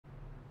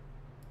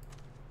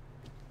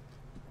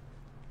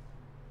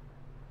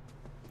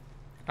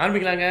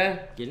ஆரம்பிக்கலாங்க.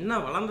 என்ன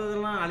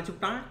வளர்ந்ததெல்லாம்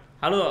அழிச்சுட்டான்.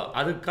 ஹலோ,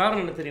 அதுக்கு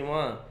காரணம் என்ன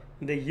தெரியுமா?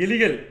 இந்த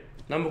எலிகள்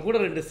நம்ம கூட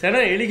 2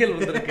 சென எலிகள்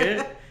வந்திருக்கு.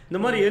 இந்த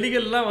மாதிரி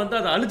எலிகள்லாம் வந்து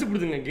அதை அழிச்சு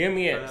கொடுத்துங்க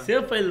கேமையே.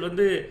 சேஃப் ஃபைல்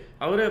வந்து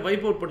அவரே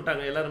வைப் அவுட்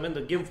பண்ணிட்டாங்க எல்லாருமே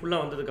இந்த கேம்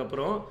ஃபுல்லாக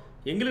வந்ததுக்கப்புறம்.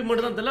 எங்களுக்கு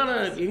மட்டும் தான் தெரியல,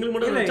 ஆனால் எங்களுக்கு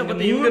மட்டும் தான்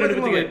பற்றி இவங்க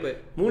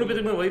 3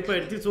 பேருக்குமே வைப்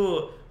ஆகிடுச்சு. ஸோ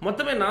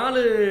மொத்தமே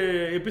 4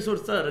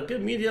 எபிசோட்ஸ் தான்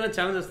இருக்குது, மீதியான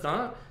சேலஞ்சஸ்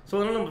தான். ஸோ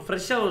அதனால் நம்ம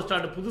ஃப்ரெஷ்ஷாக ஒரு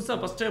ஸ்டார்ட் புதுசாக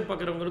ஃபஸ்ட் டைம்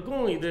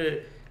பார்க்குறவங்களுக்கும் இது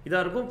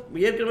இதாக இருக்கும்.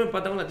 ஏற்கனவே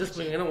பார்த்தவங்க அட்ஜஸ்ட்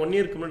பண்ணுங்க, ஏன்னா 1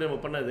 இயருக்கு முன்னாடி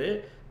நம்ம பண்ணது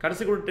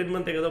கடைசி கூட 10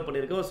 மந்த் ஏதோ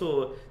பண்ணியிருக்கோம். ஸோ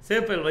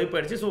சேஃப் ஃபைல் வைப்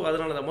ஆகிடுச்சு. ஸோ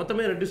அதனால தான்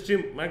மொத்தமே 2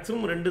 ஸ்ட்ரீம்,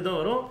 மேக்ஸிமம் 2 தான்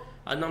வரும்.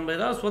 அது நம்ம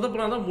ஏதாவது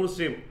சொதப்பினா தான் 3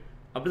 ஸ்ட்ரீம்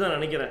அப்படி தான்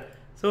நினைக்கிறேன்.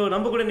 ஸோ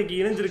நம்ம கூட இன்னைக்கு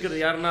இணைஞ்சிருக்கிறது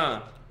யாருன்னா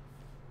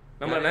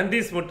நம்ம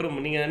நந்தீஷ் மற்றும்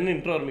நீங்கள் என்ன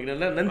இன்ட்ரோ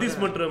ஆரம்பிக்கிறீங்களா, நந்தீஷ்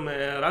மற்றும்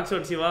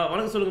ராக்ஸோட் சிவா.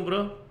 வணக்கம் சொல்லுங்க ப்ரோ.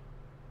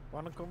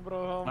 வணக்கம்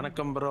ப்ரோ.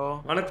 வணக்கம் ப்ரோ.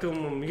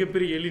 வணக்கம்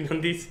மிகப்பெரிய எலி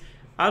நந்தீஷ்.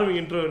 ஆரம்பிங்க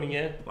இன்ட்ரோ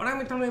நீங்கள்.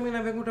 வணக்கம் தமிழ்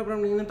நான் வெங்கட்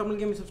அப்புறம் நீங்கள் தமிழ்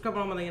கேம் சப்ஸ்கிரைப்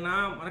பண்ண மாட்டீங்கன்னா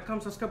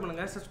மறக்காம சப்ஸ்கிரைப்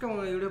பண்ணுங்கள். சப்ஸ்கிரைப்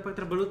உங்கள் வீடியோ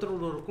பக்கத்தில்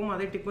பெலுத்தரோடு இருக்கும்,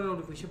 அதே டிக் பண்ணி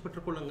நோட்டிஃபிகேஷன்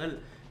பெற்றுக்கொள்ளுங்கள்.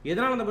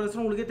 எதனால் அந்த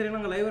பிரச்சனை உங்களுக்கே தெரியும்.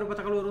 நாங்கள் லைவ் வர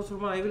தகவல் ஒரு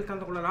சும்மா லைவில்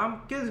கலந்து கொள்ளலாம்.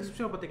 கீழே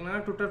டிஸ்கிரிப்ஷன் பார்த்தீங்கன்னா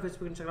ட்விட்டர்,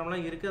 ஃபேஸ்புக்,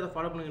 இன்ஸ்டாகிராம்லாம் இருக்குது, அதை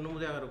ஃபாலோ பண்ணி இன்னும்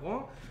உதவியாக இருக்கும்.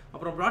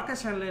 அப்புறம்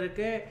ப்ராட்காஸ்ட் சேனல்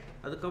இருக்குது,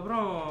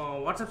 அதுக்கப்புறம்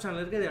வாட்ஸ்அப்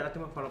சேனல் இருக்குது, இது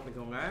எல்லாத்தையுமே ஃபாலோ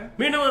பண்ணிக்கோங்க.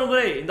 மீண்டும் ஒரு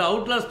முறை இந்த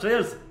அவுட்லாஸ்ட்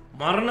ட்ரையல்ஸ்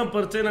மரண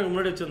பரிச்சை நாங்கள்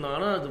முன்னாடி வச்சுருந்தோம்.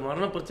 ஆனால் அது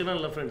மரண பரிச்சைனா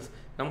இல்லை ஃப்ரெண்ட்ஸ்,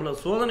 நம்மளை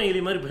சோதனை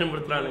எலி மாதிரி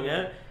பயன்படுத்துகிறானுங்க.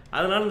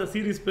 அதனால் இந்த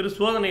சீரீஸ் பேர்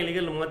சோதனை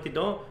எலிகள்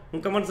மாற்றிட்டோம்.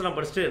 உங்கள் கமெண்ட்ஸ் எல்லாம்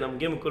படிச்சுட்டு நம்ம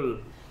கேமுக்குள்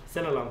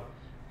செல்லலாம்.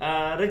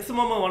 ரெக்ஸ்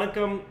மாமா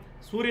வணக்கம்.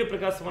 சூரிய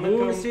பிரகாஷ்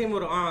வணக்கம்.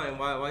 ஒரு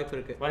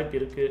வாய்ப்பு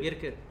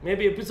இருக்கு.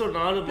 மேபி எபிசோட்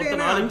 4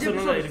 மொத்தம் 4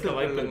 எபிசோட் இருக்க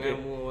வாய்ப்பு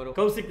இருக்கு.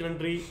 கௌசிக்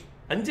நன்றி.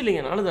 5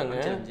 இல்லைங்க 4 தாங்க.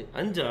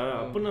 5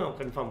 அப்படின்னா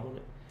கன்ஃபார்ம்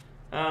போனேன்.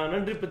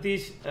 நன்றி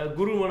பிரதீஷ்.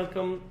 குரு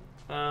வணக்கம்.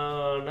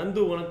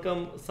 நந்து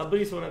வணக்கம்.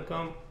 சபரீஷ்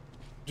வணக்கம்.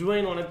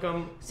 ஜுவைன் வணக்கம்.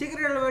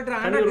 Secret elevator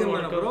Android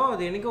game bro,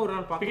 அது என்னைக்கு ஒரு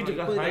நாள்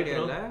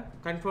பாக்கணும்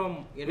confirm.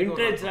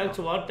 Vintage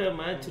rocks water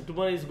match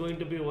tomorrow is going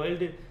to be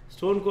wild.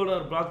 Stone gold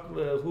R Prague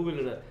who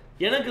will win?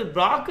 எனக்கு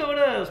பிராக்கை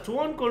விட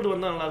ஸ்டோன் கோல்டு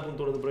வந்தால் நல்லா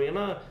இருக்கும்னு தோணுது ப்ரோ.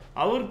 ஏன்னா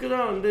அவருக்கு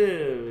தான் வந்து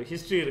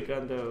ஹிஸ்ட்ரி இருக்குது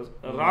அந்த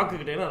ராக்கு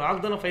கிட்ட. ஏன்னா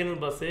ராக் தானே ஃபைனல்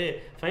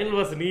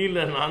பாஸ் நீ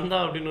இல்லை நான்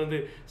தான் அப்படின்னு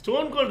வந்து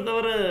ஸ்டோன் கோல்டு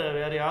தவிர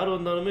வேறு யார்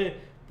வந்தாலுமே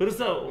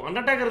பெருசாக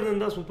அண்டர்டேக்கர்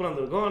இருந்தால் சூப்பராக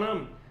இருந்திருக்கும்.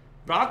 ஆனால்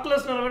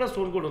பிராக்லெஸ்னரை விட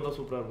ஸ்டோன் கோல்டு வந்தால்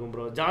சூப்பராக இருக்கும்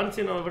ப்ரோ.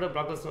 ஜான்சினை விட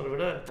பிராக்லெஸ்னரை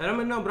விட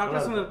இன்னும்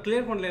பிராக்லெஸ்னர்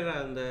கிளியர் பண்ணல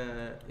அந்த.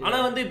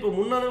 ஆனால் வந்து இப்போ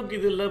முன்னளவுக்கு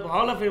இது இல்லை.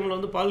 ஹால் ஆஃப் ஃபேமில்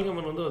வந்து பால்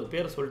ஹேமன் வந்து அது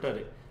பேரை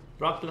சொல்லிட்டாரு,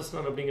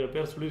 பிராக்லெஸ்னர் அப்படிங்கிற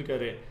பேர்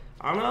சொல்லியிருக்காரு.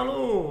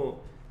 ஆனாலும்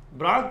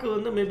பிராக்கு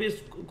வந்து மேபி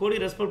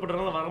கோடி ரெஸ்பெக்ட்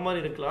பண்ணுறதுனால வர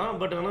மாதிரி இருக்கலாம்.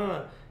 பட் ஆனால்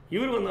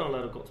இவர் வந்தால்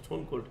நல்லாயிருக்கும்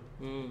ஸ்டோன் கோல்டு.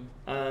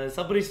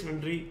 சபரீஷ்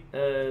நன்றி.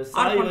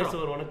 சாய்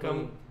வாசவர்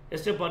வணக்கம்.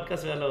 எஸ்டே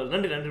பாட்காஸ்ட் வேலை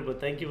நன்றி ப்ரோ.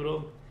 Thank you bro.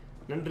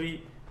 நன்றி.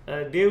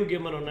 தேவ்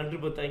கேமர் நன்றி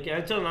ப்ரோ. தேங்க்யூ.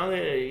 ஆக்சுவலாக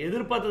நாங்கள்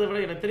எதிர்பார்த்ததை விட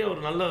எனக்கு தெரியும்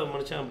ஒரு நல்ல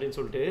மனுஷன் அப்படின்னு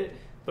சொல்லிட்டு.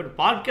 பட்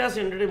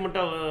பாட்காஸ்ட்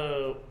என்டர்டைன்மெண்ட்டாக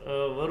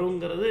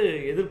வருங்கிறது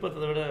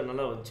எதிர்பார்த்ததை விட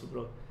நல்லா வந்துச்சு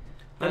ப்ரோ.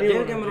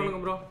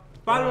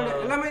 ப்ரோ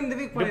எல்லாமே இந்த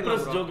வீக்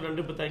டிப்ரஸ் ஜோக்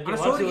நன்றி ப்ரோ. தேங்க்யூ.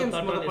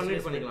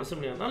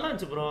 நல்லா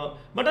இருந்துச்சு ப்ரோ.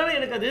 பட் ஆனால்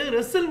எனக்கு அது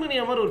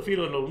ரெசல்மேனியா மாதிரி ஒரு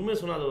ஃபீல் வரல. உண்மையை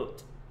சொன்னால் அது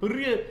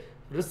பெரிய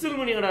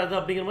ரெசல்மேனியாடா அது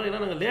அப்படிங்கிற மாதிரி.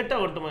 ஏன்னா நாங்கள் லேட்டாக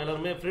வந்துட்டோம்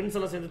எல்லாருமே ஃப்ரெண்ட்ஸ்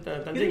எல்லாம் சேர்ந்து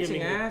தஞ்சை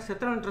கேமிங்.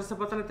 செத்ரன் ட்ரெஸ்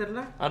பார்த்தாலே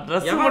தெரியல,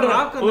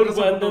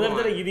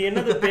 இது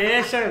என்னது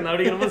பேஷன்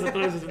அப்படிங்கிற மாதிரி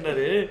செத்ரன்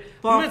வச்சிருந்தாரு.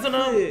 உண்மையை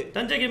சொன்னால்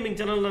தஞ்சை கேமிங்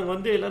சேனல் நாங்கள்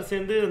வந்து எல்லாரும்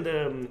சேர்ந்து அந்த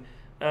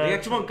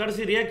சும்மா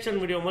கடைசி ரியாக்ஷன்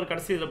வீடியோ மாதிரி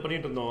கடைசி இதில்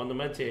பண்ணிட்டு இருந்தோம் அந்த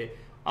மேட்ச்சு.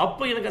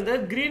 அப்போ எனக்கு அந்த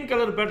கிரீன்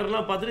கலர்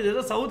பேட்டர்லாம் பார்த்துட்டு இது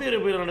ஏதோ சவுதி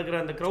அரேபியாவில் நடக்கிற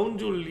அந்த க்ரௌன்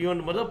ஜூல்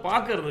லியோன் மாதிரி தான்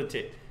பார்க்க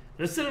இருந்துச்சு.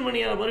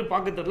 ரெசல்மேனியா மாதிரி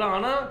பார்க்க தெரியல.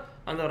 ஆனால்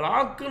அந்த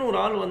ராக்குன்னு ஒரு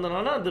ஆள்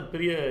வந்தனால அது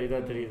பெரிய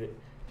இதாக தெரியுது.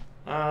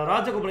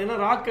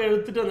 ராஜகோபால் ராக்கை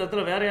எடுத்துட்டு அந்த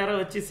இடத்துல வேற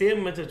யாராவது வச்சு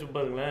சேம் மேட்ச் வச்சு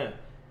பாருங்களேன்,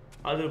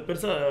 அது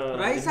பெருசா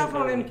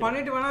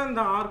பண்ணிட்டு வேணா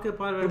இந்த ஆர்க்கு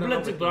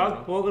பிராக்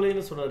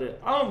போகலைன்னு சொன்னாரு.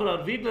 ஆமா ப்ரோ,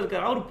 அவர் வீட்டில்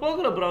இருக்காரு. அவர்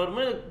போகல ப்ரோ. அவர்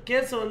மேலே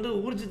கேஸை வந்து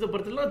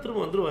ஊர்ஜிதப்படுத்தலாம்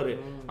திரும்ப வந்துருவாரு.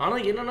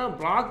 ஆனால் என்னன்னா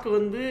பிராக்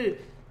வந்து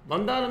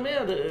வந்தாலுமே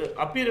அது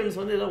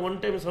அப்பியரன்ஸ் வந்து ஏதாவது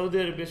one time Saudi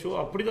Arabia show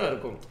அப்படிதான்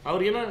இருக்கும்.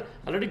 அவர் ஏன்னா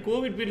ஆல்ரெடி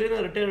கோவிட்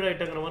பீரியட்லேயே ரிட்டையர்ட்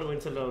ஆகிட்டாங்கிற மாதிரி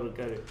மைண்ட் செட்டில் அவர்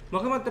இருக்காரு.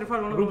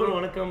 முகமது ரூபன்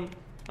வணக்கம்.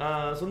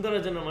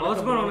 சுந்தரராஜன்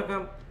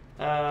வணக்கம்.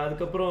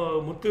 அதுக்கப்புறம்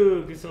முத்து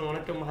கிருஷ்ணன்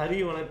வணக்கம். ஹரி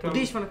வணக்கம்.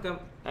 வணக்கம்.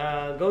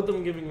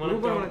 கௌதம் கேமிங்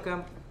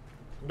வணக்கம்.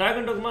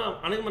 டிராகன் டாக்மா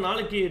அனைத்து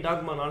நாளைக்கு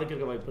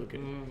இருக்க வாய்ப்பு இருக்கு.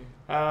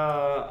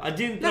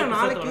 அஜிந்த்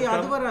நாளைக்கு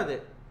அது வராது.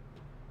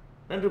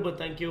 நன்றி ப்ரோ.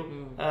 தேங்க்யூ.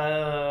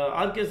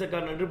 ஆர்கே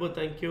சக்கார் நன்றி ப்ரோ.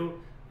 தேங்க்யூ.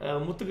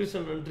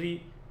 முத்துகிருஷ்ணன் நன்றி.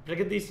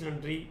 பிரகதீஷ்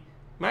நன்றி.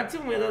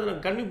 மேக்ஸிமம் ஏதாவது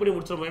நாங்கள் கன்வியூ பண்ணி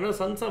முடிச்சிருப்போம். ஏன்னா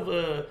சன்ஸ் ஆஃப்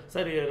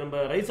சாரி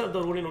நம்ம ரைஸ் ஆஃப்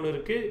த ரோனின்னு ஒன்று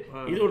இருக்கு,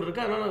 இது ஒன்று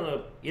இருக்கு. அதனால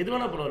நாங்கள் எது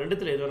வேணா பண்ணுவோம்,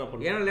 ரெண்டுத்துல எது வேணா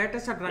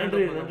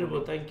பண்ணுவோம். நன்றி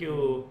ப்ரோ. தேங்க்யூ.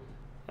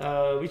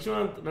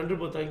 விஸ்வநாத் நன்றி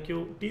ப்ரோ. தேங்க்யூ.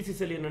 டிசி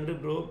செலியன் நன்றி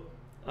ப்ரோ.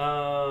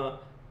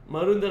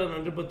 மருந்தரன்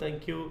நன்றி ப்ரோ.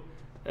 தேங்க்யூ.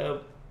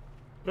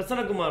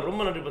 பிரசன்னகுமார்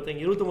ரொம்ப நன்றி ப்ரோ.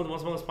 தேங்க்யூ. 29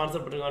 மாதமாக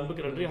ஸ்பான்சர் பண்ணுங்க,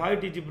 அன்புக்கு நன்றி. ஹாய்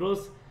டிஜி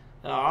ப்ரோஸ்.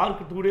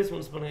 ஆர்க்கு 2 days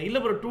ஒன்ஸ் பண்ணுங்க.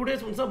 இல்லை ப்ரோ 2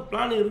 days ஒன்ஸாக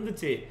பிளான்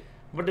இருந்துச்சு.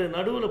 பட்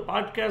நடுவில்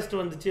பாட்காஸ்ட்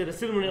வந்துச்சு,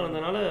 ரெசல்மேனியா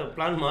வந்தனால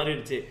பிளான்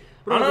மாறிடுச்சு.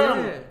 ஆனால்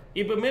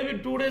இப்போ மேபி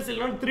 2 days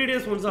இல்லைனா 3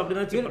 days ஒன்ஸ் அப்படி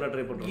தான்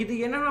ட்ரை பண்ணுறோம். இது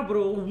என்னன்னா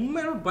ப்ரோ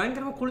உண்மையான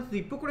பயங்கரமாக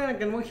கொளுத்துது. இப்போ கூட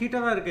எனக்கு என்னமோ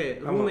ஹீட்டாக தான் இருக்கு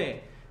ரூமே.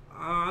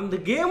 அந்த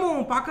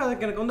கேமும்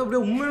பார்க்கறதுக்கு எனக்கு வந்து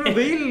அப்படியே உண்மையிலே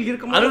வெயில்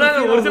இருக்க மாதிரி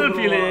அதுதான் ஒரிஜினல்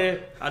ஃபீல்.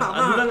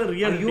 அதுதான்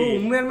ரியாலிட்டி. ஐயோ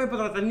உண்மையாலுமே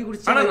இப்ப தண்ணி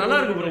குடிச்சா ஆனா நல்லா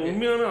இருக்கு ப்ரோ.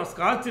 உண்மையான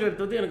ஸ்காட்ச்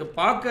எடுத்து வந்து எனக்கு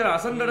பார்க்க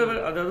அசண்டட,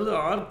 அதாவது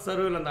ஆர்க்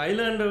சர்வேல அந்த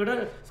ஐலாண்டை விட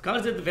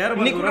ஸ்காட்ச் எடுத்து வேற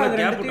மாதிரி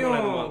ஒரு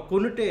கேப்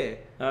கொன்னுட்டு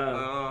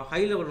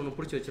ஹை லெவல் ஒன்னு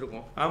புடிச்சு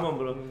வச்சிருக்கோம். ஆமா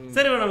ப்ரோ.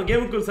 சரி நம்ம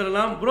கேமுக்குள்ள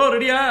செல்லலாம். ப்ரோ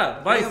ரெடியா?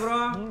 Bye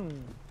bro.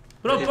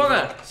 ப்ரோ போங்க.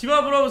 Siva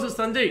bro vs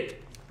Sanjay.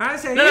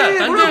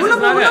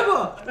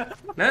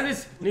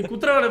 நீ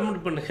குத்துறவரை மூட்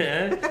பண்ணு.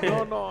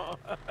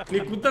 நீ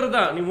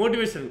குத்துறதா நீ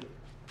மோட்டிவேஷன்.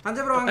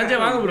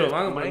 சஞ்சய் வாங்க ப்ரோ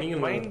வாங்க ப்ரோ. நீங்க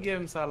மைண்ட்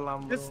கேம்ஸ்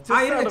ஆடலாம் ப்ரோ. செஸ்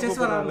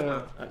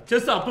விளையாடலாம்.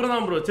 செஸ் அப்புறம்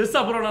தான் ப்ரோ. செஸ்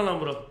அப்புறம் விளையாடலாம்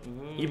ப்ரோ.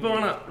 இப்போ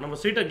வேணாம். நம்ம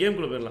ஸ்ட்ரைட்டா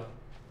கேம்க்குள்ள போயிடலாம்.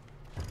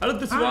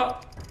 அழுத்து சிவா.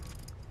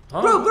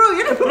 ப்ரோ ப்ரோ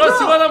என்ன ப்ரோ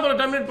சிவா தான் ப்ரோ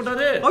டர்மினேட்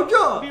பண்ணாரு.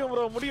 ஐயோ முடியும்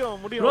ப்ரோ முடியும்.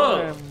 ப்ரோ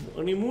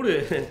நீ மூடு.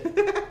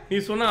 நீ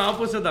சொன்ன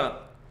ஆப்போசிட் தான்.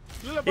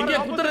 எங்க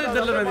குத்துறது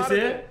தெரியல ராஜேஷ்.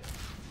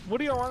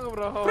 முடியும் வாங்க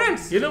ப்ரோ.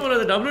 फ्रेंड्स என்ன ப்ரோ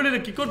அது WD ல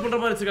கிக் அவுட் பண்ற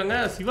மாதிரி வச்சிருக்காங்க.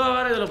 சிவா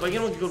வேற இதல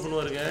பயங்கரமா கிக் அவுட்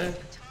பண்ணுவாருங்க.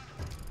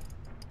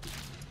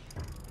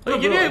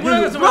 இது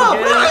இவ்வளவு சும்மா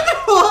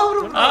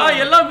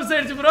எல்லாம் மிஸ்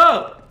ஆயிடுச்சு ப்ரோ.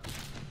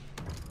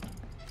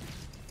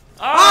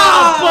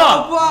 அப்பா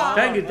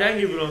थैंक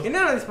यू ப்ரோ.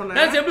 என்ன ரைஸ் பண்ண?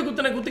 நான் எப்படி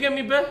குத்துனே குத்து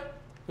கேம் இப்ப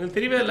எனக்கு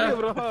தெரியவே இல்ல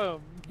ப்ரோ.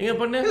 எங்க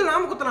பண்ணு? இல்ல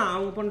நாம குத்துறோம்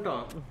அவங்க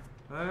பண்ணிட்டோம்.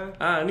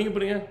 நீங்க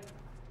பண்ணுங்க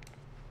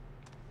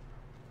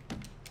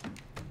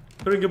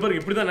ப்ரோ. இங்க பாருங்க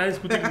இப்படி தான் நாய்ஸ்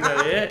குத்திட்டு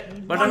இருக்காரு.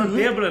 பட் ஆனா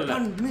டேபிள் இல்ல.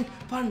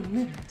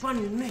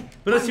 பண்ணு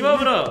ப்ரோ சிவா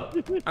ப்ரோ.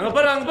 அங்க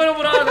பாருங்க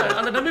ப்ரோ.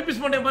 அந்த டம்மி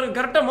பீஸ் பண்ணே பாருங்க.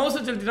 கரெக்ட்டா மவுஸ்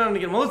செலுத்திட்டான்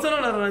நினைக்கிறேன். மவுஸ் தான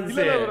நான்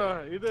இல்ல ப்ரோ.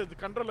 இது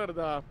கண்ட்ரோலர்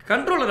தான்.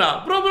 கண்ட்ரோலரா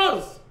ப்ரோ ப்ரோ.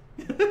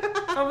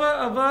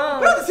 அப்பா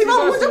சிவா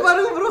மூஞ்ச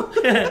பாருங்க ப்ரோ.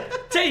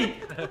 சை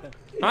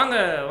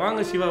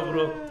வாங்க சிவா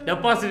ப்ரோ.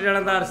 டெபாசிட்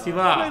இழந்தார்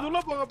சிவா. இது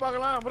உள்ள போங்க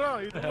பார்க்கலாம் ப்ரோ.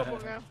 இது உள்ள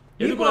போங்க.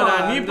 எதுக்குடா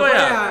நீ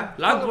போயா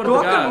லாக்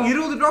போடுறதுக்கா?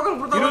 20 டோக்கன்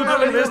கொடுத்தா 20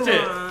 டோக்கன் வேஸ்ட்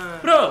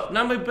ப்ரோ.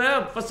 நம்ம இப்ப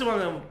ஃபர்ஸ்ட்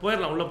வாங்க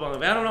போயிரலாம். உள்ள போங்க.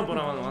 வேற என்ன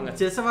போறோம் வாங்க.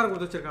 செஸ் வேற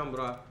கொடுத்து வச்சிருக்கான்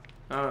ப்ரோ.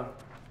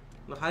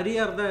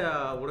 ஹரியார் தான்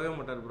உடவே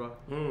மாட்டார் ப்ரோ.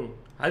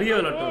 ஹரியா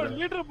விளையாட்டு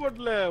லீடர்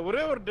போர்ட்ல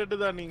ஒரே ஒரு டெட்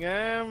தான் நீங்க.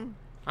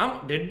 ஆமா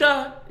டெட்டா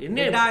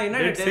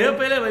என்ன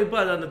சேப்பையில வைப்பா.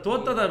 அது அந்த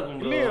தோத்ததா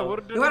இருக்கும் ப்ரோ.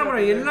 ஒரு இவர ப்ரோ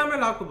எல்லாமே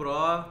லாக் ப்ரோ.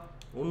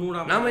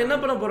 நாம என்ன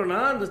பண்ண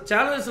போறோம்னா அந்த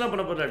சேலஞ்சஸ் எல்லாம்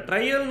பண்ண போறோம்.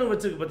 ட்ரையல்னு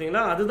வச்சிருக்கு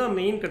பாத்தீங்களா? அதுதான்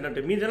மெயின் கண்டென்ட்.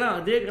 மீதெல்லாம்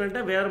அதே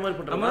கண்டென்ட் வேற மாதிரி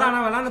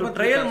பண்றோம்.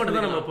 ட்ரையல் மட்டும்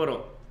தான் நம்ம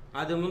போறோம்.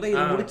 அது வந்து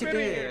இது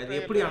முடிச்சிட்டு அது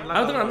எப்படி அன்லாக்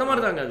ஆகும் அந்த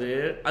மாதிரி தாங்க. அது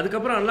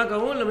அதுக்கப்புறம் அன்லாக்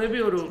ஆகும். இல்ல மேபி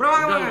ஒரு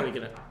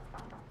நினைக்கிறேன்.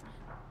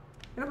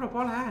 என்ன ப்ரோ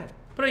போல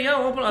ப்ரோ ஏன்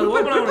ஓபன் அது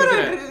ஓபன் ஆகுது.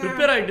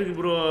 ப்ரிப்பேர் ஆயிட்டு இருக்கு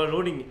ப்ரோ.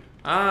 லோடிங்.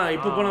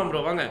 இப்போ போலாம்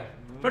ப்ரோ. வாங்க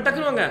ப்ரோ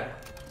டக்குனு வாங்க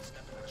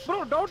ப்ரோ.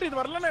 டவுட் இது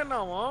வரலனா என்ன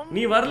ஆகும்?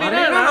 நீ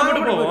வரலனா நான்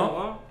மட்டும் போவோம்.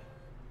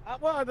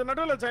 அப்ப அது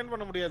நடுவுல ஜாயின்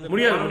பண்ண முடியாது.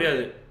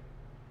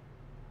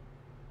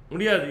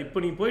 இப்போ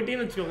நீ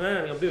போய்ட்டீன்னு வெச்சுக்கோங்க.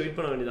 நீ அப்படியே வெயிட்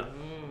பண்ண வேண்டியதான்.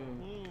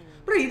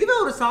 ப்ரோ இதுவே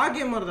ஒரு சா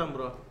கேம் மாதிரி தான்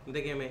ப்ரோ இந்த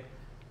கேமே.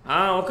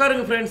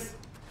 உட்காருங்க फ्रेंड्स.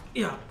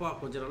 அப்பா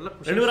கொஞ்சம் நல்லா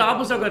ரெண்டு பேரும்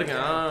ஆப்போசிட்டா உட்காருங்க.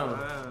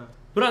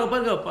 ப்ரோ அங்க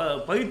பாருங்க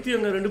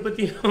பைத்தியங்க ரெண்டு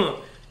பத்தியும்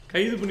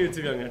கைது பண்ணி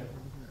வச்சிருக்காங்க.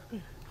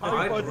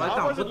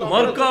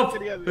 Mark of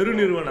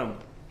பெருநிறுவனம்.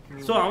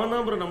 சோ அவன்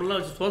தான் ப்ரோ நம்மள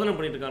வச்சு சோதனை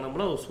பண்ணிட்டு இருக்கான்.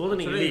 நம்மள ஒரு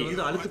சோதனை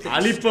வந்து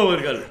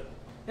அழிப்பவர்கள்.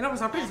 என்ன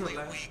சர்ப்ரைஸ்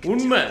வரல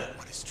உண்மை.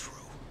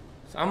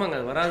 ஆமாங்க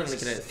வராதுன்னு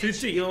நினைக்கிறேன்.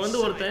 ஸ்விட்ச் இவன் வந்து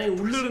ஒருத்தன்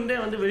உள்ள இருந்தே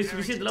வந்து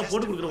விஷயத்தெல்லாம்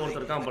போட்டு கொடுக்குற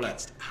ஒருத்தர் இருக்கான் போல.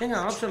 ஏங்க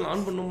ஆப்ஷன்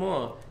ஆன் பண்ணுமோ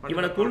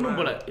இவனை கொல்லணும்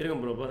போல. இருங்க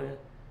ப்ரோ பாருங்க.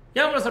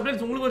 ஏன் ப்ரோ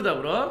சப்டைல்ஸ் உங்களுக்கு வருதா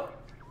ப்ரோ?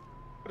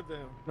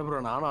 இல்ல ப்ரோ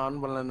நானும் ஆன்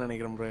பண்ணலன்னு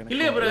நினைக்கிறேன் ப்ரோ.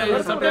 இல்ல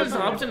ப்ரோ சப்டைல்ஸ்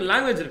ஆப்ஷன்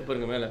லாங்குவேஜ் இருக்கு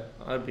பாருங்க மேல.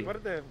 ஆர்பி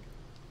வருது.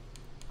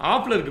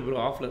 ஆஃப்ல இருக்கு ப்ரோ.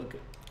 ஆஃப்ல இருக்கு.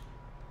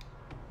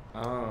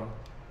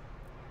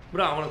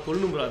 ப்ரோ அவனை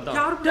கொல்லணும் ப்ரோ.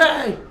 அதான்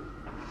டேய்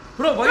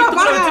ப்ரோ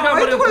வயித்துக்குள்ள வச்சிருக்கான்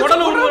பாரு.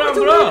 குடல் உருவுறான்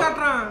ப்ரோ.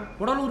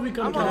 குடல் உருவி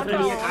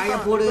காமிக்கிறான். காய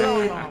போடு.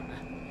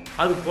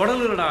 அது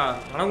குடல் இல்லடா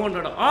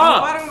அணங்கொண்டடா.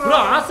 ப்ரோ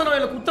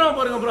ஆசனவையில குத்துறான்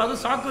பாருங்க ப்ரோ. அது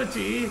சாக்கு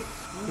வச்சு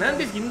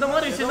நான்டிஸ் இந்த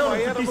மாதிரி விஷயம்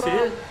தான் குட்டிஸ்.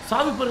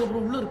 சாவி பாருங்க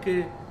ப்ரோ உள்ள இருக்கு.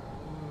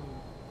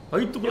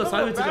 வயித்துக்குள்ள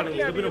சாவி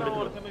வச்சிருக்கானுங்க. இந்த பேர்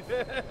அப்படி.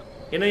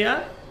 என்னையா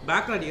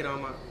பேக்ல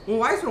அடிக்குறாமா.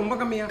 உன் வாய்ஸ் ரொம்ப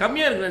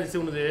கம்மியா இருக்கு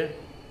நான்டிஸ் உனது.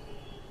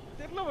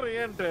 தெரியல ப்ரோ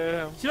ஏன்ட்டு.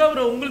 சிவா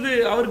ப்ரோ உங்களுக்கு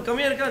அவருக்கு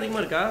கம்மியா இருக்கா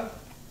அதிகமா இருக்கா?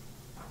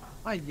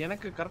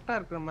 எனக்கு கரெக்ட்டா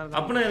இருக்கிற மாதிரி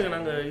அப்பனா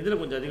நாங்க இதுல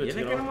கொஞ்சம் அதிகம்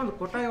வச்சிரோம். எனக்கு என்னமோ அந்த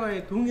கொட்டாய் வாய்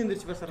தூங்கி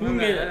எந்திரச்சு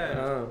பேசறாங்க.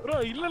 ப்ரோ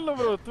இல்ல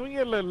ப்ரோ தூங்கி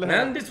இல்ல.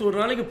 நான்டிஸ் ஒரு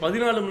நாளைக்கு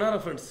 14 மணி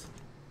நேரம் फ्रेंड्स.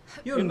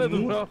 யோ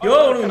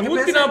உனக்கு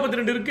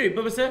 142 இருக்கு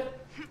இப்ப பேச.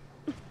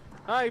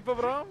 இப்ப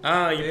ப்ரோ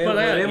இப்ப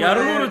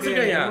 200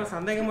 வச்சிருக்கயா?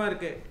 சந்தேகமா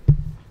இருக்கு.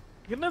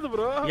 என்னது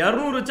ப்ரோ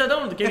 200 வச்சா தான்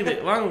உங்களுக்கு கேக்குது.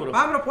 வாங்க ப்ரோ.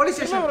 வா ப்ரோ போலீஸ்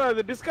ஸ்டேஷன் ப்ரோ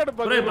அது டிஸ்கார்ட்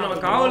ப்ரோ. இப்போ நம்ம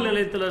காவல்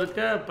நிலையத்துல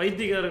இருக்க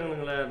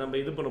பைத்தியக்காரங்களை நம்ம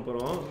இது பண்ண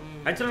போறோம்.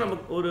 ஆக்சுவலா நம்ம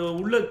ஒரு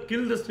உள்ள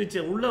கில் தி ஸ்னிட்ச்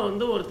உள்ள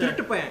வந்து ஒரு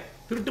திருட்டு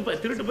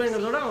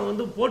பையங்கிறதோட அவன்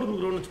வந்து போட்டு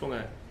கொடுக்குறோம்னு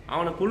வச்சுக்கோங்க.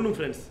 அவனை கொல்லணும்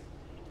ஃப்ரெண்ட்ஸ்.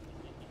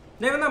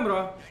 நேவன் தான் ப்ரோ.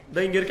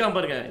 இங்க இருக்கான்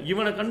பாருங்க.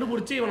 இவனை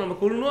கண்டுபிடிச்சு இவனை நம்ம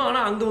கொல்லணும். ஆனா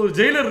அங்க ஒரு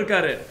ஜெயிலர்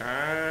இருக்காரு.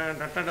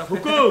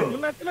 ஹுக்கும்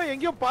இல்ல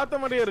எங்கயோ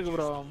பார்த்த மாதிரியே இருக்கு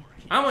ப்ரோ.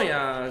 ஆமாயா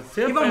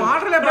சேஃப் இவன்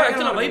மாடல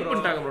ஆக்சுவலா வைப்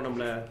பண்ணிட்டாங்க ப்ரோ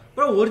நம்மள.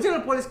 ப்ரோ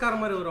ஒரிஜினல் போலீஸ்கார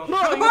மாதிரி வரும்.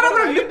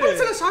 ப்ரோ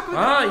நிப்பிள்ஸ்ல ஷாக்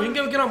வந்து எங்க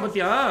வைக்கறான்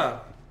பாத்தியா?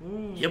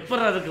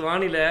 எப்பறா இருக்கு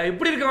வானிலை?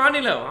 எப்படி இருக்கு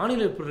வானிலை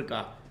எப்படி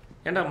இருக்கா?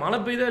 ஏண்டா மழை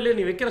பெய்தா இல்ல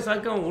நீ வைக்கிற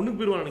சாக்கு அவன் ஒண்ணுக்கு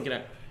போய்டுவான்னு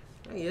நினைக்கிறேன்.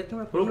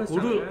 ஏற்கனவே ப்ரோ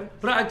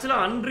ப்ரோ ஆக்சுவலா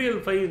அன்ரியல்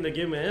 5 இந்த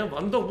கேம்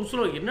வந்த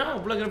புதுசுல என்ன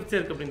அவ்வளவு கிராஃபிக்ஸா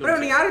இருக்கு ப்ரோ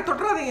அப்படிங்க. நீ யாரையும்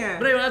தொட்றாதீங்க.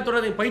 ப்ரோ யாரையும்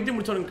தொடாதீங்க, பைத்தியம்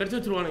முடிச்சவனுங்க கடிச்சு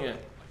வச்சிருவானுங்க.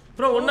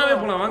 ப்ரோ ஒண்ணாவே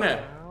போலாம் வாங்க.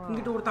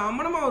 இங்கிட்ட ஒருத்த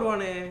அம்மனமா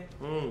வருவானே.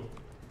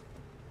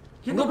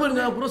 எங்க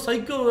பாருங்க ப்ரோ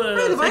சைக்கோ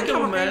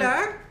மேல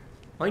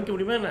வாங்கிக்க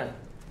முடியுமா என்ன?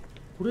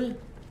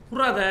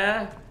 புறாத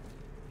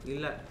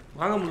இல்ல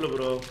வாங்க முடியல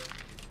ப்ரோ.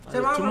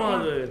 சும்மா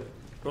அது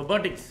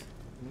ரொபாட்டிக்ஸ்.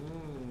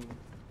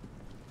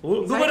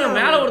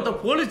 மேல ஒருத்த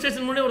போலீஸ்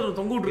ஸ்டேஷன் முன்னாடி ஒருத்த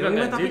தொங்க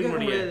விட்டுருக்காங்க ஜெயிலுக்கு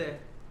முன்னாடி.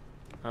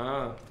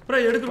 ப்ரோ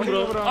எடுக்கணும்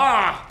ப்ரோ.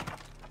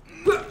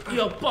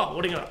 அப்பா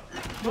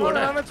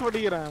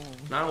ஓடிங்கடா.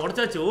 நான்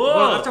உடைச்சாச்சு. ஓ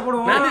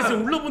மேனேஜ்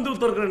உள்ள புந்து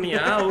தோற்கறேன்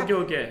நீயா? Okay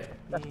okay.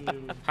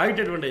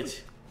 Height advantage.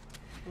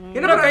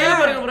 என்ன கையில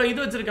பாருங்க ப்ரோ, இது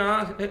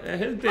வச்சிருக்கான்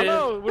ஹெல்த்.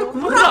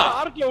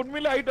 ஆர்க்ல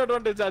உண்மையிலே ஹைட்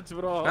அட்வான்டேஜ் ஆச்சு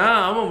ப்ரோ.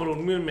 ஆமா ப்ரோ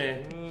உண்மையுமே.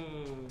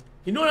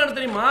 இன்னொரு என்ன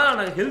தெரியுமா,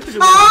 நான் ஹெல்த்துக்கு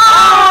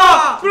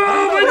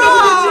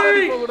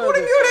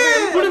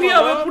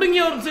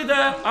புடுங்கிய ஒரு செய்த.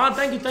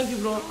 Thank you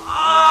bro.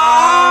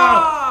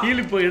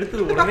 ஹீல் இப்போ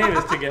எடுத்து உடனே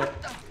வச்சுக்க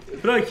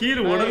ப்ரோ.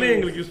 ஹீல் உடனே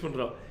எங்களுக்கு யூஸ்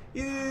பண்றோம்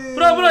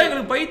ப்ரோ.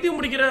 எங்களுக்கு பைத்தியம்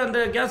முடிக்கிற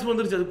அந்த கேஸ்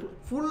வந்துருச்சு. அது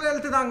ஃபுல்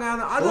ஹெல்த் தாங்க.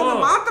 அது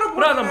மாத்திரை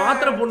ப்ரோ, அந்த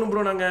மாத்திரை போடணும்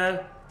ப்ரோ. நாங்க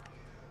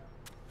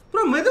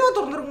ப்ரோ மெதுவா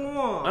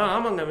திறந்துருக்கோம்.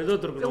 ஆமாங்க மெதுவா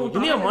திறக்கணும்.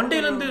 இனியா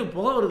மண்டையில இருந்து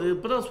புகை வருது.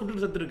 இப்பதான்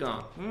சுட்டுட்டு செத்து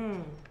இருக்கான்.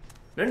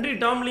 நன்றி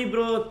டாம்லி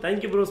bro.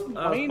 Thank you bro.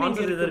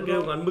 Sponsor இதற்கு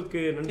உங்க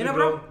அன்புக்கு நன்றி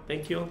ப்ரோ.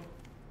 Thank you.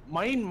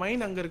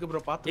 மைன் அங்க இருக்கு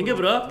ப்ரோ. பாத்து எங்க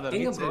ப்ரோ?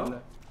 எங்க ப்ரோ?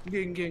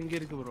 இங்க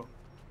இருக்கு ப்ரோ.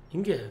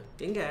 எங்க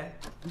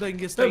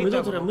இங்க ஸ்ட்ரைட்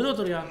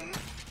மிதோதரியா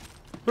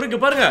ப்ரோ? இங்க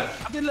பாருங்க.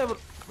 அது இல்ல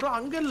ப்ரோ,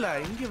 அங்க இல்ல.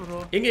 இங்க ப்ரோ.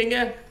 எங்க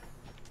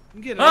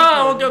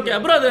ஓகே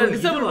ப்ரோ. அது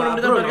டிசேபிள் பண்ண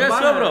முடியல பாருங்க.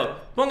 ஸ்லோ ப்ரோ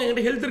போங்க.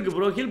 என்கிட்ட ஹெல்த் இருக்கு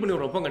ப்ரோ. ஹீல் பண்ணி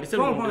விடுறோம் போங்க.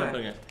 டிசேபிள் பண்ண முடியல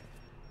பாருங்க.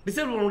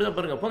 டிசேபிள் பண்ண முடியல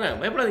பாருங்க போங்க.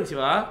 பயப்படாதீங்க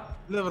சிவா.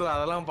 இல்ல ப்ரோ,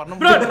 அதெல்லாம் பண்ண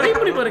ப்ரோ ட்ரை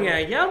பண்ணி பாருங்க.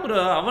 ஏன் ப்ரோ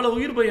அவ்வளவு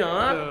உயிர்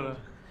பயம்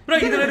ப்ரோ?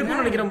 இதுல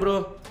இருக்குன்னு நினைக்கிறேன் ப்ரோ.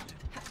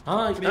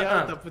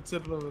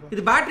 தப்பிச்சிரல ப்ரோ.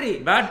 இது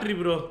பேட்டரி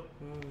ப்ரோ.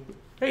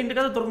 இந்த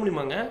கதை திறக்க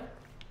முடியுமாங்க?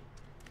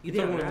 இது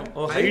முடியுமா?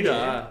 ஓ ஹைடா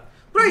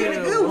ப்ரோ.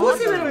 எனக்கு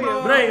ஊசி வேணும்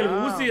ப்ரோ. எங்களுக்கு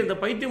ஊசி, அந்த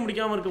பைத்தியம்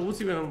முடிக்காம இருக்க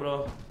ஊசி வேணும் ப்ரோ.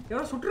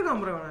 எவனோ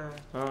சுட்டுறான் ப்ரோ அவன.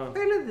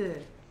 என்னது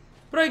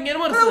ப்ரோ? இங்க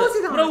என்னமா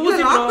இருக்கு ப்ரோ?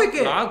 ஊசி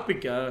லாக்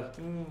பிக்கா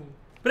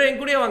ப்ரோ? எங்க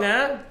கூடயே வாங்க.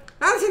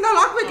 நான் சின்ன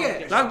லாக் பிக்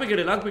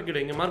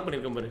இங்க மார்க்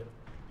பண்ணிருக்கேன் பாரு.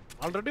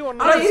 ஆல்ரெடி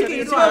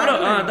இருக்கு ப்ரோ.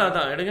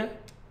 அதான் எடுங்க.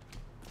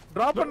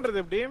 டிராப் பண்றது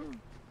எப்படி?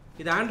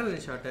 இது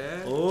ஆண்ட்ராய்டு ஷாட்.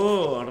 ஓ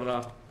அடடா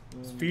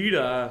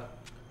ஸ்பீடா.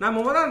 நான்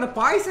முதல்ல அந்த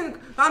பாய்சன்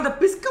அந்த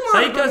பிஸ்கமா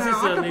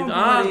சைக்காசிஸ்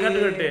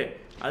கட்டு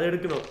அது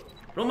எடுக்கணும்.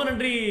 ரொம்ப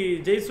நன்றி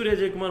ஜெயசூர்யா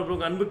ஜெயக்குமார் ப்ரோ.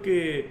 அன்புக்கு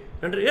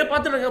நன்றி.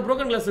 பாத்துடுங்க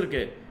ப்ரோக்கன் கிளாஸ்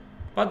இருக்கு.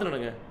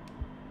 பாத்துடுங்க.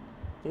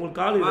 உங்களுக்கு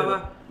கால் இது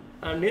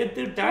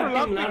நேத்து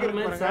டாக்கிங் லாடர்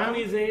மேட்ச்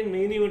சாமி ஜெயின்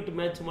மெயின் ஈவென்ட்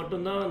மேட்ச்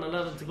மட்டும் தான் நல்லா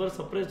இருந்துச்சு. For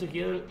surprise to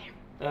hear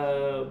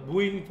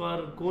Boeing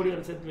for கோடி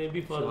and set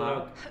maybe for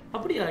rock.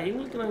 அப்படியா?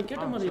 எங்களுக்கு நாங்க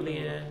கேட்ட மாதிரி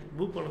இல்லையே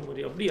பூ பண்ண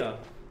மாதிரி. அப்படியா?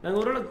 நாங்க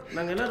ஒருவேளை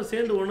நாங்க எல்லாரும்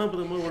சேர்ந்து ஒண்ணா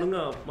போகும்போது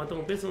ஒழுங்கா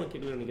மத்தவங்க பேசணும்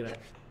கேட்கல நினைக்கிறேன்.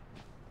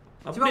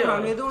 அப்படியா?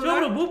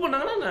 சோப்ரோ பூ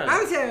பண்ணாங்களா?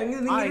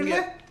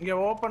 இங்க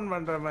ஓபன்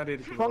பண்ற மாதிரி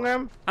இருக்கு போங்க.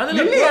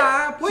 அதுல இல்லையா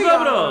போய்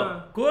ப்ரோ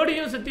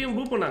கோடியும் சத்தியும்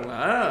பூ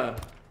பண்ணாங்களா?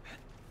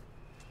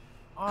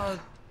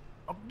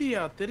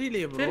 அப்படியா?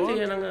 தெரியலையே ப்ரோ.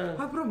 தெரியலையே.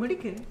 நாங்க ப்ரோ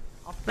மெடிக்கு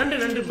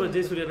நன்றி ப்ரோ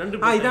ஜெயசூர்யா. நன்றி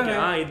ப்ரோ.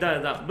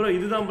 இதான் ப்ரோ.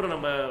 இதுதான் ப்ரோ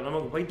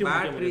நமக்கு பைத்தியம்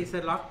பேட்டரி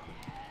சார் லாக்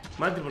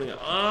மாத்தி பண்ணுங்க.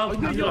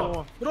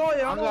 ப்ரோ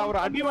அங்க அவர்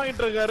அடி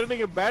வாங்கிட்டு இருக்காரு.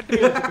 நீங்க பேட்டரி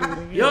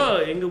எடுத்துக்கிறீங்க. யோ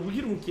எங்க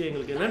உயிர் முக்கியம்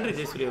எங்களுக்கு. நன்றி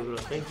Jayasuriya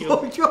bro. Thank you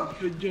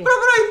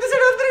bro. இந்த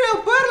சைடு வந்துருங்க.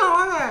 போறலாம்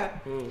வாங்க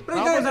ப்ரோ.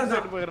 இந்த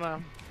சைடு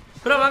போயிரலாம்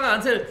ப்ரோ. வாங்க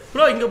சரி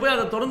ப்ரோ. இங்க போய்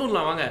அத திறந்து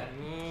விடலாம் வாங்க.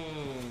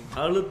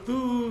 அழுத்து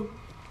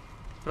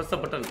பிரஸ்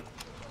பட்டன்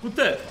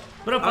குத்து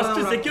ப்ரோ. ஃபர்ஸ்ட்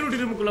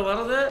செக்யூரிட்டி ரூமுக்குள்ள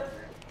வரது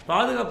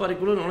பாதுகாப்பு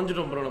அறைக்குள்ள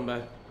நுழைஞ்சிட்டோம் ப்ரோ. நம்ம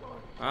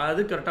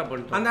அது கரெக்டா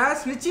பண்ணிட்டோம். அந்த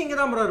ஸ்னிட்ச் இங்க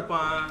தான் ப்ரோ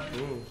இருப்பான்.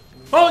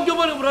 இங்க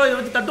பாருங்க ப்ரோ. இத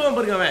வச்சு தட்டுவான்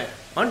பாருங்க. அவன்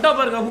வந்துட்டா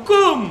பாருங்க.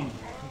 ஹுக்கும்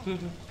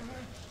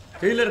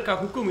ஜெயிலர் கா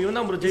ஹுக்கும். இவன்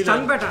தான் ப்ரோ ஜெயிலர்.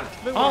 Stun pattern.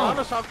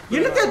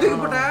 என்னத்தை தூக்கி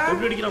போட்ட?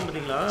 எப்படி அடிக்கிறான்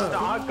பாத்தீங்களா?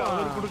 ஸ்டாக்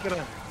அவர்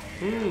குடுக்குறேன்.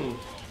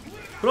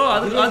 ப்ரோ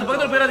அது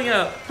பக்கத்துல போயிராதீங்க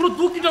ப்ரோ.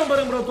 தூக்கிட்டான்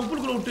பாருங்க ப்ரோ.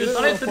 தொப்புளுக்குள்ள விட்டு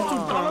தலைய தெரிச்சு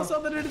விட்டான்.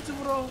 சதறடிச்சு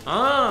ப்ரோ.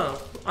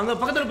 அங்க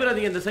பக்கத்துல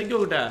போயிராதீங்க. இந்த சைக்கோ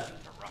கிட்ட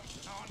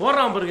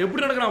ஓடுறான் பாருங்க.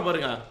 எப்படி நடக்கறான்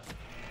பாருங்க.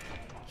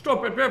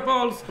 ஸ்டாப் அட்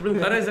பேபால்ஸ்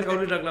அப்படின்னு கரேஜா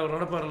கவுண்டிட்டாக்ல அவர்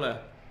நடப்பார்ல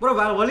ப்ரோ.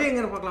 வலி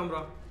எங்க பார்க்கலாம் ப்ரோ.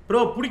 ப்ரோ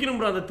பிடிக்கணும்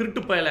ப்ரோ அந்த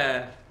திருட்டு பயல.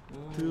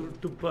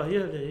 திருட்டு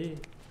பயலே.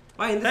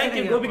 Thank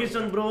you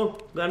Gopikrishnan bro.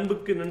 உங்க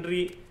அன்புக்கு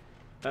நன்றி.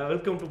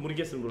 Welcome to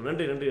Murugesan bro.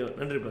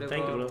 நன்றி bro.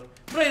 Thank you bro.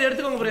 Bro இத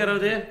எடுத்துக்கோங்க ப்ரோ.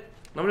 யாராவது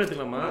நம்மளே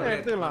எடுத்துக்கலாமா?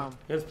 எடுத்துக்கலாம்.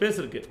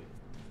 ஸ்பேஸ் இருக்கு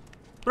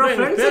ப்ரோ.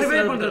 ஃப்ரெண்ட்ஸ்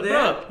ரிவைவ் பண்றது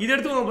ப்ரோ. இது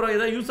எடுத்துக்கோங்க ப்ரோ.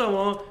 ஏதா யூஸ்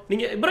ஆகும்.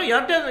 நீங்க ப்ரோ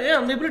யார்ட்ட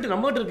அந்த எபிலிட்டி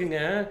நம்ம கிட்ட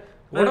இருக்குங்க.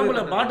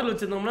 உடம்புல பாட்டில்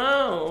வச்சிருந்தோம்னா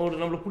ஒரு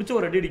நம்மளுக்கு பிடிச்ச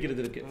ஒரு அடி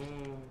அடிக்கிறது இருக்கு.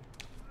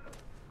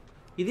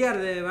 இது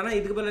யாரு வேணா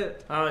இதுக்கு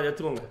பதிலா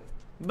எடுத்துக்கோங்க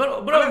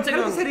ப்ரோ.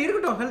 சரி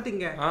இருக்கட்டும். ஹெல்த்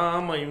இங்க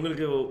ஆமா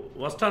இவங்களுக்கு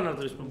வஸ்டான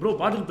நடத்து ப்ரோ.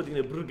 பாட்டில்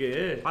பாத்தீங்க எப்படி இருக்கு?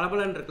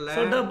 பளபளன்னு இருக்குல.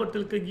 சோடா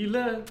பாட்டில் கையில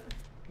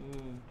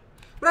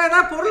ப்ரோ. ஏதா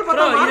பொருள்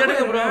பார்த்தா இது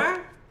எடுங்க ப்ரோ.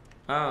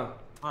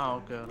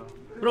 Okay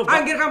bro.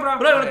 அங்க இருக்கான் ப்ரோ.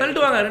 ப்ரோ இவனை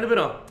தள்ளிட்டு வாங்க ரெண்டு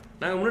பேரும்.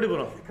 நாங்க முன்னாடி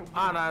போறோம்.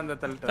 நான் அந்த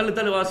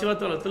தள்ளு வா சிவா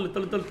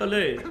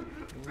தள்ளு.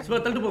 சும்மா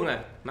தள்ளிட்டு போங்க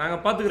நாங்க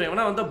பாத்துக்கிறோம்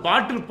வேணா வந்தா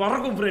பாட்டில்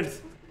பறக்கும் ஃப்ரெண்ட்ஸ்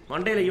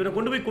மண்டையில இவனை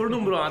கொண்டு போய்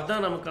கொள்ளும் ப்ரோ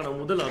அதான் நமக்கான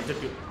முதல்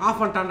objective of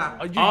பண்ணிட்டான்டா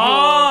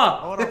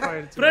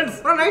friends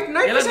bro night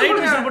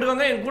vision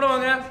போடுவாங்க என் கூட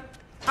வாங்க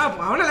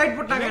அவனே லைட்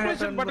போட்டாங்க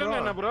பட்டன்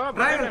என்ன ப்ரோ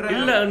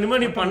இல்ல நிமா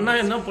நீ பண்ணா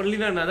என்ன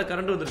பண்ணலினா என்ன அத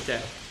கரண்ட் வந்துருச்சே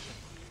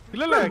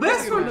இல்ல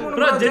பேஸ்மென்ட்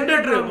ப்ரோ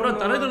ஜெனரேட்டர் ப்ரோ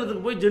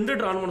தரைதளத்துக்கு போய்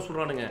ஜெனரேட்டர் ஆன் பண்ண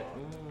சொல்றானுங்க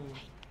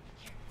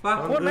வா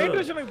ஒரு நைட்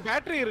விஷனுக்கு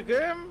பேட்டரி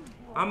இருக்கு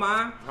ஆமா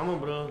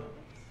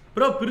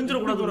ப்ரோ பிரிஞ்சிர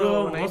கூடாது ப்ரோ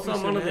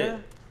மோசமானது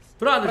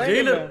ப்ரோ அந்த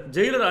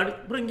ஜெயிலர்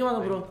ப்ரோ இங்க வாங்க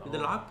ப்ரோ இது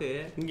லாக்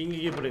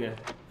இங்க போடுங்க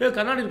ஏய்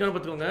கண்ணாடி இருக்கானு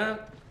பாத்துக்கோங்க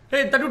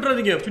ஏய் தட்டி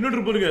விட்டுறாதீங்க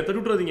பின்னாடி போடுங்க தட்டி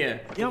விட்டுறாதீங்க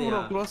ஏன் ப்ரோ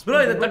க்ளோஸ்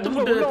ப்ரோ இத தட்டி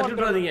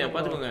விட்டுறாதீங்க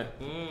பாத்துக்கோங்க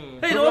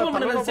ஏய் இது ஓபன்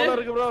பண்ணுங்க போல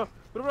இருக்கு ப்ரோ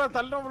ப்ரோ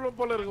தள்ளன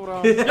போல இருக்கு ப்ரோ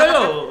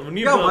யோ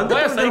நீ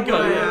போய் சைக்கோ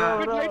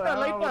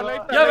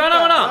லைட்டா யோ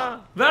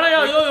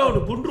வேணாம் யோ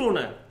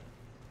குண்டுறோனே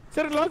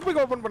சரி லாக்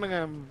பிக் ஓபன் பண்ணுங்க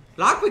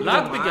லாக்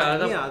பிக்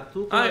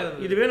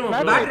இது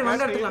வேணுமா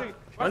பேட்டரி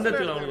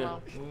வந்துட்டலாம் அவனுங்க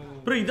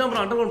ப்ரோ இதான்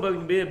ப்ரோ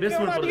அண்டர்கிரவுண்ட்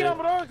பேஸ்மென்ட் அடிக்கலாம்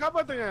ப்ரோ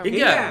காப்பாத்துங்க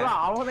எங்க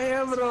அவனே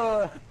ப்ரோ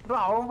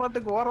அவன்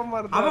பாட்டுக்கு ஓரமா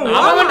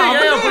அவன்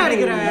ஏன்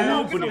அடிக்கிறான்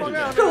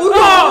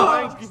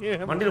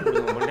மண்டையில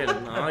போடுங்க மண்டையில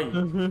நாய்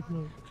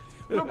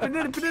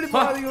பின்னாடி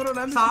பாருங்க ப்ரோ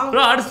நான்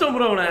ப்ரோ அடிச்சோம்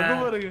ப்ரோ அவனை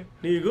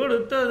நீ கூட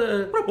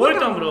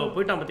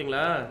போயிட்டான்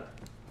பாத்தீங்களா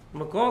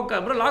நம்ம கோக்கா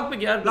ப்ரோ லாக்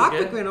பிக் யார் லாக்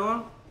பிக் வேணும்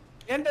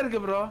என்கிட்ட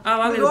இருக்கு ப்ரோ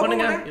வாங்க இது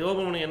பண்ணுங்க இது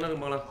ஓபன் பண்ணுங்க என்ன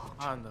இருக்கு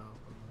பார்க்கலாம் அந்த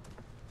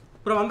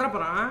ப்ரோ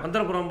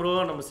வந்துறப்பறான் ப்ரோ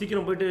நம்ம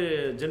சீக்கிரம் போயிட்டு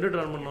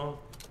ஜெனரேட்டர் ஆன் பண்ணோம்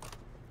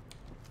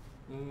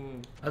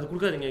அது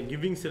குடுக்காதீங்க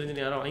கிவிங்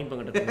சிரிஞ்சு யாரும் வாங்கி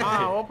பங்கட்ட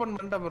ஓபன்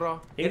பண்ணிட்ட ப்ரோ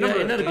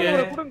என்ன இருக்கு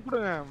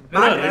கொடுங்க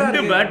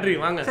ரெண்டு பேட்டரி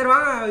வாங்க சரி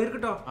வாங்க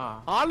இருக்கட்டும்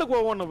ஆளுக்கு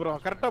ஒவ்வொன்னு ப்ரோ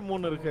கரெக்ட்டா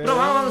 3 இருக்கு ப்ரோ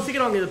வாங்க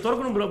சீக்கிரம் வாங்க இத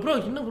திறக்கணும் ப்ரோ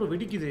என்ன ப்ரோ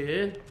வெடிக்குது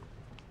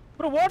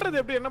ப்ரோ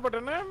ஓடுறது எப்படி என்ன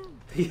பட்டனே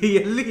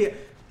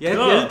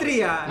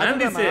L3யா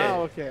நான்டிஸ்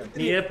ஓகே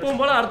நீ எப்பவும்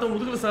போல அடுத்த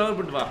முதுகுல சர்வர்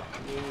பண்ணிட்டு வா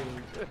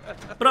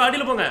ப்ரோ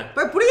அடியில போங்க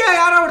போய் புடிங்க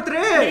யாரோ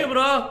ஒருத்தர் நீங்க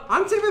ப்ரோ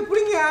ஆன்சர் போய்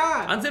புடிங்க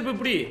ஆன்சர் போய்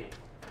புடி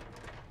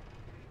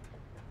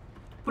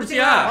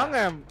புடிச்சியா வாங்க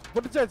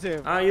புடிச்சாச்சு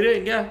இரு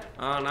இங்க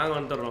நாங்க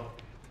வந்துறோம்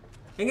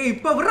எங்க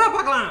இப்ப விறா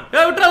பார்க்கலாம்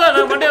விட்டுறாத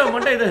நான்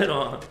மண்டே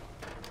இதேறோம்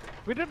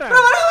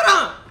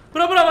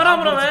விட்டுட்டேன் வரா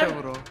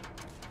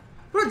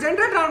ப்ரோ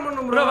ஜெனரேட்டர் ஆன்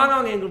பண்ணனும் ப்ரோ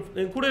வாங்க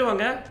எங்க கூடவே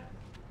வாங்க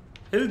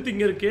ஹெல்த்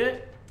இங்க இருக்கு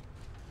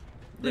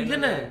இது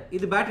என்ன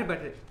இது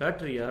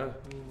பேட்டரியா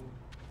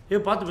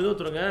பாத்து மெதுவா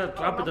துறங்க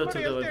டிராப் இத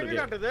வச்சிருக்க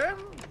காட்டுது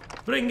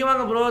ப்ரோ இங்க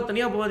வாங்க ப்ரோ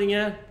தனியா போகாதீங்க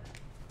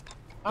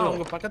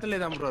உங்க பக்கத்துலயே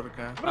தான் ப்ரோ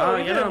இருக்கேன்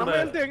ஏன்னா நம்ம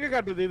ஹெல்த் எங்க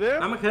காட்டுது இது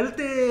நம்ம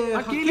ஹெல்த்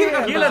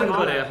கீழ இருக்கு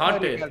பாரு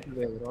ஹார்ட்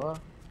காட்டுது ப்ரோ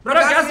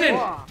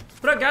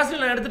ப்ரோ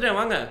கேஸ்லின் நான் எடுத்துட்டேன்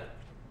வாங்க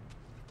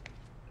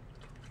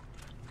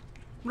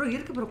ப்ரோ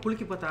இருக்கு ப்ரோ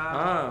குளிக்கி பார்த்தா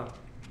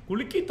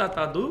குளிக்கி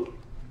தாத்தா து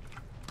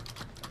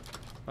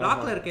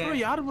லாக்ல இருக்கே ப்ரோ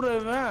யார் ப்ரோ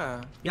இவன்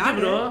யார்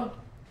ப்ரோ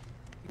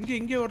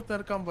இங்க ஒருத்தர்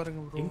இருக்கான்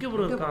பாருங்க ப்ரோ எங்க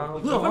ப்ரோ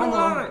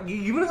இருக்கான்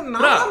இவனுக்கு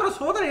நான்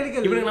சோதனை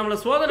எடுக்கல இவனுக்கு நம்மள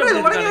சோதனை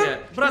பண்ணிருக்காங்க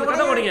ப்ரோ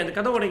அந்த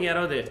கதை ஓடிங்க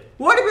யாராவது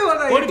ஓடி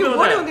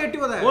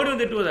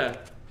வந்து எட்டி வத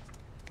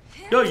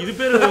யோ இது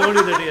பேரு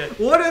ஓடி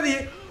வந்து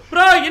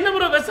ப்ரோ என்ன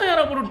ப்ரோ வெசம்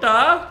யாரா போட்டுட்டா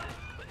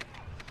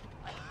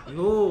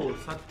யோ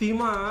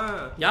சத்தியமா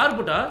யார்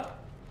போட்டா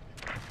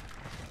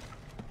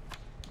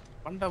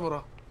பண்டா ப்ரோ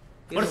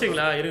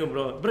படிச்சீங்களா இருங்க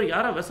ப்ரோ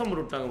யாரா விஷம்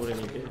போட்டு விட்டாங்க ப்ரோ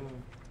எனக்கு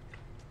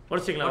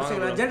படிச்சீங்களா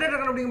ஜெனரேட்டர்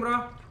கண்டுபிடிங்க ப்ரோ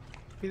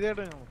இதே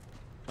எடுங்க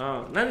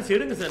நான்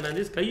எடுங்க சார் நான்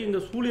கை எங்க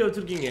சூலியா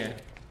வச்சிருக்கீங்க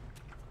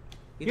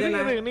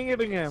நீங்க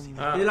எடுங்க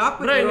இது லாக்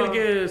ப்ரோ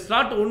உங்களுக்கு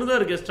ஸ்லாட் ஒன்னு தான்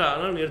இருக்கு எக்ஸ்ட்ரா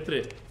அதனால நீ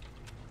எடுத்துரு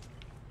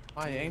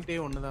என்கிட்டயே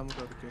ஒன்னு தான்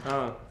ப்ரோ இருக்கு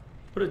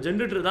ப்ரோ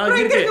ஜெனரேட்டர் தான்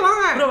இருக்கு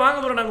ப்ரோ வாங்க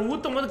ப்ரோ நாங்க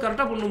ஊத்தும்போது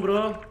கரெக்ட்டா பண்ணனும்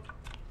ப்ரோ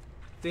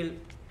ஃபில்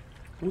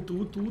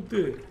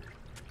ஊத்து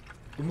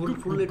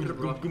ஃபுல் லிட்டர்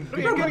ப்ரோ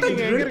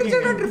எங்க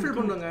ஜெனரேட்டர் ஃபில்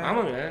பண்ணுங்க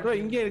ஆமாங்க ப்ரோ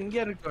இங்க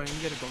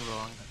இருக்கோம் ப்ரோ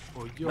வாங்க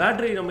ஐயோ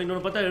பேட்டரி நம்ம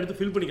இன்னொரு பார்த்தா எடுத்து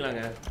ஃபில்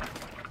பண்ணிக்கலாங்க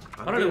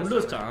பரவாயில்லை உள்ள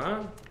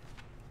வச்சான்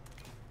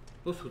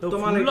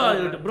சுத்தமா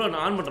இல்ல ப்ரோ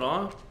நான் ஆன்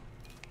பண்றோம்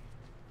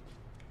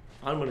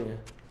ஆன் பண்ணுங்க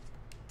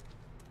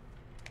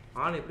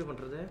ஆன் எப்படி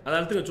பண்றது அத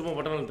அழுத்துங்க சும்மா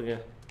பட்டன் அழுத்துங்க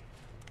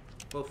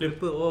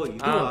ஃபிளிப்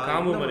இது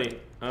காம்போ மாதிரி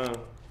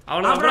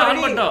அவள ப்ரோ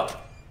ஆன் பண்ணிட்டோம்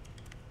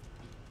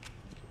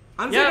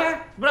ஆன்சர்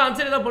ப்ரோ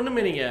ஆன்சர் ஏதா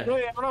பண்ணுமே நீங்க ப்ரோ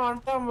யாரோ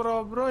வந்துட்டான்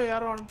ப்ரோ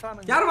யாரோ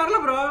வந்துட்டாங்க யார் வரல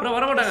ப்ரோ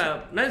வர மாட்டாங்க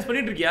நைஸ்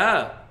பண்ணிட்டு இருக்கியா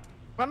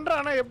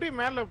பண்றானே எப்படி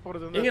மேல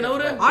போறது எங்க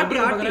நவுரு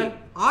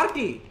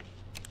ஆர்டி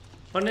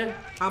பண்ணு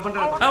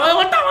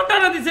பண்றேன் வந்தா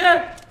நதிஸ்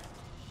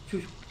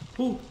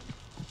பூ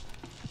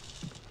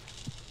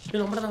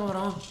நம்மட தான்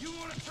வரோம்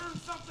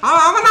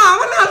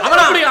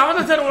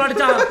அவன சார் உள்ள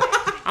அடிச்சான்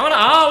அவன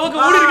ஓகே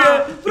ஓடி இருக்கு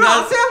ப்ரோ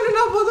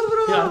அசைம்னா போதும்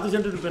ப்ரோ அடுத்து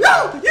ஜெனரேட்டர் பேர்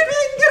இது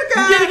இங்க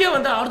இருக்கே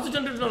வந்து அடுத்து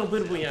ஜெனரேட்டர் நாங்க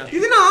போய் இருப்போம்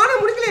இது நான் ஆன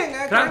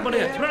முடிக்கலங்க கிராக்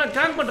பண்ணுங்க இப்போ நான்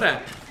கிராக் பண்றேன்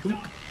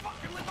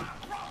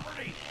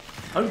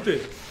அடுத்து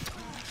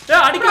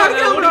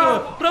அடிக்காத ஓடி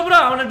ப்ரோ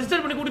அவனை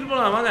டிஸ்டர்ப் பண்ணி கூட்டிட்டு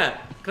போலாம் வாங்க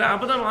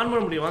அப்பதான் ஆன்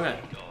பண்ண முடியும் வாங்க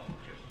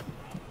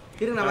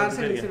இருங்க நான் வேற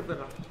சைடு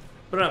போறேன்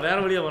ப்ரோ நான் வேற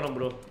வழியா வரேன்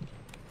ப்ரோ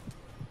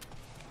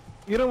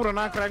இருங்க ப்ரோ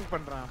நான் கிராக்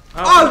பண்றேன்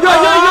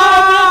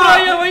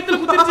ஐயோ வயித்துல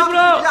குத்திருச்சு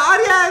ப்ரோ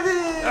யார் அது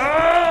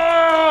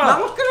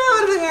நமக்குனே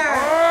வருதுங்க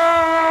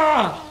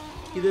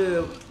இது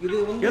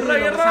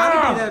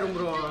சானிட்டி தான்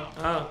ப்ரோ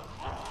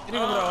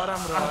இருங்க ப்ரோ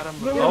வரேன்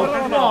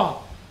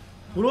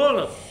ப்ரோ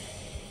ப்ரோ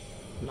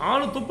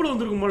 4 தொப்புள்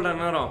வந்திருக்கும் போலடா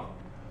நேரம்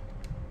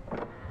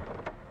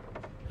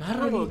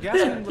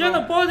யாரா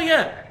போதீங்க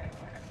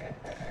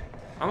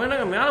அவன்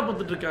என்னங்க மேல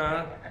பத்துட்டு இருக்கான்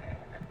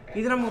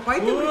இது நம்ம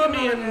பைத்தியம்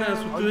நீ என்ன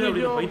சுத்துது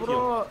அப்படி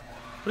பைத்தியம்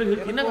ப்ரோ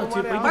என்னங்க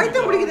ஆச்சு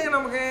பைத்தியம் பிடிக்குது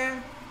நமக்கு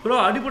ப்ரோ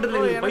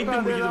அடிபட்டதுல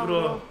பைத்தியம் பிடிக்குது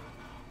ப்ரோ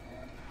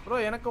ப்ரோ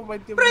எனக்கும்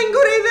பைத்தியம் ப்ரோ இங்க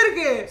ஒரு இது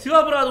இருக்கு சிவா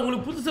ப்ரோ அது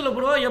உங்களுக்கு புதுசு இல்ல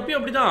ப்ரோ எப்பயும்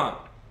அப்படிதான்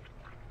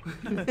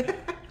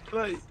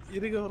ப்ரோ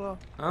இருங்க ப்ரோ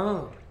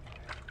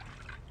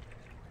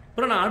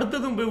ப்ரோ நான்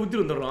அடுத்ததும் போய் ஊத்தி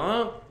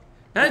வந்துடுறோம்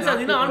நேஸ்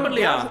அது இன்னும் ஆன்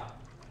பண்ணலையா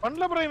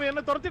பண்ணல ப்ரோ இவன்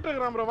என்ன துரத்திட்டு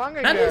இருக்கான் ப்ரோ வாங்க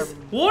இங்க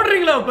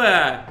ஓடுறீங்களா இப்ப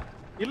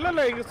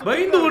இல்ல இங்க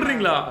பயந்து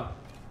ஓடுறீங்களா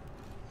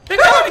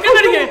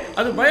கண்ணாடிங்க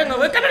அது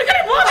பயங்க கண்ணாடி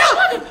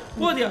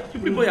போதியா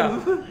இப்படி போயா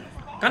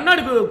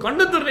கண்ணாடி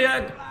கண்ணு தெரியலையா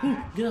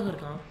இங்கதான்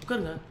இருக்கான்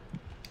உட்காருங்க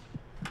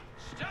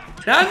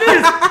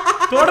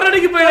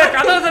தொடரடிக்கு போயில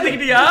கதை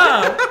சத்திக்கிட்டியா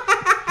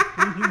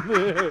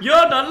யோ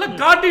நல்ல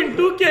காட்டின்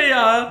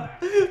 2K-யா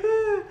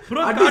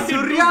ப்ரோ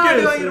காட்டின் 2K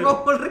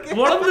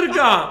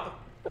வளர்ந்துருக்கா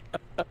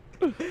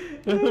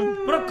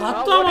ப்ரோ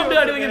கத்தாம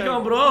அப்படியே அடி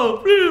வாங்கிருக்கான் ப்ரோ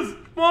ப்ளீஸ்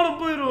மானம்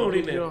போயிரும்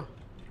அப்படின்னு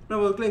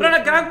ப்ரோ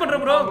நான் கிராக்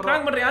பண்றேன் ப்ரோ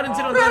கிராக் பண்றேன் யாரும்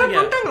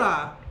இன்சிடென்ட் வந்தாங்க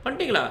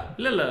பண்ணிட்டீங்களா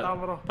இல்ல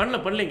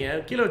பண்ணலங்க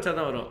கீழே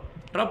வச்சாதான் வரும்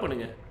டிராப்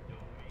பண்ணுங்க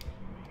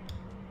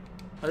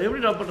அது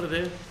எப்படி டிராப்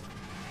பண்றது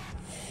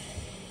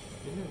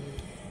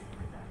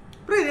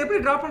ப்ரோ இது எப்படி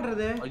டிராப்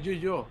பண்றது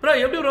ஐயோ ப்ரோ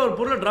எப்படி ப்ரோ ஒரு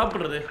பொருளை டிராப்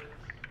பண்றது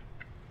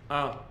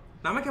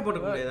நமக்கே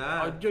போட்டு முடியாதா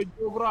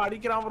ஐயோ ப்ரோ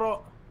அடிக்கிறான் ப்ரோ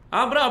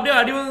ப்ரோ அப்படியே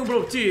அடி வாங்க ப்ரோ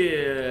சி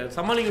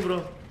சமாளிங்க ப்ரோ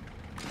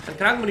நான்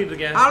கிராக் பண்ணிட்டு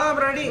இருக்கேன் அவ்வளவுதான்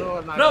ப்ரோ அடி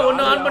ப்ரோ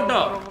ஒன்னு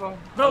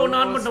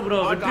ஆன் பண்ணிட்டோம் ப்ரோ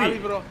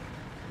வெற்றி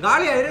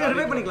காலியா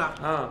ரிவைவ் பண்ணிக்கலாம்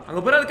அங்க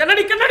போற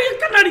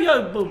கண்ணாடியா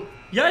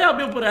ஏன்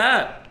அப்படியே போற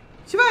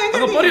சிவா எங்க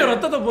அங்க போறியா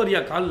ரத்தத்தை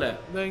போறியா கால்ல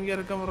இங்க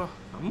இருக்க ப்ரோ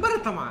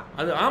அம்பரத்தமா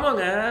அது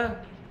ஆமாங்க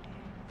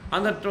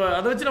அந்த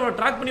அத வச்சு நம்ம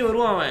ட்ராக் பண்ணி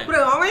வருவான் அவன் ப்ரோ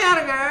அவன்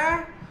யாருங்க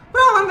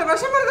ப்ரோ அந்த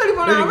விஷம் மருந்து அடி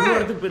போறான் அவன்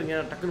எடுத்து போயிருங்க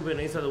டக்குனு போய்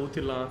நைஸா அதை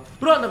ஊத்திடலாம்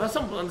ப்ரோ அந்த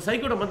விஷம் அந்த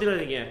சைக்கோட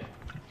மத்திராதீங்க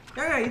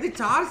ஏங்க இது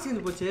சார்ஜ்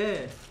தீந்து போச்சு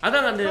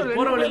அதான் அந்த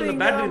போற வழியில இந்த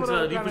பேட்டரி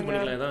இருந்துச்சு ரீஃபில்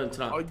பண்ணிக்கலாம் ஏதாவது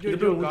இருந்துச்சுனா இது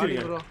போய்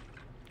ஊத்திடுங்க ப்ரோ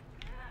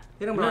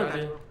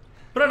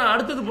ப்ரோ நான்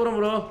அடுத்தது போறேன்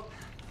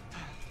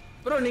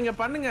ப்ரோ நீங்க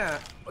பண்ணுங்க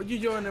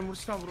ஐயோ என்ன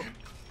முடிச்சிட்டான் ப்ரோ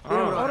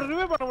அவர்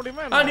ரிவைவ் பண்ண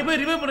முடியுமா நீ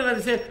போய் ரிவைவ் பண்ணு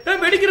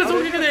நான் வெடிக்கிற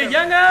சவுண்ட் கேக்குது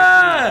ஏங்க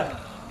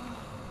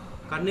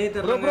கண்ணே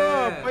தெரியல ப்ரோ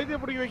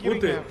பைத்தியம் பிடிக்க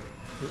வைக்கிறீங்க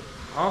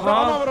ஆஹா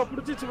ப்ரோ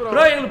பிடிச்சிச்சு ப்ரோ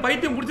ப்ரோ எங்களுக்கு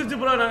பைத்தியம் பிடிச்சிச்சு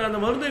ப்ரோ நாங்க அந்த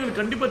மருந்து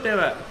எங்களுக்கு கண்டிப்பா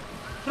தேவை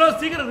ப்ரோ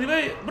சீக்கிரம்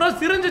ரிவைவ் ப்ரோ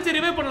சிரஞ்சு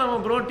ரிவைவ் பண்ணலாமா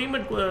ப்ரோ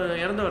டீம்மேட்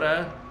இறந்தவர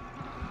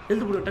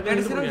ஹெல்த் போடு டக்கு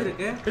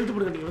ஹெல்த்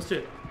போடுங்க நீங்க ஃபர்ஸ்ட்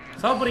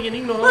சாப்பிடுறீங்க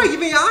நீங்களும் ப்ரோ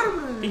இவன் யாரு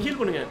நீ ஹீல்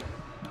பண்ணுங்க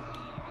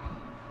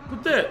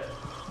குத்து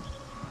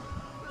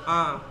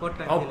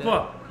போட்டேன் அப்பா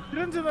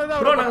சிரஞ்சு தான்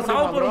ப்ரோ நாங்க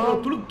சாவ போறோம்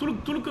ப்ரோ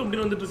துளுக்கு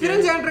அப்படி வந்துட்டு இருக்கு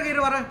சிரஞ்சு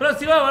என்ட்ரு வரேன் ப்ரோ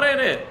சிவா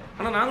வரேன்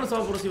ஆனா நாங்களும்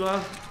சாவ போறோம் சிவா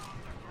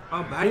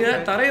நீங்க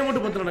தரையை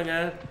மட்டும் பத்துறணுங்க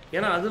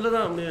ஏன்னா அதுல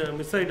தான்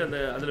மிஸ் ஆயிட்டு அந்த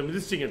அதுல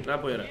மிதிச்சிட்டீங்க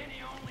ட்ராப்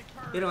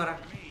ஆயிரேன் வரேன்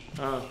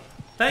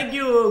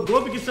தேங்க்யூ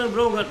கோபிகிருஷ்ணன்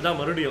ப்ரோ தான்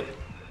மறுபடியும்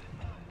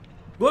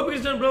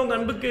கோபிகிருஷ்ணன் ப்ரோ உங்க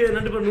அன்புக்கு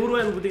நன்றி 100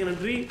 ரூபாய் எனக்கு கொடுத்தீங்க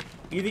நன்றி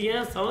இது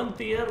ஏன்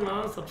 7th இயர்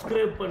நான்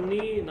சப்ஸ்கிரைப்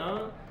பண்ணி நான்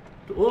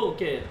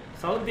ஓகே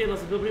 7th இயர்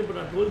நான் சப்ஸ்கிரைப் பண்ணி இப்போ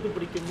நான் 12th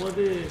படிக்கும்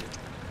போது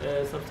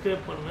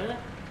சப்ஸ்கிரைப் பண்ணேன்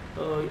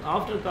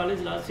after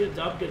college last year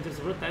job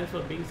கிடைச்சிருச்சு bro thanks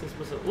for being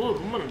successful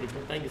ரொம்ப நன்றி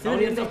ப்ரோ தேங்க்யூ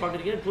 7 இயர்ஸாக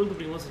பார்க்குறீங்க 12th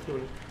படிக்கும் போது சப்ஸ்கிரைப்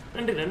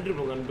பண்ணி நன்றி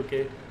ப்ரோ அன்புக்கு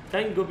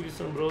தேங்க்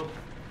கோபிகிருஷ்ணன் ப்ரோ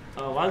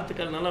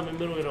வாழ்த்துக்கள் நல்லா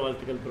மெம்பர் உயிர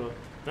வாழ்த்துக்கள் ப்ரோ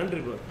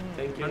நன்றி ப்ரோ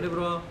தேங்க்யூ நன்றி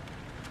ப்ரோ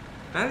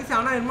நன்றி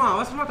ஆனா என்னமோ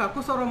அவசரமா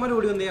கக்கு சொல்ற மாதிரி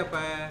ஓடி வந்தே அப்ப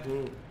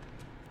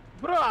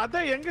ப்ரோ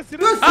அத எங்க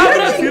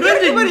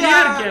சிரஞ்சு இங்க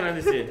இருக்கே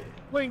நன்றி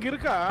ஓ இங்க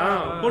இருக்கா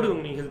போடுங்க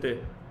நீ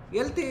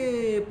ஹெல்த்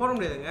போட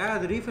முடியாதுங்க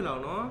அது ரீஃபில்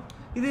ஆகணும்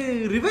இது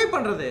ரிவைவ்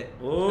பண்றது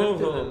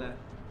ஓஹோ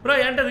ப்ரோ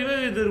என்கிட்ட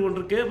ரிவைவ் இது ஒன்று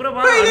இருக்கு ப்ரோ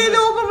இது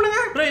ஓபன் பண்ணுங்க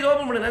ப்ரோ இது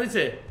ஓபன் பண்ணுங்க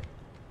நன்றி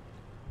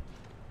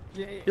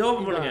இது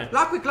ஓபன் பண்ணுங்க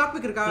லாக்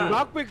பிக் இருக்கா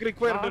லாக் பிக்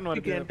ரிக்வயர்ட்னு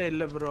வருது என்கிட்ட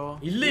இல்ல ப்ரோ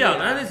இல்லையா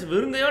நன்றி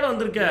வெறுங்கையோட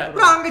வந்திருக்க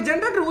ப்ரோ அங்க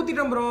generator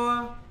ஊத்திட்டோம் bro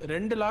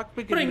 2 lock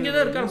big bro இங்க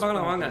தான் இருக்கான்னு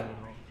பார்க்கலாம் வாங்க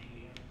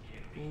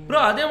ப்ரோ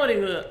அதே மாதிரி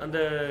அந்த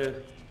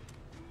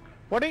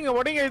ஓடிங்க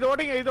இது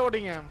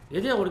ஓடிங்க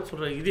எதையா ஓட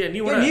சொல்ற இது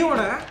நீ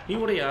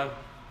ஓடையா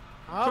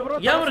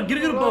ப்ரோ ஏன் ஒரு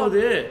கிர்கிர்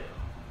போகுது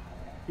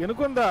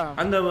எனக்கும் தான்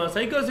அந்த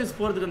சைக்கோசிஸ்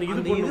போறதுக்கு அந்த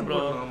இது போடணும் ப்ரோ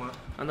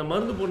அந்த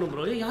மருந்து போடணும்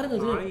ப்ரோ யாருங்க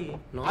அது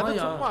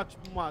நாயா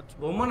சும்மா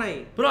பொம்மை நாய்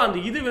ப்ரோ அந்த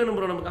இது வேணும்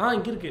ப்ரோ நமக்கு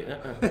இங்க இருக்கு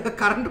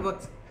கரண்ட்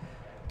பாக்ஸ்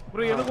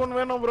ப்ரோ எனக்கு ஒன்னு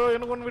வேணும் ப்ரோ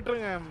எனக்கு ஒன்னு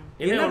விட்டுருங்க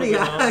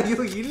என்னடியா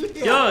ஐயோ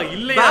இல்லையா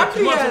இல்லையா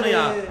சும்மா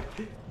சொன்னியா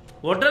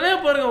உடனே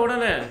பாருங்க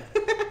உடனே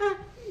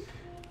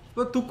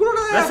இப்போ துக்குறோட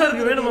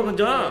வெசருக்கு வேணுமா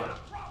கொஞ்சம்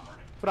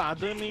ப்ரோ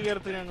அது நீங்க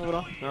எடுத்துக்கங்க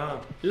ப்ரோ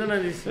இல்ல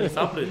நான்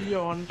சாப்பிடு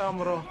ஐயோ வந்துட்டான்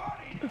ப்ரோ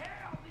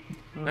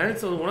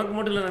நைஸ் உனக்கு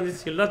மட்டும் இல்ல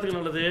நைஸ் எல்லாத்துக்கும்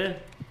நல்லது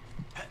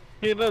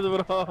என்னது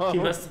ப்ரோ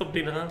வெஸ்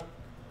அப்படினா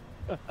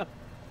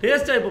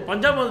டேஸ்டா இப்போ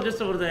பஞ்சாப்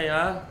டேஸ்ட்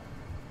வருதேயா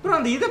ப்ரோ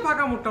அந்த இத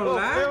பார்க்க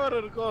முட்டோம்ல ஃப்ளேவர்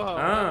இருக்கோ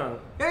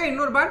ஏய்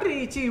இன்னொரு பேட்டரி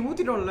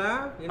ஊத்திட்டோம்ல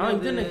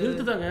இது என்ன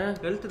ஹெல்த் தாங்க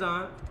ஹெல்த்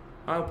தான்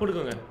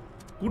போடுங்க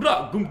குட்ரா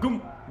கும் கும்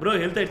ப்ரோ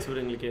ஹெல்த் ஆயிடுச்சு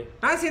ப்ரோ உங்களுக்கு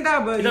நான் சீண்டா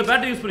இத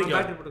பேட்டரி யூஸ் பண்ணிக்கோ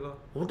பேட்டரி போட்டுக்கோ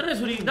உடனே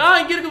சொல்லி நான்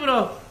இங்க இருக்கு ப்ரோ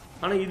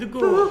ஆனா இதுக்கு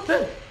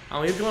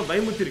அவன் இருக்கமா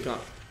பயமுத்தி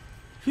இருக்கான்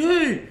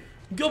ஏய்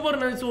இங்க பாரு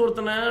நைஸ்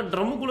ஒருத்தனை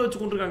ட்ரம்முக்குள்ள வச்சு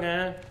கொண்டிருக்காங்க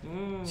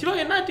சிவா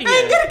என்ன ஆட்டீங்க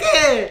இங்க இருக்கு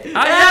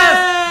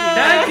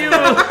थैंक यू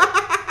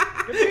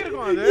எப்படி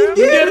இருக்கும் அது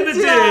இங்க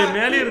இருந்துச்சு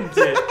மேலே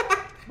இருந்துச்சு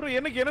ப்ரோ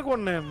எனக்கு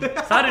ஒண்ணு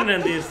சாரி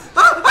நந்தீஸ்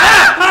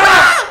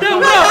டேய்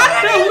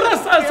உரா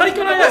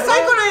சைக்கோனே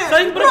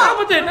ப்ரோ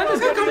காப்பதே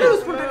நந்தீஸ்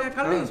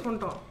கல்ல யூஸ்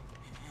பண்ணிட்டோம்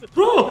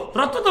ப்ரோ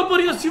ரத்தத்தை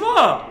பறிய சிவா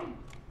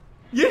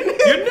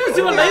என்ன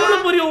சிவா லைவ்ல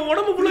பறிய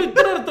உடம்பு ஃபுல்லா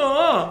இத்தனை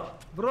ரத்தம்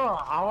ப்ரோ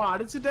அவன்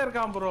அடிச்சிட்டே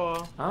இருக்கான் ப்ரோ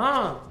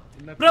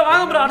ப்ரோ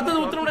வாங்க ப்ரோ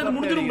அடுத்து ஊத்துறோம் இது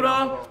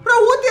முடிஞ்சிரும் ப்ரோ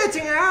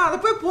ஊத்தியாச்சுங்க அத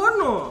போய்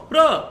போடணும்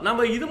ப்ரோ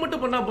நம்ம இது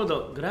மட்டும் பண்ணா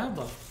போதும்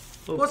கிராபா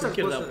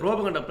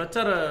ப்ரோபகண்டா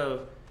பிரச்சார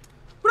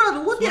ப்ரோ அது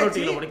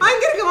ஊத்தியாச்சு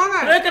அங்க இருக்கு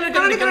வாங்க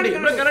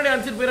கண்ணாடி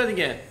அடிச்சிட்டு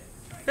போயிடாதீங்க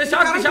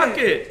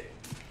ஷாக்கு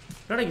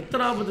என்னடா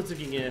இத்தனை ஆபத்து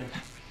வச்சிருக்கீங்க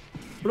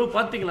ப்ரோ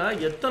பாத்தீங்களா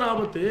எத்தனை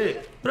ஆபத்து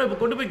ப்ரோ இப்போ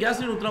கொண்டு போய் கேஸ்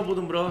ஊத்துனா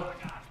போதும் ப்ரோ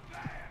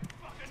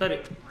சரி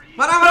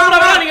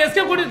வர நீங்க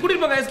எஸ்கேப்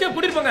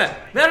கூட்டிட்டு போங்க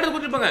வேற இடத்துக்கு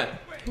கூட்டிட்டு போங்க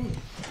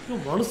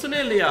மனுஷனே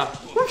இல்லையா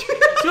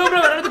சிவா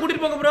ப்ரோ வேற இடத்துக்கு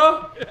கூட்டிட்டு போங்க ப்ரோ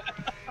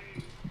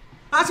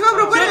சிவா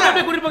ப்ரோ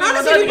போய் கூட்டிட்டு போங்க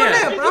வந்தாதீங்க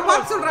நான்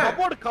பாத்து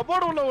சொல்றேன்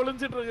கபோர்ட் உள்ள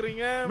ஒளிஞ்சிட்டு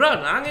இருக்கீங்க ப்ரோ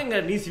நாங்க எங்க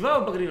நீ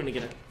சிவாவை பக்கறீங்க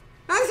நினைக்கிறேன்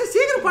நான்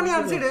சீக்கிரம் பண்ணி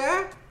அனுப்பிடு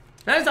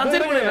நான்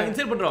அன்சைட் பண்ணேன்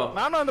இன்சைட் பண்றோம்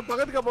நானும் அந்த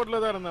பக்கத்து கபோர்ட்ல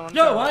தான் இருந்தேன்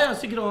யோ வாயா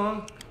சீக்கிரம்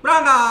ப்ரோ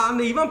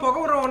அந்த இவன் புகை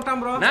விடுற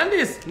வந்துட்டான் ப்ரோ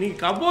நான்டிஸ் நீ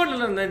கபோர்ட்ல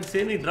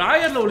இருந்த நீ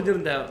டிராயர்ல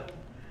ஒளிஞ்சிருந்த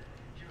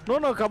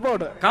நோ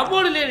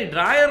கபோர்ட்ல நீ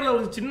டிராயர்ல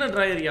ஒரு சின்ன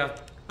டிராயர்யா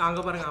அங்க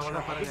பாருங்க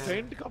அவன பாருங்க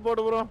paint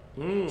cupboard bro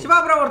Siva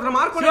bro ஒருத்தர்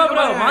மார்க் சிவா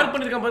ப்ரோ மார்க்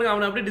பண்ணிருக்கான் பாருங்க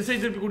அவனை அப்படியே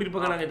டிசைன் திருப்பி கூட்டிட்டு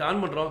போங்க நாங்க இத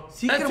ஆன் பண்றோம்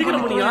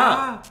சீக்கிரம் பண்ணியா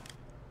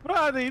ப்ரோ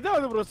அது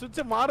இதாவது ப்ரோ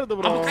சுவிட்ச் மாறுது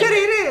ப்ரோ சரி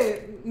இரு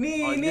நீ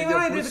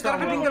வேணா இது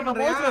கரெக்ட்டா டிங்கர்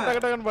பண்றியா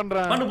டக்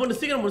பண்றேன் பண்ணு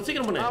சீக்கிரம்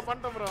பண்ணு நான்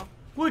பண்ணிட்டேன் ப்ரோ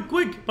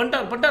குயிக்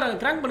பண்ணிட்டாங்க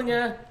கிராங்க் பண்ணுங்க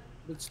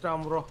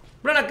பிடிச்சிட்டான் ப்ரோ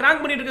நான்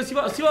கிராங்க் பண்ணிட்டு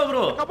இருக்கேன் சிவா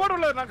ப்ரோ கபோர்ட்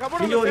உள்ள நான்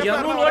கபோர்ட் நீங்க ஒரு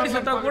 200 வாட்டி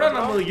செத்தா கூட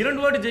நம்ம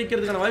 2 வாட்டி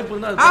ஜெயிக்கிறதுக்கான வாய்ப்பு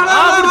இருந்தா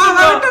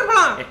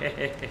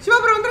சிவா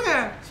ப்ரோ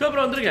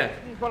வந்துருங்க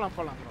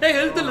போலாம் டேய்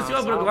ஹெல்த் இல்ல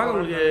சிவா ப்ரோக்கு வாங்க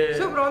உங்களுக்கு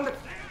சிவா ப்ரோ வந்து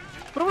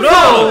ப்ரோ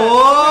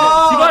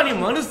சிவா நீ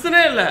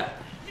மனுஷனே இல்ல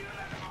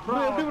ப்ரோ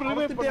எப்படி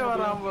ரிவைவ் பண்ணி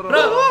வரான்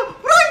ப்ரோ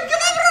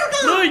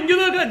ப்ரோ இங்க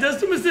தான்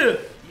ஜஸ்ட் மிஸ்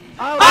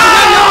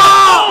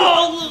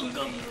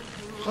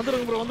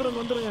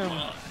வந்துருங்க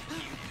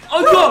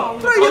ஐயோ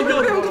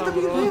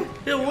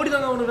ஏய்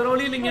ஓடிதாங்க அவன வேற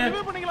வழி இல்லங்க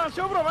ரிவைவ் பண்ணிக்கலாம்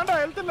ஷோ ப்ரோ வேண்டாம்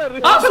ஹெல்த் இல்ல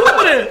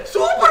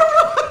சூப்பர்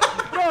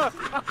ப்ரோ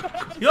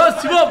யோ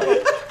Siva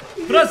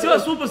bro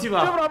super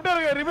Siva bro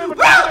அப்படியே ரிவைவ்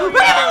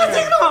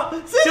பண்ணி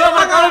சிவா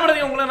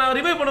கவலைப்படாதீங்க உங்களை நான்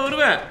ரிவைவ் பண்ண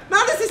வருவேன்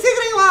நான்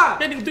சீக்கிரம் வா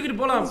டேய் நீங்க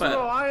தூக்கிட்டு போலாம் அப்ப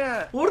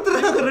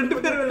ஒருத்தர் ரெண்டு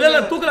பேர்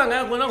இல்ல தூக்குறாங்க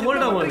கொஞ்சம்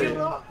ஹோல்ட் ஆகும்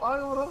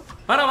வாங்க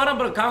ப்ரோ வர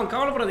ப்ரோ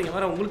கவலைப்படாதீங்க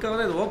வர உங்களுக்காக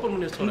தான் இது ஓபன்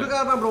பண்ணி வச்சிருக்கேன்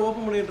உங்களுக்காக தான் ப்ரோ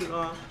ஓபன் பண்ணிட்டு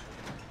இருக்கோம்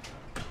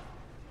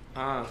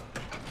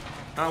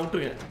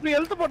விட்டுருங்க நீ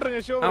ஹெல்த் போட்றீங்க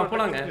ஷோ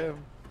போலாங்க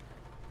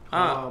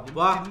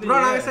வா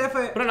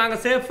ப்ரோ நாங்க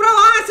சேஃப் ப்ரோ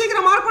வாங்க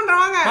சீக்கிரம் மார்க்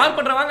பண்றேன்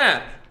வாங்க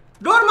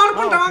டோர்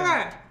மார்க் பண்றேன்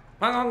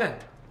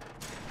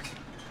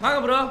வாங்க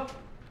ப்ரோ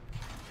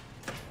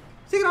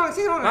சீக்கிரம்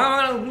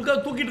வாங்க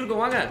உங்களுக்கு தூக்கிட்டு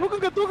இருக்கோம் வாங்க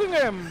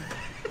தூக்குங்க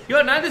யோ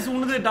நந்தீஸ்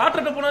உனது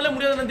டாக்டர்ட்ட போனாலே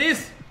முடியாது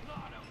நந்தீஸ்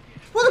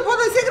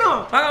போது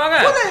சீக்கிரம் வாங்க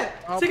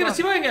சீக்கிரம்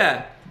சிவா எங்க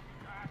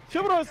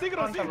ஷோ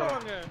சீக்கிரம்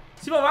வாங்க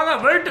சிவா வாங்க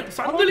வெயிட்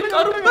சங்கிலி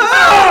கருப்பு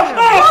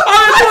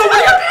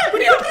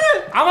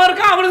அவன்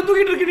இருக்கா அவனுக்கு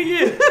தூக்கிட்டு இருக்கு நீங்க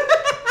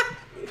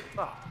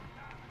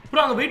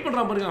ப்ரோ அங்க வெயிட்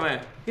பண்றான் பாருங்க அவன்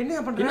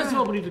என்ன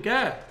சிவா பண்ணிட்டு இருக்க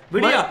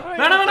வெடியா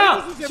வேணாம்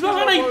சிவா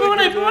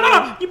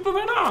வேணாம் இப்போ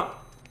வேணாம்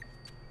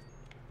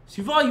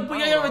சிவா இப்போ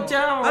ஏன்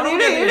வச்சேன் அது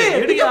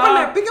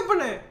பிக்கப்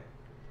பண்ணு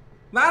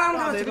வேற ஆளு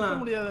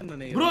வச்சுக்கலாம் முடியாதுன்னு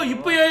நினைக்கிறேன் ப்ரோ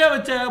இப்போ ஏன்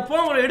வச்ச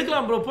போங்க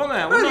எடுக்கலாம் ப்ரோ போங்க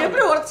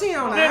எப்படி உடைச்சீங்க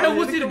அவனை என்ன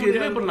ஊசி இருக்கு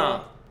ரிவைவ் பண்ணலாம்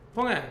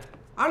போங்க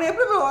அவனை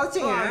எப்படி போய்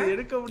உடைச்சீங்க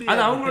எடுக்க முடியாது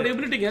அது அவங்களோட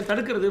எபிலிட்டிங்க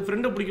தடுக்கிறது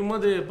ஃப்ரெண்ட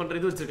பிடிக்கும்போது பண்ற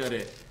இது வச்சிருக்காரு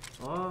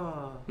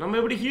நம்ம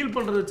எப்படி ஹீல்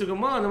பண்றது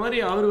வச்சிருக்கோமோ அந்த மாதிரி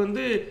அவர்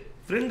வந்து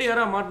ஃப்ரெண்ட்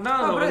யாரா மாட்டினா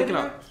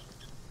வளைக்கலாம்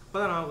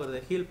அப்பதான் நான்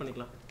வருது ஹீல்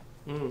பண்ணிக்கலாம்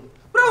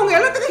ப்ரோ உங்க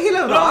எல்லாத்துக்கும் ஹீல்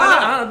ஆகுது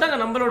அதாங்க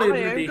நம்மளோட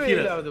எபிலிட்டி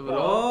ஹீல்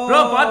ப்ரோ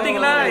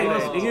பாத்தீங்களா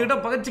எங்க கிட்ட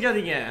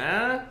பகச்சிக்காதீங்க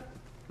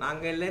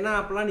நாங்க இல்லனா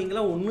அப்பலாம்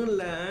நீங்களா ஒண்ணும்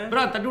இல்ல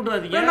ப்ரோ தட்டி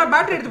விட்டுறாதீங்க நான்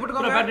பேட்டரி எடுத்து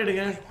போட்டுக்கோ பேட்டரி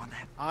எடுங்க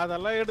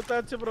அதெல்லாம்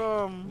எடுத்தாச்சு ப்ரோ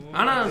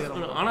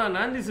ஆனா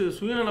நான்டிஸ்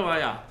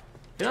சுயநலவாயா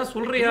ஏதா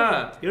சொல்றியா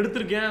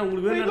எடுத்துர்க்கேன்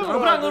உங்களுக்கு வேணும்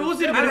அப்புறம் அங்க ஒரு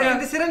ஊசி இருக்கு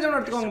இந்த சிரஞ்ச் ஒன்னு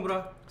எடுத்துக்கோங்க ப்ரோ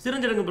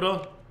சிரஞ்ச் எடுங்க ப்ரோ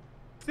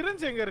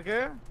சிரஞ்ச் எங்க இருக்கு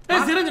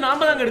ஏய் சிரஞ்ச்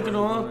நாம தான்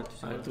எடுக்கணும்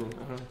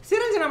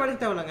சிரஞ்ச் நாம எடுக்க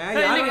தேவலங்க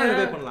யாரங்க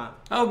ரிவைவ்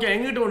பண்ணலாம் ஓகே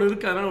எங்கிட்ட ஒன்னு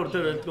இருக்கு அதனால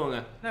ஒருத்தர்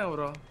எடுத்துக்கோங்க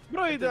என்ன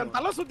ப்ரோ இது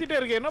தலை சுத்திட்டே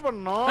இருக்கு என்ன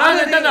பண்ணனும்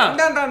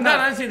இந்தா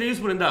நான் இத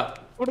யூஸ் பண்ணு இந்தா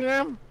கொடுங்க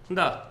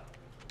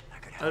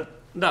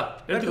இந்தா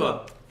எடுத்துக்கோ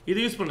இது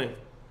யூஸ் பண்ணு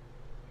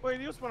ஓ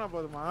இது யூஸ் பண்ணா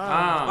போதுமா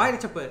வாயில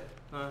சப்பு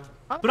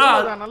ப்ரோ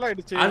நல்லா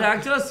ஆயிடுச்சு அது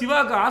एक्चुअली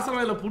சிவாக்கு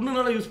ஆசமையில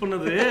புண்ணுனால யூஸ்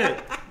பண்ணது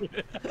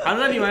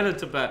அதான் நீ வாயில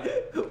வச்சப்ப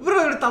ப்ரோ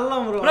இது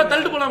தள்ளலாம் ப்ரோ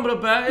தள்ளிட்டு போலாம் ப்ரோ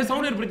இப்ப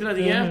சவுண்ட்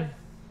ஏற்படுத்திராதீங்க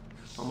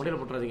அம்மாடில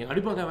போட்றாதீங்க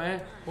அடிப்பாங்க அவன்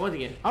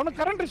போதீங்க அவன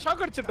கரண்ட்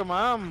ஷாக்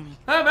அடிச்சிட்டமா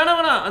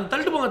வேணாம் அது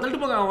தள்ளிட்டு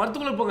போங்க அவன்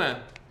வரதுக்குள்ள போங்க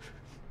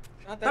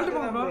தள்ளி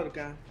போங்க ப்ரோ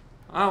இருக்கேன்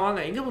வாங்க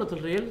எங்க ப்ரோ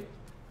சொல்றீங்க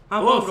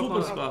ஓ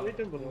சூப்பர்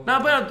சூப்பர்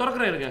நான் போய்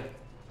திறக்கறேன் இருங்க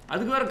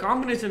அதுக்கு வேற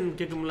காம்பினேஷன்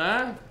கேக்கும்ல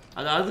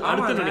அது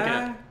அடுத்து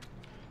நினைக்கிறேன்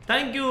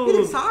थैंक यू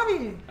சாவி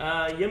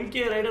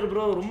எம்கே ரைடர்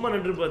ப்ரோ ரொம்ப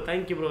நன்றி bro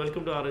thank you bro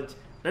welcome to orange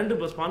நன்றி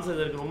ப்ரோ ஸ்பான்சர்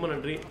இருக்கு ரொம்ப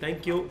நன்றி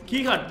thank you key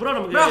heart bro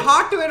நமக்கு ப்ரோ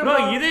ஹார்ட் வேணும் ப்ரோ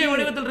இதே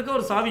வடிவத்தில் இருக்க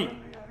ஒரு சாவி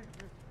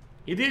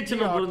இதே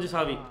சின்ன புரிஞ்ச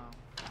சாவி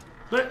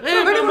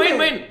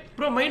மைன்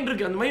ப்ரோ மைன்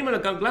இருக்கு அந்த மைன் மேல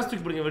கிளாஸ்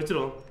தூக்கி போடுங்க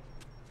வெடிச்சிரும்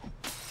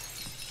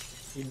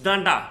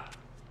இதான்டா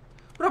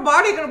ப்ரோ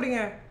பாடி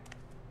கண்டுபிடிங்க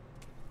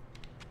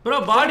ப்ரோ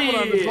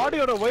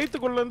பாடியோட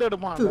வயித்துக்குள்ள இருந்து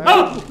எடுப்பான்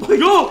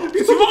ஐயோ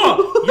சிவா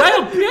யாயா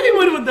பேய்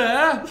மாதிரி வந்த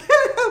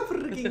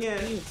இருக்கீங்க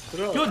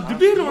யோ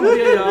திடீர்னு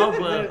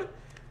வந்தியா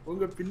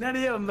உங்க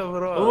பின்னாடியே வந்த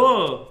ப்ரோ ஓ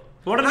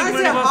உடனே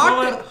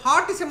முன்னாடி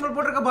ஹார்ட் சிம்பிள்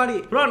போட்டுருக்க பாடி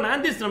ப்ரோ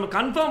நான்திஸ் நம்ம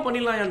கன்ஃபார்ம்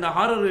பண்ணிடலாம் அந்த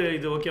ஹாரர்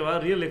இது ஓகேவா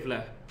ரியல் லைஃப்ல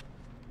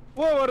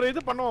ஒரு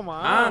இது பண்ணுவோமா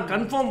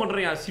கன்ஃபார்ம்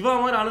பண்றேன் சிவா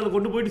மாதிரி ஆளுங்களை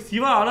கொண்டு போயிட்டு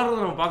சிவா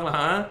அலறத நம்ம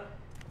பார்க்கலாம்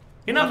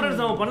என்ன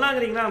ஃப்ரெண்ட்ஸ் நம்ம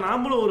பண்ணலாங்கறீங்களா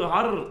நாமளும் ஒரு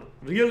ஹாரர்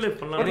ரியல் லைஃப்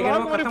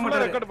பண்ணலாம்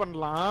ரெக்கார்ட்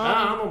பண்ணலாம்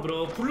ஆமா ப்ரோ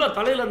ஃபுல்லா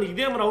தலையில அந்த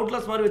இதே மாதிரி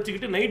அவுட்லாஸ் மாதிரி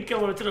வச்சுக்கிட்டு நைட்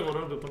கேமரா வச்சு நாங்க ஒரு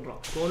நாள் பண்றோம்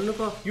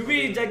ஒண்ணுக்கோ யுவி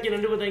ஜாக்கி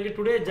ரெண்டு பேர் thank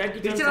today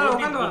Jackie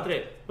Chan birthday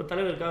ஒரு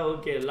தலைவர் இருக்கா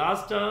ஓகே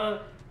லாஸ்டா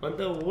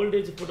வந்த ஓல்ட்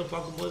ஏஜ் போட்டோ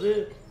பாக்கும்போது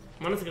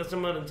மனசு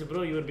கஷ்டமா இருந்துச்சு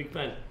ப்ரோ யுவர் பிக்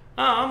ஃபேன்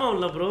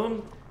ஆமாம்ல ப்ரோ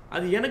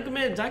அது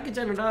எனக்குமே ஜாக்கி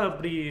சான்டா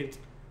அப்படி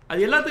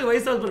அது எல்லாத்துக்கும்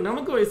வயசாகுது ப்ரோ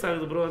நமக்கு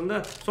வயசாகுது ப்ரோ அந்த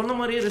சொன்ன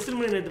மாதிரியே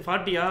ரெசில்மனியா நேற்று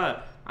 40யா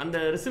அந்த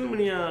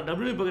ரெசில்மனியா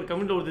டபிள்யூ பக்கர்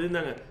கமெண்ட் ஒருத்தர்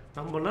இருந்தாங்க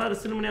நம்மலாம்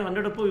ரெசில்மனியா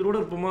 100 அப்போ இரோட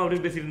இருப்போமா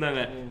அப்படின்னு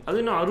பேசியிருந்தாங்க அது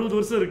இன்னும் 60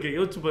 வருஷம் இருக்கு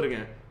யோசிச்சு பாருங்க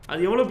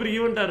அது எவ்வளோ பெரிய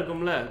ஈவெண்ட்டாக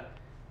இருக்கும்ல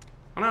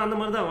ஆனால் அந்த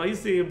மாதிரி தான்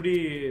வயசு எப்படி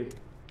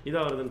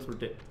இதாக வருதுன்னு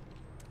சொல்லிட்டு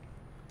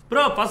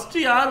ப்ரோ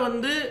ஃபஸ்ட்டு யார்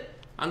வந்து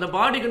அந்த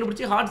பாடி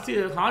கண்டுபிடிச்சி ஹார்ட்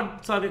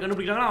சாவியை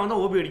கண்டுபிடிக்கிறாங்கன்னா அவன்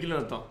தான் ஓபி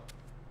அடிக்கலன்னு அர்த்தம்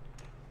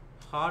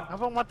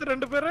அப்ப மத்த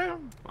ரெண்டு பேரு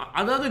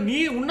அதாவது நீ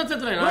உன்ன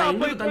சத்துல நான்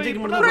எங்களுக்கு தஞ்சைக்கு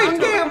மட்டும் ப்ரோ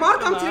இங்க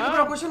mark காமிச்சிருக்கு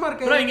bro question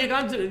mark bro இங்க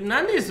காமிச்சு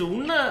நான்தீஸ்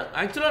உன்ன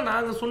एक्चुअली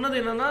நாங்க சொன்னது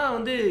என்னன்னா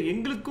வந்து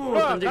எங்களுக்கும்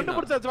தஞ்சைக்கு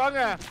கண்டுபிடிச்சாச்சு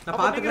வாங்க நான்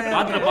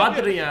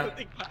பாத்துறீங்க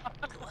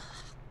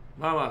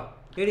வா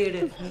எடி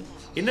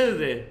என்னது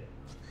இது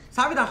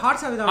சாவிதா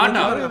ஹார்ட் சாவிதா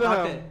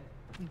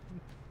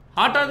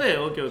ஹார்ட் அது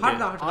ஓகே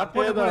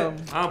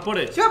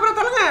போடு சிவா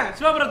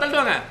ப்ரோ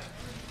தள்ளுவாங்க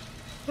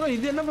ப்ரோ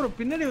இது என்ன ப்ரோ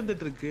பின்னாடி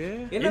வந்துட்டு இருக்கு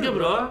என்ன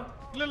ப்ரோ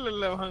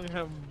இல்ல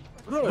வாங்க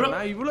ப்ரோ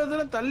நான் இவ்வளவு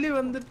தூரம் தள்ளி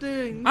வந்துட்டு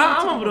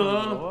ஆமா ப்ரோ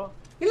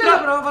இல்ல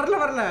ப்ரோ வரல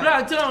ப்ரோ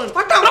एक्चुअली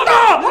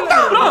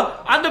ப்ரோ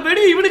அந்த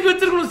வெடி இவனுக்கு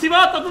வச்சிருக்கணும்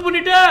சிவா தப்பு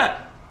பண்ணிட்ட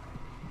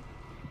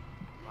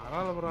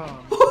பரவாயில்லை ப்ரோ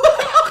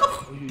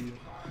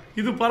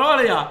இது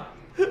பரவாயில்லையா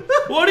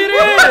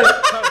ஓடிரு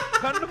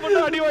கண்ணு போட்டு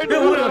அடி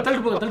வாங்கிட்டு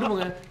தள்ளு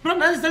போங்க ப்ரோ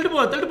நான்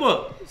தள்ளு போ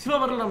சிவா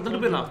வரல நம்ம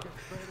தள்ளு போயிடலாம்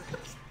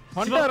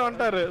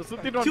வந்துட்டாரு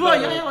சுத்திட்டு சிவா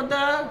ஏன் வந்த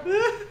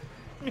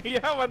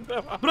ஏன் வந்த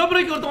ப்ரோ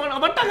பிரேக்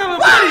வந்துட்டாங்க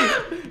பாடி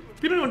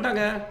பின்னாடி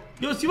வந்துட்டாங்க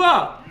யோ சிவா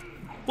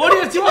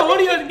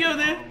ஓடியா இங்க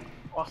வந்து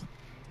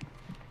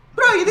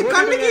ப்ரோ இது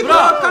கண்ணுக்கு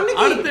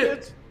அடுத்து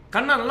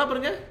கண்ணா நல்லா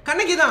பாருங்க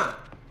கண்ணுக்கு தான்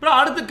ப்ரோ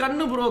அடுத்து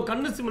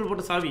கண்ணு சிம்பிள்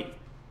போட்ட சாவி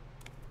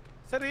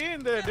சரி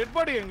இந்த டெட்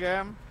பாடி எங்க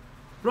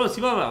ப்ரோ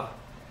சிவாவா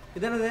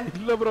இது என்னது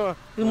இல்ல ப்ரோ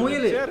இது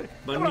முயல்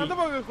பன்னி அந்த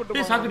பக்கம் கூட்டி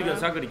ஏய்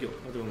சாக்கடிக்கும்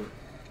அதுங்க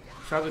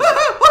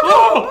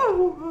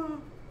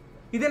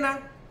இது என்ன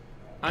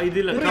இது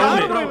இல்ல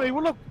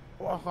இவ்வளவு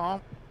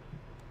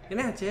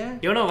என்ன ஆச்சு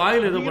எவனோ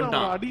வாயில ஏதோ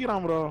பண்ணிட்டான்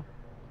அடிக்கிறான் ப்ரோ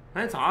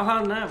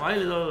சாகான்னா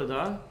வாயில ஏதோ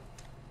இதா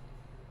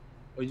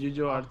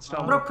ஐயோ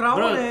அடிச்சா ப்ரோ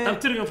கிரவுன்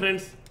தப்பிச்சிருங்க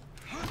फ्रेंड्स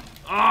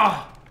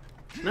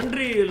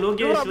நன்றி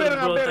Lokesh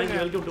bro thank you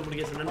welcome to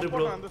Murugesh நன்றி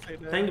bro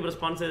thank you bro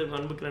sponsor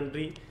அன்புக்கு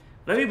நன்றி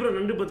ரவி ப்ரோ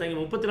நன்றி ப்ரோ थैंक यू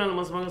 34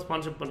 மாசமாக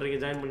ஸ்பான்சர் பண்றீங்க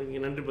ஜாயின்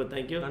பண்ணிருக்கீங்க நன்றி ப்ரோ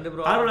थैंक यू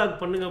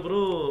ஆர்வலாக் பண்ணுங்க ப்ரோ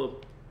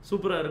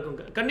சூப்பரா இருக்கும்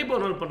கண்டிப்பா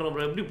ஒரு நாள் பண்றோம்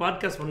ப்ரோ எப்படி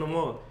பாட்காஸ்ட்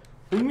பண்ணுமோ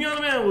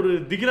உண்மையாலுமே ஒரு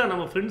திகிலா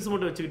நம்ம ஃப்ரெண்ட்ஸ்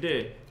மட்டும் வச்சுக்கிட்டு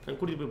நான்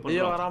கூட்டிட்டு போய்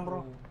ஐயோ பண்றோம் வராம் ப்ரோ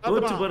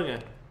யோசிச்சு பாருங்க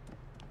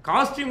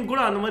காஸ்டியூம் கூட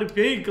அந்த மாதிரி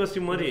பேய்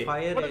காஸ்டியூம் மாதிரி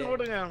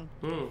போடுங்க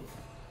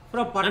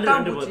ப்ரோ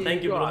நன்றி ப்ரோ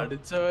थैंक you ப்ரோ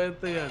அடிச்ச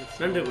வயத்து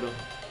நன்றி ப்ரோ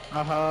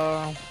ஆஹா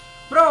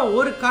ப்ரோ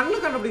ஒரு கண்ணு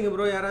கண்டுபிடிங்க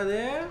ப்ரோ யாராவது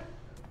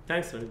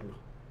தேங்க்ஸ் நன்றி ப்ரோ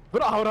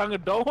ப்ரோ அவர் அங்க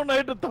டவுன்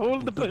ஆயிட்டு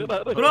தவழ்ந்துட்டு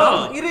இருக்காரு ப்ரோ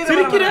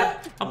சிரிக்கிற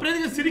அப்படியே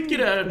எதுக்கு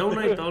சிரிக்கிற டவுன்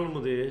ஆகி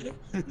தவழும்போது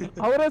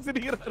அவரே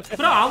சிரிக்கிறாரு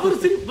ப்ரோ அவர்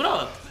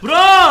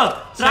ப்ரோ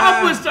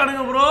டிராப்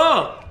வச்சிட்டானுங்க ப்ரோ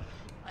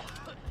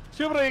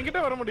சிவரா என்கிட்ட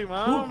வர முடியுமா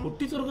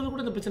பொட்டி திறக்கிறது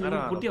கூட இந்த பிரச்சனை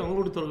இல்ல பொட்டி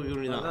அவங்களோட திறக்க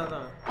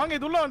வேண்டியதான் வாங்க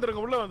இது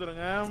உள்ள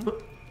வந்துருங்க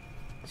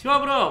சிவா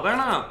ப்ரோ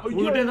வேணாம்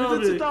உங்ககிட்ட ஏதோ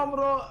ஒரு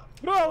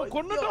ப்ரோ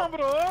கொன்னுட்டான்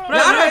ப்ரோ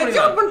யாரோ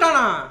எக்ஸிக்யூட்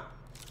பண்ணிட்டானா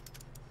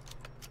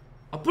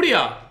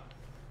அப்படியா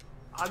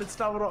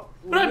அடிச்சிட்டா ப்ரோ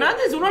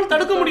நான் சொன்னால்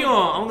தடுக்க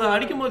முடியும் அவங்க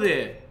அடிக்கும்போது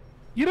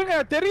இருங்க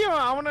தெரியும்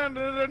அவனை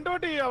ரெண்டு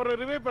வாட்டி அவரை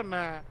ரிவைவ் பண்ண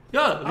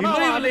யோ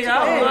ரிவைவ் இல்லையா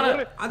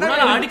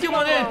அதனால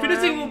அடிக்கும்போது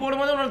ஃபினிஷிங் மூவ்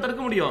போடும்போது உன்னால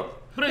தடுக்க முடியும்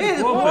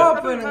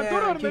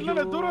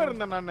தூரம்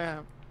இருந்தேன் நானு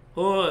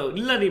ஓ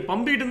இல்ல நீ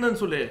பம்பிட்டு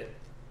இருந்தேன்னு சொல்லு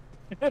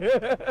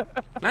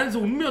நான்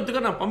உண்மை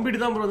ஒத்துக்க நான்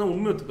பம்பிட்டு தான் ப்ரோ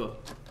உண்மை ஒத்துக்கோ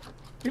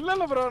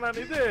இல்ல ப்ரோ நான்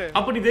இது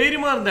அப்ப நீ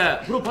தைரியமா இருந்த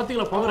ப்ரோ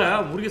பாத்தீங்களா பவர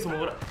முருகேசன்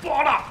பவர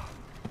போடா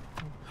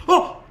ஓ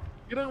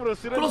இருங்க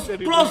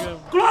ப்ரோ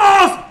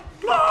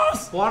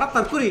க்ளோஸ் போடா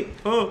தற்குறி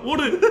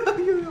ஓடு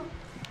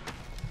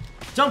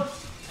ஜம்ப்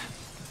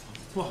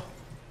போ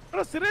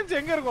ப்ரோ சிரிஞ்ச்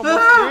எங்க இருக்கும்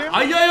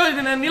ஐயோ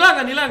இது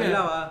நிலாங்க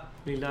இல்லவா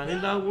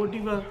நிலா ஓட்டி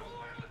வா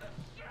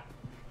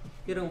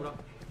இருங்க ப்ரோ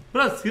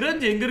ப்ரோ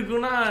சிரஞ்ச் எங்க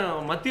இருக்குன்னா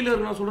மத்தியில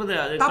இருக்குன்னா சொல்றது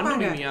அது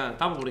கண்டுபிடிங்க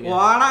தாப்ப போடுங்க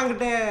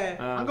வாடாங்கட்டே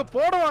அங்க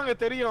போடுவாங்க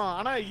தெரியும்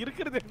ஆனா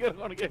இருக்கிறது எங்க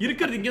இருக்கும்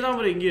இருக்கிறது இங்க தான்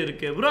ப்ரோ இங்க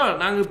இருக்கு ப்ரோ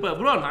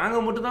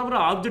நாங்க மட்டும் தான்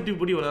ப்ரோ ஆப்ஜெக்டிவ்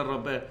படி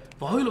விளையாடுறப்ப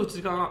வாயில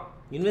வச்சிருக்காங்க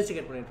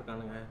இன்வெஸ்டிகேட் பண்ணிட்டு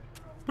இருக்கானுங்க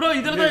ப்ரோ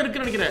இதுல தான்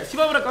இருக்குன்னு நினைக்கிறேன்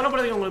சிவா ப்ரோ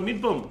கவலைப்படாதீங்க உங்களை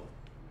மீட் பம்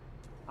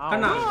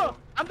கண்ணா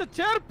அந்த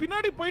சேர்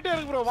பின்னாடி போயிட்டே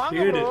இருக்கு ப்ரோ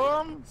வாங்க ப்ரோ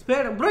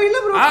ஸ்பேட் ப்ரோ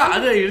இல்ல ப்ரோ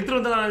அது எடுத்துட்டு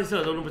வந்தா நான்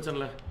அது ஒண்ணும் பிரச்சனை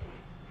இல்ல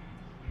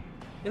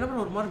என்ன ப்ரோ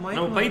ஒரு மாதிரி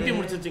நம்ம பைத்தியம்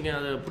முடிச்சிருச்சுங்க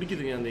அது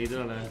பிடிக்குதுங்க அந்த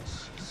இதனால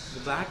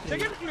பேட்டரி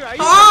செகண்ட்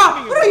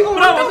க்ளூ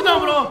ப்ரோ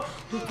வந்துட்டோம் ப்ரோ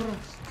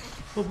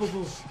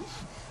போ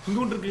இங்க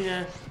ஒன்று இருக்குங்க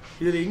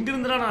இதுல எங்க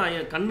இருந்தா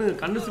நான்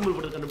கண்ணு சிம்பிள்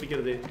போட்டு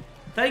கண்டுபிடிக்கிறது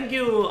தேங்க்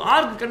யூ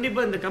ஆர்க்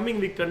கண்டிப்பா இந்த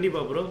கம்மிங் வீக்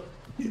கண்டிப்பா ப்ரோ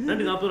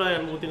நன்றி 40,000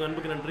 அன்புக்கு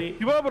அன்புக்கு நன்றி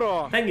Siva bro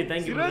thank you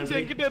syringe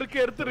என்கிட்ட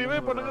இருக்கு எடுத்து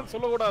ரிவைவ் பண்ணுங்கன்னு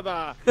சொல்ல கூடாதா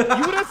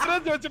இவரே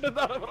சிரஞ்ச் வச்சிட்டு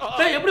தான் ப்ரோ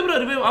டேய் எப்படி ப்ரோ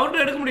ரிவைவ்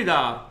அவர்ட்ட எடுக்க முடியுதா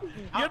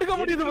எடுக்க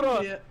முடியுது ப்ரோ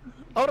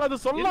அவர் அது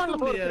சொல்லாங்க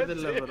முடியாது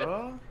இல்ல ப்ரோ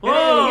ஓ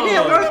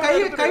இல்ல ப்ரோ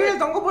கையில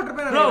தொங்க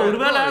போட்டுறேன் ப்ரோ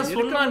ஒருவேளை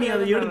சொன்னா நீ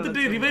அதை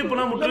எடுத்துட்டு ரிவைவ்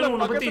பண்ணா மட்டும்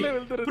உன்னை பத்தி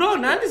ப்ரோ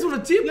நான்டி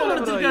சொன்ன சீப்பா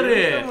அடிச்சிருக்காரு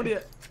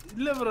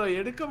இல்ல ப்ரோ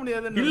எடுக்க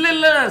முடியாது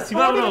இல்ல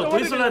சிவா ப்ரோ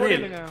போய் சொல்லாதே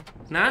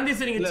நான்டி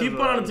நீங்க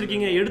சீப்பா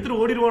நினைச்சிருக்கீங்க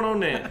எடுத்துட்டு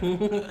ஓடிடுவானோன்னு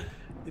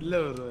இல்ல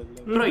ப்ரோ இல்ல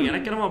ப்ரோ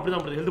எனக்கு என்னமோ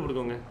அப்படிதான் அப்படி ஹெல்த்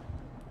போடுங்க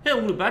ஏய்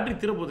உங்களுக்கு பேட்டரி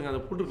தீர போகுதுங்க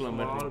அதை போட்டுக்கலாம்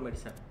பேட்டரி ஆல்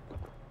மெடிசன்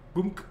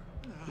கும்க்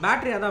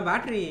பேட்டரி அதான்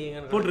பேட்டரி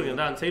போட்டுருங்க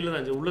அந்த சைடுல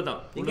தான் உள்ள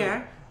தான் இங்க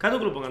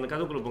கதவுக்குள்ள போங்க அந்த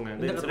கதவுக்குள்ள போங்க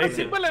இந்த ரைட்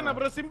சைடு சிம்பிள் என்ன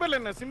ப்ரோ சிம்பிள்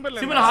என்ன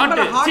சிம்பிள்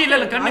ஹார்ட் சீ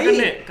இல்ல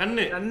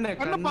கண்ணு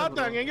கண்ணு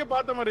பார்த்தாங்க எங்க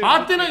பார்த்த மாதிரி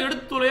பாத்துனா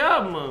எடுத்துலையா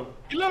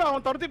இல்ல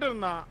அவன் துரத்திட்டு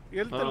இருந்தான்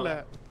ஹெல்த் இல்ல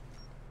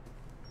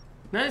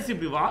நைஸ்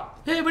இப்படி வா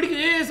ஏய் வெடிக்கு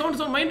ஏய்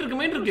சவுண்ட் மைண்ட்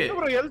இருக்கு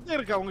ப்ரோ ஹெல்த்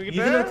இருக்கா உங்க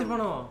கிட்ட இதுல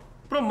வச்சிருப்பானோ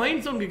ப்ரோ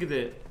மைண்ட் சவுண்ட்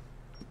கேக்குது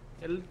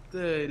ஹெல்த்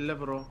இல்ல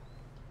ப்ரோ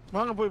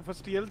வாங்க போய்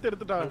ஃபர்ஸ்ட் ஹெல்த்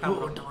எடுத்துட்டா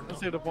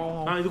சைடு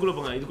போவோம் இதுக்குள்ள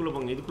போங்க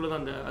இதுக்குள்ள தான்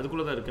அந்த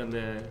அதுக்குள்ள தான் இருக்கு அந்த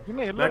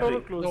என்ன எல்லா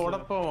டோரும் க்ளோஸ்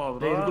உடைப்போமா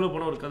ப்ரோ இதுக்குள்ள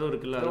போனா ஒரு கதவு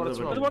இருக்குல்ல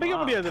அது உடைக்க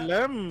முடியாது இல்ல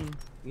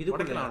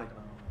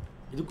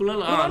இதுக்குள்ள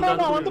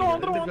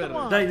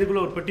அந்த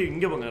இதுக்குள்ள ஒரு பெட்டி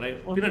இங்க போங்க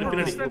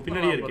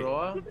பின்னாடியே இருக்கு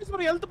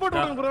ப்ரோ ஹெல்த் போட்டு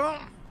விடுங்க ப்ரோ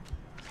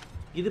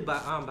இது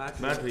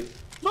பேட்டரி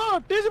ப்ரோ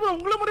டீஜி ப்ரோ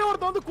உங்கள மாதிரி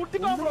ஒருத்தன் வந்து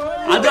குட்டிட்டான் ப்ரோ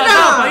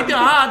அதான் பைத்தி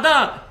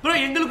அதான் ப்ரோ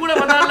எங்களுக்கு கூட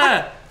வந்தால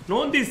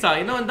நோந்திசா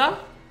என்ன வந்தா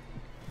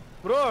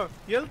ப்ரோ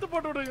ஹெல்த்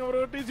போட்டு விடுங்க ப்ரோ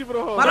டீஜி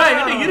ப்ரோ ப்ரோ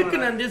என்கிட்ட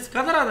இருக்கு நான் ஜஸ்ட்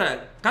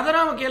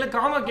கதறாம கேளு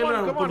காமா கேளு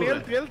நான்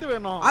போடுறேன் ஹெல்த்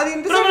வேணும் அது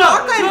இந்த சைடு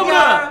லாக் ஆயிருக்கு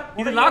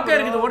இது லாக்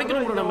ஆயிருக்கு இது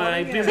உடைக்கணும் ப்ரோ நம்ம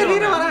இப்படி சரி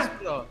வரேன்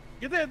ப்ரோ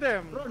இது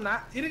ப்ரோ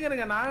நான்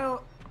இருங்க நான்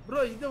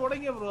ப்ரோ இது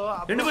உடைங்க ப்ரோ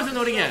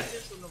 2% உடைங்க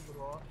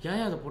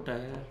ஏன் அத போட்ட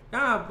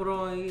ப்ரோ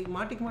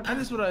மாட்டிக்க மாட்டேன்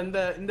அது ப்ரோ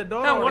இந்த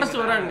டோர்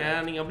உடைச்சு வராங்க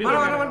நீங்க அப்படியே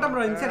வரேன்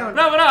ப்ரோ இன்சைட்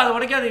ப்ரோ அது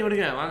உடைக்காதீங்க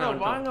விடுங்க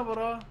வாங்க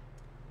ப்ரோ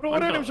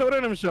ஒரே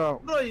நிமிஷம்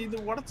ப்ரோ இது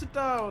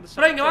உடைச்சிட்டா ஒரு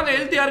ப்ரோ இங்க வாங்க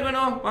ஹெல்த் யாருக்கு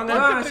வேணும் வாங்க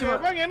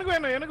வாங்க எனக்கு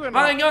வேணும்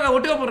வாங்க இங்க வாங்க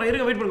ஒட்டுக்க போறேன்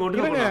இருங்க வெயிட் பண்ணுங்க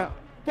ஒட்டுக்க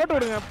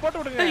போறேன் போட்டு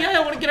விடுங்க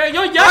ஏன் உடைக்கிற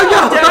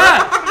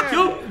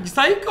யோ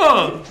சைக்கோ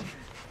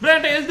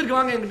பிராண்ட் ஹெல்த் இருக்கு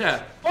வாங்க என்கிட்ட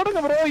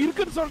போடுங்க ப்ரோ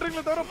இருக்குன்னு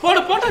சொல்றீங்களே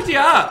தவிர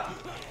போட்டாச்சியா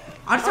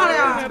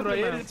அடிச்சாயா ப்ரோ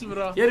ஏறிச்சு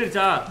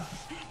ஏறிச்சா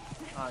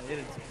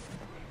ஏறிச்சு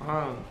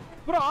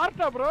ப்ரோ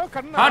ஹார்ட்டா ப்ரோ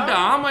கண்ணா ஹார்ட்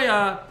ஆமாயா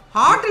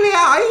ஹார்ட்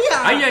இல்லையா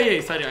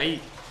ஐ சாரி ஐ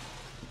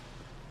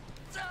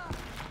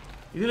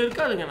இதுல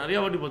இருக்காதுங்க நிறைய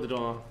வாட்டி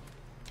பார்த்துட்டோம்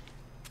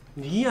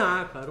நீயா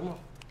கருமா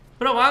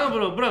ப்ரோ வாங்க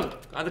ப்ரோ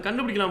அதை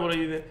கண்டுபிடிக்கலாம் ப்ரோ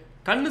இது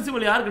கண்ணு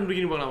சிம்பிள் யார்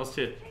கண்டுபிடிக்கணும் பார்க்கலாம்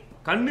ஃபர்ஸ்ட்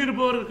கண்ணு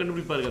இருப்பவர்கள்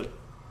கண்டுபிடிப்பார்கள்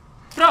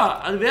ப்ரோ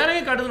அது வேற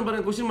எங்கே காட்டுதுன்னு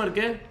பாருங்க கொஸ்டின்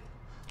மார்க்கு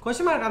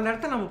அந்த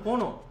இடத்துல நம்ம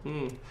போனோம்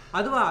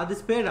அதுவா அது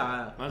ஸ்பேடா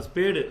அது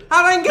ஸ்பேடு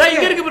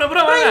இங்க இருக்கு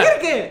ப்ரோ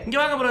வாங்க இங்க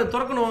வாங்க ப்ரோ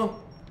திறக்கணும்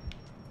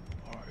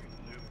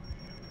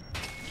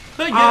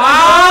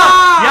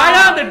யாரா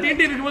அந்த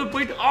டிடி இருக்கும்போது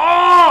போயிட்டு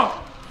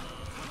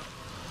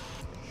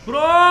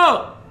ப்ரோ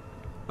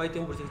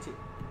பைத்தியம் பிடிச்சிருச்சு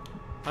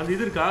அந்த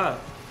இது இருக்கா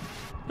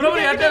ப்ரோ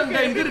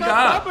யார்ட்ட இது இருக்கா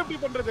எப்படி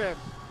பண்றது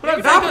ப்ரோ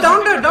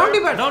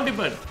டவுன்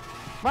டிபேட்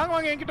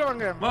வாங்க என்கிட்ட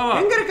வாங்க வா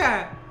எங்க இருக்க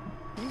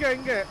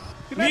இங்க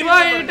நீ வா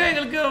என்கிட்ட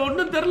எங்களுக்கு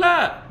ஒண்ணும் தெரியல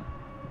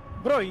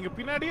ப்ரோ இங்க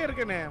பின்னாடியே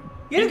இருக்கனே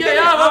இங்க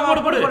வா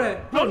போடு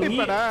ப்ரோ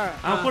டிபேடா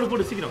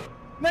போடு சீக்கிரம்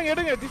நான்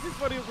எடுங்க திஸ் இஸ்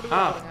ஃபார் யூ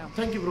கொடுங்க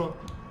थैंक यू ப்ரோ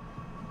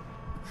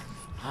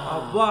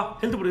அப்பா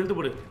ஹெல்த்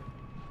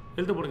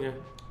போடுங்க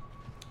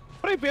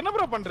ப்ரோ இப்போ என்ன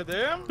ப்ரோ பண்றது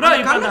ப்ரோ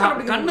இப்போ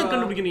கண்ணு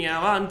கண்டுபிடிக்கீங்க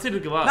வா அந்த சைடு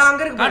இருக்கு வா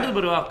காட்டு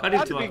பாரு வா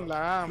காட்டிச்சு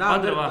வா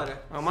பாத்து வா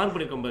மார்க்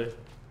பண்ணிக்கோம் பாரு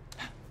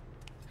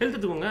ஹெல்த்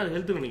எடுத்துக்கோங்க அது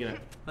ஹெல்த் நினைக்கிறேன்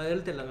அது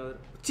ஹெல்த் இல்லங்க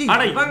சி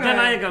அட இந்த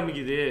நாயை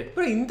காமிக்குது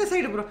ப்ரோ இந்த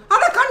சைடு ப்ரோ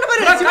அத கண்ணு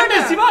பாரு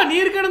சிவா நீ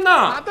இருக்கடா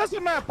அத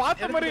சொன்ன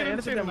பாத்த மாதிரி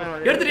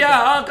எடுத்துறியா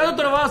கதவு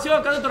தர வா சிவா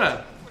கதவு தர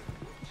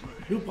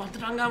நீ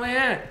பாத்துட்டாங்க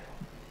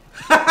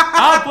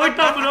அவன்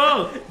போய்டா ப்ரோ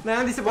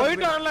நான் திஸ்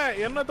போய்டான்ல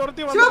என்ன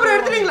துரத்தி சிவா ப்ரோ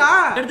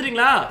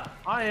எடுத்துறீங்களா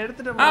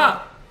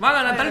எடுத்துட்டேன் வாங்க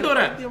நான் தள்ளிட்டு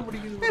வரேன்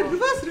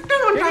ரிவர்ஸ்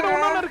ரிட்டர்ன்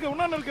வந்துட்டாங்க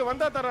இன்னொன்னு இருக்கு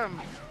வந்தா தரேன்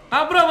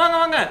ப்ரோ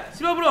வாங்க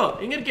சிவா ப்ரோ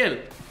எங்க இருக்கேள்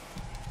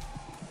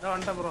நான்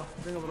வந்துட்டேன் ப்ரோ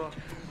இருங்க ப்ரோ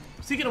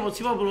சீக்கிரம்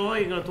சிவா ப்ரோ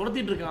எங்களை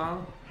துரத்திட்டு இருக்கான்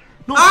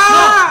நோ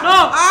நோ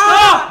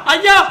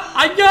ஐயா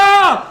ஐயா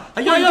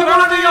ஐயா ஐயா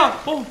வேணாங்கய்யா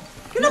ஓ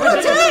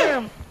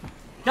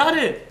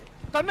யாரு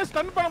தன்னை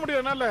ஸ்டன் பண்ண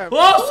முடியும் என்னால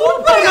ஓ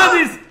சூப்பர்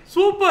गाइस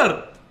சூப்பர்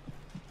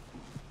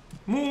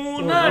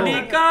மூணடி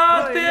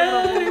காத்தே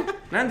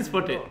நான்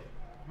ஸ்பாட்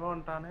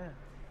போன்டானே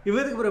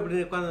இவருக்கு ப்ரோ இப்படி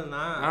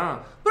உட்கார்ந்தனா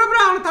ப்ரோ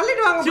ப்ரோ அவனை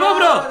தள்ளிட்டு வாங்க சிவா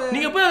ப்ரோ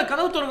நீங்க போய்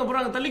கதவு திறங்க ப்ரோ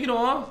நாங்க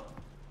தள்ளிக்கிறோம்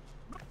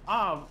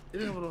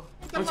இருங்க ப்ரோ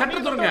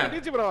ஷட்டர் திறங்க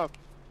டிச்சி ப்ரோ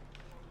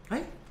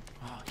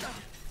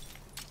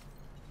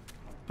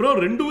ப்ரோ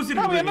ரெண்டு ஊசி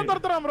இருக்கு என்ன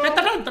தரறோம் ப்ரோ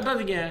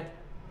தட்டாதீங்க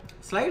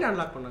ஸ்லைட்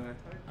அன்லாக் பண்ணுங்க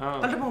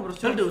தள்ளு போங்க ப்ரோ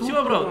தள்ளு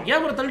சிவா ப்ரோ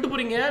ஏன் ப்ரோ தள்ளிட்டு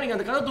போறீங்க நீங்க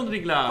அந்த கதவு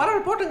திறந்துட்டீங்களா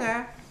பரவாயில்லை போட்டுங்க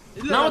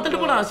நான் தள்ளி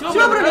போலாம்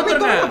சிவா ப்ரோ கதவு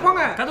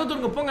திறங்க கதவு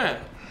திறங்க போங்க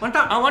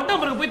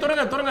வந்துட்டான் ப்ரோ போய்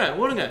திறங்க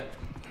ஓடுங்க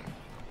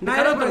இந்த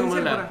கதவு திறங்க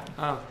முதல்ல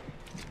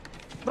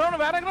ப்ரோ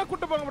வேற எங்கனா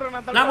கூட்டி போங்க ப்ரோ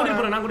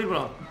நான் கூட்டி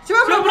போறேன்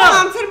சிவா ப்ரோ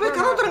நான் சரி போய்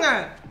கதவு திறங்க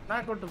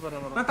நான் கூட்டி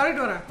போறேன் ப்ரோ நான்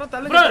தள்ளிட்டு வரேன்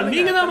ப்ரோ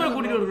நீங்க தான் ப்ரோ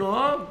கூட்டிட்டு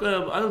வரணும்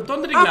அது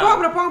திறந்துட்டீங்களா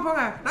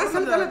போங்க நான்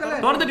தள்ளு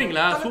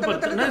திறந்துட்டீங்களா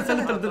சூப்பர் நான்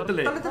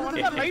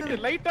தள்ளு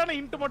லைட்டான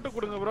ஹிண்ட் மட்டும்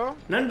கொடுங்க ப்ரோ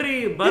நன்றி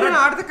பரத்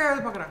நான் அடுத்த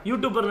கேள்வி பார்க்கறேன்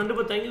யூடியூபர்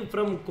நன்றி thank you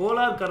from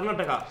Kolar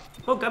Karnataka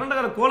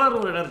கர்நாடகால கோலார்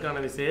ஒரு இடம்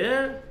இருக்கானே மிஸ்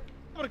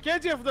ப்ரோ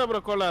கேஜிஎஃப் தான்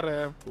ப்ரோ கோலார்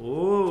ஓ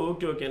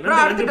ஓகே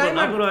நன்றி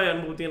ப்ரோ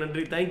அனுபூதி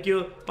நன்றி थैंक यू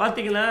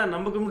பாத்தீங்களா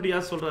நம்ம கம்யூனிட்டி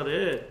யார் சொல்றாரு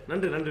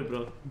நன்றி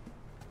bro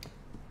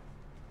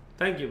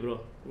thank you bro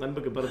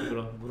நண்புக்கு Bharat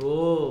bro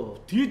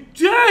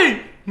DJ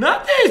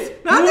Nathis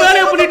நீங்க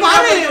பண்ணிட்டு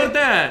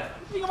வரீங்க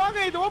நீங்க வாங்க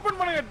இது ஓபன்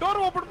பண்ணுங்க டோர்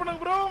ஓபன் பண்ணுங்க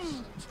ப்ரோ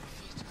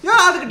யா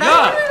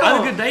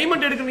அதுக்கு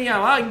டைமண்ட் எடுக்கணும்யா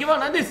வா இங்க வா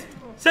நதிஸ்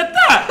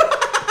செத்தா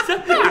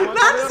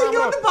நான்சி இங்க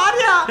வந்து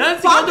பாரியா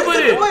நான்சி வந்து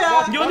பாரு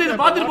இங்க வந்து இத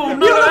பாத்துட்டு போ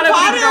இன்னொரு வேலை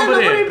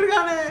பண்ணிட்டு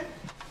இருக்கானே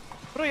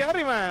ப்ரோ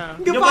யார் இவன்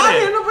இங்க பாரு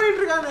என்ன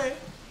பண்ணிட்டு இருக்கானே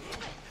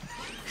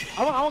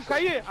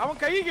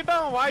அவன் கை கிட்ட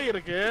அவன் வாய்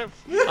இருக்கு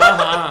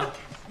ஆஹா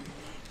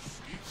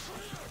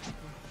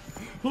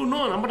நோ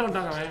நம்பட்ட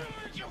வந்துட்டாங்க அவன்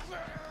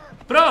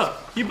ப்ரோ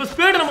இப்போ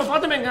ஸ்பீட் நம்ம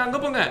பார்த்தோமேங்க அங்க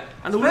போங்க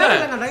அந்த உள்ள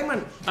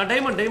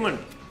டைமண்ட்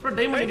ப்ரோ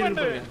டைமண்ட் எங்க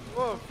இருக்கு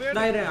ஓ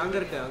டைரே அங்க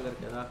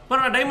இருக்குடா ப்ரோ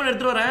நான் டைமண்ட்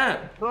எடுத்து வரேன்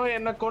ப்ரோ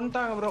என்ன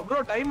கொண்டாங்க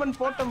ப்ரோ டைமண்ட்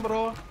போட்டேன்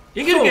ப்ரோ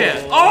எங்க இருக்கு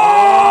ஓ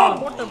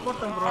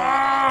போட்டேன் ப்ரோ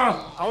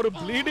அவர்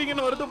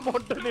ப்ளீடிங்னு வருது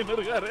போட்டு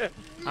நின்னுறாரு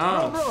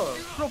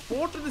ப்ரோ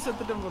போட்டது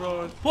செத்துட்டேன் ப்ரோ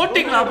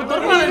போட்டிங்களா அப்ப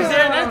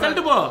தொறக்கலாம் நான்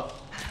தள்ளிட்டு போ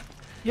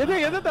எதை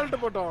தள்ளிட்டு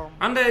போட்டோம்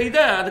அந்த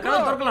அது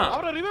கதவு திறக்கலாம்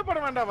அவரை ரிவைவ்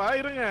பண்ண வேண்டாவா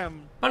இருங்க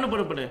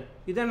பண்ணு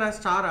இது என்ன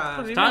ஸ்டார்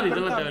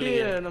இதெல்லாம்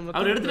தேவையில்லை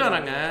அவர் எடுத்துட்டு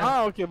வராங்க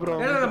ஓகே ப்ரோ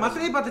இல்ல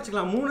மத்தே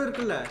பாத்துக்கலாம் 3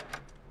 இருக்குல்ல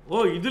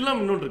ஓ இதெல்லாம்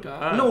இன்னொரு இருக்கா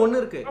இன்னும் 1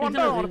 இருக்கு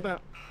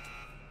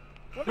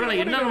ப்ரோ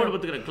நான் என்ன நோட்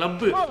பாத்துக்கறேன்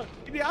கிளப்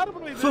இது யாரு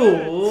ப்ரோ இது சோ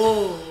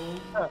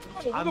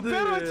உங்க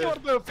பேர் வச்சு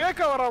ஒருத்தர்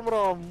ஃபேக்கா வரான்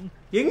ப்ரோ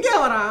எங்க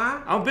வரான்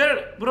அவன் பேர்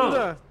ப்ரோ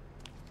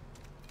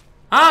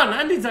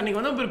நான்டி சார் நீங்க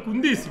வந்த பேர்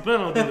குந்தீஸ் இப்ப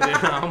நான்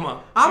வந்தேன்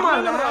ஆமா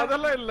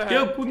அதெல்லாம்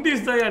இல்ல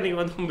குந்தீஸ் தான் நீங்க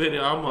வந்த பேர்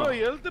ஆமா ப்ரோ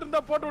ஹெல்த்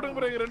இருந்தா போட்டு விடுங்க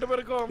ப்ரோ ரெண்டு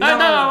பேருக்கும்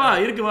வா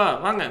இருக்கு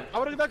வாங்க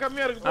அவருக்கு தான்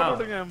கம்மியா இருக்கு போட்டு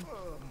விடுங்க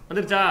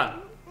வந்துருச்சா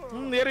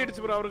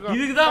ஏறிடுச்சு ப்ரோ அவருக்கு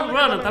இதுக்கு தான்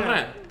ப்ரோ நான்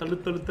தள்ளுறேன்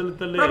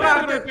தள்ளு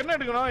என்ன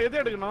எடுக்கணும் எதை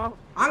எடுக்கணும்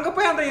அங்க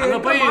போய்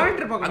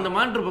அந்த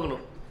மானிட்டர்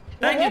பார்க்கணும்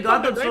Thank you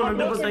Gautam so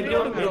wonderful thank you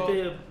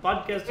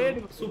podcast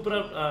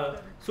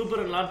super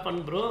lot fun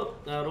bro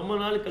ரொம்ப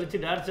நாள் கழிச்சு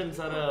டார்சன்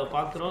சார்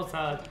பாக்குறோம்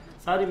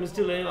சாரி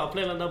மிஸ்டர் லைவ்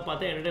அப்ளைல தான்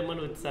பார்த்தேன்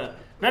என்டர்டெயின்மென்ட் வித் சார்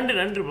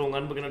நன்றி ப்ரோ உங்க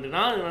அன்புக்கு நன்றி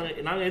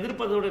நாங்க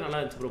எதிர்பார்த்ததோட நல்லா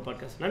இருந்துச்சு ப்ரோ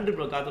பாட்காஸ்ட் நன்றி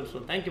ப்ரோ காதம்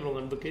ஸோ தேங்க்யூ ப்ரோ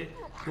உங்க அன்புக்கு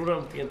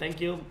நூறு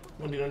தேங்க்யூ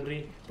நன்றி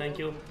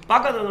தேங்க்யூ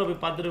பார்க்காதவங்க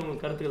போய் பார்த்துட்டு உங்க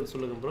கருத்துக்கள்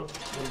சொல்லுங்க ப்ரோ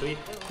நன்றி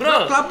ப்ரோ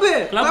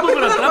கிளப்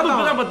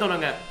தான் பார்த்தோம்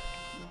நாங்க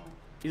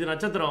இது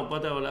நட்சத்திரம்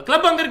பார்த்தா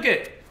கிளப் அங்க இருக்கு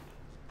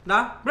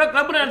ப்ரோ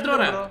கிளப் நான் எடுத்துட்டு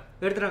வரேன்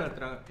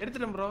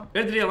எடுத்துறேன் ப்ரோ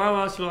எடுத்துறியா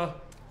வா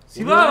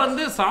சிவா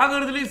வந்து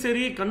சாகிறதுலயும்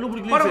சரி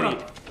கண்டுபிடிக்கலயும் சரி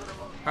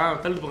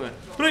தள்ளிட்டு போங்க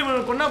ப்ரோ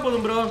இவனை கொண்டா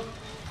போதும்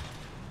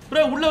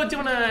ப்ரோ உள்ள வச்சு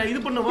இவனை இது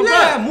பண்ணுவோம் இல்ல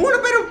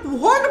 3 பேர்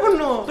ஹோல்ட்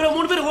பண்ணனும் ப்ரோ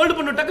 3 பேர் ஹோல்ட்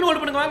பண்ணனும் டக்குனு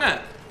ஹோல்ட் பண்ணுங்க வாங்க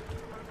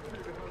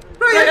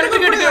ப்ரோ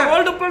எடுத்து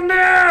ஹோல்ட் பண்ணு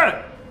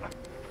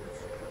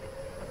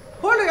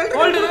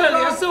ஹோல்ட்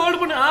எஸ்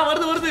ஹோல்ட்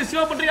பண்ணு வருது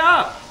சிவா பண்றியா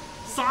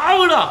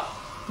சாவுடா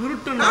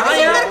திருட்டு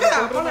நாயா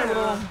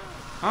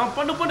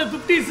பண்ணு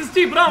 50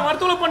 60 ப்ரோ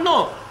வரதுல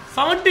பண்ணோம்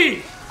 70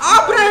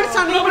 ப்ரோ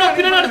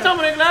பின்னாடி அடிச்சா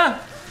போறீங்களா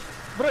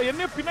ப்ரோ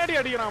என்ன பின்னாடி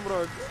அடிக்கறான் ப்ரோ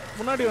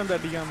முன்னாடி வந்து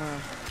அடிக்காம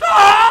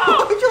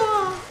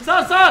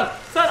சார்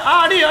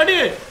அடி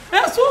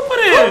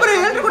சூப்பர்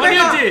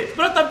பண்ணியாச்சு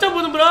ப்ரோ தப்சா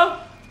போதும் ப்ரோ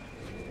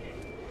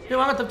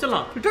வாங்க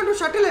தப்சலாம் ரிட்டர்ன் டு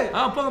ஷட்டில்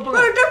போங்க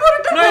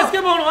ப்ரோ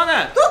எஸ்கேப் ஆகணும் வாங்க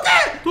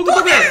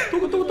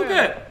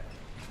தூக்கு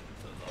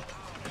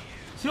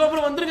சிவா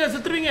ப்ரோ வந்துருங்க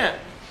செத்துருவீங்க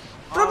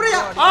ப்ரோ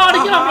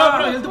அடிக்கலாம்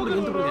ப்ரோ ஹெல்த்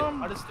போடுங்க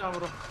அடிச்சிட்டா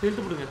ப்ரோ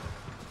ஹெல்த் போடுங்க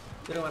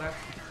வரேன்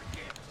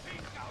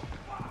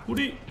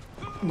குடி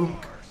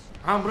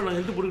ப்ரோ நான்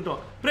ஹெல்த்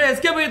போட்டுட்டோம் ப்ரோ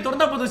எஸ்கேப் ஆகி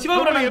திறந்தா போதும் சிவா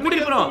ப்ரோ நான் குடி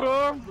ப்ரோ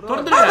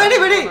திறந்துடுங்க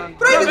வெடி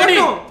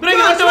ப்ரோ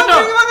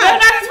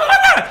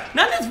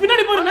நான்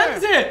பின்னாடி போறேன் நான்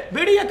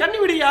வெடியா கண்ணி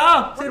வெடியா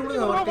சரி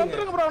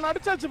வந்துருங்க ப்ரோ நான்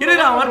அடிச்சாச்சு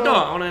இருடா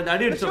வரட்டும் அவனை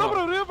அடி அடிச்சோம்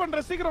ப்ரோ ரிவ்யூ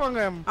பண்ற சீக்கிரம்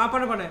வாங்க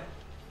பண்ணு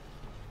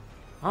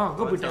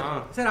அங்க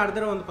போய்ட்டான் சரி அடுத்த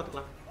தடவை வந்து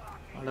பாத்துக்கலாம்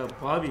அட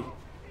பாவி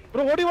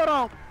ப்ரோ ஓடி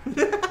வரோம்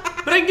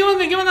ப்ரோ இங்க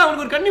வாங்க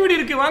உங்களுக்கு ஒரு கண்ணி வெடி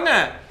இருக்கு வாங்க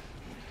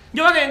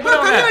இங்க வாங்க எங்க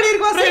வாங்க கண்ணி வெடி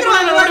இருக்கு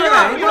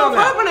சீக்கிரம்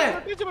ஃபாலோ பண்ணு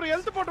டீச்சர் ப்ரோ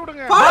ஹெல்த் போட்டு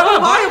விடுங்க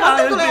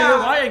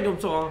வாய் எங்க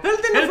நிமிஷம்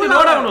ஹெல்த்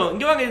ஓடணும்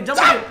இங்க வாங்க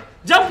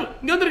ஜம்ப்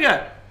இங்க வந்துருங்க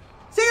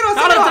சீக்கிரம்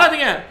கால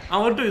வச்சிராதீங்க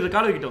அவன் வரட்டும் இது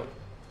கால வைக்கட்டும்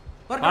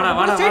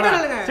வாடா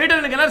சைடுல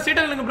நில்லுங்க எல்லாரும்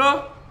சைடுல நில்லுங்க ப்ரோ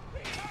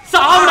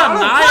சாவுடா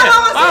நாயே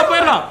வா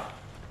போயிரலாம்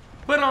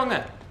வாங்க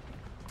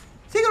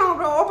சீக்கிரம்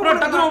ப்ரோ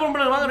ஓபன் டக்கு ஓபன்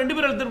பண்ணு வாங்க ரெண்டு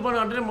பேரும் எடுத்து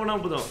போறோம் அட்டெண்ட் பண்ணா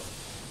போதும்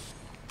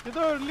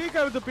ஏதோ லீக்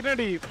ஆகுது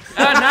பின்னாடி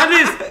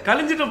நாதிஸ்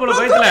கலிஞ்சிட்ட போல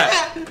பயத்துல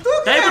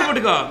டைப்பர்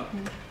போட்டுக்கோ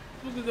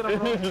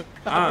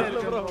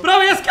ப்ரோ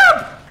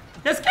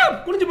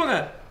எஸ்கேப் குனிஞ்சு போங்க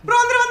ப்ரோ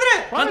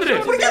வந்துரு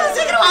குடிக்காத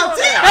சீக்கிரம் வா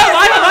ஏய்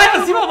வாயா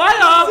சிவா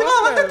வாயா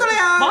வந்து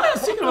தொலையா வாயா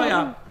சீக்கிரம்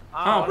வாயா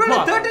ப்ரோ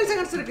 13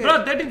 செகண்ட்ஸ் இருக்கு ப்ரோ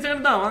 13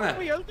 செகண்ட் தான் வாங்க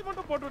ஹெல்த்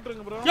மட்டும் போட்டு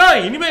விட்டுருங்க ப்ரோ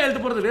ஏய் இனிமே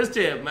ஹெல்த் போறது வேஸ்ட்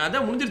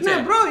அதான் முடிஞ்சிருச்சு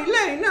ப்ரோ இல்ல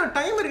இன்னும்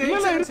டைம் இருக்கு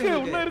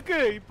இன்னும் இருக்கு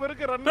இப்போ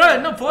இருக்கு ரன் ப்ரோ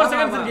இன்னும் 4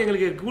 செகண்ட்ஸ் இருக்கு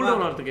எங்களுக்கு கூல்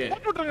டவுன் ஆறதுக்கு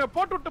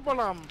போட்டு விட்டு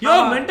போலாம் யோ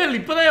மெண்டல்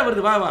இப்போதான்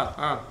வருது வா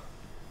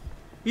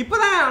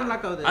இப்போதான்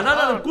அன்லாக் ஆகுது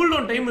அதாவது கூல்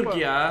டவுன் டைம்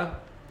இருக்கியா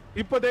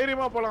இப்போ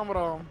தைரியமா போலாம்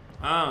ப்ரோ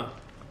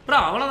ப்ரோ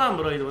அவ்வளவுதான்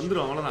ப்ரோ இது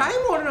வந்துரும் அவ்வளவுதான்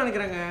டைம் ஓடுன்னு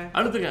நினைக்கிறேங்க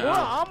அடுத்துங்க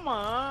ஆமா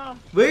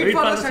wait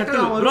for the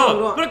settle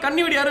bro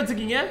கண்ணி வெடி யார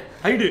வச்சிருக்கீங்க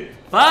ஹைடு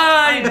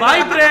பை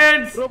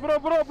ஃப்ரெண்ட்ஸ்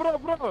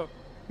ப்ரோ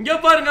இங்க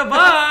பாருங்க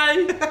பை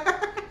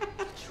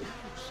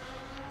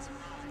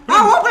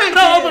ஓபன்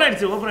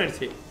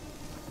ஆயிடுச்சு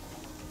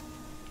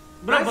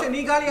ப்ரோ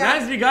நீ காலியா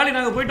நீ காலி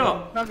நாங்க போய்ட்டோம்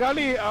நான்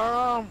காலி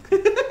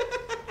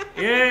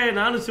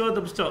நானும் சிவா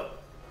தப்பிச்சிட்டோம்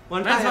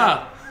வந்தாச்சா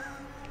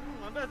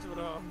வந்தாச்சு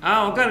ப்ரோ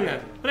உட்காருங்க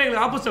ப்ரோ எங்க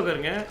ஆப்போசிட்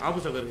உட்காருங்க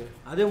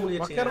அதே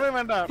முடிஞ்சிருச்சு உட்காரவே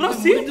வேண்டாம் ப்ரோ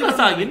C+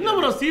 என்ன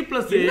ப்ரோ C+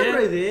 என்ன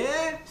ப்ரோ இது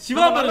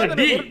சிவா பாருங்க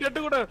டி ஒரு டெட்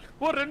கூட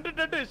ஒரு ரெண்டு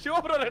டெட் சிவா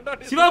ப்ரோ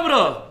ரெண்டு சிவா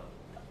ப்ரோ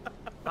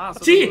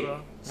சி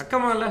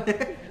அக்கமா இல்ல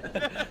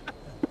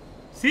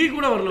சி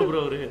கூட வரல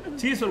ப்ரோ ஒரு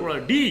சி சொல்ல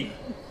டி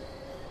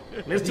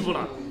நெக்ஸ்ட்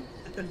போலாம்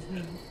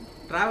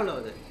டிராவல்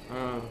ஆகுது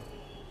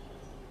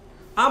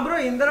ப்ரோ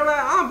இந்த தடவை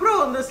ப்ரோ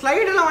இந்த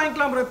ஸ்லைட் எல்லாம்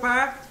வாங்கிக்கலாம் ப்ரோ இப்ப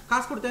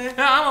காசு கொடுத்து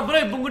ஆமா ப்ரோ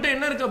இப்போ உங்ககிட்ட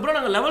என்ன இருக்கு ப்ரோ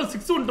நாங்க லெவல்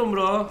 6 வந்துட்டோம்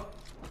ப்ரோ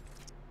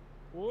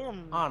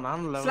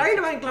நான்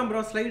ஸ்லைட் வாங்கிக்கலாம்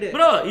ப்ரோ ஸ்லைட்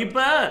ப்ரோ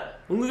இப்போ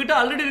உங்ககிட்ட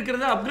ஆல்ரெடி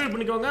இருக்குறத அப்கிரேட்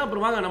பண்ணிக்கோங்க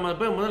அப்புறம் வாங்க நம்ம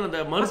போய் முதல்ல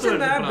அந்த மருத்துவ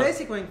எடுக்கலாம்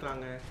பேசிக்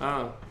வாங்கிக்கலாங்க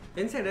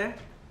என் சைடு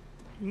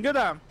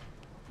இங்கதான்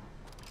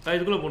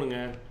இதுக்குள்ள போணுங்க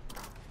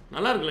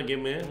நல்லா இருக்குல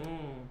கேம்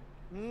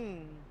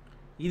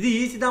இது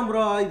ஈஸி தான்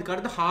ப்ரோ இதுக்கு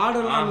அடுத்து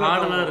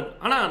ஹார்டெல்லாம் இருக்கு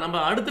ஆனா நம்ம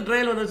அடுத்த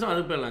ட்ரையல் வந்துச்சும்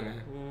அது போயிடலாங்க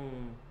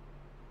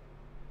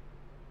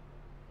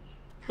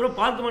ப்ரோ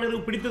பார்த்த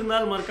மனிதர்களுக்கு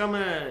பிடித்திருந்தால்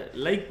மறக்காம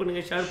லைக்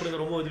பண்ணுங்க ஷேர் பண்ணுங்க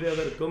ரொம்ப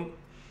உதவியாக இருக்கும்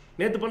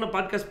நேற்று பண்ண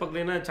பாட்காஸ்ட்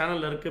பார்க்கலைன்னா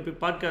சேனலில் இருக்குது இப்போ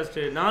பாட்காஸ்ட்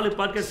 4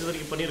 பாட்காஸ்ட்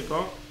வரைக்கும்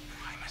பண்ணியிருக்கோம்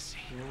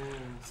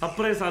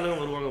சர்ப்ரைஸ் ஆளுங்க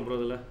வருவாங்க ப்ரோ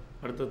இதில்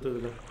அடுத்தது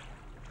இதில்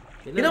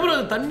என்ன ப்ரோ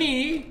தண்ணி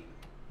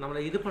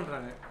நம்மளை இது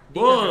பண்ணுறாங்க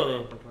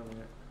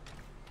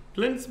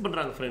கிளென்ஸ்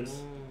பண்ணுறாங்க ஃப்ரெண்ட்ஸ்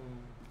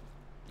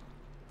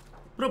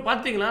ப்ரோ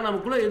பார்த்தீங்களா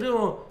நமக்குள்ளே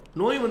எதுவும்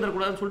நோய்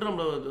வந்துடக்கூடாதுன்னு சொல்லிட்டு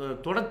நம்மளை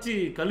தொடச்சி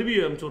கழுவி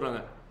அனுப்பிச்சி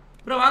விட்றாங்க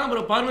ப்ரோ வாங்க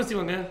ப்ரோ பார்மசி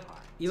வாங்க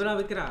இவரா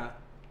விற்கிறா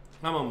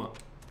ஆமா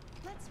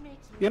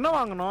என்ன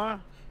வாங்கணும்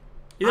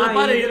இதல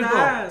பாரு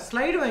இருக்கும்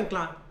ஸ்லைடு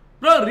வாங்கிக்கலாம்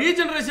ப்ரோ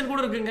ரீஜெனரேஷன் கூட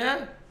இருக்குங்க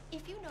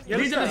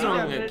ரீஜெனரேஷன்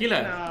வாங்குங்க கீழ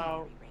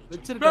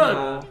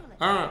வெச்சிருக்கோம்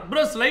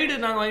ப்ரோ ஸ்லைடு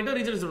நாங்க வாங்கிட்டோம்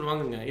ரீஜெனரேஷன்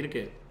வாங்குங்க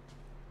இருக்கு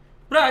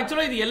ப்ரோ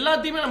एक्चुअली இது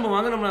எல்லாத்தையுமே நம்ம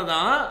வாங்குனோம்னா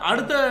தான்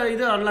அடுத்த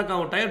இது அன்லாக்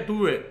ஆகும் டயர்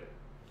 2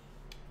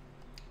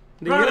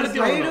 இந்த ஏழு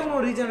ஸ்லைடும்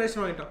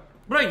ரீஜெனரேஷன் வாங்கிட்டோம்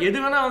ப்ரோ எது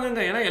வேணா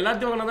வாங்குங்க ஏன்னா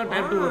எல்லாத்தையும் வாங்குனா தான்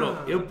டயர் 2 வரும்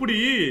எப்படி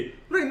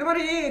ப்ரோ இந்த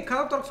மாதிரி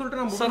கதவு திறக்க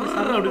சொல்லிட்டு நம்ம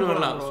சர்ற அப்படி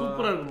வரலாம்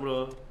சூப்பரா இருக்கும் ப்ரோ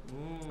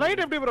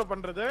ஸ்லைட் எப்படி ப்ரோ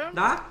பண்றது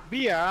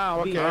பியா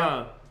ஓகே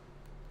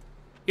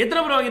எத்தனை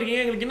ப்ரோ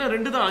வாங்கிருக்கீங்க உங்களுக்கு இன்னும்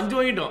 2 தான் 5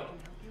 வாங்கிட்டோம்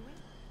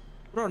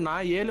ப்ரோ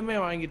நான் 7மே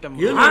வாங்கிட்டேன்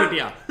 7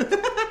 வாங்கிட்டியா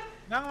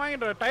நாங்க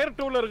வாங்கிட்டோம் டயர்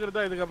 2 ல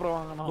இருக்குறதா இதுக்கு அப்புறம்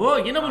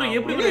வாங்கணும் என்ன ப்ரோ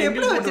எப்படி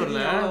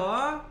வச்சிரல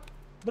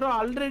ப்ரோ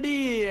ஆல்ரெடி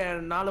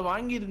 4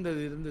 வாங்கி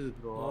இருந்தது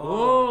ப்ரோ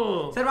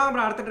சரி வாங்க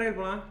ப்ரோ அடுத்த ட்ரையல்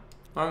போலாம்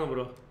வாங்க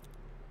ப்ரோ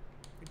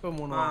இப்போ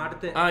 3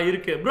 அடுத்து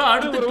இருக்கு ப்ரோ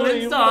அடுத்து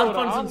ட்ரெண்ட்ஸ்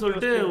ஆல்ஃபன்ஸ் னு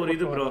சொல்லிட்டு ஒரு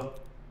இது ப்ரோ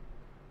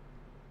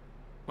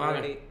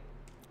வாங்க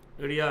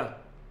ரெடியா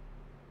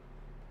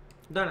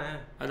தானே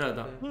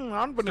அதான்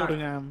ஆன் பண்ணி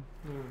விடுங்க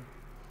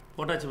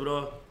போட்டாச்சு ப்ரோ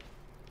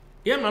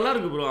ஏன் நல்லா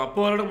இருக்கு ப்ரோ அப்போ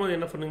வரடும்போது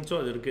என்ன பண்ணுச்சோ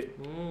அது இருக்கு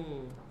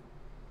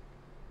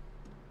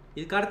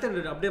இதுக்கு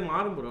அடுத்து அப்படியே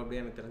மாறும் ப்ரோ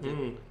அப்படியே எனக்கு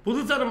தெரிஞ்சு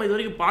புதுசா நம்ம இது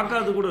வரைக்கும்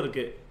பார்க்காதது கூட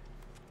இருக்கு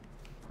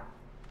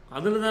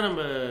அதுல தான்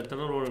நம்ம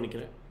திணறோம்னு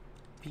நினைக்கிறேன்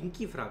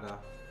பிங்கி ஃப்ராகா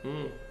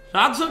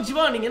ராக்ஸோன்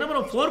சிவா நீங்க என்ன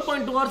ப்ரோ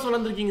 4.2 ஹவர்ஸ்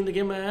வளர்ந்துருக்கீங்க இந்த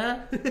கேமை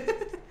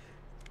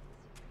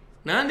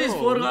நான்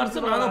 4 ஹவர்ஸ்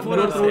நாங்க 4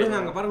 ஹவர்ஸ்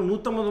அங்க பாருங்க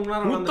 150 மணி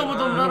நேரம்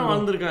 150 மணி நேரம்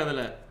வளர்ந்திருக்கேன்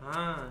அதுல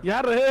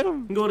யாரு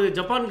இங்க ஒரு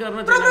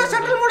ஜப்பான்காரனா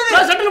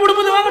ஷட்டில்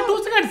முடியுது வாங்க 2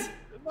 செகண்ட்ஸ்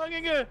வாங்க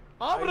இங்க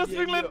ஆம்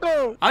ரெஸ்லிங் லேட்டோ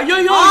ஐயோ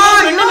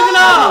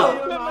என்னங்களா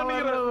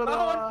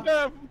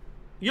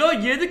யோ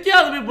எதுக்கே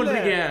அது போய்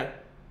பண்றீங்க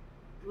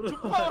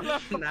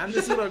நான்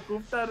சூரா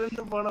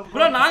கூப்டாருன்னு போன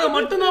ப்ரோ நாங்க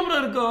மட்டும் தான் ப்ரோ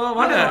இருக்கோம்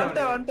வாங்க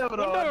வந்து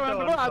ப்ரோ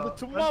அது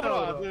சும்மா ப்ரோ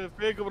அது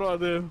ஃபேக் ப்ரோ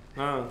அது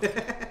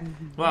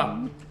வா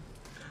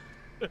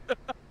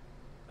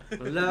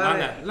இல்ல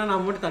இல்ல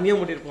நான் மட்டும் தனியா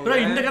மாட்டிருப்போம் ப்ரோ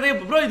இந்த கதையை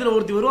ப்ரோ இதுல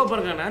ஒருத்தி வருவா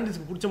பாருங்க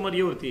நான்டிஸ்க்கு பிடிச்ச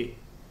மாதிரியே ஒருத்தி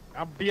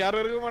அப்படி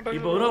யாரும் இருக்க மாட்டாங்க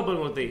இப்போ வருவா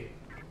பாருங்க ஒருத்தி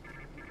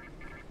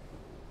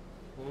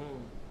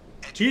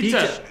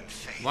டீச்சர்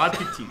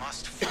வாத்திச்சி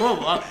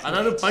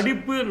அதாவது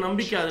படிப்பு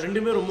நம்பிக்கை அது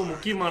ரெண்டுமே ரொம்ப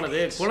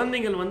முக்கியமானது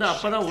குழந்தைகள் வந்து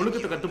அப்பதான்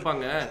ஒழுக்கத்தை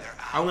கத்துப்பாங்க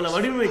அவங்கள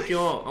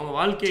வடிவமைக்கும் அவங்க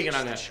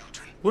வாழ்க்கைங்கிறாங்க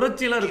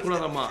புரட்சியெல்லாம்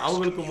இருக்கக்கூடாதம்மா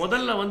அவங்களுக்கு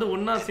முதல்ல வந்து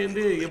ஒன்னா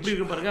சேர்ந்து எப்படி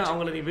இருக்கு பாருங்க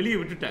அவங்கள நீ வெளியே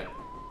விட்டுட்ட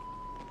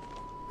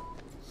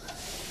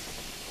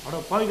அட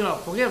பாவிங்களா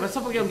புகைய விஷ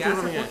புகைய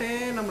அனுப்பிடுறானுங்க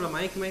நம்மள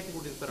மயக்கி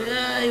கூட்டிட்டு போறாங்க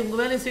டேய் உங்க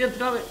வேலையை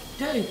செய்யறதுக்காக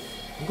டேய்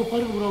உங்க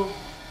பாருங்க ப்ரோ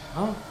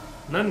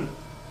நன்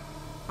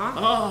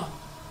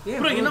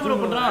ப்ரோ என்ன ப்ரோ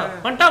பண்றா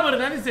பண்டா பாரு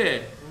நானிஸ்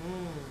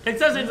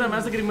டெக்சாஸ் ரெயின்ஜர்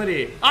மேசக்கரி மாதிரி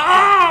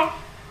ஆஹா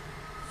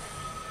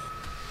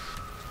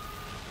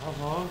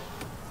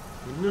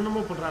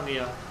என்னென்னமோ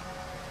பண்றாங்கய்யா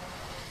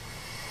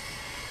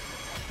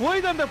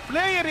போய் அந்த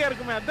ப்ளே ஏரியா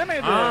இருக்குமே அதானே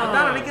இது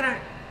அதான் நினைக்கிறேன்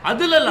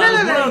அதுல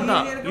இல்ல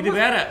இது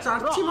வேற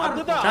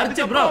சர்ச்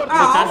ப்ரோ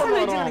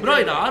ப்ரோ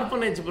இது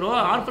orphanage bro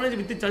orphanage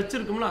with search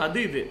இருக்கும்ல அது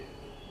இது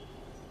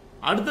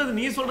அடுத்தது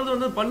நீ சொல்றது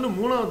வந்து பண்ணு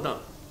மூணாவது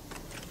தான்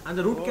அந்த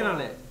ரூட்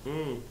கனால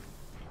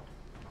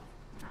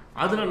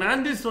அதுல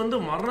நான்டிஸ் வந்து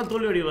மரண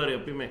தோல்வி அடைவாரு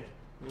எப்பயுமே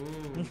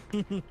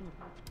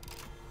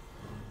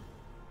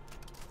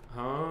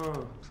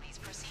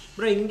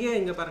ப்ரோ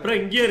இங்க பாருங்க ப்ரோ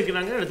இங்கே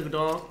இருக்குறாங்க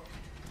எடுத்துக்கிட்டோம்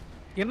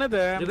என்னது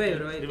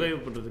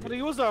ரிவைவ் பண்றதுக்கு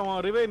அது யூஸ் ஆகும்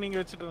ரிவைவ் நீங்க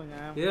வச்சிடுங்க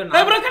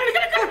ஏய் ப்ரோ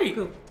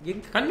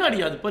கண்ணாடி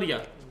அது பாரியா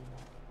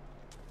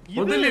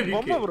முதல்ல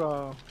பொம்மை ப்ரோ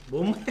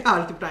பொம்மை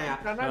ஆல்டிட்டாயா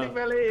கண்ணாடி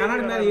மேல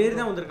ஏறி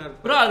தான் வந்திருக்காரு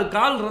ப்ரோ அது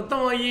கால்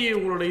ரத்தம் ஆகி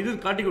உங்களோட இது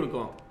காட்டி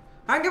கொடுக்கும்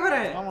அங்க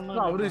பாரு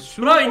அவரு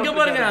ப்ரோ இங்க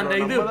பாருங்க அந்த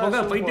இது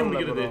புகை பைத்தியம்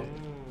முடிக்கிறது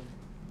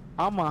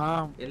ஆமா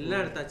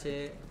எல்லாம் எடுத்தாச்சு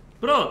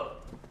ப்ரோ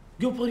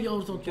இங்க பாரியா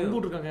ஒரு தொங்க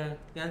போட்டுருக்காங்க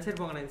நான் சைடு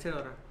போங்க நான் சைடு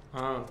வரேன்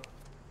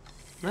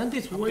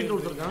நான்டிஸ் போயிட்டு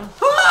வந்திருக்கான்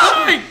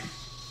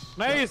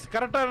நைஸ்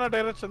கரெக்ட்டான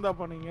டைரக்ஷன் தான்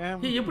பண்ணீங்க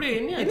ஏய் எப்படி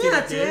என்ன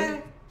ஆச்சு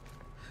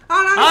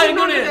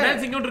இன்னொரு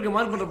நான்ஸ் இங்க இருக்கு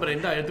மார்க் பண்ற பாரு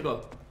இந்த எடுத்துக்கோ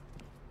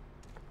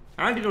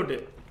ஆன்டிடோட்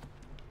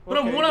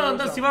ப்ரோ மூணாவது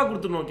வந்தா சிவா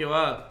கொடுத்துறணும்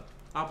ஓகேவா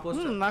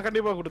நான்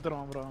கண்டிப்பா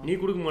கொடுத்துறேன் ப்ரோ நீ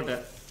கொடுக்க மாட்டே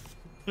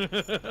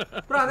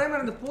ப்ரோ அதே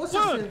மாதிரி இந்த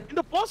போஸ்டர்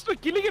இந்த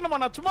போஸ்டர் கிளிக்கணுமா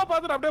நான் சும்மா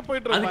பார்த்துட்டு அப்படியே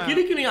போயிட்டு இருக்கேன் அது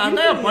கிளிக்கணும்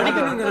அதான்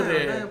படிக்கணும்ங்கிறது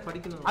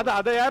படிக்கணும்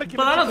அத யாருக்கு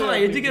இப்பதான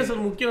சொல்றேன்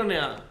எஜுகேஷன்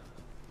முக்கியம்னேயா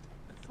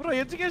ப்ரோ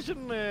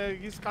எஜுகேஷன்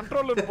இஸ்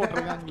கண்ட்ரோல்ல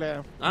போட்டுருக்காங்களே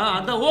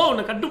அதான்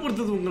உன்னை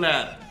கட்டுப்படுத்துது உங்களை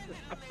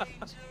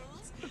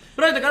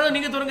ப்ரோ இந்த கதை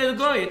நீங்க தொடங்க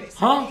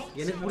எதுக்கும்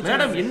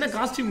மேடம் என்ன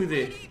காஸ்டியூம்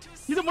இது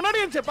முன்னாடி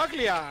இருந்துச்சு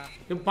பாக்கலையா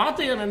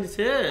பாத்தையா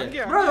நந்திச்சு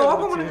ப்ரோ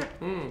ஓபன் பண்ணுங்க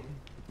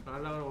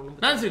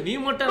நான்சி நீ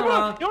மட்டும்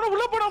எவனோ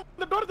உள்ள போடா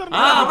இந்த டோர்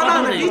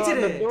திறந்து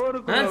டீச்சர்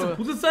நான்சி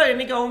புதுசா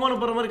என்னைக்கு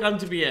அவமானப்படுற மாதிரி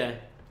காமிச்சிப்பிய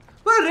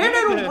ப்ரோ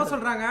ரேடியோ ரூம் போ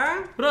சொல்றாங்க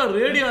ப்ரோ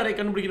ரேடியோ அறை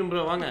கண்டுபிடிக்கணும்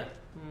ப்ரோ வாங்க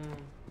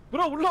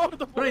ப்ரோ உள்ள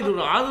வரது ப்ரோ இது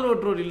ஒரு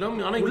ஆதரவற்றோர் இல்ல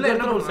ஆனா உள்ள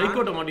என்ன ஒரு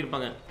சைக்கோட்ட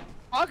மாட்டிருப்பாங்க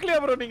பாக்கலையா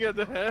ப்ரோ நீங்க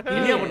அது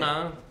இல்லையா பண்ணா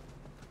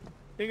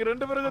நீங்க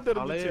ரெண்டு பேரும்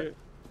தெரிஞ்சுச்சு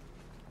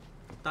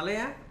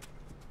தலைய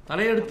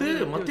எடுத்து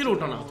மத்தியில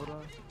விட்டானா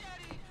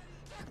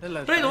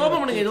ப்ரோ இது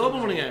ஓபன் பண்ணுங்க இது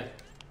ஓபன் பண்ணுங்க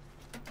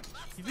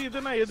இது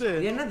இதுனா எது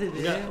என்னது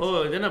இது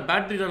இது என்ன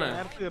பேட்டரி தானே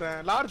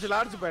லார்ஜ்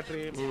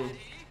பேட்டரி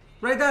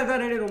ப்ரோ இதா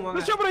ரேடியோ ரூம்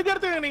வாங்க ப்ரோ இது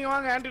எடுத்துங்க நீங்க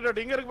வாங்க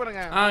ஆன்டிடோட் இங்க இருக்கு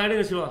பாருங்க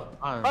எடுங்க சிவா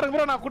பாருங்க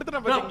ப்ரோ நான்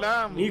கொடுத்தேன் பாத்தீங்களா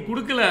நீ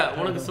குடுக்கல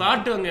உனக்கு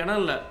ஸ்லாட் அங்க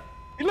இடம்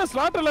இல்ல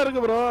ஸ்லாட் எல்லாம்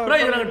இருக்கு ப்ரோ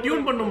இத நாங்க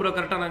டியூன் பண்ணனும் ப்ரோ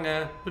கரெக்ட்டா நாங்க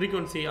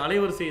ஃப்ரீக்வென்சி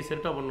அலைவரிசை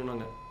செட்டா பண்ணனும்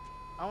நாங்க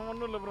அவன்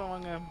ஒண்ணும் இல்ல ப்ரோ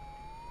வாங்க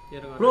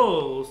ப்ரோ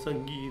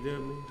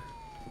சங்கீதமே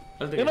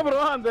என்ன ப்ரோ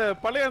அந்த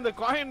பழைய அந்த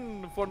காயின்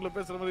போன்ல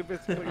பேசுற மாதிரி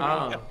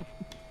பேசிட்டு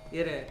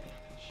ஏறு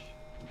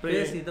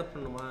பேசி இத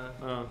பண்ணுமா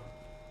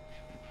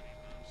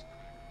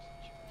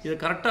இத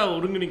கரெக்ட்டா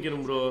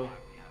ஒருங்கிணைக்கணும் ப்ரோ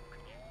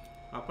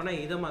அப்பனா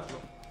இத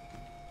மாத்தணும்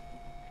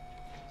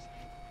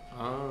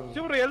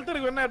சூப்பர் ஹெல்த்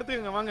இருக்கு என்ன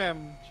எடுத்துங்க வாங்க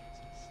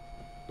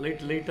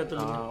லைட்டா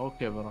தள்ளுங்க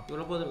ஓகே ப்ரோ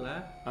இவ்வளவு போதும்ல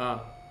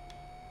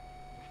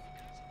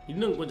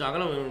இன்னும் கொஞ்சம்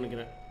அகலம் வேணும்னு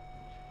நினைக்கிறேன்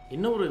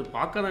இன்னும் ஒரு இது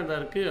பார்க்க தான் இதா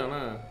இருக்கு ஆனா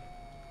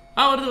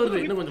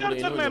வருது இன்னும் கொஞ்சம்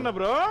போடுங்க என்ன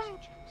ப்ரோ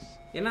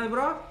என்னது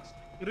ப்ரோ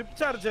ரிப்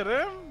சார்ஜர்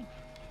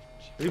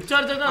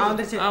தான்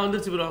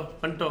வந்துருச்சு ப்ரோ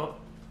பண்ணிட்டோம்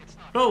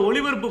ப்ரோ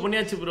ஒளிபரப்பு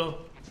பண்ணியாச்சு ப்ரோ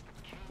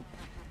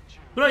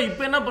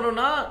இப்போ என்ன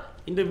பண்ணோம்னா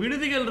இந்த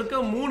விடுதிகள் இருக்க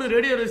 3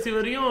 ரேடியோ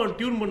ரிசீவரையும்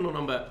டியூன் பண்ணனும்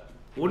நம்ம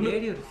ஒன்னு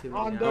ரேடியோ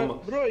ரிசீவர்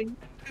ப்ரோ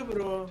இங்க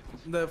ப்ரோ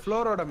இந்த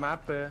ஃப்ளோரோட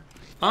மேப்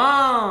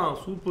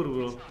சூப்பர்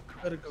ப்ரோ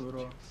இருக்கு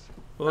ப்ரோ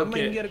ஓகே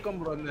இங்க இருக்கோம்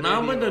ப்ரோ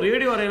நாம இந்த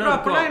ரேடியோ அறையில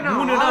இருக்கோம்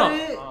 3 இடம்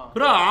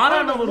ப்ரோ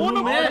 6ஆம் நம்பர் ரூம்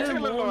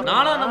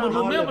 4ஆம் நம்பர்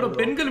ரூம் அப்புறம்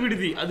பெண்கள்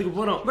விடுதி அதுக்கு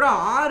போறோம் bro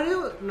 6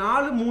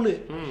 4 3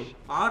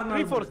 6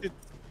 4 4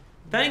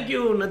 Thank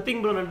you nothing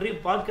bro நன்றி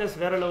பாட்காஸ்ட்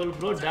வேற லெவல்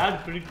ப்ரோ டாட்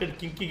பிரெடிக்டட்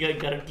கிங்கி கை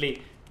கரெக்ட்லி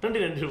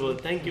நன்றி ப்ரோ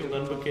தேங்க் யூ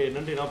நண்பருக்கு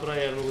நன்றி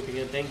 40,000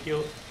 கொடுத்தீங்க தேங்க் யூ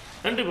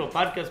நன்றி ப்ரோ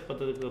பாட்காஸ்ட்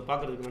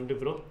பார்க்கிறதுக்கு நன்றி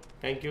ப்ரோ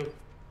தேங்க் யூ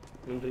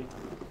நன்றி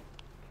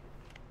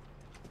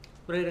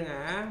ப்ரோ இருங்க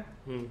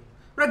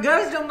ப்ரோ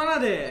கேர்ள்ஸ் டவுன் தான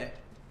அது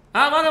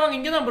வாங்க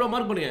இங்க தான் ப்ரோ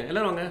மார்க் பண்ணுங்க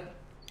எல்லாரும் வாங்க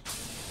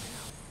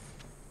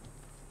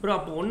ப்ரோ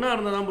அப்ப ஒண்ணா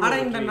இருந்தா தான் ப்ரோ அட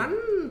இந்த நன்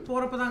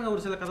போறப்ப தாங்க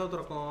ஒரு சில கதவு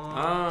திறக்கும்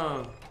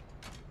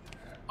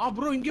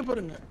ப்ரோ இங்க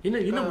பாருங்க.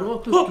 என்ன ப்ரோ?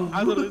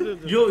 அது இது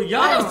யோ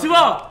யார்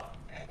சிவா?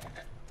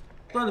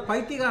 ப்ரோ அந்த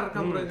பைத்தியக்காரன்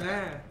இருக்கான் ப்ரோங்க.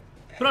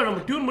 ப்ரோ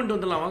நம்ம டியூன் பண்ணிட்டு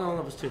வந்துடலாம்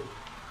வாங்க ஃபர்ஸ்ட்.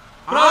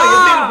 ப்ரோ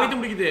எப்படி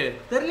பைத்தியம் பிடிக்குது?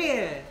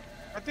 தெரியலையே.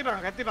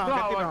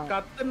 கத்திட்டான்.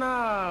 கத்துனா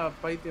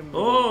பைத்தியம்.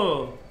 ஓ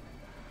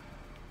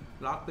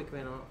லாக் பிக்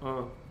வேணும்.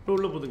 ப்ரோ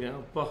உள்ள போதுங்க.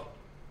 அப்பா.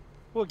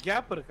 ஓ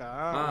கேப் இருக்கா?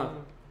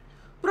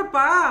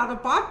 ப்ரோப்பா அத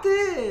பார்த்து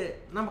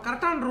நம்ம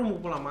கரெக்டான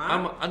ரூமுக்கு போலாமா?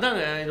 ஆமா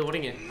அதாங்க இது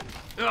ஓடிங்க.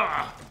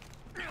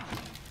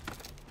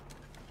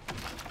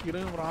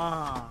 இருங்கடா.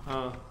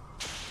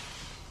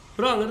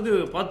 ப்ரோ அங்க இருந்து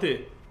பாத்து.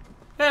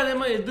 அதே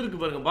மாதிரி எது இருக்கு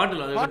பாருங்க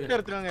பாட்டில் அது பாட்டில்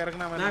எடுத்துங்க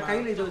இறக்குனா நான்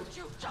கையில இது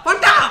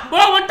வந்தா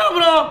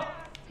ப்ரோ.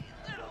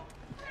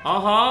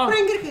 ஆஹா ப்ரோ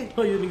எங்க இருக்கு?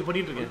 ஐயோ நீங்க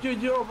பண்ணிட்டு இருக்கீங்க.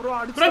 ஐயோ ப்ரோ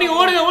அடிச்சு. ப்ரோ நீங்க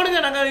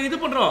ஓடுங்க நாங்க இது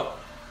பண்றோம்.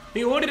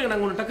 நீங்க ஓடிடுங்க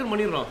நாங்க ஒன்னு டக்கர்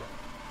பண்ணிடுறோம்.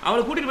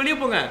 அவளை கூட்டிட்டு வெளிய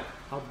போங்க.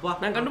 அப்பா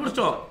நான்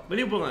கண்டுபிடிச்சோம்.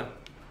 வெளிய போங்க.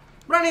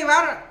 ப்ரோ நீ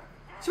வேற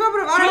சிவா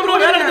ப்ரோ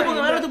வேற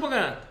எடுத்து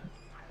போங்க.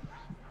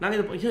 நாங்க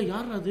இது ஐயோ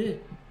யாரா அது?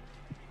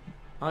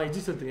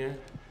 எஜி செத்துங்க.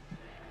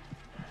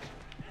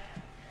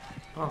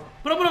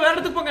 ப்ரோ வேற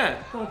எடுத்து போங்க.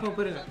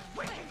 போறீங்க.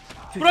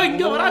 ப்ரோ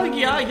இங்க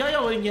வராதீங்கயா. ஐயா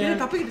வரீங்க.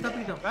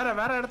 தப்பிக்கிட்டோம்.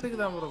 வேற இடத்துக்கு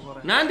தான் ப்ரோ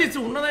போறேன். நான்திஸ்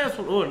உன்னதான்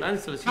சொல்றோம்.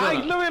 நான்திஸ் சிவா.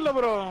 இல்லவே இல்ல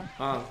ப்ரோ.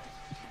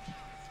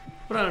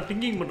 ப்ரோ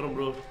டிங்கிங் பண்றோம்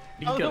ப்ரோ.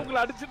 அது உங்களை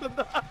அடிச்சிட்டு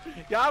இருந்தா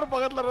யார்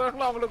பக்கத்துல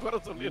இருக்காங்களோ அவங்கள குறை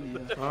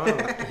சொல்லிருந்தேன்.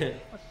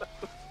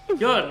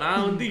 யோ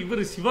நான் வந்து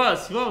இவர்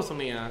சிவாவை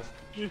சொன்னேன்.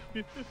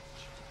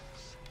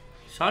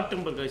 Short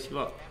temper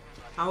Siva.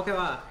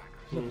 ஓகேவா?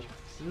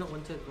 இன்னும்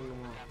கொஞ்சம்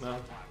பண்ணுவோம்.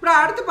 ப்ரோ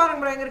அடுத்து பாருங்க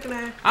ப்ரோ எங்க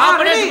இருக்குனே.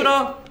 பண்ணியாச்சு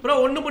ப்ரோ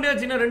 1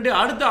 பண்ணியாச்சு. இன்னும் 2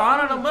 அடுத்து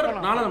 6 நம்பர்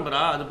 4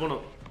 நம்பரா அது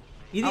போணும்.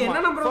 இது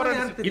என்ன நம்பர்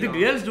யாருக்கு தெரியும்? இது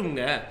கேர்ள்ஸ்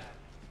ரூம்ங்க.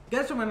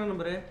 கேர்ள்ஸ் ரூம் என்ன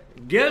நம்பர்?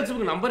 கேர்ள்ஸ்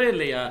ரூம் நம்பரே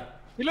இல்லையா?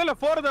 இல்ல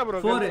 4 தான்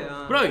ப்ரோ. 4.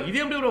 ப்ரோ இது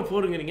எப்படி ப்ரோ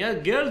 4ங்கறீங்க?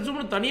 கேர்ள்ஸ்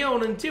ரூம் தனியா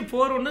ஒன்னு இருந்துச்சு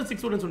 4 ஒன்னு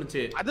 6 ஒன்னு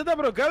சொன்னுச்சு. அதுதான்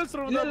ப்ரோ கேர்ள்ஸ்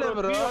ரூம் இல்ல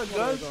bro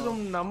girls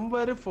room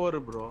number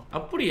 4 bro.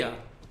 அப்படியா?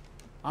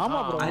 ஆமா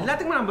ப்ரோ.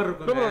 எல்லாத்துக்கும் நம்பர்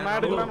இருக்கு ப்ரோ நான்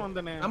எடுக்கலாம்னு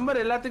வந்தேனே.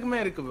 நம்பர் எல்லாத்துக்குமே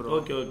இருக்கு ப்ரோ.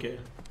 ஓகே.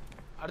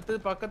 அடுத்து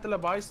பக்கத்துல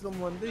பாய்ஸ்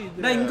ரூம் வந்து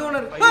இது. நான் இங்க ஒன்னு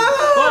இருக்கு.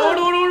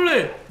 ஓடு.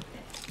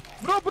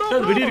 ப்ரோ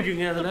வெடி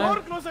இருக்குங்க அதுல.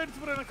 டோர் க்ளோஸ் ஆயிடுச்சு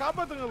ப்ரோ. என்ன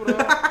காப்பாத்துங்க ப்ரோ.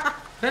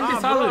 நந்தி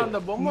சாவு. அந்த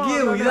பொம்மை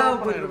இங்கே இதா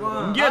போயிடுவோம்.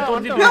 இங்கே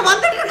தோத்திட்டு. நான்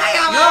வந்துட்டு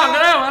இருக்காயா? யோ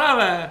அங்கடா வராவ.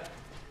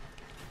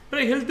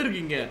 ப்ரோ ஹெல்த்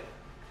இருக்கீங்க.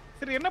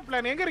 சரி என்ன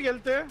பிளான்? எங்க இருக்கு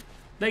ஹெல்த்?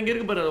 நான் இங்க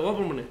இருக்கு பாரு.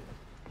 ஓபன் பண்ணு.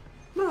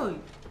 ப்ரோ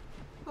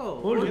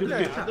ஹோல்ட்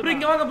இருக்கு. ப்ரோ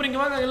இங்க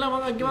வாங்க எல்லாம்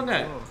வாங்க இங்க வாங்க.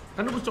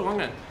 கண்டுபிடிச்சோம்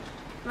வாங்க.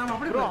 நாம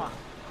அப்படியே ப்ரோ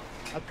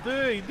அது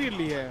இது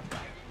இல்லையே.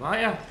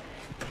 வாயா.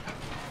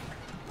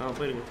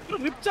 போயிருங்க.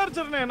 ரிப்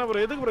சார்ஜர்னா என்ன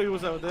ப்ரோ? எதுக்கு ப்ரோ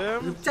யூஸ் ஆகுது?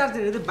 ரிப்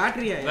சார்ஜர் இது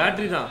பேட்டரியா?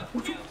 பேட்டரி தான்.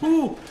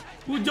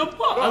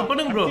 ஜப்பா அது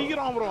பண்ணுங்க ப்ரோ.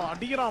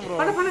 அடிக்குறான் ப்ரோ.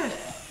 பண்ணு.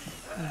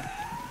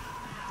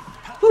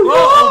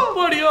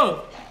 அப்படியோ.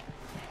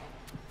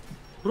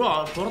 Bro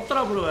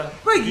துரத்துறா bro.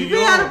 ப்ரோ இது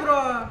யாரு ப்ரோ?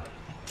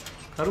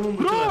 கருமம்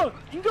ப்ரோ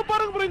இங்க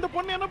பாருங்க ப்ரோ இந்த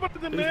பொண்ணு என்ன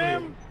பண்ணுதுன்னு.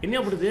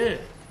 என்ன பண்ணுது?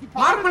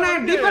 மார்க் பண்ணு.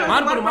 டீப்பர்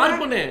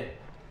மார்க் பண்ணு.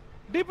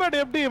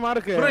 டீபேட் எப்படி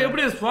மார்க்? ப்ரோ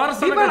எப்படி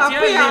சுவாரஸ்யமான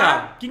கட்சியா இல்லையா?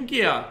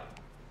 கிங்கியா?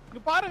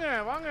 இங்க பாருங்க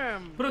வாங்க.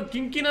 ப்ரோ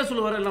கிங்கினா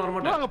சொல்ல வர எல்லாம் வர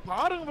மாட்டேன். வாங்க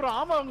பாருங்க ப்ரோ.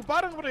 ஆமா அங்க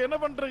பாருங்க ப்ரோ என்ன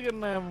பண்றீங்க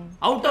என்ன?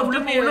 அவுட் ஆஃப்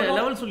 10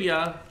 லெவல் சொல்லியா?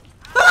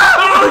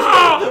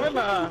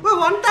 ப்ரோ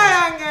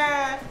வந்துட்டாங்க.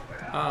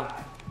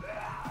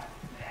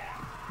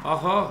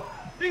 ஆஹா.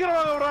 சீக்கிரம்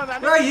வாங்க ப்ரோ.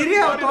 ப்ரோ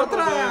இரியா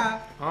தோத்துறாயா?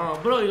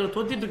 ப்ரோ இங்க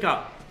தொத்திட்டு இருக்கா.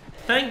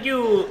 Thank you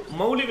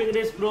Mauli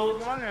Venkatesh bro.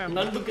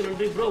 நண்புக்கு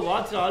நன்றி bro.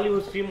 Watch all your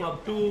stream up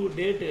to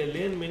date.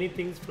 Learn many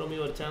things from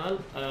your channel.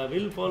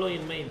 Will follow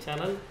in my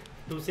channel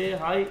to say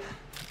hi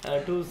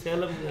to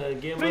Salem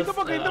gamers.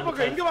 இந்த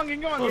பக்கம் இங்க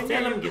வாங்க.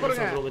 Salem gamers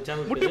bro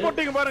channel. முட்டி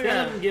போட்டுங்க பாருங்க.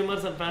 Salem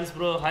gamers and fans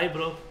bro. Hi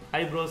bro.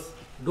 Hi bros.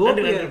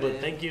 நன்றி bro.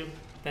 Thank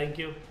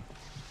you.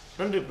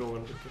 நன்றி bro.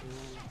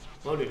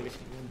 Mauli Venkatesh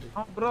நன்றி.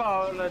 bro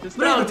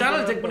bro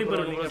channel check பண்ணி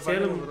பாருங்க.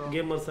 Salem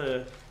gamers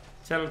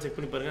channel check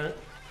பண்ணி பாருங்க.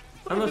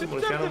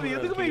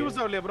 எதுக்குமே யூஸ்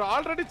ஆகலையா ப்ரோ?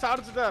 ஆல்ரெடி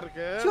சார்ஜ் தான்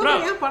இருக்கு. ப்ரோ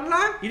ஏன் பண்ணல?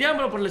 இதே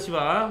ப்ரோ பண்ணல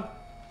சிவா.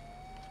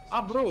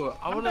 ப்ரோ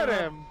அவளே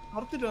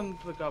மறந்துட்டு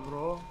வந்துட்டா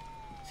ப்ரோ.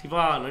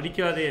 சிவா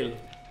நடிக்காதே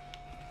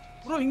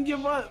ப்ரோ. இங்க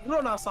வா ப்ரோ.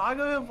 நான்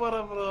சாகவே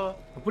போறேன் ப்ரோ.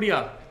 அப்படியா?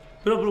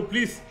 ப்ரோ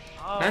ப்ளீஸ்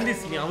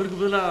நான்திஸ் நீ அவருக்கு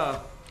பதிலா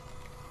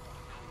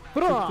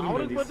ப்ரோ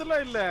அவருக்கு பதிலா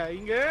இல்ல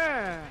இங்க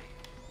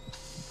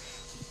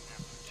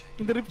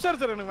இந்த ரிப்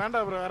சார்ஜர் எனக்கு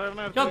வேண்டாம் ப்ரோ. வேற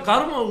என்ன இருக்கு?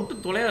 கர்ம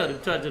விட்டு தொலையா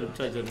ரிப்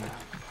சார்ஜர்.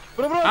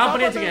 Bro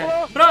பண்ணியாச்சுங்க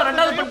bro.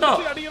 ரெண்டாவது பண்ணிட்டோம்.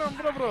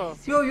 அடிக்குறோம் ப்ரோ.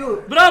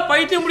 ப்ரோ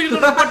பைத்தியம்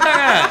முடிக்க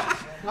போட்டாங்க.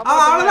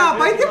 அவ்வளவுதான்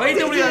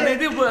பைத்தியம் முடிக்க அந்த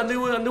இது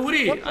அந்த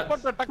உரி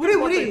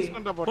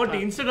போட்டு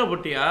இன்ஸ்டன்ட்டா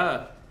போட்டியா?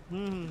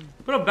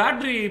 ப்ரோ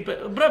பேட்டரி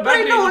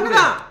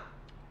ஒண்ணுதான்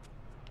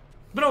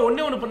ப்ரோ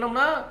ஒண்ணு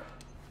பண்ணோம்னா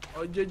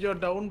ஐயோ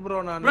டவுன்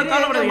ப்ரோ. நான் ப்ரோ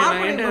கால் பண்ணுங்க.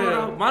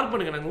 மார்க்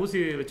பண்ணுங்க. நாங்க ஊசி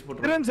வெச்சு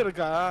போட்டுறோம். சிரஞ்ச்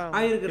இருக்கா?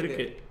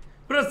 இருக்கு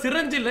ப்ரோ.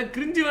 சிரஞ்ச் இல்ல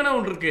கிரிஞ்சி வேணா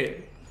ஒன்னு இருக்கு.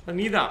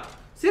 நீதான்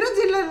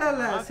சிரஞ்ச் இல்ல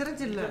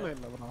சிரஞ்ச் இல்ல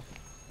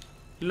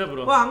இல்ல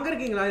ப்ரோ. அங்க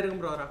இருக்கீங்களா? இருங்க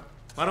ப்ரோ.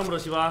 வரேன் ப்ரோ.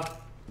 சிவா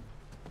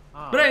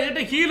ப்ரோ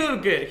என்கிட்ட ஹீல்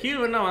இருக்கு. ஹீல்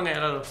வேணா வாங்க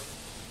எல்லாரும்.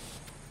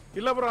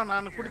 இல்ல ப்ரோ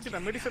நான்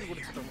குடிச்சிட்டேன். Medicine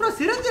குடிச்சிட்டேன் bro.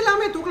 சிரஞ்ச்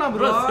எல்லாமே தூக்கலாம்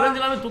ப்ரோ. சிரஞ்ச்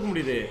எல்லாமே தூக்க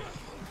முடியுது.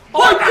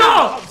 ஓ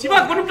சிவா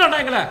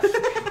கொன்னுட்டான்டா எங்கள.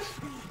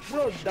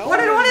 ப்ரோ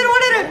ஓடு ஓடு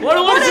ஓடு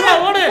ஓடு ஓடு சிவா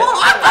ஓடு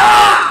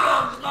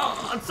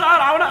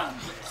சார் அவன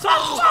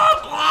சார்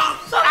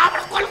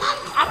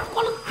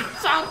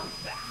சார்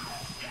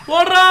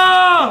ஓடுறா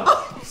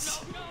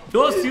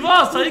யோ சிவா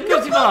சைக்கோ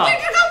சிவா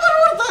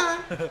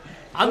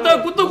அந்த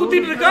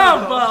குத்திட்டு இருக்கா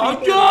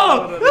ஐயோ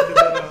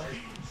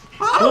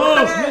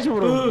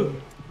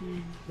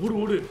ஓடு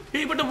ஓடு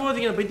டேய் பட்ட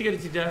போவாதீங்க பைத்தி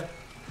கடிச்சிட்ட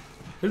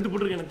ஹெல்த்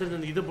போட்டுருக்கேன் எனக்கு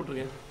தெரிஞ்ச இதை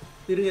போட்டுருக்கேன்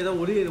இருங்க ஏதோ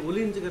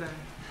ஒளிஞ்சுக்கிறேன்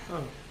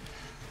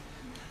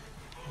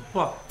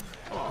அப்பா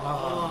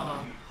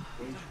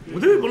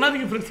உதவி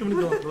பண்ணாதீங்க ஃப்ரெண்ட்ஸ்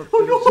பண்ணிக்கோ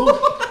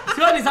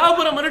சிவா நீ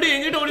சாப்பிட்ற மறுபடியும்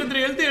எங்கிட்ட ஓடி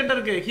வந்துரு ஹெல்த் என்கிட்ட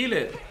இருக்கு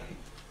heel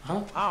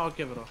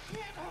okay bro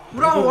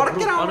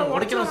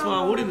உடைக்கிறான் Siva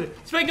ஓடிது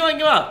Siva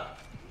இங்க வா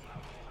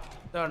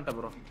தான்ட்ட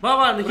ப்ரோ வா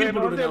வா அந்த ஹீல்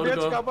போட்டுடுங்க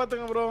அவருக்கு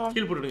காப்பாத்துங்க ப்ரோ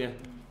ஹீல் போட்டுடுங்க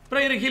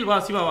ப்ரோ இரு ஹீல் வா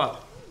சிவா வா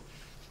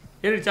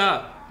ஏறிச்சா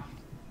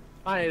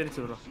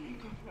ஏறிச்சு ப்ரோ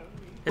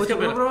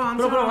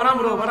ப்ரோ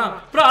வரான்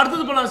ப்ரோ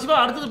அடுத்தது போலாம் சிவா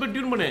அடுத்தது போய்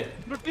டியூன் பண்ணு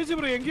ப்ரோ டீச்சர்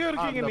ப்ரோ எங்கேயோ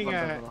இருக்கீங்க நீங்க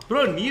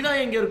ப்ரோ நீ தான்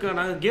எங்க இருக்க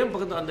நாங்க கேம்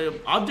பக்கத்துல அந்த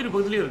ஆப்ஜெக்ட்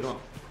பக்கத்துலயே இருக்கோம்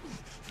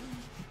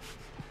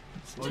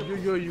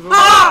ஐயோ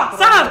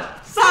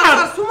சார்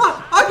சும்மா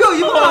ஐயோ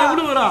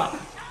இவனு வரா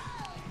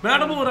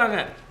மேடமும் வராங்க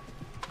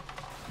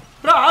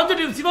bro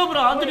object Siva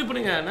bro object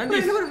பண்ணுங்க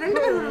நந்தி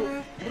ரெண்டு பேர் வராங்க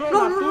ப்ரோ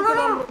நான்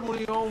தூக்கலாம்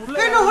முடியும் உள்ள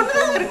என்ன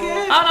ஒண்ணுதான் இருக்கு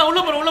நான்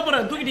உள்ள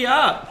போறேன் தூக்கிட்டியா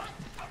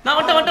நான்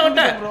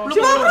வந்துட்டேன்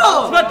Siva bro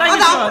Siva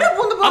thank you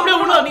அப்படியே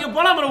உள்ள நீங்க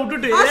போலாம் ப்ரோ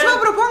விட்டுட்டு சிவா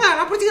ப்ரோ போங்க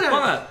நான் பிடிச்சிக்கிறேன்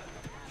போங்க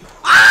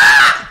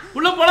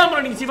உள்ள போலாம்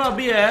ப்ரோ நீங்க சிவா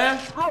அப்படியே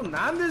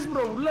நான்தேஸ்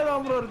ப்ரோ உள்ள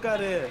தான் ப்ரோ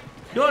இருக்காரு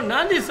யோ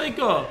நாந்தி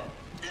சைக்கோ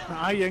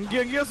நான்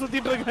எங்கேயோ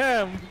சுத்திட்டு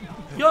இருக்கேன்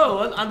யோ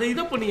அந்த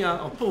இத பண்ணியா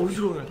அப்ப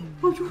ஒளிஞ்சிருவாங்க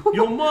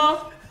யம்மா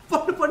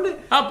பண்ணு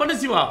பண்ணு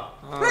சிவா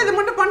இத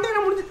மட்டும்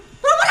பண்ணிட்டேனா முடிஞ்சு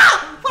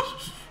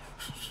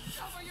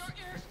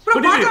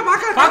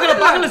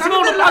பாக்கல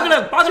சிவா உன்ன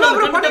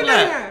பாக்கல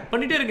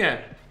பண்ணிட்டே இருங்க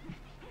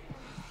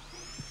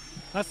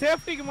நான்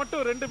சேஃப்டிக்கு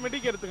மட்டும் 2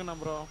 மெடிக் எடுத்துக்கணும்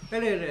ப்ரோ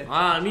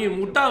நீ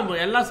முட்டா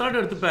எல்லா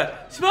ஸ்லாட்டும் எடுத்துப்ப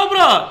சிவா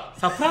ப்ரோ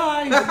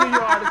சர்ப்ரைஸ்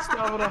ஐயோ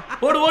அடிச்சிட்டா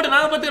ப்ரோ ஓடு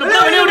நாங்க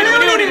பாத்துறோம்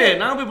வெளிய ஓடிடு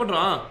நாங்க போய்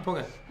பண்றோம்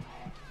போங்க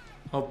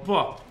அப்பா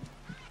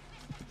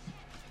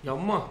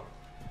அம்மா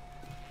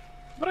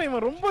ப்ரோ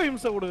இவன் ரொம்ப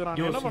ஹிம்சை கொடுக்குறான்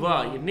என்ன சிவா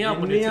என்னையா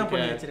பண்ணி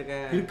வச்சிருக்க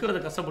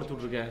இருக்கிறத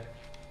கஷ்டப்படுத்திட்டு இருக்க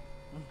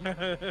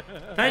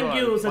Thank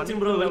you Sachin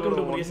bro welcome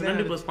to Mukesh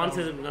நன்றி ப்ரோ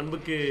ஸ்பான்சர்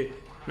நண்புக்கு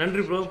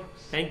நன்றி ப்ரோ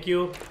Thank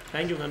you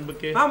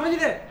நண்புக்கு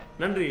முடிஞ்சது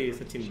நன்றி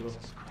சச்சின்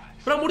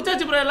ப்ரோ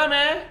முடிச்சாச்சு ப்ரோ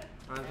எல்லாமே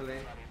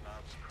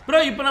ப்ரோ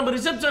இப்போ நம்ம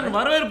ரிசெப்ஷன்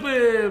வரவேற்பு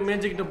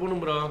மேஜை கிட்ட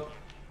போணும் ப்ரோ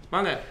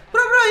வாங்க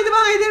ப்ரோ இது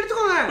வாங்க இது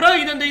எடுத்துக்கோங்க ப்ரோ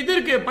இது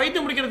இருக்கு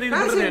பைத்து முடிக்கிறது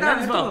இது பண்றது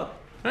நன்றி ப்ரோ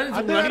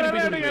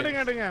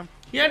எடுங்க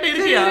ஏன்ட்ட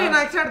இருக்கியா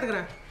நான் எக்ஸ்ட்ரா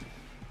எடுத்துக்கறேன்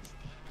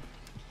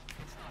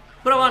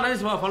ப்ரோ வா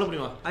நைஸ் வா ஃபாலோ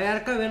பண்ணி வா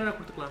யாருக்கா வேணும்னா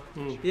கொடுத்துக்கலாம்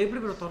எப்படி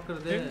ப்ரோ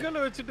தோற்கிறது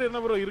எங்கல வச்சிட்டு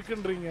என்ன ப்ரோ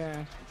இருக்குன்றீங்க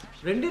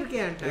ரெண்டு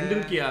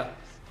இருக்கியா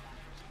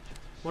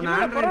ஒன்னு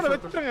ஆண்ட்ராய்ட்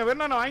வெச்சுங்க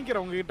வேணா நான்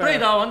வாங்கிக்கிறேன் உங்க கிட்ட ப்ரோ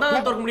இத வந்தா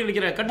தான் தோற்க முடியும்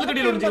நினைக்கிறேன் கட்டில்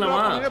கடியில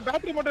ஒளிஞ்சிக்கலாமா நீங்க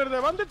பேட்டரி மட்டும்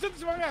எடுத்து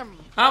வந்துச்சு வாங்க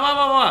வா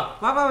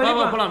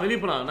போலாம் வெளிய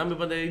போலாம் நம்ம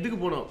இப்ப இந்த இதுக்கு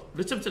போணும்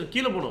ரிசெப்ஷன்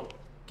கீழ போணும்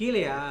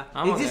கீழயா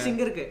எக்ஸிஸ்ட்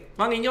இங்க இருக்கு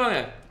வாங்க இங்க வாங்க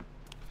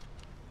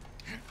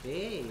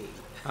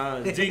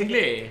ஏய்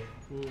ஜிங்லே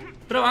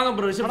ப்ரோ வாங்க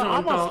ப்ரோ ரிசெப்ஷன்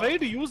ஆமா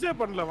ஸ்லைட் யூஸே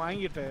பண்ணல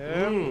வாங்கிட்டு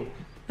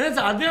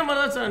சார் அதே மாதிரி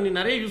தான் சார் நீ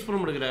நிறைய யூஸ் பண்ண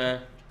முடியல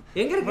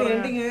எங்க இருக்கு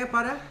எண்டிங்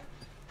பாரு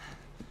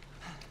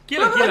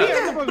கீழ ப்ரோ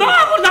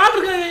ஒரு நாள்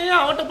இருக்கு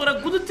அவட்ட போற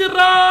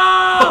குதிச்சிரா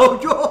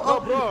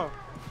ப்ரோ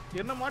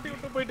என்ன மாட்டி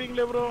விட்டு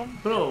போயிட்டீங்களே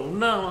ப்ரோ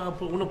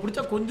உன்னை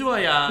பிடிச்சா கொஞ்சம்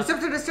வாயா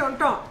ரிசெப்ஷன் டெஸ்ட்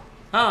வந்துட்டோம்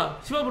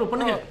சிவா ப்ரோ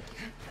பண்ணுங்க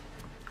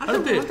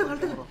அடுத்து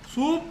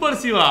super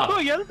Siva bro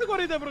health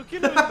குறையுதா bro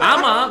கீழ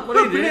ஆமா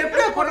குறையுது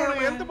எப்படி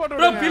போறீங்க ஹெல்த் போடுறோம்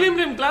ப்ரோ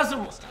பிலிம் கிளாஸ்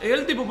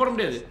ஹெல்த் இப்ப போட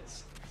முடியாது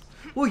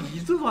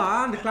இதுவா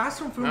அந்த கிளாஸ்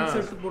ரூம் ஃபிலிம்ஸ்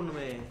எடுத்து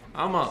போடணுமே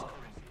ஆமா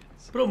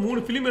ப்ரோ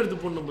 3 ஃபிலிம் எடுத்து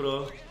போடணும் ப்ரோ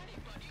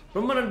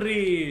ரொம்ப நன்றி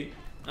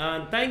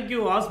thank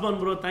you ஆஸ்பான்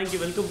bro thank you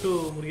welcome to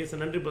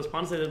Murugesan நன்றி ப்ரோ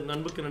ஸ்பான்சர்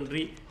நண்புக்கு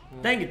நன்றி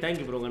thank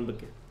you ப்ரோ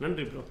நண்புக்கு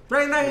நன்றி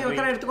ப்ரோ இந்தாங்க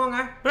உட்கார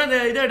எடுத்துக்கோங்க ப்ரோ இந்த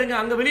இத எடுங்க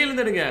அங்க வெளியில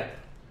இருந்து எடுங்க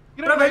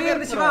ப்ரோ வெளிய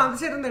இருந்து சிவா அந்த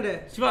சைடு இருந்து எடு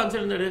சிவா அந்த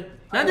சைடு இருந்து எடு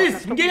நந்தி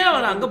இங்கேயே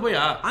வர அங்க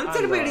போயா அந்த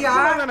சைடு போய்டியா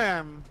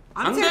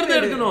அங்க இருந்து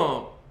எடுக்கணும்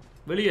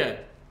வெளிய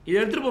இத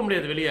எடுத்து போக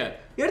முடியாது வெளிய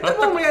எடுத்து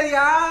போக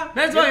முடியாதியா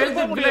நேஸ்வா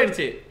ஹெல்த் பில்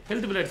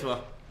ஆயிடுச்சு வா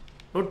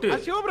நோட்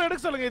சிவப்ரோ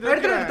எடுக்க சொல்லுங்க இது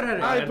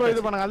எடுத்துறேன் இப்போ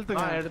இது பண்ண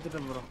அழுத்துங்க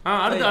எடுத்துட்டேன் ப்ரோ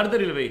அடுத்த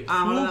ரீல் வை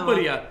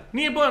சூப்பர்யா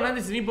நீ போ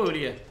நந்தி நீ போ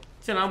வெளிய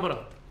சரி நான்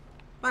போறேன்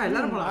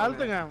எல்லாரும் போலாம்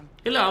அழுத்துங்க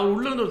இல்ல அவர்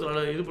உள்ள இருந்து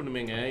ஒருத்தர் இது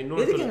பண்ணுமேங்க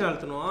எதுக்கு எங்க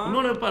அழுத்தணும்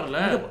இன்னொன்னு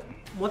வைப்பார்ல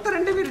மொத்தம்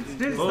ரெண்டு பேர்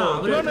ஸ்டேஜ் தான்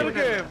இன்னொன்னு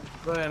இருக்கு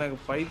ப்ரோ எனக்கு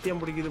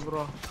பைத்தியம் பிடிக்குது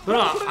ப்ரோ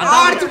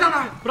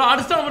அடிச்சுட்டானா ப்ரோ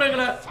அடிச்சிட்டான் ப்ரோ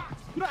எங்களை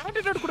ப்ரோ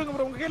ஆட்டிட்யூட் கொடுங்க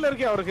ப்ரோ உங்க கையில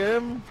இருக்கே அவருக்கு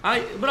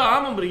ப்ரோ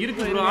ஆமா ப்ரோ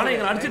இருக்கு ப்ரோ ஆனா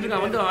எங்களை அடிச்சிட்டு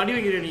இருக்கான் வந்து அடி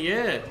வைக்கிறே நீ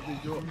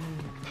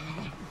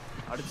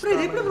ப்ரோ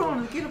இது எப்படி ப்ரோ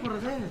உனக்கு கீழ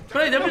போறது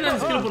ப்ரோ இது எப்படி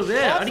நான் கீழ போறது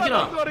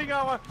அடிக்கிறான் வரீங்க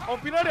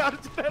அவன் பின்னாடி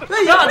அடிச்சிட்டாரு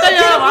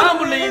அதான் வாங்க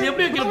முடியல இது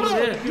எப்படி கீழ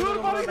போறது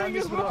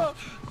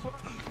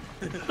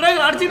ப்ரோ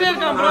அடிச்சிட்டே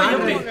இருக்கான் ப்ரோ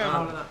எப்படி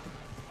அவ்வளவுதான்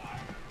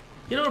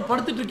என்ன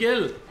படுத்துட்டு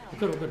இருக்கேள்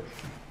உட்கார்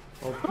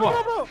அப்பா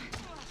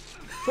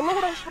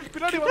சொல்லக்கூடாது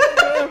பின்னாடி வந்து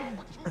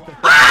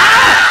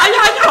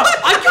ஐயோ ஐயோ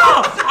ஐயோ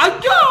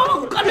ஐயோ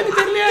கண்ணுக்கு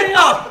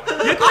தெரியலையா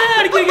எக்கே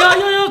அடிக்கிறீங்க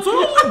ஐயோ ஐயோ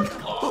சொல்லு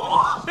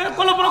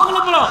கொல்ல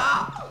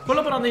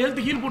போறோம் அந்த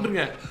ஹெல்த் ஹீல்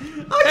போட்டுருங்க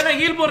நான்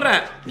ஹீல்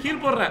போடுறேன்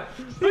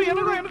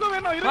எனக்கும்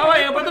வேணும் வா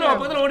எங்க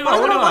பக்கத்துல ஓடி வா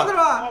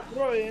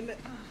ப்ரோ என்ன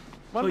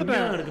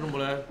வந்துட்டேன் எடுக்கணும்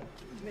போல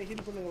என்ன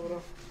ஹீல் பண்ணுங்க ப்ரோ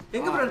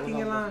எங்க ப்ரோ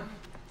இருக்கீங்களா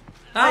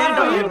ஹீல்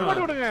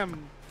பண்ணி விடுங்க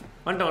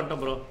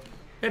வந்துட்டேன் ப்ரோ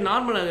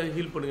நார்மலா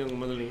ஹீல் பண்ணுங்க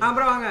முதல்ல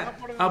ப்ரோ வாங்க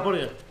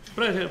போடுங்க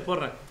ப்ரோ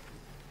போடுறேன்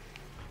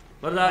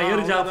வருதா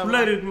ஏறிச்சா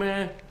ஃபுல்லா இருக்குமே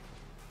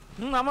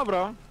ஆமா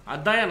ப்ரோ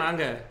அதான்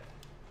நாங்க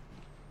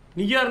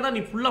நீயா இருந்தா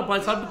நீ ஃபுல்லா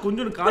சாப்பிட்டு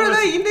கொஞ்சம்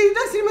ப்ரோ இந்த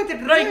இத சினிமா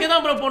தியேட்டர் இங்க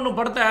தான் ப்ரோ போடணும்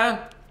படத்தை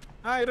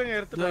இருங்க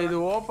எடுத்து இது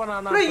ஓபன்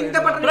ஆனா ப்ரோ இந்த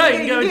பட்டன் ப்ரோ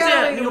இங்க வச்சு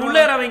நீங்க உள்ள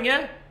ஏறாவீங்க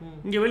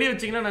இங்க வெளிய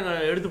வச்சீங்கன்னா நாங்க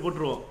எடுத்து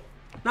போட்டுருவோம்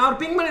நான் ஒரு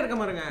பின்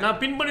பண்ணிருக்கேன் பாருங்க நான்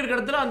பின் பண்ணிருக்க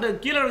இடத்துல அந்த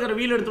கீழ இருக்கிற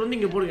வீல் எடுத்து வந்து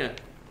இங்க போடுங்க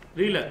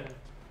ரீல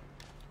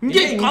இங்க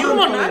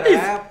கர்மா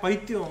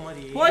பைத்தியம்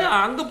மாதிரி போயா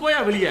அங்க போயா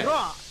வெளிய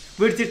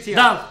வெடிச்சிருச்சு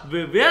டா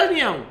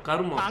வேதனியா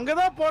கர்மா அங்க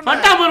தான் போறேன்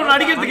பட்டா போறோம்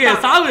அடிக்கிறதுக்கு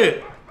சாவு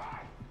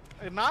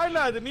நான் இல்ல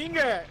அது நீங்க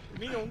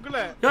உங்கள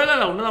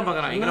இல்ல உன்னதான்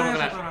பார்க்கறேன் இங்க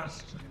பார்க்கறேன்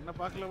என்ன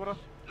பார்க்கல ப்ரோ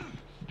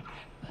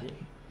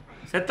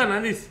செத்த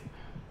நந்திஸ்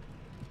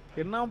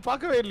என்ன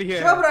பார்க்கவே இல்லையே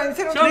ப்ரோ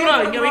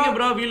இங்க வைங்க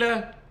ப்ரோ வீல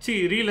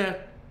ரீல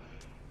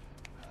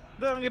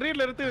அங்க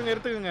ரீல்ல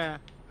எடுத்துக்கங்க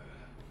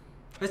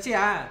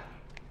வச்சியா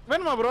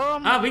வேணுமா ப்ரோ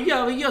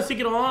வையா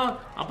சீக்கிரம்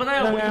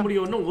அப்பதான் முடிக்க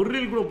முடியும் இன்னும் ஒரு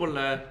ரீல் கூட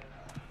போடல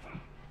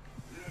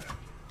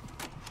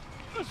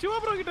சிவா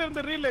ப்ரோ கிட்ட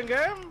இருந்த ரீல் எங்க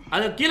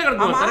அது கீழ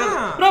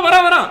கிடக்கு ப்ரோ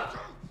வரா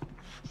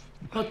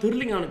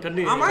தெரியலங்க அவனுக்கு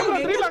கண்ணு ஆமா இங்க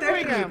தேட்டர்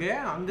இருக்கு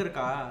அங்க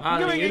இருக்கா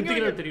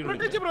எடுத்துக்கிற தெரியும்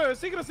ப்ரோ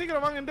ப்ரோ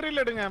சீக்கிரம் வாங்க இந்த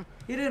ரீல் எடுங்க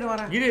இரு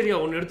வரேன் இரு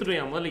ஒன்னு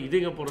எடுத்துட்டு முதல்ல இது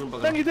எங்க போறதுன்னு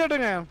பார்க்கறேன் இது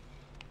எடுங்க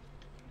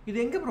இது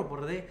எங்க ப்ரோ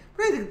போறது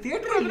ப்ரோ இதுக்கு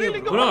தியேட்டர்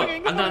இல்லையா ப்ரோ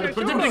அந்த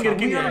ப்ரொஜெக்டர் இங்க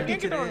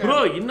இருக்கீங்க ப்ரோ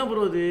என்ன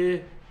ப்ரோ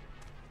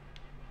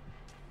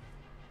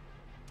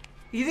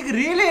இதுக்கு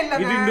ரீலே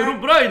இல்லங்க இது இந்த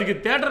ப்ரோ இதுக்கு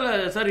தியேட்டர்ல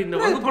சார் இந்த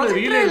வகுப்புல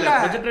ரீலே இல்ல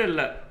ப்ரொஜெக்டர்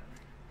இல்ல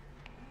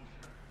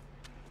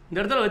இந்த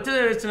இடத்துல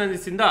வச்சு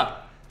நான் சிந்தா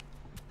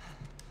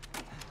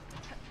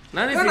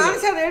நான்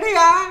அதை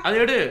எடுயா அது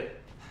எடு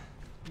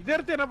இத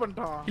எடுத்து என்ன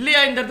பண்ணிட்டோம்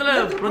இல்லையா இந்த இடத்துல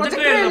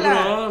ப்ரொஜெக்டர் இல்ல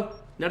ப்ரோ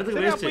இந்த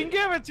இடத்துக்கு வேஸ்ட்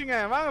இங்கே வெச்சுங்க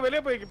வாங்க வெளிய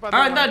போய்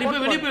பாருங்க இந்த நீ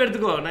போய் வெளிய போய்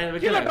எடுத்துக்கோ நான்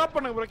கீழ வைக்கல டிராப்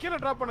பண்ணுங்க ப்ரோ கீழ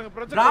டிராப் பண்ணுங்க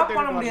ப்ரொஜெக்டர் டிராப்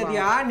பண்ண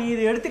முடியாதியா நீ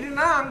இத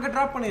எடுத்துட்டீனா அங்க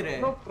டிராப் பண்ணிரு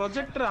ப்ரோ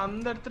ப்ரொஜெக்டர்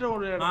அந்த இடத்துல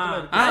ஒரு இடத்துல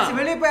இருக்கு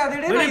வெளிய போய் அதை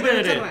எடு வெளிய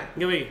போய் எடு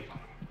இங்க வை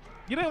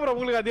இருங்க ப்ரோ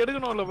உங்களுக்கு அது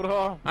எடுக்கணும்ல ப்ரோ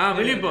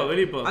வெளிய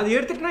போ அது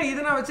எடுத்துட்டனா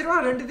இத நான்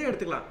வச்சிருவேன் ரெண்டுத்தையும்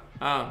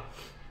எடுத்துக்கலாம்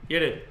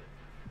எடு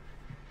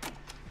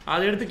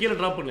அதை எடுத்து கீழ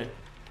டிராப் பண்ணு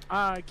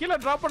கீழ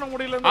டிராப் பண்ண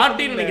முடியல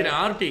ஆர்டி நினைக்கிறேன்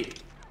ஆர்டி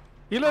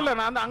இல்ல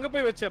நான் அங்க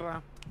போய்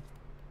வச்சிரறேன்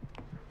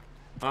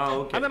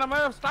ஓகே அத நம்ம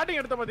ஸ்டார்டிங்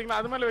எடுத்த பாத்தீங்களா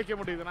அது மேல வைக்க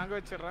முடியுது நான்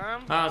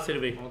வச்சிரறேன் சரி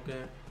வை ஓகே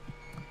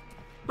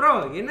ப்ரோ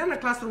என்னென்ன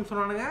கிளாஸ் ரூம்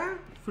சொன்னானுங்க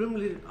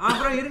ஃபிலிம்ல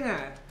ப்ரோ இருங்க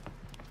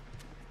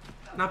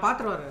நான்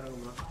பாத்துட்டு வரேன்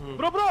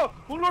ப்ரோ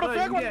உங்களோட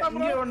ஃபேக் வந்துட்டா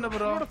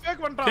ப்ரோ உங்களோட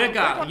ஃபேக் வந்துட்டா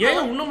ஃபேக்கா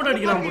ஏன் உன்ன மட்டும்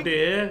அடிக்கலாம் போட்டு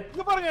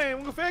இங்க பாருங்க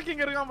உங்க ஃபேக்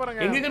இங்க இருக்கான்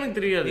பாருங்க எங்க கணக்கு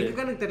தெரியாது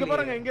இங்க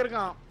பாருங்க இங்க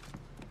இருக்கான்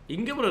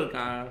இங்க ப்ரோ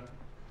இருக்கான்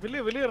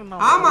வெளிய இருந்தா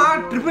ஆமா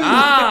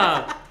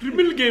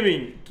ட்ரிபிள்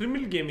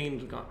கேமிங்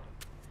இருக்கான்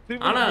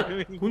ஆனா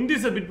குந்தி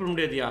சப்மிட் பண்ண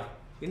முடியாதியா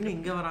என்ன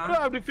இங்க வரான் ப்ரோ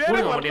அப்படி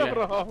ஃபேக் வரல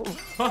ப்ரோ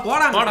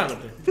போடா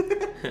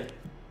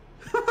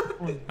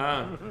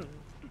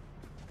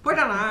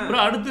போய்டானா ப்ரோ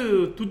அடுத்து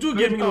துஜு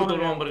கேமிங்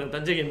வருவான் பாருங்க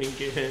தஞ்சை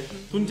கேமிங்க்கு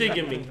துஞ்சை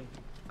கேமிங்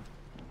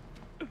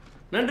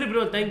நன்றி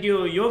bro thank you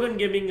Yogan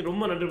gaming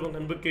ரொம்ப நன்றி ப்ரோ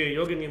நண்பருக்கு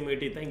யோகன் கேம்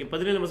வெட்டி थैंक यू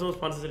 17 மாசம்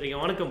ஸ்பான்சர் செய்றீங்க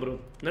வணக்கம் ப்ரோ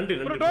நன்றி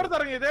ப்ரோ டோர்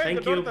தரங்க இதே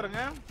டோர்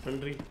தரங்க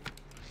நன்றி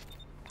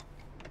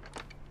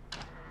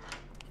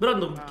ப்ரோ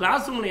இந்த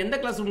கிளாஸ் ரூம் எந்த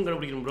கிளாஸ் ரூம்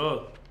கண்டுபிடிக்கணும் ப்ரோ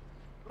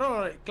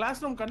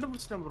கிளாஸ் ரூம்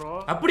கண்டுபிடிச்சிட்டேன் ப்ரோ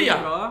அப்படியா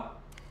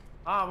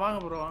வாங்க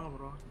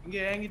ப்ரோ இங்க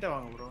என்கிட்ட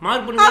வாங்க ப்ரோ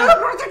மார்க் பண்ணுங்க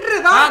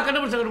ப்ரொஜெக்டர் தான்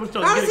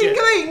கண்டுபிடிச்சோம்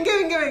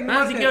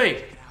இங்க வை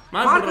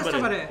மார்க்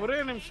பண்ணு ஒரே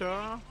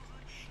நிமிஷம்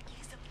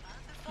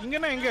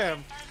இங்கனா எங்க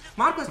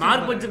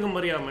மார்க் வச்சுங்க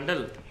மரியா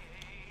மெண்டல்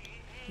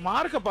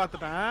மார்க்க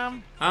பாத்துட்டேன்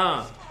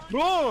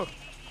ப்ரோ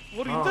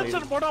ஒரு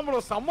இன்ஜெக்ஷன் போடாம ப்ரோ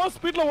செம்ம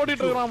ஸ்பீட்ல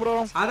ஓடிட்டு இருக்கான் ப்ரோ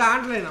அது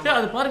ஆன்லைன்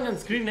அது பாருங்க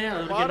அந்த ஸ்கிரீனே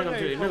அது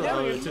என்ன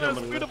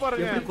வச்சிருக்காங்க ஸ்பீட்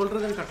பாருங்க எப்படி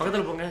கொல்றதுன்னு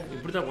பக்கத்துல போங்க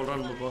இப்படி தான்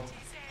கொல்றான்னு பாப்போம்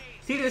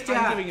சீடி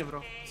வச்சியா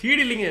ப்ரோ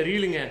சீடி இல்லங்க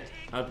ரீலுங்க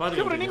அது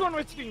பாருங்க ப்ரோ நீங்க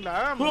ஒன்னு வச்சிட்டீங்களா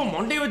ப்ரோ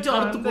மண்டை வச்சு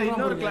அறுத்து போறான்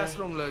இன்னொரு கிளாஸ்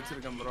ரூம்ல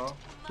வச்சிருக்கேன் ப்ரோ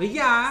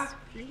ஐயா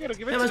இங்க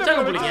இருக்கு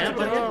வச்சாங்க போறீங்க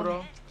பாருங்க ப்ரோ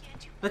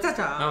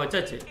வச்சாச்சா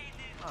வச்சாச்சு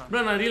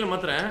ப்ரோ நான் ரீல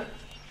மாத்துறேன்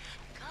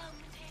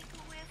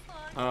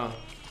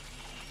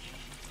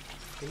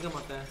எங்க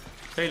மாத்த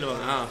சைடுல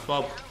வாங்க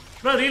ஸ்வாப்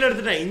ப்ரோ ரீல்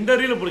எடுத்துட்டேன் இந்த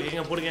ரீல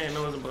போடுங்க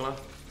என்ன வந்து பார்க்கலாம்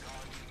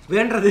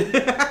வேண்டறது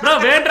ப்ரோ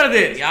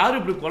வேண்டறது யாரு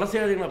இப்படி கொலை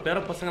செய்யாதீங்களா பேர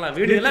பசங்களா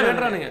வீடியோ எல்லாம்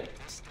வேண்டறானுங்க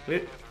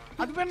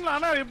அது வேணா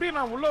ஆனா எப்படி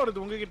நான் உள்ள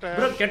வருது உங்ககிட்ட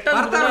ப்ரோ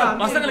கெட்டது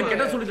பசங்களுக்கு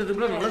கெட்ட சொல்லி தரது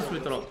ப்ரோ நல்லா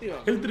சொல்லி தரோம்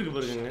ஹெல்த் இருக்கு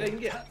பாருங்க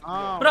இங்க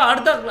ப்ரோ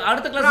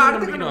அடுத்த கிளாஸ்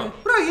கண்டுபிடிக்கணும்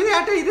ப்ரோ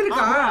இது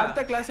இருக்கா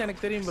அடுத்த கிளாஸ்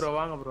எனக்கு தெரியும் ப்ரோ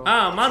வாங்க ப்ரோ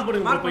மார்க்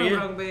பண்ணுங்க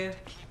ப்ரோ போய்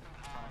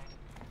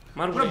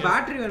மார்க் ப்ரோ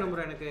பேட்டரி வேணும்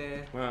ப்ரோ எனக்கு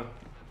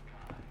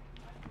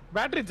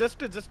பேட்டரி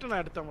ஜஸ்ட்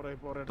நான் எடுத்தேன் ப்ரோ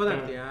இப்போ ஒரு இப்போதான்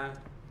எடுத்தியா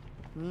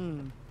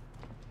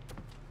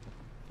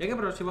எங்க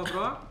ப்ரோ சிவா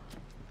ப்ரோ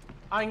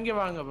இங்க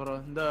வாங்க ப்ரோ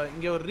இந்த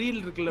இங்க ஒரு ரீல்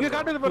இருக்குல்ல இங்க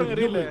காட்டுது பாருங்க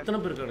ரீல் எத்தனை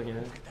பேர்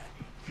இருக்காங்க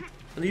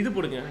அந்த இது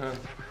போடுங்க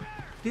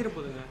தீர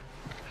போடுங்க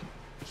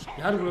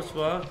யார் ப்ரோ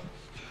சிவா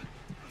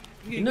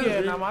இங்க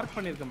நான் மார்க்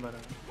பண்ணிருக்கேன்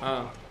பாருங்க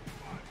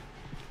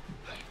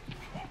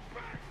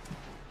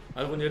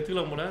அது கொஞ்சம்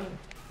எடுத்துக்கலாம் போல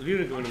ரீல்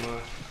எடுக்க வேணுமா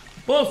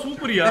ஓ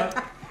சூப்பரியா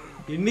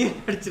இன்னி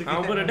அடிச்சிருக்கேன்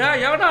அவன் டா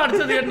எவடா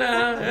அடிச்சது என்ன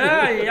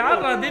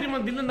யாரா தெரியுமா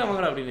தில்லன் தான்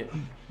வாங்கடா அப்படின்னு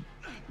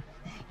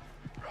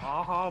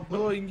ஆஹா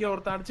ப்ரோ இங்க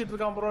ஒருத்தன் அடிச்சிட்டு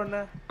இருக்கான் ப்ரோ என்ன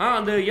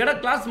அந்த இட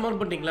கிளாஸ் மார்க்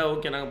பண்ணிட்டீங்களா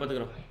ஓகே நாங்க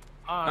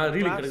பாத்துக்கறோம்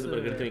ரீலிங் கிடைக்குது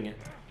பாருங்க எடுத்து வைங்க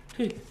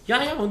யா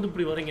வந்து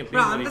இப்படி வரீங்க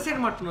ப்ரோ அந்த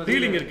சைடு மாட்டணும்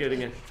ரீலிங் இருக்கு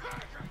எடுங்க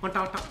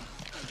வட்டா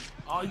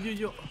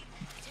ஐயோ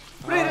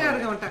ப்ரோ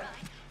இருங்க வட்டா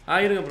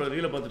இருங்க ப்ரோ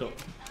ரீல பாத்துட்டோம்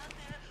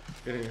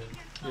இருங்க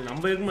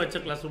நம்ம இருக்குமா வச்ச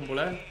கிளாஸ் ரூம்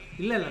போல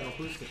இல்ல நான்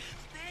புதுசு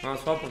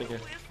ஸ்வாப் பண்ணுங்க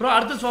ப்ரோ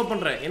அடுத்து ஸ்வாப்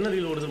பண்றேன் என்ன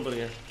ரீல் ஓடுதுன்னு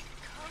பாருங்க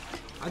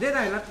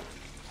அதேதான் எல்லாரும்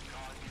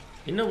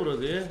என்ன ப்ரோ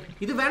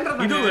இது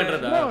வேண்டறதா இது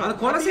வேண்டறதா அது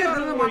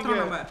கொலசியறதுல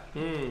மாட்டறோம் நம்ம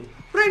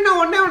ப்ரோ இன்னும்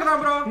ஒண்ணே ஒண்ணா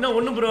ப்ரோ இன்னும்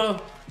ஒண்ணு ப்ரோ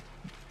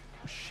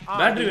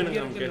பேட்டரி வேணும்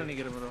நமக்கு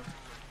நினைக்கிறேன் ப்ரோ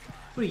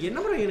ப்ரோ என்ன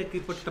ப்ரோ எனக்கு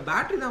இப்ப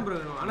பேட்டரி தான் ப்ரோ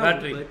வேணும் ஆனா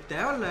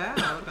தேவல்ல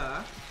அவக்கா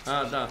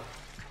அதான்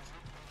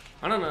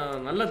ஆனா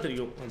நல்லா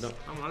தெரியும் அதான்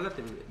நல்லா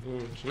தெரியுது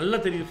நல்லா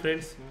தெரியுது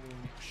फ्रेंड्स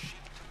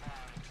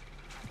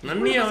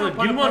நன்னி அவன்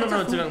கில்மான்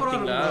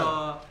வச்சிருக்காங்க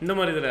இந்த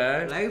மாதிரி இதுல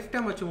லைஃப்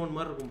டைம் அச்சீவ்மென்ட்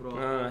மாதிரி இருக்கும் ப்ரோ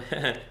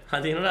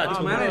அது என்னடா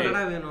அச்சீவ்மென்ட் மேல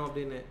என்னடா வேணும்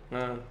அப்படினு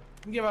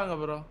இங்க வாங்க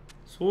ப்ரோ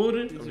சோறு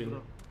அப்படினு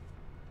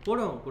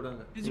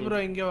போடுங்க ப்ளீஸ் ப்ரோ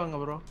இங்க வாங்க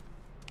ப்ரோ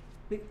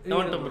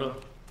டவுன் ப்ரோ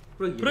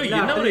ப்ரோ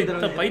என்ன ப்ரோ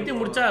இந்த பைத்தியம்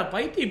முடிச்சா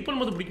பைத்தியம் இப்போ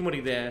மட்டும் பிடிக்க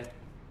மாட்டேங்குதே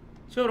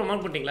ஷோரூம்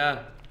மார்க் பண்ணிட்டீங்களா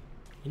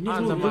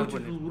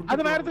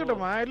அது நான்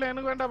எடுத்துக்கிட்டோமா இல்ல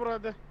எனக்கு வேண்டாம் ப்ரோ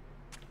அது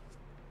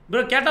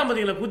ப்ரோ கேட்டா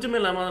பாத்தீங்களா கூச்சமே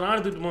இல்லாம நான்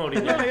எடுத்துட்டுமா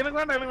அப்படிங்க எனக்கு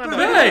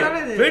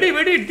வேண்டாம்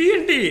வெடி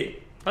டிஎன்டி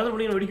பாத்து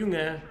பண்ணீங்க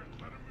வெடிக்குங்க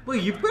போ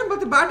இப்போ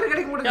பார்த்து பேட்டரி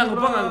கிடைக்க மாட்டேங்குது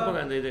அங்க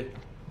போங்க அந்த இது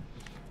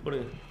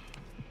போடுங்க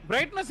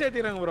பிரைட்னஸ்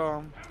ஏத்திறாங்க ப்ரோ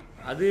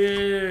அது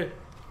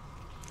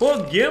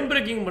கேம்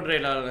பிரேக்கிங்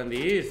பண்றேடா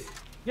நந்தீஸ்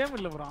கேம்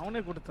இல்ல ப்ரோ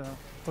அவனே கொடுத்தான்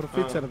ஒரு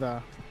ஃபீச்சர்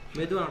தான்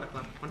மெதுவா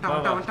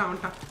நடக்கலாம்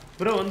வண்டா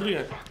ப்ரோ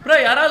வந்துருங்க ப்ரோ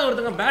யாராவது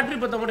ஒருத்தங்க பேட்டரி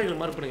பத்த மட்டும்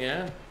எங்களுக்கு மார்க் பண்ணுங்க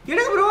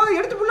எடுங்க ப்ரோ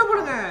எடுத்து உள்ள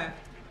போடுங்க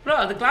ப்ரோ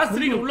அது கிளாஸ்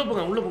 3 உள்ள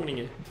போங்க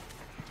நீங்க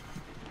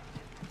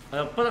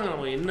அப்பதான்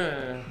நம்ம என்ன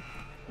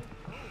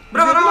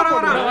ப்ரோ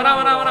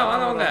வர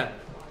வாங்க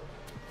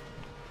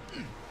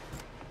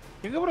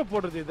எங்க ப்ரோ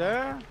போடுறது இத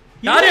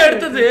யாரே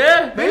எடுத்தது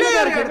வெளிய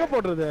எங்க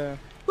போடுறது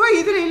ஓ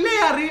இதுல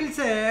இல்லையா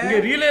ரீல்ஸ் இங்க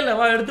ரீலே இல்ல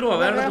வா எடுத்துட்டு வா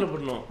வேற இடத்துல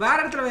போடணும் வேற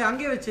இடத்துல வை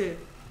அங்கேயே வச்சு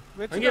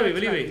அங்கேயே வை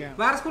வெளிய வை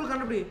வேற ஸ்கூல்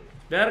கண்டுபிடி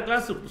வேற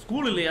கிளாஸ்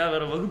ஸ்கூல் இல்லையா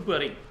வேற வகுப்பு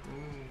அறை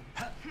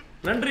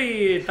நன்றி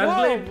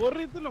தங்களை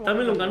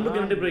தமிழ் உங்க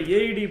அன்புக்கு நன்றி ப்ரோ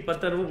ஏஐடி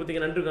 10 ரூபாய்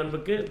பத்திங்க நன்றி உங்க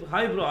அன்புக்கு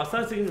ஹாய் ப்ரோ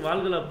அசாசின்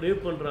வாள்களா ப்ளே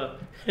பண்ற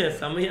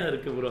செமையா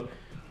இருக்கு ப்ரோ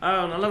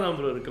நல்லா தான்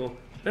ப்ரோ இருக்கும்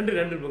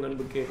நன்றி உங்க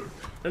அன்புக்கு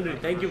நன்றி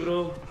தேங்க் யூ ப்ரோ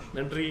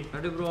நன்றி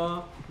ப்ரோ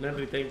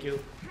நன்றி தேங்க் யூ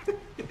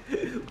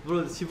ப்ரோ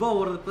சிவா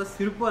ஓடுறதுப்ப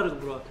சிரிப்பா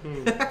இருக்கு ப்ரோ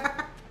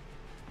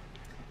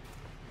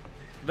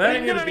வேற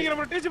எங்க நினைக்கிறேன்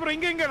ப்ரோ டீச்சர் ப்ரோ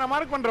இங்க நான்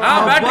மார்க் பண்றேன்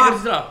பேட்டரி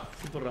கிறிஸ்டா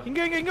சூப்பர்ரா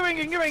இங்க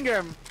வைங்க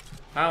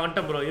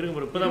வந்துட்டேன் ப்ரோ இருங்க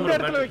ப்ரோ இப்போதான் ப்ரோ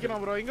பேட்டரி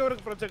வைக்கணும் ப்ரோ இங்க ஒரு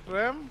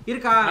ப்ரொஜெக்டர்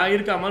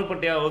இருக்கா அமல்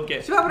பண்ணியா ஓகே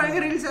சிவா ப்ரோ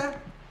எங்க ரீல் சார்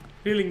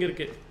ரீல் இங்க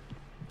இருக்கு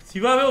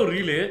சிவாவே ஒரு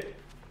ரீல்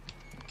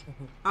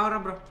ஆவறா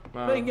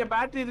ப்ரோ இங்க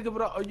பேட்டரி இருக்கு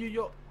ப்ரோ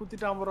ஐயோ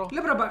குத்திட்டான் ப்ரோ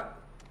இல்ல ப்ரோ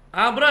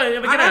ப்ரோ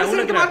வைக்கிறேன்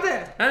உள்ள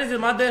நானே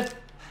மாத்து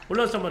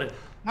உள்ள வச்ச பாரு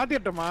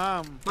மாத்திட்டோமா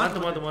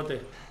மாத்து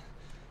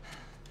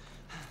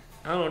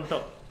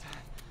வந்துட்டோம்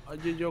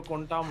ஐயோ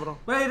கொண்டாம் ப்ரோ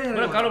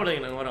ப்ரோ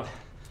கவலைப்படாதீங்க நாங்க வரோம்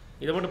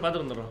இத மட்டும்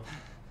பாத்து வந்துறோம்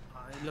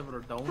இல்ல ப்ரோ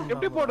டவுன்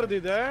எப்படி போடுறது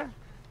இத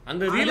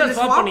அந்த ரீல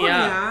ஸ்வாப் பண்ணியா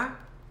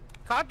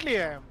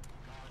காட்லியா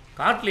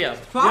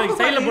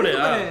சைடுல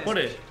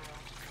போடு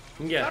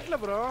இங்க காட்ல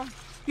ப்ரோ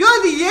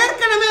இது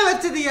ஏற்கனவே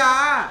வச்சதியா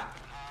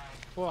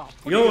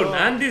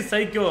நாந்தி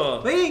சைக்கோ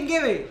வை இங்க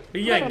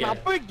இங்க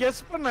அப்பவே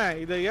கெஸ் பண்ணேன்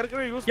இத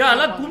ஏற்கனவே யூஸ்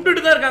எல்லாம்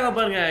கும்பிட்டுட்டு தான் இருக்காங்க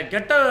பாருங்க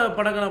கெட்ட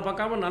படங்களை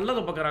பார்க்காம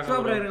நல்லத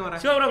பார்க்கறாங்க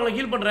சிவா ப்ரோ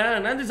ஹீல் பண்றேன்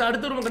நாந்தி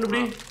அடுத்த ரூம்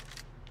கண்டுபிடி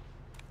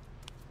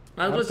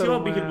நான் சிவா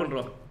ஹீல்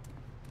பண்றோம்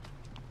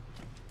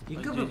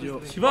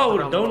சிவா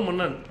ஒரு டவுன்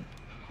மன்னன்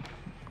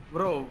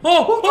bro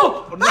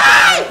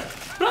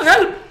bro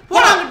help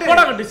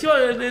போடாங்கட்டு Siva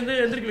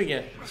எந்திரிக்குவீங்க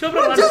Siva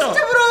bro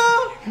அடிச்சோம் bro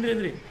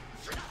எந்திரி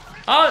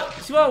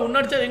சிவா உன்ன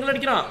அடிச்சா எங்க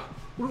அடிக்கிறான்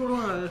குடு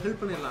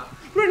ஹெல்ப் பண்ணிடலாம்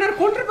ப்ரோ என்ன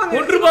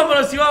கொன்றுபாங்க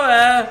ப்ரோ சிவாவை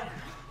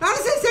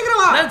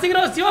நான்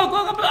சீக்கிரம் சிவா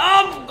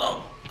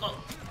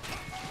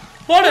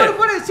போடு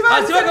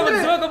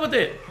சிவா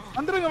கபத்து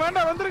வந்துருங்க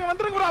வேண்டாம்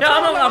ப்ரோ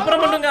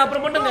அப்புறம் பண்ணுங்க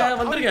வந்துருங்க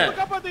வந்துருங்க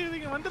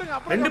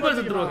ரெண்டு பேரும்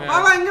செத்துருவாங்க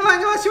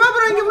வா சிவா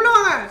ப்ரோ இங்க உள்ள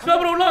வாங்க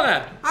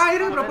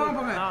இருக்கு ப்ரோ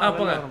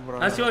போங்க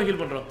நான் சிவா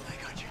ஹீல் பண்றோம்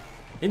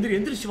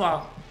எந்திரி சிவா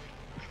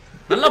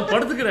நல்லா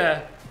படுத்துக்கற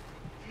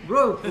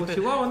ப்ரோ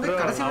சிவா வந்து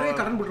கடைசி வரை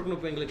கடன் போட்டுறணும்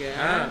இப்ப உங்களுக்கு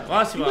வா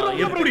சிவா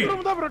எப்படி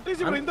ப்ரோ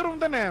டீச்சர் இந்த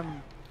ரூம் தானே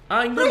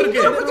இங்க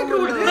இருக்கு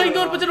இங்க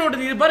ஒரு பிரச்சனை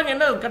ஓடுது இது பாருங்க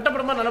என்ன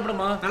கட்டப்படமா நல்ல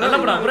படமா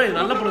ப்ரோ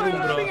நல்ல படம்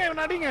ப்ரோ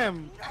நடிங்க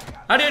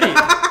அடி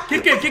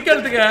கிக்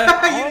எடுத்துங்க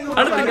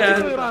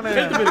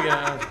எடுத்து போயிருங்க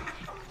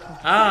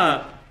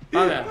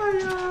வாங்க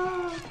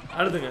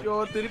அடுத்துங்க ஐயோ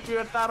திருப்பி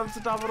வெட்ட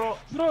ஆரம்பிச்சிட்டா ப்ரோ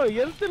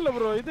ஹெல்த் இல்ல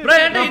ப்ரோ இது ப்ரோ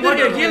என்கிட்ட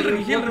இது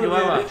இருக்கு ஹீல் இருக்கு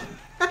வா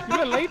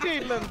இல்ல லைட்டே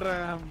இல்லன்ற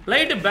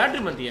லைட்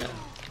பேட்டரி மாத்தியா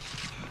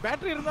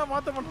பேட்டரி இருந்தா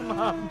மாத்த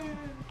மாட்டேனா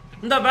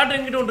இந்த பேட்டரி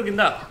என்கிட்ட ஒன்று இருக்கு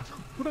இந்தா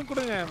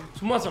கொடுங்க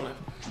சும்மா சொன்னேன்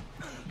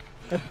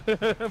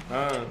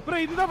ப்ரோ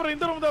இதுதான் ப்ரோ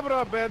இந்த ரூம் தான் ப்ரோ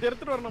அதை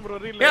எடுத்துட்டு வரணும்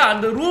ப்ரோ ரீல் ஏய்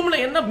அந்த ரூம்ல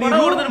என்ன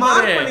படம் ஓடுதுன்னு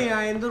பாரு மார்க் பண்ணியா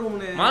எந்த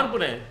ரூம்னு மார்க்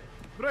பண்ணு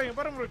ப்ரோ இங்க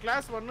பாருங்க ப்ரோ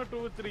கிளாஸ் 1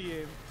 2 3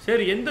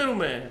 சரி எந்த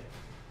ரூம்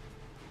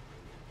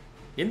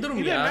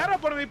இது நேரா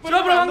போறோம் இப்போ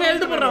ப்ரோ வாங்க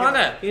எழுது போறோம்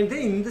வாங்க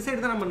இந்த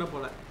சைடு தான் பண்ண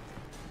போல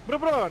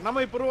ப்ரோ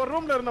நம்ம இப்போ ஒரு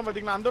ரூம்ல இருந்தோம்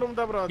பாத்தீங்களா அந்த ரூம்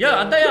தான் ப்ரோ ஏய்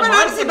அதான்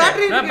மார்க்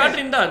பேட்டரி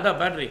பேட்டரி இந்த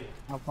பேட்டரி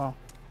அப்பா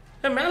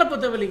ஏய் மேல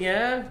போத்த வெளிங்க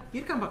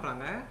இருக்கான்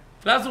பார்க்கலாங்க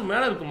கிளாஸ் ரூம்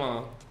மேல இருக்குமா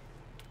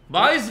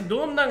பாய்ஸ்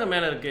டோம் தாங்க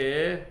மேல இருக்கு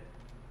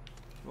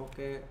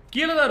ஓகே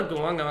கீழ தான்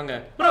இருக்கும் வாங்க வாங்க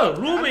ப்ரோ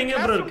ரூம் எங்க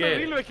ப்ரோ இருக்கு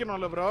ரீல்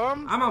வைக்கணும்ல ப்ரோ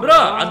ஆமா ப்ரோ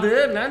அது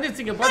நாந்தி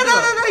சிங்க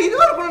பாத்துங்க இது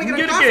வர இங்க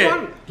நினைக்கிறேன்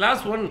இருக்கு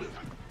கிளாஸ் 1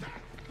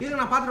 இது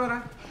நான் பாத்துட்டு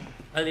வரேன்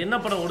அது என்ன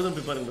படம் ஓடுதுன்னு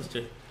போய் பாருங்க ஃபர்ஸ்ட்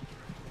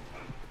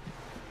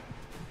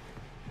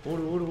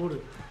ஓடு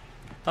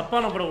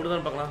தப்பான படம்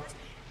ஓடுதான்னு பார்க்கலாம்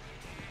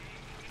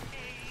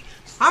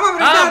ஆமா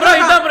ப்ரோ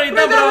இதான்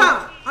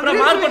ப்ரோ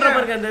மார்க் பண்ற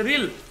பாருங்க அந்த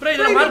ரீல் ப்ரோ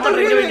இத மார்க்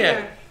பண்றீங்க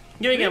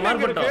இங்க வைங்க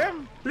மார்க் பண்ணிட்டோம்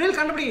ரீல்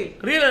கண்டுபிடி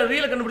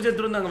ரீல கண்டுபிடிச்சு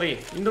எடுத்து வந்தாங்க வை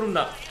இந்த ரூம்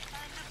தான்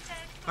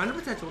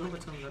கண்டுபிடிச்சாச்சு ஒண்ணும்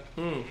பிரச்சனை இல்ல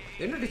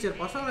என்ன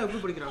டீச்சர் பசங்க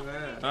எப்படி படிக்கறாங்க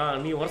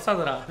நீ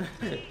வர்சாதடா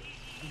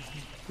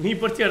நீ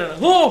படிச்சியடா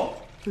ஓ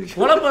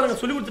போல பாருங்க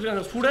சொல்லி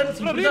கொடுத்திருக்காங்க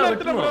ஸ்டூடண்ட்ஸ் ரீல்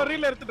எடுத்துறேன்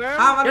ரீல் எடுத்துறேன்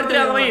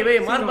எடுத்துறாங்க வை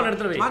மார்க் பண்ண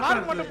எடுத்துற வை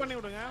மார்க் மட்டும் பண்ணி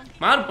விடுங்க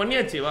மார்க்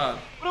பண்ணியாச்சு வா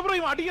ப்ரோ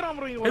இவன் அடிக்குறான்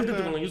ப்ரோ இவன்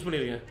எடுத்துக்கோங்க யூஸ்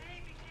பண்ணிருங்க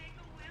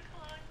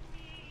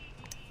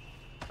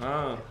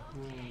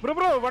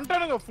ப்ரோ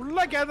வந்துட்டானுங்க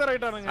ஃபுல்லா கேதர்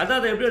ஆயிட்டானுங்க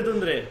அத எப்படி எடுத்து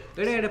வந்துரு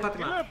எடே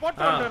பாத்துக்கலாம் இல்ல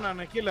போட்டு வந்துட்டேன்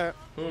நான் கீழ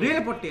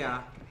ரீல் போட்டியா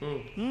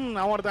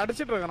அவன் ஒருத்த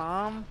அடிச்சிட்டு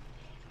இருக்கான்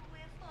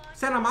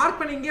சரி நான் மார்க்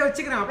பண்ணி இங்கே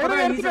வச்சுக்கிறேன்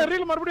அப்பதான் நீ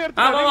ரீல் மறுபடியும்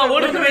எடுத்து ஆமா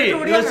ஓடுங்க வை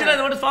யோசினா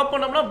இத மட்டும் ஸ்டாப்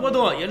பண்ணோம்னா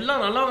போதும்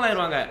எல்லாம் நல்லவங்க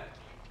ஆயிடுவாங்க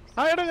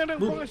எடுங்க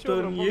போங்க ஷோ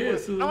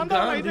இயேசு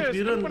காந்தி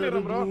பிறந்த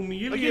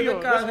பூமியில்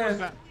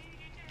எதற்காக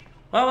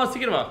வா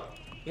சீக்கிரம் வா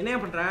என்னைய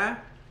பண்ற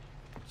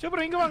ஷோ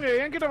இங்க வாங்க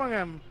என்கிட்ட வாங்க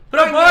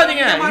ப்ரோ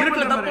போகாதீங்க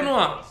இருட்டுல தப்பு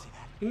பண்ணுவான்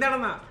இந்த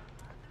இடம் தான்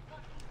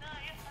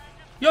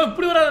யோ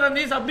இப்படி வராத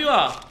நீஸ் அப்படி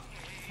வா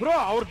ப்ரோ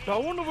அவர்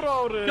டவுன் ப்ரோ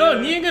அவரு யோ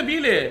நீங்க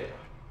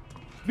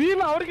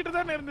வீல் அவர்கிட்ட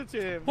தான்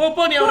இருந்துச்சு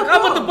போ நீ அவரை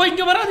காப்பாத்து போய்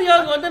இங்க வராதீங்க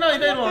அங்க வந்து நான்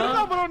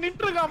இதாயிடுவான் ப்ரோ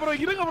நின்றுங்க ப்ரோ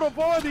இருங்க ப்ரோ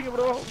போகாதீங்க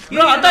ப்ரோ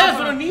அதான்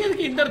சொல்ற நீ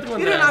எதுக்கு இந்த இடத்துக்கு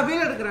வந்த நான்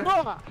வீல் எடுக்கறேன்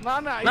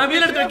நான்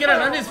வீல் எடுத்து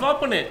வைக்கிறேன் நான்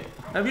ஸ்வாப் பண்ணு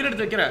நான் வீல்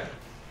எடுத்து வைக்கிறேன்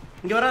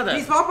இங்க வராத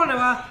நீ ஸ்வாப் பண்ணு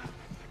வா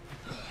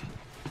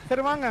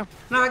சரி வாங்க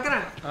நான்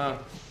வைக்கிறேன்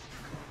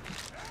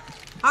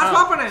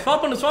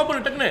ஸ்வாப்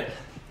பண்ணு டக்குனு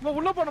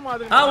உள்ள போணுமா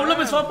அது உள்ள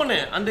போய் ஸ்வாப் பண்ணு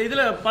அந்த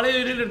இதுல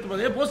பழைய ரீல் எடுத்து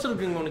பாரு போஸ்டர்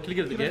இருக்குங்க உனக்கு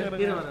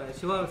கிளிக்கிறதுக்கு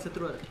சிவா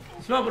செத்துருவாரு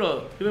சிவா ப்ரோ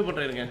ரிவே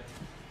பண்றீங்க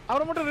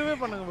அவரை மட்டும் ரிவே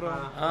பண்ணுங்க ப்ரோ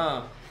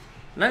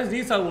நான்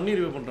நீசா உன்னி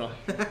ரிவே பண்றோம்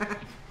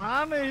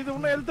நான் இது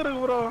இன்னும் ஹெல்த்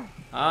இருக்கு ப்ரோ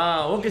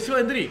ஓகே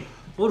சிவா எந்திரி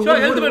சிவா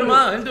ஹெல்த்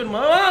வேணுமா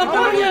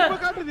போங்க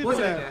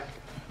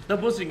இந்த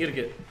போஸ்டர் இங்க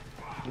இருக்கு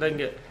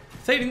இந்த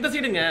சைடு இந்த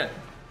சைடுங்க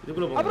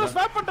இதுக்குள்ள போங்க அப்புறம்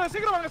ஸ்வாப் பண்ணிட்டேன்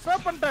சீக்கிரம் வாங்க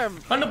ஸ்வாப்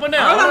பண்ணிட்டேன்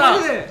பண்ணு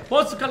அவ்வளவுதான்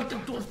போஸ்ட் கலெக்ட்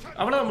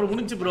அவ்வளவுதான் நம்ம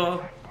முடிஞ்சு ப்ரோ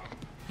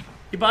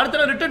இப்போ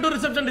அடுத்த ரிட்டர்ன் டு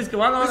ரிசெப்ஷன்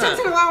டெஸ்க் வாங்க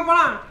ரிசெப்ஷன் வாங்க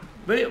போலாம்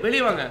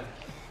வெளிய வாங்க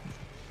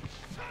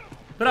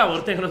ப்ரோ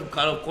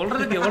ஒருத்தங்க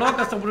கொல்றதுக்கு எவ்வளவு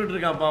கஷ்டப்பட்டுட்டு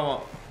இருக்கான்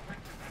பாவம்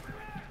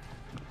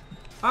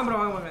ப்ரோ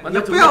வாங்க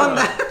எப்போ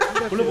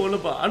வந்த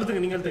உள்ளப்பா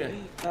அடுத்துங்க நீங்க அடுத்துங்க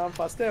நான்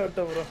ஃபர்ஸ்டே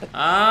வரட்ட ப்ரோ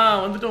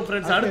வந்துட்டோம்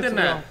फ्रेंड्स அடுத்து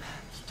என்ன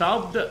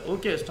ஸ்டாப்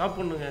ஓகே ஸ்டாப்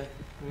பண்ணுங்க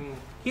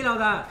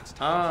கீழவதா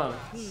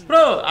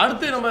ப்ரோ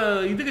அடுத்து நம்ம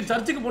இதுக்கு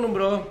சர்ச்சுக்கு போணும்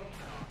ப்ரோ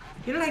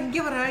என்னடா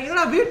இங்க வர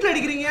என்னடா வீட்ல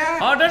அடிக்கிறீங்க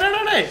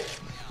டேய்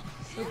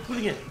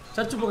புடிங்க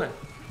சர்ச் போங்க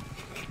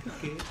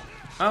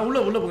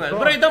உள்ள போங்க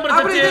ப்ரோ இதான் ப்ரோ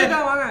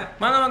சர்ச்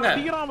வாங்க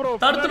அடிக்குறான் ப்ரோ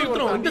தடுத்து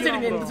நிறுத்துறோம்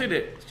இந்த சைடு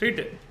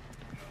ஸ்ட்ரைட்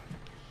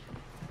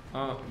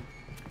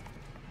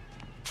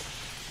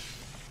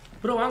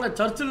ப்ரோ வாங்க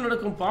சர்ச்சில்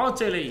நடக்கும்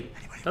பாவச்செயலை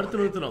தடுத்து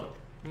நிறுத்துறோம்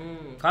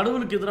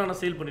கடவுளுக்கு எதிரான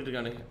செயல் பண்ணிட்டு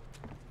இருக்கானுங்க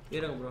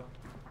ஏறுங்க ப்ரோ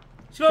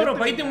சிவா ப்ரோ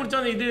பைத்தியம் முடிச்சா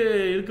இது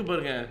இருக்கு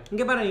பாருங்க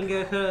இங்க பாருங்க இங்க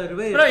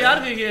ரிவே ப்ரோ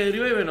யாருக்கு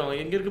ரிவே வேணும்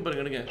எங்க இருக்கு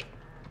பாருங்க எடுங்க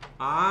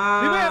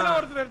ரிவே எல்லாம்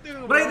ஒருத்தர்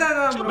எடுத்துங்க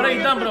ப்ரோ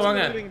இதான் ப்ரோ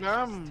வாங்க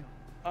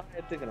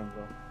எடுத்துக்கறேன்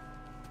ப்ரோ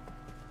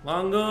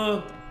வாங்க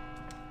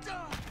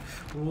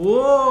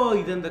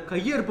இது அந்த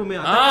கைய இருப்புமே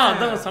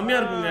அதான் செம்மையா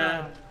இருக்குங்க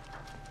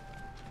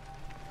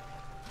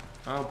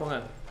போங்க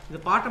இது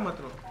பாட்ட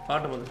மாத்துறோம்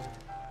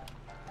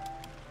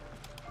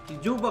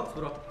ஜூ பாக்ஸ்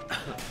ப்ரோ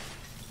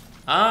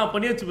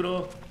பண்ணியாச்சு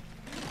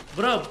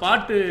ப்ரோ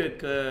பாட்டு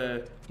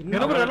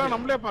என்ன ப்ரோ எல்லாம்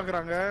நம்மளே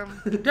பாக்குறாங்க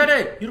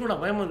டேய் இருடா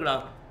பயமா இருக்குடா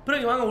ப்ரோ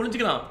இங்க வாங்க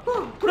ஒளிஞ்சிக்கலாம்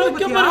ப்ரோ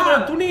இங்க பாருங்க ப்ரோ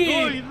துணி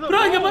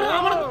ப்ரோ இங்க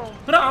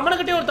பாருங்க அவன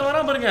கிட்டே ஒருத்த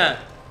வரான் பாருங்க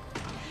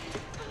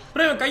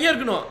ப்ரோ கைய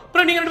இருக்கணும்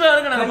ப்ரோ நீங்க ரெண்டு பேரும்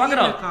இருங்க நாங்க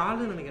பாக்குறோம்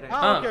கால்னு நினைக்கிறேன்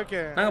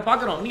ஓகே நாங்க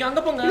பாக்குறோம் நீங்க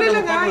அங்க போங்க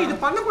இல்லங்க இது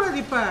பண்ண கூடாது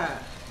இப்ப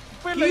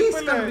கீஸ்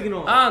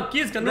கண்டுபிடிக்கணும்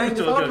கீஸ்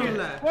கண்டுபிடிச்சு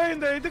ஓகே போய்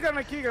இந்த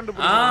இதுக்கான கீ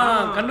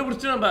கண்டுபிடிச்சு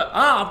கண்டுபிடிச்சு நம்ம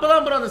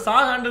அப்பதான் ப்ரோ அந்த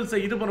ஹேண்டில்ஸ்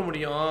இது பண்ண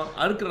முடியும்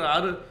அறுக்குற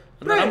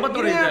அந்த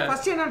நம்பத்தோட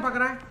ஃபர்ஸ்ட் என்னன்னு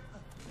பார்க்கறேன்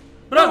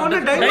ப்ரோ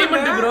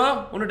டைமண்ட் ப்ரோ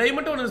ஒன்னு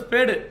டைமண்ட் ஒன்னு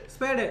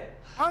ஸ்பேடு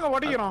வாங்க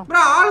ஓடிறோம்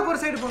ப்ரோ ஆளுக்கு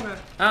ஒரு சைடு போங்க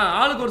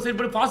ஆளுக்கு ஒரு சைடு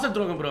போய் பாஸ்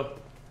எடுத்துவாங்க ப்ரோ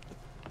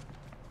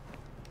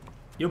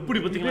எப்படி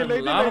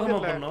பாத்தீங்களா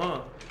லாபகமா பண்ணோம்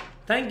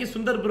Thank you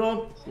சுந்தர் ப்ரோ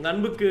உங்க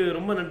அன்புக்கு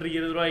ரொம்ப நன்றி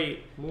 20 ரூபாய்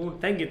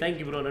Thank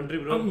you ப்ரோ நன்றி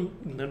ப்ரோ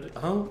நன்றி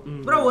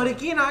ப்ரோ ஒரு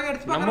கீ நாங்க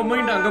எடுத்து பார்க்கறோம் நம்ம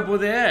மைண்ட் அங்க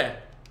போதே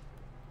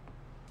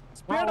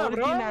ஸ்பேட் ஒரு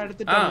கீ நான்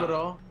எடுத்துட்டேன்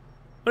ப்ரோ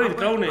ப்ரோ இது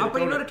கிரவுன் அப்ப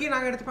இன்னொரு கீ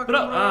நாங்க எடுத்து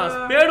பார்க்கறோம் ப்ரோ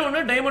ஸ்பேட்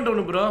ஒன்னு டைமண்ட்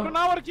ஒன்னு ப்ரோ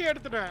நான் ஒரு கீ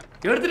எடுத்துட்டேன்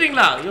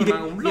எடுத்துட்டீங்களா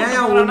ஐயோ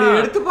நாங்க உள்ள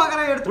எடுத்து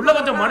பார்க்கறேன் உள்ள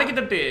கொஞ்சம் மடக்கி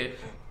தட்டு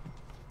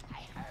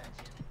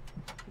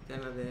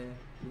என்னது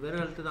வேற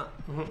எழுத்து தான்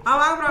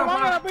வாங்க ப்ரோ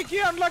வாங்க போய் கீ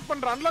அன்லாக்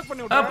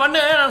பண்ணி விடு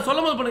பண்ணு நான்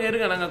சொல்லும்போது பண்ணுங்க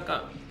இருங்க நாங்க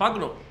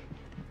பார்க்கணும்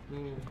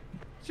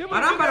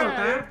வரா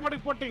பாருங்க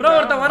ப்ரோ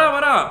ஒருத்த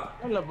வரா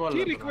இல்ல போல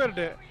கீ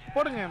ரிக்வயர்ட்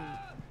போடுங்க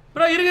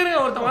ப்ரோ இருங்க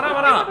ஒருத்த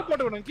வரா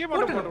போடுங்க கீ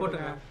மட்டும்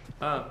போடுங்க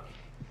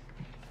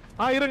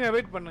இருங்க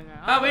வெயிட் பண்ணுங்க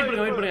வெயிட்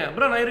பண்ணுங்க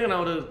ப்ரோ நான் இருங்க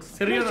நான் ஒரு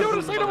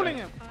சரியான சைடு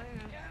போடுங்க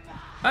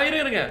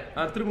இருங்க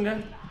திரும்புங்க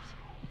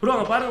ப்ரோ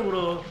அங்க பாருங்க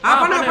ப்ரோ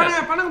பண்ணுங்க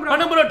ப்ரோ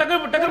பண்ணு ப்ரோ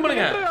டக்கு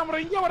பண்ணுங்க ப்ரோ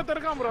இங்க ஒருத்தர்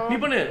இருக்கான் ப்ரோ நீ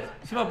பண்ணு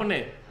சிவா பண்ணு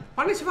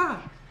சிவா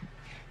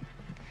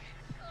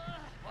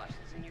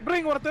ப்ரோ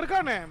இங்க ஒருத்தர்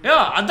இருக்கானே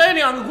அதான்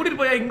நீ அங்க கூட்டிட்டு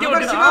போய் இங்க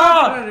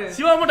வந்து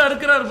சிவா மட்டும்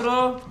அறுக்குறாரு ப்ரோ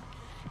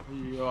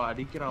ஐயோ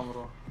அடிக்குறான்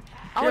ப்ரோ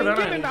அவன்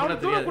இங்க நின்னு அவன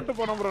தூர கூட்டி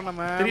போறோம் ப்ரோ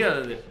நம்ம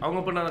தெரியாது அது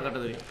அவங்க பண்ணாத கட்ட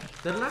தெரியும்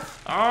தெரியல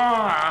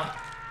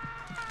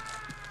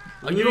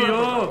ஐயோ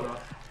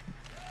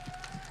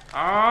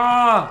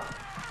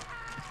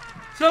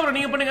சிவா ப்ரோ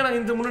நீங்க பண்ணுங்க நான்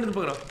இந்த முன்னாடி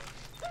போறோம்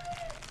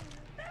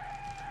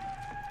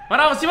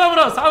வரா சிவா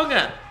ப்ரோ சாவுங்க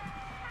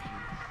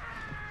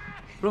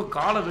ப்ரோ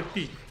காலை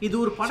வெட்டி இது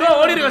ஒரு சிவா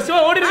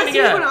ஓடிருங்க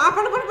நீங்க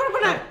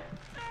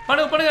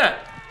பண்ணுங்க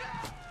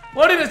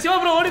ஓடிருங்க சிவா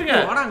ப்ரோ ஓடிருங்க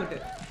ஓடாங்கட்டு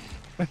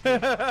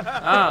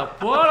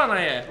போடா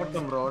நாயே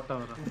ஓட்டம் ப்ரோ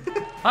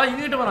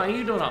இங்கிட்ட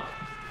வரான்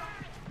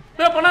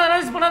ப்ரோ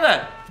பண்ணாத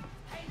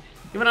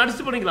இவனை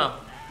அடிச்சு பண்ணிக்கலாம்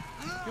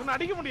இவனை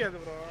அடிக்க முடியாது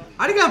ப்ரோ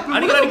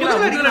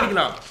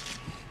அடிக்கலாம்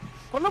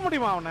கொல்ல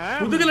முடியுமா அவனை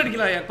முதுகுல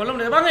அடிக்கலாம் கொல்ல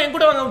முடியாது வாங்க என்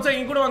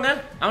கூட வாங்க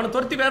அவனை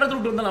துரத்தி வேற இடத்துல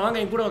விட்டு வந்தலாம் வாங்க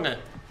என் கூட வாங்க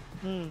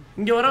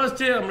இங்க வர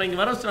வச்சு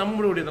நம்ம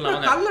கூட ஓடிடலாம்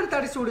வாங்க கல்ல எடுத்து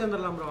அடிச்சு ஓடி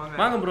வந்துடலாம் ப்ரோ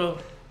வாங்க ப்ரோ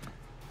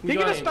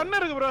இங்க ஸ்டன்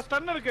இருக்கு ப்ரோ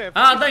ஸ்டன் இருக்கு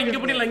அதான் இங்க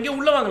பண்ணிடலாம் இங்க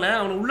உள்ள வாங்கல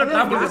அவன உள்ள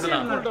டிராப்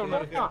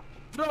பண்ணிடலாம்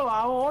ப்ரோ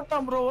அவன்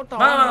ஓட்டான் ப்ரோ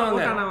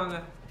வாங்க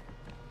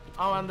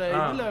அவன் அந்த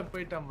இதுல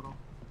போய்ட்டான் ப்ரோ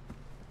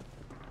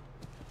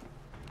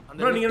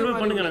ப்ரோ நீங்க என்ன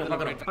பண்ணுங்க நாங்க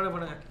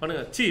பார்க்கறோம்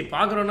பண்ணுங்க சீ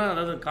பார்க்கறோம்னா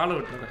அதாவது காலை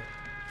விட்டுறேன்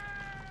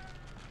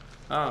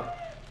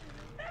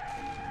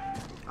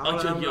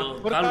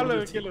ஒரு கால்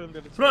கீழ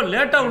வந்துடுச்சு ப்ரோ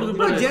லேட்டா விடுது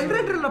ப்ரோ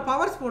ஜெனரேட்டர்ல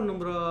பவர்ஸ் போடணும்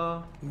ப்ரோ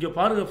இங்க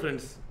பாருங்க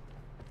फ्रेंड्स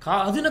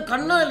அது என்ன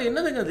கண்ணா இல்ல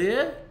என்னதுங்க அது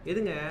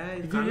எதுங்க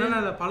இது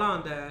கண்ணால பழம்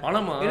அந்த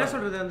பழமா என்ன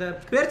சொல்றது அந்த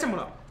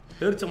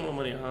பேர்ச்சம்பழம்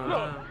மாதிரியா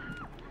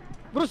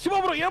ப்ரோ சிவா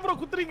ப்ரோ ஏன் ப்ரோ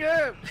குத்துறீங்க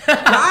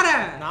யார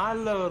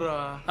நால்ல ஒரு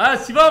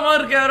சிவா மாதிரி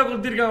இருக்க யாரோ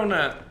குத்திருக்கான்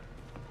அவனை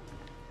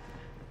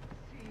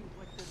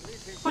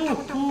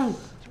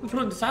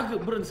ப்ரோ இந்த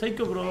சாக்கு ப்ரோ இந்த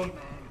சைக்கோ ப்ரோ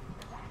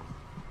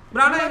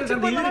பிரானா இந்த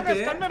இருக்கு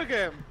ஸ்டன்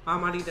இருக்கு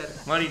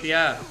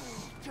மாட்டிட்டியா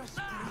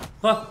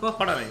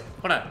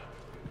போடா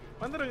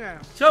வந்துருங்க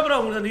சிவா ப்ரோ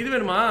உங்களுக்கு அந்த இது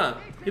வேணுமா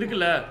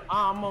இருக்குல்ல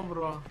ஆமா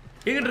ப்ரோ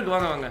எங்கிட்ட இருக்கு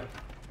வாங்க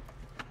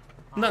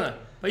இந்தாங்க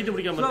பைத்து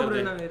பிடிக்காம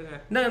இருக்கு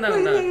இந்தாங்க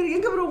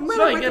எங்க ப்ரோ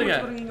உண்மையா இங்க இருங்க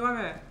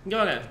இங்க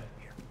வாங்க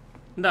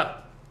இந்தா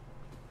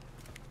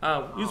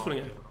யூஸ்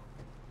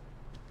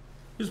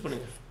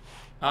பண்ணுங்க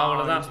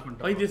அவ்வளவுதான்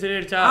பைத்தியம்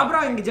சரியாயிடுச்சா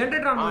ப்ரோ இங்க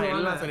ஜெனரேட்டர் ஆன் பண்ணுங்க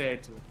எல்லாம்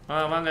சரியாயிடுச்சு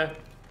வாங்க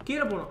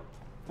கீழ போணும்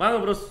வாங்க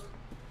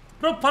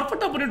ப்ரோ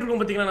பர்ஃபெக்ட்டா பண்ணிட்டு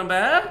இருக்கோம் பாத்தீங்களா நம்ம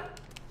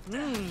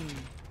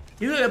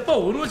இது எப்போ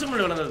ஒரு வருஷம்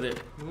முன்னாடி வளர்ந்தது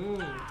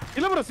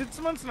இல்ல ப்ரோ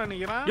 6 months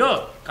நினைக்கிறேன்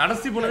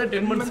கடைசி போனதே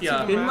 10 months யா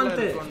 10 month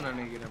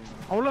நினைக்கிறேன்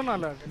அவ்வளவு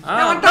நாளா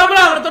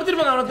அவன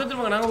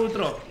துரத்திடுவாங்க நாங்க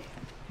ஊத்துறோம்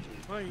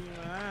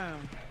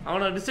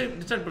அவன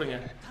டிஸ்டர்ப் பண்ணுங்க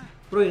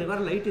ப்ரோ இது வர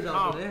லைட் இதா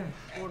போகுது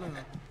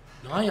போடுங்க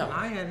நாயா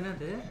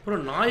என்னது ப்ரோ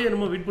நாய்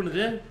என்னமோ வெயிட்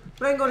பண்ணுது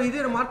ப்ரோ இங்க ஒரு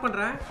இது மார்க்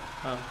பண்றேன்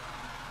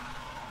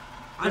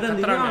அது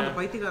அந்த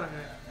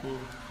பைத்தியக்காரங்க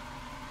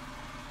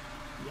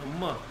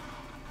அம்மா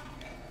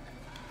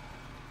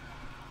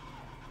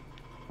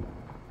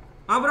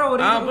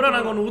ப்ரோ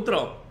நாங்க ஒன்னு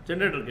ஊத்துறோம்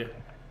ஜெனரேட்டருக்கு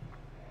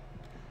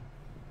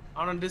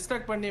அவன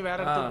டிஸ்ட்ராக்ட் பண்ணி வேற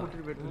இடத்துக்கு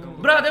கூட்டிட்டு போயிட்டு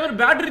ப்ரோ அதே மாதிரி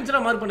பேட்டரி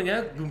இருந்துச்சுனா மார்க் பண்ணுங்க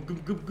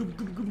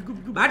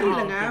பேட்டரி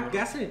இல்லங்க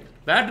கேஸ்லைன்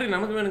பேட்டரி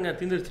நமக்கு வேணுங்க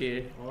தீந்துருச்சு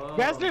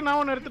கேஸ்லைன் நான்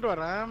ஒன்னு எடுத்துட்டு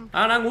வரேன்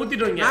நாங்க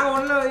ஊத்திட்டோம் இங்க நாங்க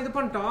ஒண்ணு இது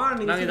பண்ணிட்டோம்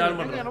நாங்க இத ஆன்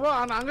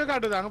பண்றோம் அங்க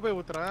காட்டுது அங்க போய்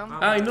ஊத்துறேன்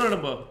இன்னொரு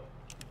இடம் போ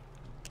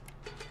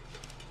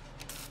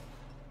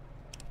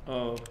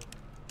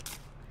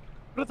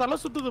ப்ரோ தலை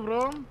சுத்துது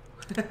ப்ரோ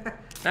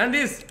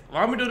சாண்டிஸ்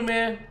வாமிட்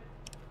வருமே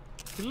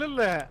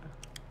இல்ல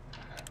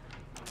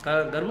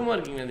கர்ப்பமா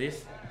இருக்கீங்க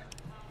திஸ்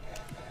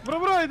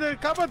ப்ரோ இது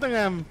காப்பாத்துங்க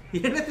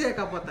என்னத்தைய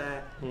காப்பாத்த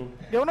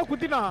எவனோ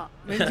குத்திட்டான்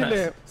நெஞ்சில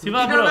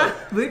Siva bro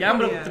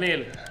camera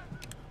குத்துனேல்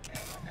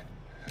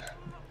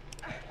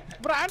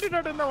bro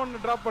antidote இருந்தா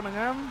ஒன்னு டிராப்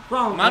பண்ணுங்க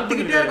ப்ரோ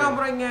கத்திக்கிட்டே இருக்கான்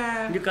ப்ரோ இங்க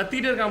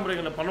கத்திக்கிட்டே இருக்கான் ப்ரோ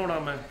இங்க பண்ண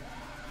விடாம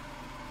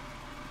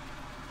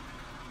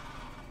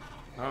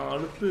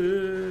அடுத்து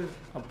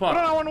அப்பா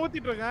ப்ரோ நான் ஒன்னு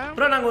ஊத்திட்டு இருக்கேன்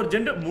ப்ரோ நாங்க ஒரு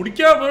ஜெண்டர்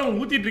முடிக்காம ப்ரோ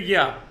ஊத்திட்டு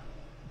இருக்கியா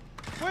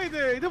ப்ரோ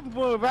இது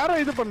வேற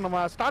இது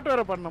பண்ணனுமா ஸ்டார்ட்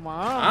வேற பண்ணனுமா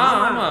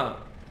ஆமா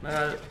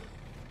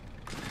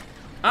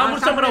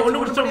முடிச்சோம் ப்ரோ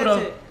ஒன்னு முடிச்சோம் ப்ரோ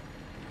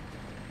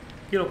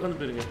கீழ உட்கார்ந்து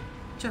போயிருங்க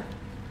ச்சே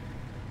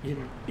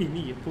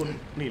இனி எப்போ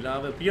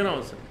நீலாவ பியானோ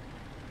வாசன்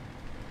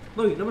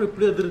ப்ரோ என்ன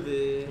இப்படி அதிருது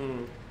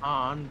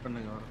ஆன்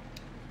பண்ணுங்க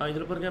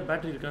இதுல பாருங்க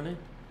பேட்டரி இருக்கானே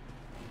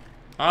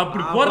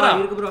அப்படி போறா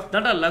இருக்கு ப்ரோ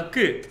தாண்டா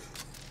லக்கு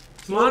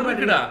ஸ்மார்ட்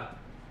பேட்டரிடா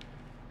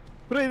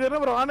ப்ரோ இது என்ன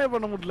ப்ரோ ஆனே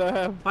பண்ண முடியல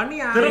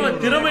பண்ணியா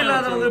திறமை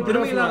இல்லாதவங்க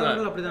திறமை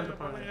இல்லாதவங்க அப்படிதான்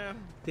இருப்பாங்க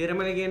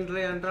திறமை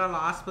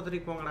என்றால்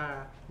ஆஸ்பத்திரிக்கு போங்கடா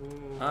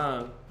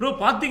ப்ரோ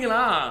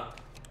பாத்தீங்களா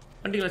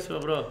வண்டிங்களா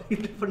சிவா ப்ரோ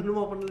இது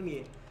பண்ணுமா பண்ணல நீ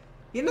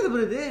என்னது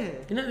ப்ரோ இது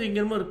என்னது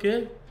இங்க என்னமோ இருக்கு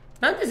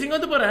நான் சிங்க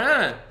வந்து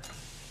போறேன்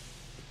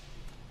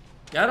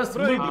யாரோ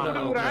சிம்பிள்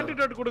போடுறாங்க ஒரு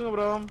ஆன்டிடோட் கொடுங்க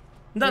ப்ரோ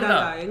இந்தா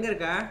எங்க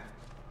இருக்க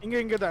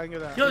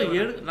இங்கதான் யோ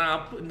நான்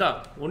அப்ப இந்தா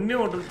ஒண்ணே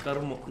ஒன்று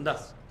கருமம் இந்தா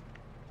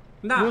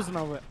யூஸ்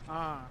நவ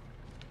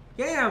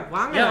ஏன்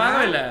வாங்க ஏன்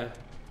வாங்கவே இல்ல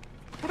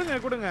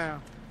கொடுங்க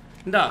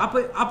இந்தா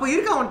அப்ப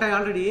இருக்க அவன்ட்ட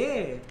ஆல்ரெடி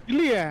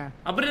இல்லையே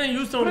அப்புறம் நான்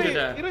யூஸ் டவுன்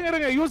கேட்டேன்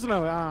இருங்க யூஸ்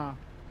நவ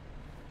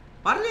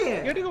வரலையே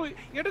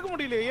எடுக்க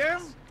முடியலையே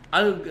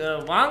அது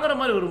வாங்குற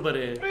மாதிரி வரும்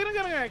பாரு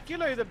இருங்க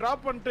கீழ இத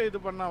டிராப் பண்ணிட்டு இது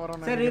பண்ணா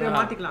வரணும் சரி இத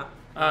மாத்திக்கலாம்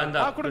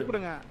இந்தா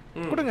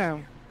கொடுங்க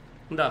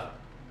இந்தா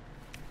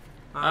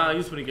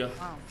யூஸ் பண்ணிக்கோ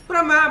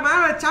ப்ரோ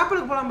மேல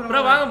சாப்பிளுக்கு போலாம்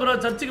ப்ரோ வாங்க ப்ரோ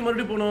சர்ச்சுக்கு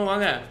மறுபடியும் போணும்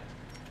வாங்க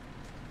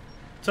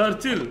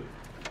சர்ச்சில்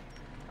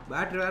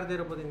பேட்டரி வேற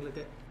தேர போகுது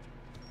உங்களுக்கு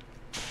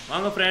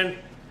வாங்க ஃப்ரெண்ட்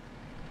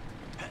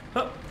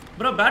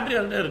ப்ரோ பேட்டரி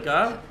அதுல இருக்கா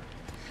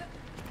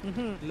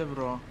இல்ல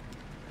ப்ரோ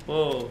ஓ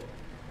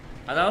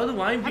அதாவது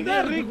வாங்கிட்டீங்க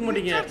கொடுக்க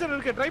மாட்டீங்க சார்ஜர்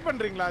இருக்கு ட்ரை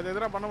பண்றீங்களா அது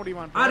எதனா பண்ண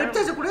முடியுமா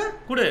ரிச்சார்ஜ்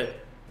கொடு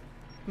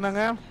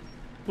இந்தாங்க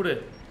கொடு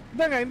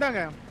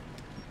இந்தாங்க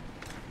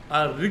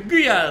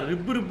ரிக்குயா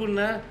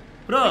ரிப்புன்னா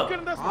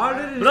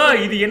ப்ரோ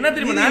இது என்ன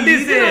தெரியுமா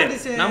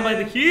நான்டிஸ் நம்ம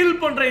இது ஹீல்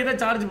பண்ற இத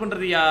சார்ஜ்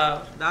பண்றதியா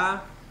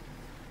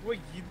ஓ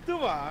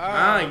இதுவா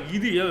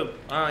இது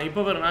இப்போ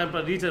பாரு நான்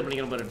இப்ப ரீசார்ஜ்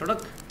பண்ணிக்கிறேன் பாரு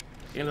டொடக்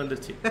எனக்கு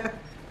வந்துருச்சு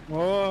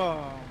ஓ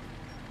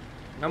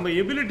நம்ம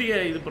எபிலிட்டியை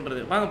இது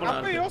பண்றது வாங்க போலாம்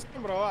அப்ப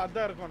யோசிங்க ப்ரோ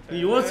அதான் இருக்கும் நீ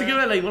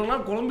யோசிக்கவே இல்ல இவ்வளவு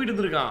நாள் குழம்பிட்டு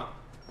இருந்திருக்கான்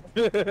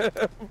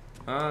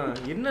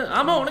என்ன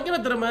ஆமா உனக்கு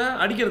என்ன திறமை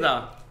அடிக்கிறதா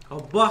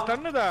அப்பா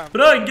கண்ணுதா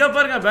ப்ரோ இங்க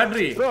பாருங்க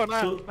பேட்டரி ப்ரோ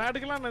நான்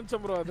அடிக்கலாம்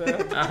நினைச்சேன் ப்ரோ அது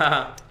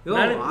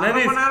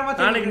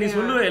நாளைக்கு நீ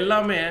சொல்லுவ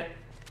எல்லாமே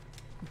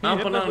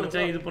நான் பண்ணலாம்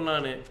நினைச்சேன் இது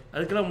பண்ணலான்னு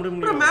அதுக்கெல்லாம்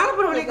முடியும் மேல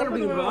போற வழியை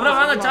கண்டுபிடிங்க ப்ரோ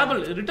வாங்க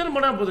சாப்பல் ரிட்டர்ன்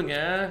பண்ணா போதுங்க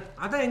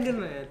அதான்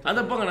எங்க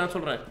அத போங்க நான்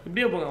சொல்றேன்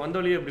இப்படியே போங்க வந்த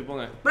வழியே இப்படி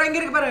போங்க ப்ரோ இங்க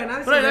இருக்கு பாரு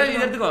நான் ப்ரோ இத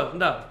எடுத்துக்கோ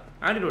இந்தா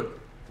ஆன்டிடோட்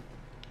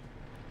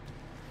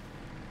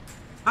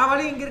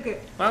வழி இங்க இருக்கு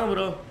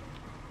வாங்க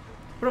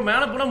ப்ரோ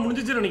மேல போனா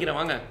முடிஞ்சிச்சு நினைக்கிறேன்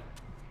வாங்க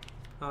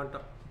ஆட்டோ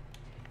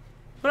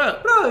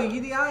ப்ரோ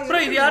இது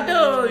யார்ட்ட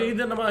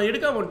இது நம்ம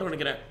எடுக்காம விட்டோம்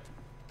நினைக்கிறேன்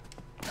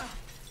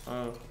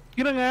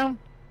இருங்க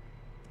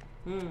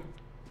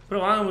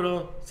ப்ரோ வாங்க ப்ரோ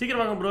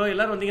சீக்கிரம் வாங்க ப்ரோ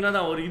எல்லாரும் வந்தீங்கன்னா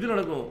தான் ஒரு இது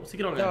நடக்கும்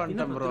சீக்கிரம்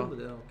வாங்க ப்ரோ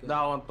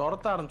நான் அவன்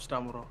துரத்த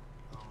ஆரம்பிச்சிட்டான் ப்ரோ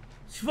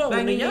சிவா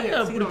நீங்க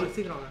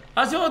சீக்கிரம்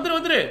சிவா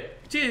வந்துரு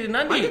சி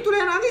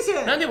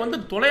நாந்தி வந்து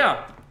தொலையா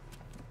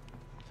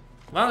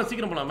வாங்க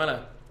சீக்கிரம் போலாம் மேல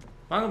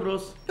வாங்க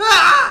ப்ரோஸ்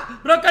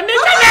ப்ரோ கண்ணே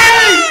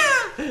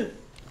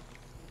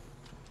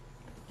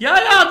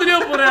யாரா அதுலயே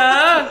போற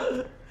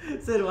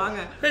சரி வாங்க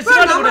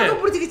சிவா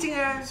நமக்கு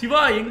புடிச்சிக்கிச்சுங்க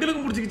சிவா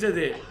எங்களுக்கும் புடிச்சிக்கிச்சு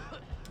அது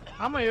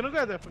ஆமா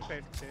எனக்கும் அது எஃபெக்ட்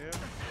ஆயிடுச்சு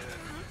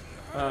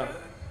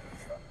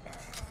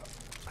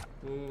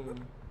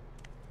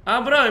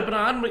ப்ரோ இப்போ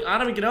நான்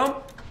ஆரம்பிக்கிறோம்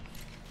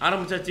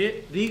ஆரம்பிச்சாச்சு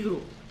ரீக்ரூ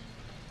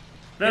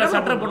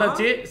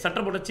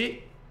சட்டை போட்டாச்சு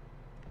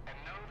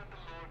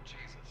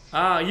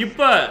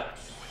இப்போ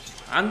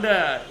அந்த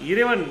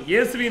இறைவன்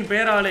இயேசுவின்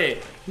பெயராலே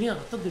நீ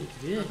அர்த்தம்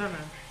இருக்குது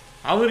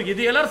அவருக்கு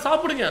இது எல்லாரும்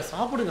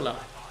சாப்பிடுங்களா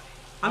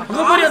அங்க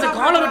போய் அந்த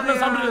காலை வெட்டின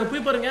சாப்பிடுங்க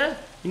போய் பாருங்க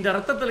இந்த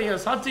ரத்தத்துல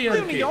என் சாட்சியம்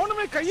இருக்கு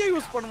எவனுமே கையை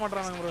யூஸ் பண்ண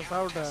மாட்டாங்க ப்ரோ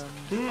சாப்பிட்ட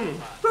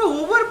ப்ரோ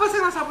ஒவ்வொரு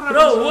பசங்க சாப்பிடுறாங்க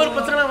ப்ரோ ஒவ்வொரு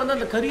பசங்க வந்து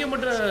அந்த கறியை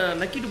மட்டும்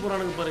நக்கிட்டு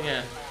போறானுங்க பாருங்க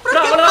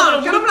ப்ரோ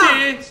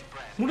அவ்வளவுதான்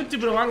முடிச்சு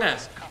ப்ரோ வாங்க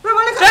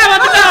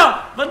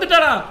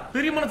வந்துட்டாடா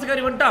பெரிய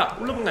மனசுக்காரி வந்துட்டா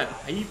உள்ள போங்க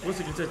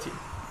போசி கிழிச்சாச்சு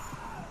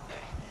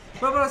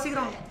ப்ரோ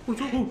சீக்கிரம்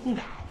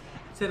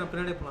சரி நான்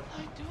பின்னாடி போலாம்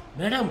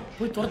மேடம்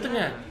போய்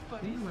துரத்துங்க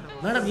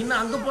மேடம்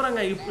இன்னும் அங்க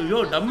போறாங்க ஐயோ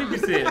டம்மி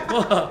பீஸ்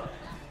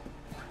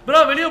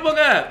ப்ரோ வெளிய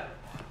போங்க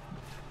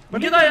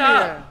இங்கதாயா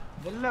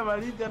வெல்ல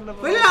வழி தெரியல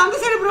ப்ரோ வெளிய அந்த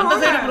சைடு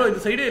ப்ரோ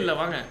இந்த சைடே இல்ல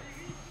வாங்க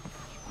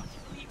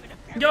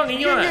இங்க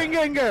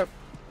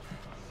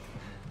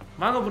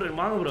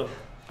வாங்க ப்ரோ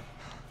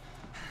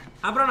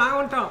அப்புறம் நாங்க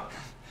வந்துட்டோம்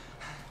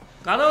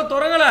கதவை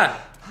திறங்கல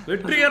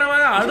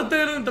வெற்றிகரமாக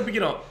அடுத்த இருந்து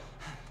தப்பிக்கிறோம்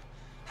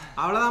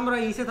அவ்வளவுதான்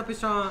ப்ரோ ஈஸியா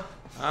தப்பிச்சோம்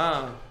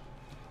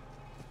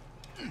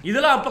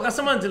இதெல்லாம் அப்ப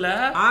கஷ்டமா இருந்துச்சுல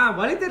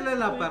வழி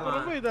தெரியல அப்ப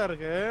ரொம்ப இதா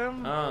இருக்கு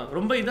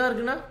ரொம்ப இதா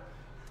இருக்குன்னா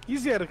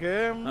ஈஸியா இருக்கு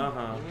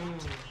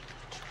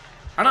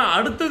ஆனா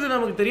அடுத்தது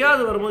நமக்கு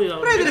தெரியாது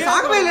வரும்போது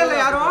சாகவே இல்ல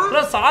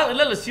யாரும்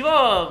இல்ல சிவா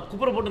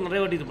குப்புற போட்டு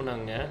நிறைய வாட்டி இது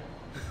பண்ணாங்க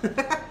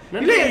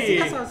நன்றி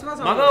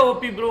மகா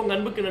ஓபி ப்ரோ உங்க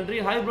அன்புக்கு நன்றி.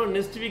 Hi bro,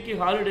 next week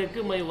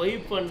ஹாலிடேக்கு my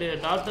wife and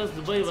daughters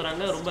Dubai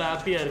வராங்க, ரொம்ப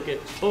ஹாப்பியா இருக்கு.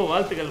 ஓ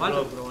வாழ்த்துக்கள்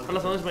ப்ரோ,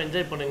 நல்லா சந்தோஷமா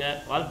என்ஜாய் பண்ணுங்க.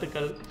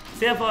 வாழ்த்துக்கள்,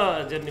 சேஃபா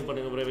ஜெர்னி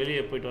பண்ணுங்க ப்ரோ,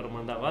 வெளியே போயிட்டு வர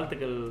மாதிரி தான்.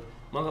 வாழ்த்துக்கள்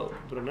மகா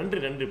ப்ரோ,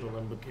 நன்றி நன்றி ப்ரோ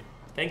அன்புக்கு.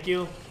 Thank you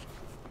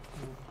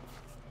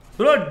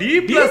bro. டி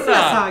பிளஸ்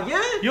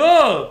யோ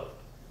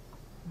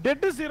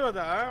டெட் 0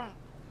 தான்.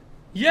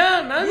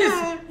 ஏன் நான்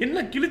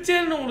என்ன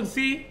கிழிச்சேன்னு உங்களுக்கு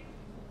சி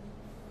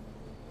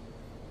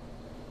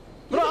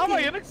ப்ரோ? ஆமா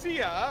எனக்கு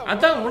சியா.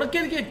 அதான் உனக்கு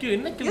எதுக்கு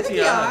என்ன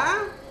கிழிச்சியா?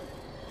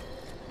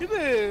 இது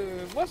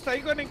மோஸ்ட்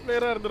ஐகானிக்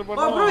பிளேயரா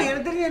இருந்திருப்பாங்க ப்ரோ.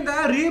 எனக்கு தெரியும் இந்த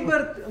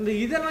ரீபர்த் இந்த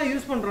இதெல்லாம்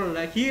யூஸ்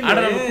பண்றோம்ல ஹீல்.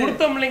 அட நம்ம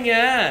கொடுத்தோம் இல்லைங்க,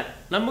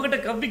 நம்ம கிட்ட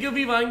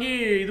கப்பி வாங்கி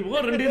இது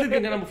போக 2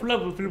 இருக்குங்க, நம்ம ஃபுல்லா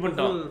ஃபில்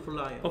பண்ணிட்டோம்.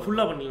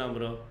 ஃபுல்லா பண்ணிடலாம்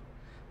ப்ரோ.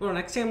 ப்ரோ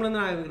நெக்ஸ்ட் டைம்ல இருந்து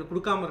நான் இவங்களுக்கு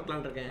கொடுக்காம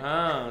இருக்கலாம்னு இருக்கேன்.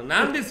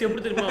 நான்டிஸ்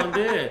எப்படி தெரியுமா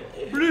வந்து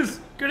ப்ளீஸ்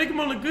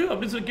கிடைக்குமா உங்களுக்கு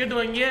அப்படின்னு சொல்லி கேட்டு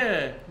வாங்கிய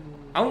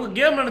அவங்க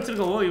கேம்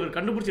நினைச்சிருக்கோம். ஓ இவர்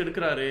கண்டுபிடிச்சி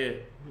எடுக்கிறாரு.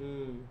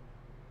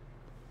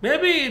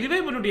 மேபி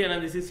ரிவைவ் பண்ணிட்டியா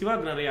நான்டிஸ்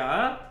சிவாக்கு நிறையா?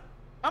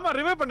 ஆமா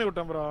ரிவைவ் பண்ணி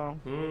விட்டேன் ப்ரோ.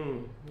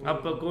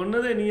 அப்ப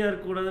கொன்னதே நீயா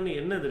இருக்க கூடாதுன்னு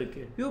என்னது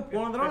இருக்கு? ஐயோ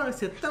போன தடவை நான்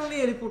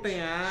செத்தவனே எழுப்பி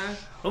விட்டேங்க.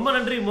 ரொம்ப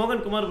நன்றி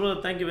மோகன் Kumar bro,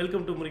 thank you.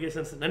 Welcome to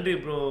முருகேசன்ஸ். நன்றி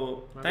ப்ரோ,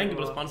 தேங்க்யூ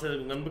ப்ரோ. ஸ்பான்சர்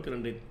நண்புக்கு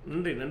நன்றி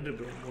நன்றி நன்றி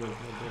ப்ரோ.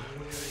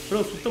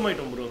 Bro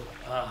சுத்தமாயிட்டோம் bro.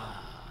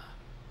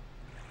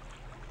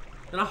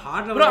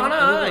 ப்ரோ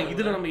ஆனா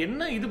இதுல நம்ம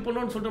என்ன இது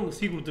பண்ணோம்னு சொல்லிட்டு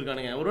நமக்கு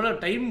கொடுத்துருக்கானுங்க. ஒருவேளை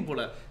டைம்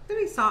போல.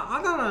 சரி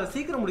அதான்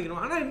சீக்கிரம்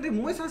முடிக்கணும். ஆனா இந்த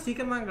மூவிஸ்லாம்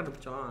சீக்கிரம் தான்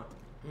கண்டுபிடிச்சோம்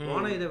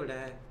போன இதை விட.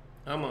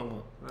 ஆமா ஆமா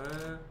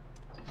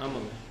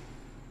ஆமாங்க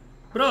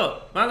ப்ரோ.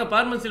 வாங்க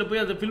பார்மசியில்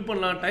போய் அதை ஃபில்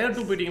பண்ணலாம். டயர்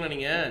 2 போயிட்டீங்களா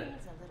நீங்க?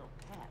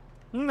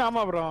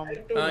 ஆமா ப்ரோ.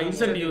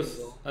 இன்ஸ்டன்ட் யூஸ்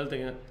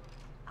அழுத்துங்க.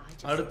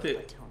 அடுத்து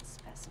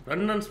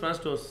run and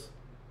smash doors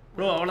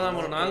bro. அவ்வளோதான்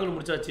ப்ரோ, நாங்களும்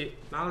முடிச்சாச்சு.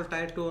 நாங்களும்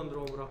டயர் 2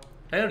 வந்துருவோம் ப்ரோ.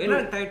 Tyre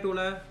 2 tyre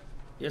 2ல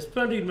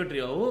expand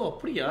இன்வென்டரியா? ஓ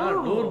அப்படியா?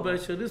 டோர்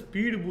பேஷர்,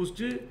 ஸ்பீடு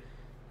பூஸ்ட்,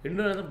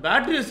 என்ன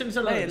பேட்டரி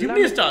ரெசிஸ்டன்ஸ் எல்லாம்.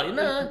 ஜிம்னாஸ்டா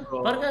என்ன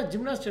பாருங்க,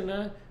 ஜிம்னாஸ்ட் என்ன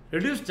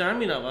reduce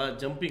ஸ்டாமினாவா,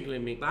 jumping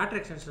climbing, battery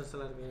extensions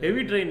எல்லாம் இருக்கு.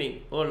 ஹெவி ட்ரைனிங்,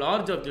 ஓ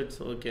லார்ஜ் ஆப்ஜெக்ட்ஸ்.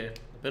 ஓகே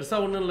பெருசா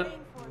ஒண்ணும் இல்ல.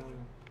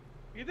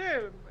 இது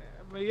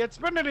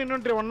எக்ஸ்பேண்டட்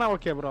இன்வென்டரி ஒண்ணா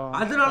ஓகே ப்ரோ.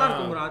 அது நல்லா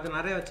இருக்கும் ப்ரோ, அது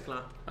நிறைய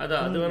வச்சுக்கலாம்.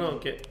 அது வேணா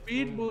ஓகே.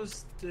 ஸ்பீட்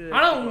பூஸ்ட்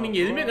ஆனா நீங்க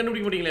எதுமே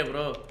கண்டுபிடிக்க மாட்டீங்களே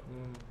ப்ரோ.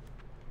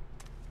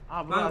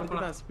 ப்ரோ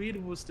அதுக்கு நான்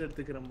ஸ்பீட் பூஸ்ட்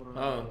எடுத்துக்கிறேன்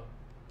ப்ரோ.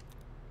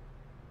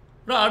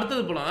 ப்ரோ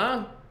அடுத்தது போலாம்.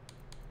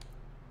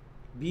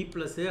 B+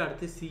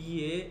 அடுத்து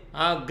CA.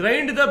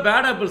 கிரைண்ட் த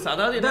பேட் ஆப்பிள்ஸ்.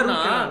 அதாவது என்னன்னா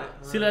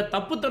சில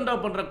தப்பு தண்டா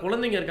பண்ற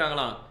குழந்தைங்க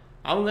இருக்காங்களாம்,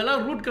 அவங்க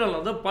எல்லாம் ரூட் கனால்,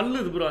 அதாவது பல்லு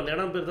இது ப்ரோ, அந்த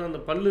இடம் பேர் தான்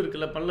அந்த பல்லு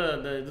இருக்குல்ல, பல்ல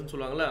அந்த இதுன்னு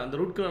சொல்லுவாங்கல்ல, அந்த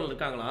ரூட் கனால்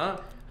இருக்காங்களாம்.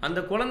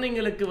 அந்த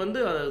குழந்தைங்களுக்கு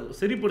வந்து அதை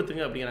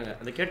சரிப்படுத்துங்க அப்படிங்கிறாங்க.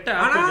 அந்த கெட்ட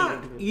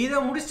ஆப்பிள் இதை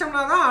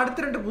முடிச்சிட்டோம்னா தான்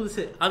அடுத்த 2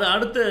 புதுசு. அதை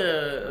அடுத்த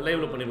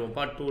லைவ்ல பண்ணிடுவோம்,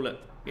 பார்ட் 2ல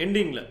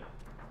எண்டிங்ல.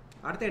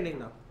 அடுத்த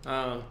எண்டிங் தான்.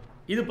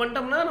 இது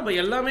பண்ணிட்டோம்னா நம்ம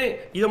எல்லாமே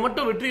இதை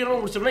மட்டும் வெற்றிகரமாக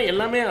முடிச்சோம்னா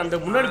எல்லாமே அந்த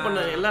முன்னாடி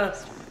பண்ண எல்லா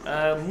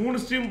 3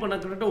 ஸ்ட்ரீம் பண்ண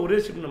கரெக்டா ஒரே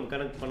ஸ்ட்ரீம் நம்ம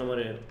கனெக்ட் பண்ண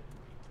மாதிரி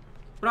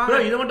ப்ரோ.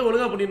 இதை மட்டும்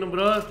ஒழுங்கா பண்ணிடணும்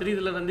ப்ரோ.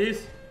 தெரியுதுல்ல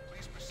நந்தீஷ்?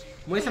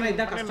 மோசனா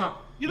இதான் கஷ்டம்.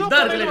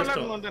 இதான் இருக்கல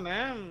கஷ்டம்.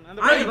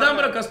 இதான்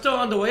ப்ரோ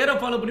கஷ்டம். அந்த ஒயரை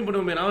ஃபாலோ பண்ணி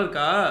பண்ணுவோமே, நான்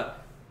இருக்கா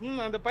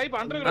அந்த பைப்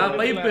அண்டர்கிரவுண்ட்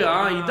பைப்.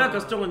 இதான்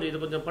கஷ்டம். கொஞ்சம்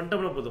இது கொஞ்சம்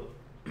பண்ணிட்டோம்னா போதும்,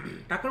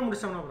 டக்குனு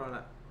முடிச்சோம்னா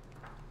பரவாயில்ல.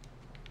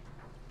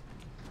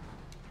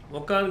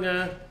 உட்காருங்க.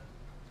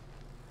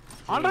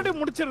 ஆல்ரெடி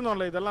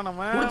முடிச்சிருந்தோம்ல இதெல்லாம்,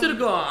 நம்ம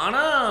முடிச்சிருக்கோம்.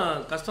 ஆனா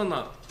கஷ்டம்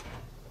தான்.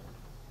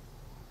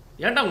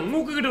 ஏன்டா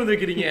மூக்கு கிட்ட வந்து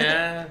வைக்கிறீங்க?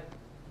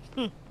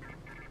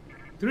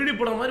 3D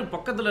படம் மாதிரி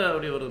பக்கத்துல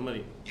அப்படியே வருது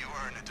மாதிரி.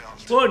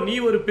 ஓ நீ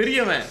ஒரு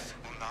பெரியவன்,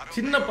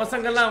 சின்ன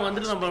பசங்கள்லாம்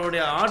வந்துட்டு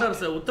நம்மளுடைய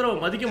ஆர்டர்ஸை உத்தரவை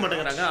மதிக்க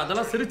மாட்டேங்கிறாங்க,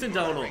 அதெல்லாம்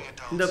சிரிச்சுஞ்சாகணும்.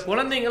 இந்த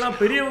குழந்தைங்கலாம்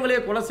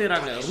பெரியவங்களே கொலை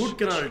செய்யறாங்க ரூட்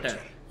கனால்கிட்ட.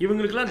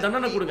 இவங்களுக்குலாம்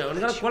தண்டனை கொடுங்க,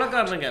 இவனுக்கெல்லாம்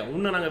கொலைக்காரனுங்க,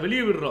 உன்னை நாங்கள்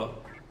வெளியே விடுறோம்,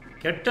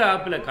 கெட்ட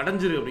ஆப்பில்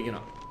கடைஞ்சிரு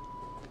அப்படிங்கிறான்.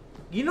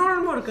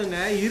 இன்னொன்னு இருக்குங்க,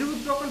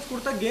 20 டோக்கன்ஸ்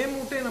கொடுத்தா கேம்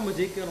விட்டே நம்ம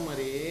ஜெயிக்கிற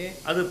மாதிரி.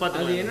 அது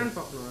பார்த்து என்னன்னு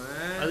பார்க்கணும்.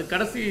 அது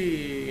கடைசி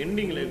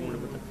எண்டிங்ல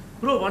இருக்கு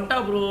ப்ரோ. வண்டா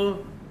ப்ரோ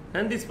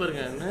நந்தீஷ்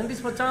பாருங்க,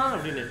 நந்தீஷ் மச்சான்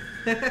அப்படின்னு.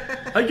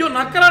 ஐயோ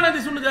நக்கரா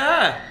நந்தீஷ் சொல்லுங்க.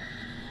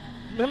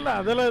 இல்ல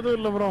அதெல்லாம் எதுவும்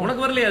இல்ல ப்ரோ.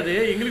 உனக்கு வரலையா? அது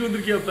எங்களுக்கு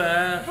வந்திருக்கியா? இப்ப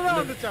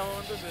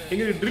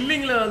எங்களுக்கு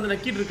ட்ரில்லிங்ல வந்து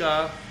நக்கிட்டு இருக்கா.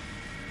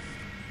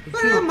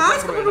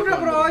 Mask போட்டுடா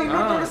bro.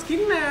 இன்னொரு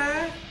ஸ்கின்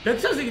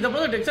டெக்சாஸ் இத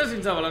பார்த்தா டெக்சாஸ்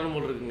இன்சா விளையாடணும்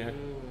போல இருக்குங்க.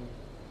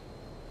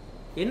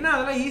 என்ன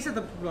அதெல்லாம் ஈஸியா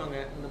தப்பிடுவாங்க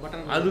அந்த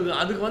பட்டன்.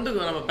 அதுக்கு வந்து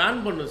நம்ம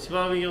பேன் பண்ணனும்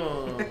சிவாவையும்.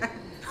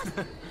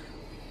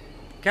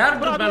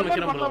 கேரக்டர் பேன்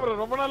வைக்கிறோம் ப்ரோ.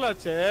 ரொம்ப நாள்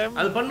ஆச்சு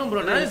அது பண்ணும்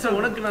ப்ரோ. நான்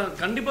உனக்கு நான்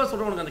கண்டிப்பா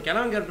சொல்றேன், உனக்கு அந்த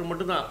கிழவன் கேரக்டர்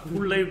மட்டும் தான்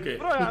ஃபுல் லைவ்க்கு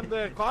ப்ரோ.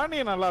 அந்த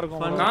காணி நல்லா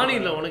இருக்கும். காணி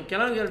இல்ல, உனக்கு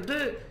கிழவன்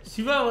கேரக்டர்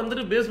சிவா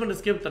வந்துட்டு பேஸ்மென்ட்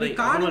எஸ்கேப் தரேன்.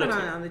 காணி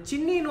அந்த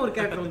சின்னின்னு ஒரு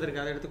கேரக்டர்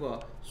வந்திருக்கு, அதை எடுத்துக்கோ.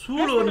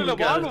 சூடு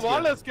ஒரு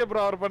வால் எஸ்கேப்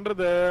ப்ரோ அவர்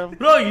பண்றது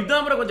ப்ரோ.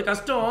 இதான் ப்ரோ கொஞ்சம்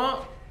கஷ்டம்.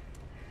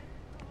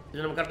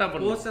 இது நம்ம கரெக்ட்டா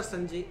பண்ணுவோம். போஸ்டர்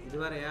செஞ்சு இது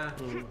வேறயா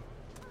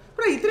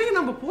ப்ரோ? இத்தனைக்கு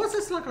நம்ம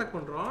போஸ்டர்ஸ்லாம் கலெக்ட்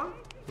பண்றோம்.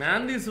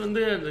 நான்டிஸ்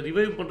வந்து அந்த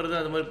ரிவைவ் பண்றது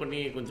அந்த மாதிரி பண்ணி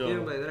கொஞ்சம்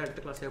இதெல்லாம்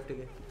எடுத்துக்கலாம்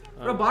சேஃப்டிக்கு.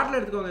 ப்ரோ பாட்டில்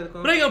எடுத்துக்கோங்க.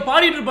 இதுக்கு ப்ரோ இங்க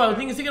பாடிட்டு இருப்பா,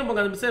 நீங்க சீக்கிரம்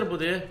போங்க, அது மிஸ் ஆயிர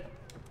போகுது.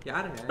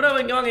 யாருங்க ப்ரோ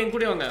இங்க வாங்க, என்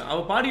கூட வாங்க. அவ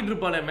பாடிட்டு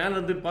இருப்பாளே, மேல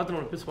இருந்து பார்த்து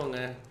நம்ம பேசுவாங்க.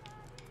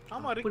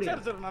 ஆமா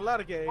ரிச்சர்ஜர் நல்லா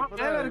இருக்கே.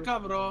 மேல இருக்கா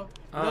ப்ரோ?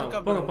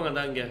 போங்க போங்க,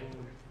 டா இங்க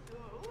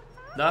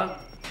டா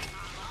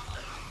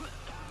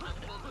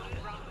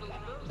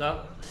டா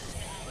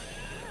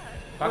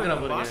பாக்குறா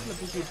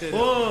பாருங்க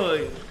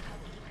ஓய்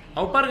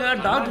அவ பாருங்க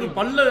டாக்டர்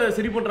பல்ல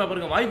சரி பண்றா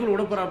பாருங்க வாய்க்குள்ள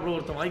உட போறா ப்ரோ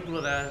ஒருத்த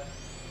வாய்க்குள்ள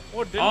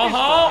ஓ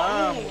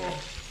டென்டிஸ்ட்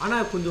ஆனா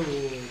கொஞ்சம்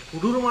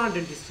கொடூரமான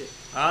டென்டிஸ்ட்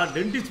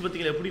டென்டிஸ்ட்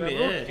பாத்தீங்களா எப்படின்னு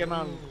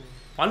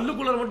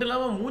பல்லுக்குள்ள மட்டும்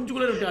இல்லாம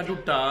மூஞ்சுக்குள்ள விட்டு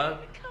அட்டுட்டா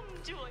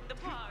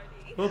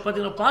ஓ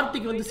பாத்தீங்களா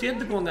பார்ட்டிக்கு வந்து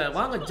சேர்ந்துக்குவாங்க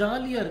வாங்க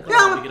ஜாலியா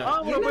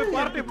இருக்கலாம் போய்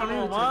பார்ட்டி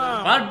பண்ணுவோமா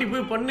பார்ட்டி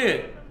போய் பண்ணு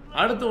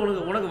அடுத்து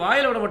உனக்கு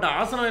வாயில விட மாட்டா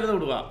ஆசனம் வாயில தான்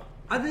விடுவா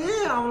அது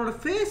அவனோட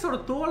ஃபேஸோட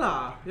தோலா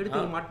எடுத்து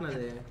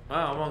மாட்டினது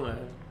ஆமாங்க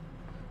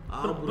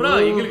ப்ரோ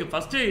எங்களுக்கு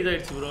ஃபர்ஸ்ட்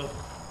இதாயிடுச்சு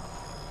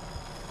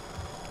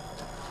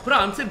ப்ரோ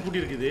அன்செட்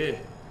பூட்டி இருக்குது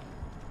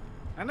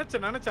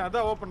நினைச்சேன்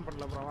அதான் ஓபன்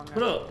பண்ணல ப்ரோ வாங்க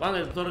ப்ரோ வாங்க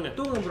தோறுங்க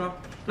தூங்க ப்ரோ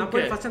நான்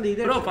போய் ஃபர்ஸ்ட் அந்த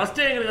இது ப்ரோ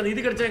ஃபர்ஸ்ட் எங்களுக்கு அந்த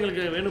இது கிடைச்சா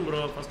எங்களுக்கு வேணும்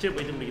ப்ரோ ஃபர்ஸ்ட்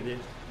போய் இது முடிக்குது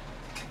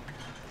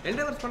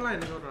எல்டர்ஸ் பண்ணலாம்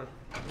என்ன சொல்றாரு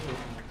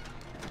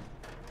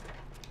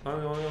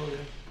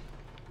வாங்க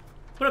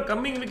ப்ரோ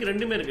கம்மிங் வீக்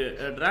ரெண்டுமே இருக்கு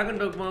டிராகன்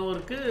டாக்மாவும்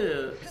இருக்கு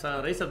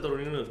ரைஸ் ஆஃப் தி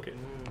ரோனினும் இருக்கு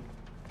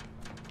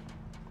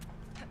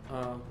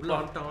உள்ள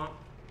வந்துட்டோம்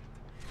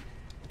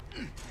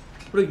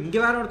ப்ரோ இங்க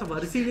வேற ஒருத்த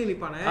வரிசையிலே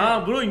நிப்பானே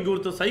ப்ரோ இங்க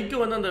ஒருத்த சைக்கோ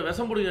வந்து அந்த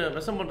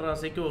விஷம் பண்ற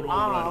சைக்கோ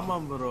வருவான் ஆமா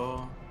ப்ரோ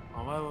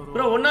அவன் வரும்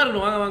ப்ரோ ஒண்ணா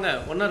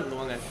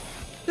இருக்கணும் வாங்க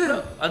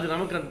அது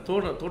நமக்கு அந்த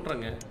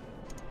தோட்றங்க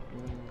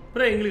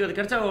ப்ரோ எங்களுக்கு அது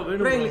கிடைச்சா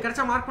வேணும் ப்ரோ எங்களுக்கு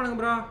கிடைச்சா மார்க் பண்ணுங்க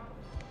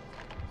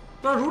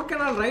ப்ரோ ரூட்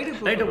கனால்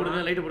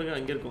லைட் போடுங்க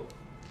அங்க இருக்கும்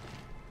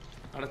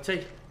அடச்சை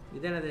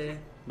இது என்னது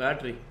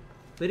பேட்டரி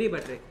பெரிய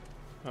பேட்டரி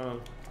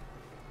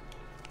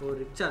ஓ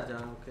ரிச்சார்ஜா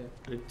ஓகே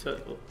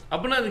ரிச்சார்ஜ்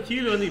அப்பனா அது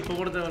கீழ வந்து இப்ப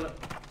கூட தேவல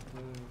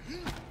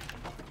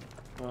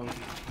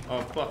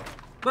அப்பா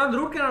ப்ரோ அந்த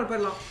ரூட் கனால்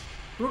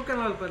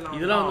போயிடலாம்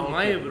இதெல்லாம் வந்து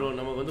மாய ப்ரோ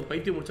நமக்கு வந்து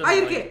பைத்தியம் முடிச்சா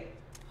இருக்கு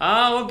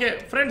ஓகே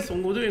ஃப்ரெண்ட்ஸ்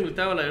உங்க உதவி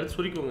எங்களுக்கு தேவையில்ல எடுத்து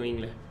சொல்லிக்கோங்க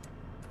நீங்களே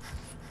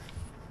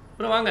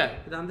ப்ரோ வாங்க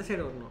இது அந்த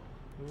சைடு வரணும்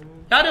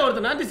யாரே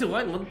ஒருத்தர் நான்டிஸ்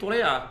வா இங்க வந்து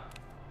தொலையா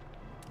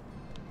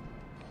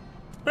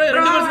ப்ரோ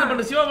ரெண்டு பேரும்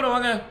பண்ணு சிவா ப்ரோ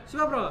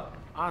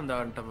அந்த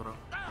வந்துட்ட ப்ரோ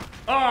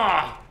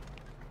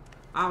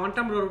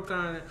வந்துட்டேன் ப்ரோ ரூட்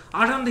கனால்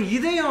ஆனா அந்த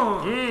இதயம்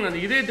அந்த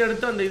இதயத்தை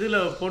எடுத்து அந்த இதுல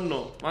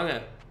போடணும் வாங்க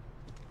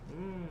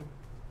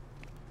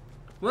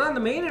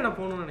அந்த மெயின் இடம்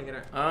போகணும்னு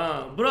நினைக்கிறேன்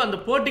ப்ரோ அந்த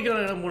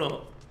போட்டிக்கான இடம் போகணும்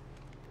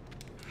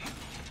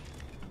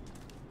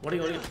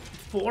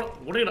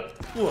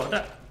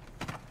உடையடா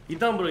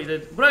இதான் ப்ரோ இது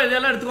ப்ரோ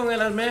இதெல்லாம் எடுத்துக்கோங்க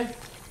எல்லாருமே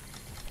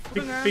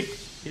பிக்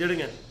இது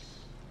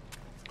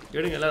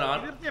எடுங்க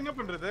எல்லாரும் என்ன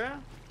பண்றது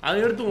அதை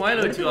எடுத்து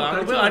வாயில வச்சுக்கோ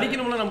அங்க போய்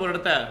அடிக்கணும்ல நம்ம ஒரு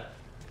இடத்த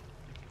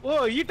ஓ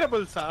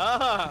ஈட்டபிள்ஸா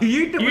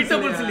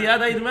ஈட்டபிள்ஸ் இல்லையா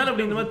அதான் இது மேல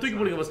அப்படி இந்த மாதிரி தூக்கி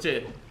போடுங்க ஃபர்ஸ்ட்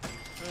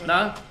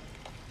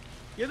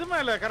எது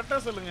மேல கரெக்டா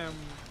சொல்லுங்க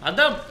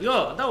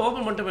அதான்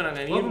ஓபன் பண்ணிட்டோமே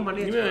நாங்க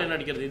இனிமே என்ன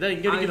அடிக்கிறது இதான்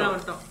இங்க அடிக்கணும்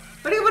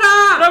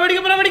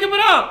வெடிக்க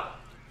போறா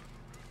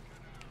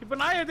இப்போ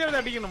நான் எதை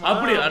அடிக்கணுமா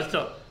அப்படி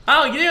அடிச்சோம்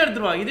இதே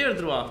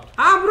எடுத்துருவா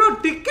ப்ரோ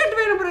டிக்கெட்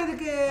வேணும் ப்ரோ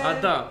இதுக்கு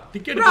அதான்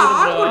டிக்கெட் ப்ரோ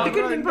ஆளுக்கு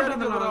டிக்கெட் வின்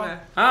பண்றாங்க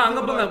அங்க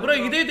போங்க ப்ரோ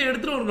இதே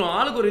எடுத்துட்டு வரணும்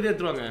ஆளுக்கு ஒரு இதே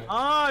எடுத்துவாங்க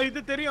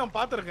இது தெரியும்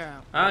பாத்துர்க்கேன்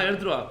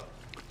எடுத்துட்டு வா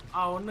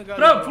ஒண்ணுக்கு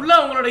ப்ரோ ஃபுல்லா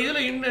உங்களோட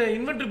இதுல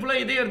இன்வென்டரி ஃபுல்லா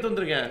இதே எடுத்து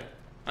வந்திருங்க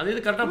அது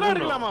இது கரெக்ட்டா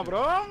போடலாமா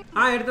ப்ரோ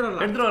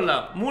எடுத்துட்டு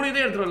வரலாம் 3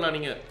 இதே எடுத்துட்டு வரலாம்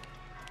நீங்க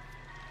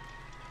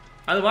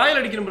அது வாயில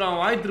அடிக்கணும் ப்ரோ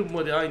வாய்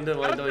திருப்பும்போது இந்த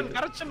வாய்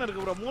கரெக்ஷன்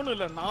இருக்கு ப்ரோ 3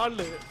 இல்ல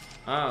 4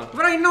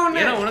 ப்ரோ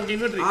இன்னொன்னு ஏனா உனக்கு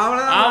இன்வென்டரி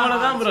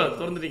அவ்வளவுதான் ப்ரோ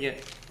திறந்துட்டீங்க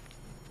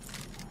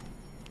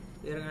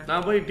இருங்க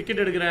நான் போய்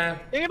டிக்கெட் எடுக்கறேன்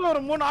எங்க ஒரு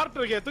 3 ஆர்ட்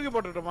இருக்கு தூக்கி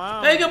போட்டுட்டோமா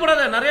ஏங்க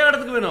போடாத நிறைய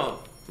இடத்துக்கு வேணும்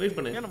வெயிட்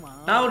பண்ணு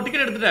நான் ஒரு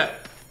டிக்கெட் எடுத்துட்டேன்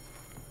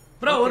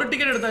ப்ரோ ஒரு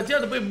டிக்கெட் எடுத்தாச்சு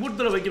அது போய்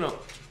பூத்ல வைக்கணும்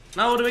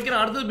நான் ஒரு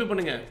வைக்கிறேன் அடுத்து போய்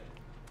பண்ணுங்க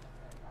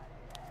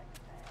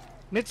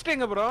நெக்ஸ்ட்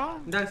எங்க ப்ரோ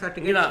இந்தாங்க சார்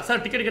டிக்கெட்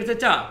சார் டிக்கெட்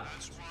கிடைச்சா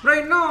ப்ரோ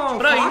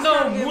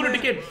இன்னும் 3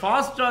 டிக்கெட்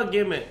ஃபாஸ்டா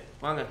கேம்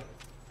வாங்க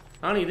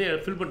நானும் இதே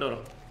ஃபில் பண்ணிட்டு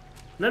வரேன்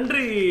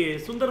நன்றி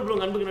சுந்தர் ப்ரோ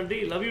அன்புக்கு நன்றி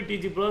love you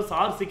DG bro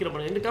sir சீக்கிரம்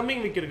பண்ணுங்க இந்த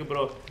கம்மிங் வீக் இருக்கு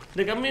ப்ரோ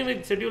இந்த கம்மிங்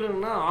வீக் ஷெட்யூல்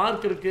என்னன்னா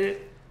ஆர்க் இருக்கு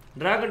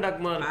டிராகன்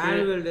டாக்மா இருக்கு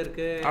பேல்வெல்ட்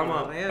இருக்கு ஆமா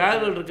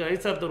பேல்வெல்ட் இருக்கு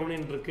ஐஸ் ஆஃப் தி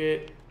ரூனின் இருக்கு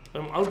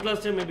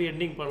அவுட்லாஸ்ட் மேபி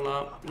எண்டிங்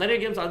பண்ணலாம் நிறைய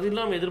கேம்ஸ் அது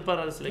இல்லாம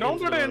எதிர்பாராத சில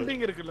கேம்ஸ் கிரவுண்டட்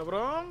எண்டிங் இருக்குல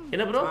ப்ரோ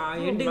என்ன ப்ரோ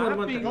எண்டிங்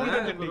வருமா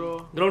ப்ரோ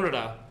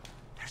கிரவுண்டடா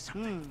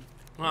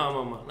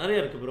ஆமா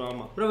நிறைய இருக்கு ப்ரோ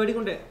ஆமா ப்ரோ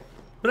வெடிகுண்டே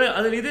ப்ரோ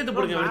அது இதேத்து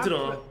போடுங்க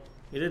வெடிச்சிரும்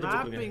இதேத்து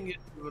போடுங்க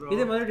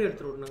இதே மாதிரி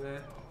எடுத்து விடுங்க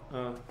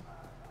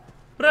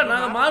ப்ரோ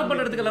நான் மார்க்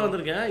பண்ண இடத்துக்கு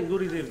வந்திருக்கேன் இங்க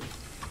ஒரு இது இருக்கு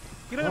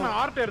இருங்க நான்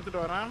ஆர்ட்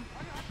எடுத்துட்டு வரேன்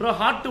ப்ரோ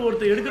ஹார்ட்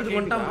ஒருத்த எடுக்கிறதுக்கு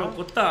வந்துட்டான் ப்ரோ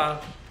கொத்தா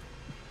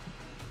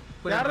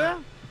யாரு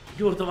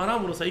இங்க ஒருத்த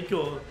வரான் ப்ரோ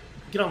சைக்கோ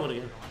நிக்கிறான்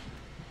பாருங்க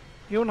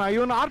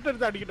இவன் ஆர்ட்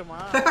எடுத்து அடிக்கட்டுமா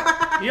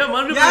ஏன்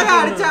மறுபடியும்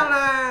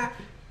அடிச்சானே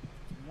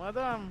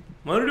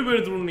மறுபடியும்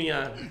எடுத்துறோம் நீங்க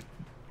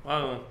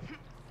வாங்க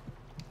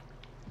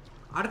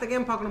அடுத்த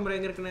கேம் பார்க்கணும் ப்ரோ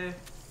எங்க இருக்குன்னு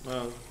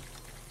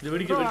இது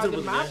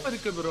வெடிக்க மேப்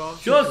இருக்கு ப்ரோ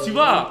ஷோ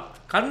சிவா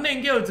கண்ணை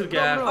எங்கே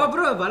வச்சிருக்க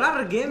ப்ரோ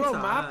விளையாடுற கேம்ஸ்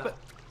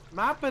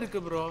மேப் இருக்கு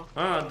ப்ரோ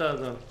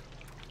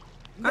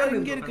அதான்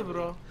இங்க இருக்கு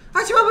ப்ரோ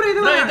சிவா ப்ரோ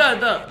இது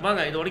இதா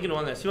வாங்க இது உடைக்கணும்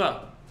வாங்க சிவா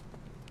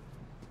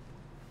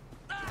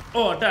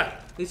அட்டா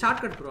இது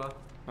ஷார்ட்கட் ப்ரோ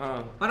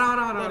வரா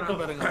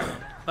பாருங்க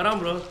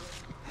வராம் ப்ரோ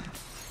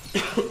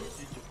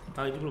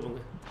இதுக்குள்ள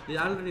போங்க இது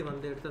ஆல்ரெடி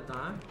வந்து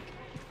எடுத்ததான்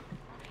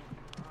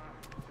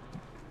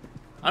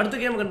அடுத்த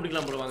கேம்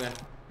கண்டுபிடிக்கலாம் ப்ரோ வாங்க.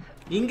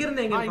 இங்க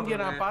இருந்து இங்க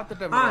நான்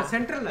பாத்துட்டேன்.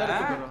 சென்டர்ல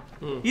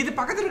இது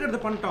பக்கத்துல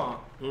இருக்கிறது பண்ணிட்டோம்.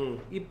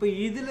 இப்போ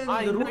இதுல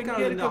இந்த ரூட்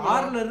கனல் இந்த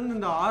ஆர்ல இருந்து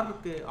இந்த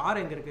ஆருக்கு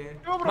ஆர் எங்க இருக்கு?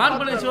 மார்க்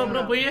பண்ணி சிவா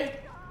ப்ரோ போய்.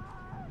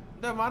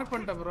 இந்த மார்க்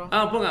பண்ணிட்டேன் ப்ரோ.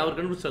 போங்க அவர்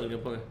கண்டுபிடிச்சாருங்க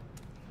போங்க.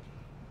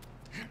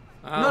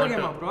 இன்னொரு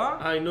கேமா ப்ரோ?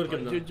 இன்னொரு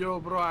கேம் தான். ஜோ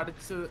ப்ரோ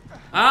அடிச்சு.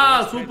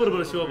 Super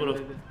bro Siva bro.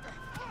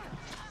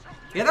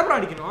 எதை ப்ரோ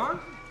அடிக்கணும்?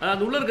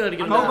 அது உள்ள இருக்க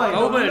அடிக்கணும்.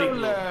 கவுபாய்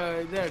அடிக்கணும்.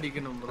 இது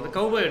அடிக்கணும் ப்ரோ. அந்த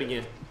கவுபாய் அடிங்க.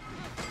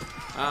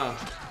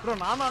 ப்ரோ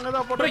நானும் அங்க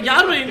தான் போறேன். ப்ரோ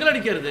யார் ப்ரோ எங்க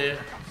அடிக்கிறது?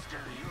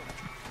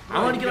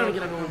 அவன்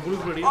அடிக்கறாங்க புளு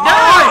புளு.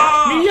 டேய்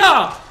நீயா?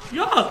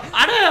 யோ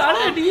அடே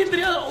நீ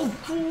தெரியாத.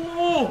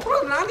 ப்ரோ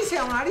நானிசி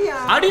அவன்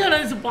அடியா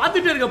நானிசி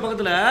பாத்துட்டே இருக்க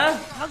பக்கத்துல.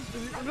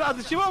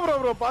 அது சிவா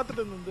ப்ரோ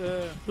பாத்துட்டு இருந்தது.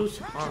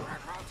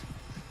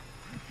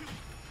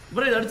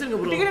 ப்ரோ இது அடிச்சிருங்க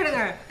ப்ரோ. டிக்கெட்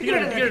எடுங்க.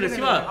 டிக்கெட்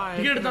சிவா.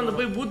 டிக்கெட் எடுத்து அந்த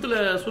போய் பூத்ல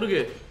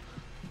சுருகு.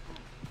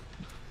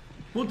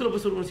 பூத்ல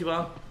போய் சுருகு சிவா.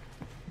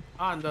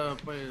 அந்த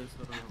போய்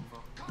சுருகு ப்ரோ.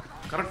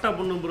 கரெக்ட்டா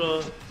பண்ணு ப்ரோ.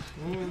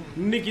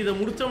 இன்னைக்கு இத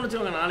முடிச்சோம்னு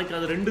வெச்சுங்க நாளைக்கு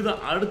அது 2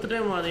 தான். அடுத்த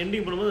டைம் அது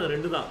எண்டிங் பண்ணும்போது அது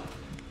 2 தான்.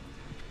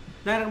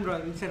 நேரம் ப்ரோ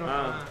இன்சைட் வா.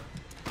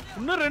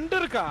 இன்னும் 2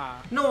 இருக்கா?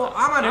 நோ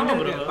ஆமா 2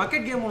 இருக்கு.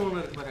 பக்கெட் கேம்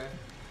ஒன்னு இருக்கு பாரு.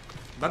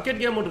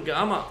 பக்கெட் கேம் இருக்கு.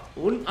 ஆமா.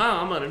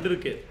 ஆமா 2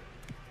 இருக்கு.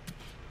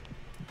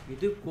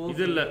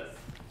 இது இல்ல.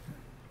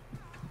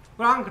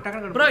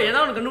 ப்ரோ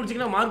ஏதாவது ஒன்னு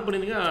கண்டுபிடிச்சீங்கன்னா மார்க்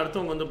பண்ணிடுங்க.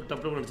 அடுத்தவங்க வந்து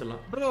டப்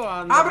பண்ணிடலாம். ப்ரோ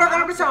ப்ரோ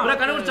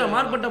கண்டுபிடிச்சா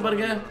மார்க் பண்ணிட்டா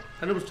பாருங்க.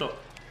 கண்டுபிடிச்சோம்.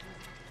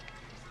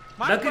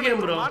 டக்கு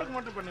கேம் ப்ரோ. மார்க்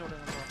மட்டும் பண்ணி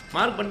விடுங்க ப்ரோ.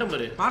 மார்க் பண்ணிட்டேன்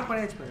பாரு. மார்க்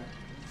பண்ணியாச்சு பாரு.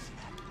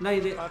 நான்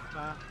இது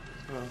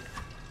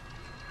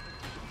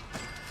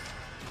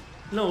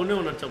இன்னும் ஒண்ணு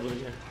அடிச்சா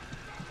போறீங்க.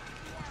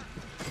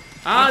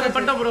 அது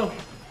பண்ணிட்டேன் ப்ரோ.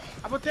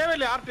 அப்ப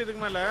தேவையில்லை ஆர்ட்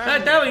இதுக்கு மேல.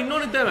 தேவை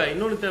இன்னொன்னு தேவை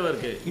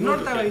இருக்கு.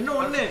 இன்னும்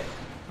ஒண்ணு.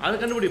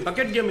 அது கண்டுபிடி.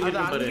 பக்கெட் கேம்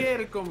இருக்கு பாரு. அங்கே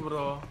இருக்கும்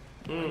ப்ரோ.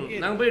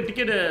 நாங்க போய்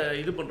டிக்கெட்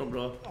இது பண்றோம்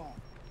ப்ரோ.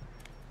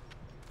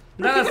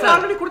 நான் சார்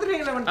ஆல்ரெடி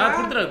கொடுத்துட்டீங்களா வந்து?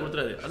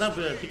 கொடுத்துறாரு. அதான்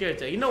டிக்கெட்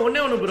ஆச்சு. இன்னும்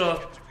ஒண்ணு ப்ரோ.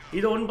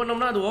 இத ஒன்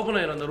பண்ணோம்னா அது ஓபன்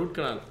ஆயிரும் அந்த ரூட்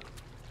கனல்.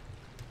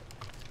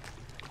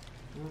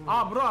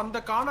 ப்ரோ அந்த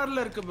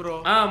கார்னர்ல இருக்கு ப்ரோ.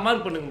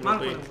 மார்க் பண்ணுங்க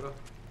ப்ரோ.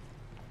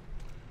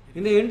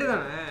 இந்த எண்ட்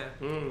தானே?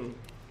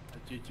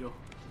 அச்சோ.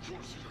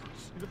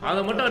 அத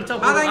மட்டும் அடிச்சா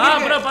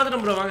ப்ரோ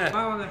பாத்துட்டோம் ப்ரோ வாங்க.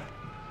 வாங்க.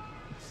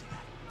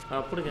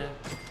 அப்படிங்க.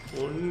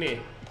 1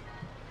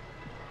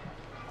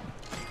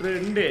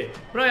 2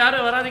 ப்ரோ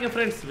யாரும் வராதீங்க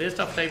फ्रेंड्स.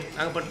 Waste of time.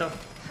 நாங்க பண்ணிட்டோம்.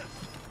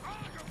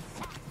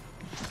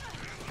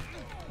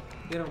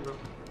 ஏறோம் ப்ரோ.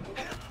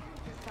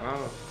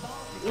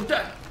 உட்ட.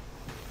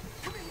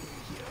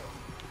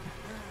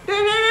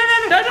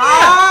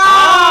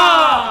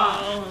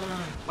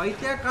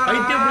 பைத்தியம்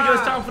பிடிக்க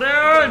வச்சான்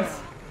फ्रेंड्स.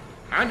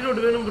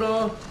 ஆன்டிடோட் வேணும் ப்ரோ.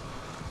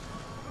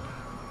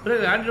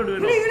 ஆன்டிடோட்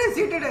வேணும். இது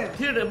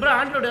சீட்டட். ப்ரோ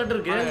ஆன்டிடோட் யார்ட்ட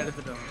இருக்கு?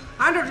 எடுத்துட்டோம்.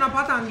 ஆன்டிடோட் நான்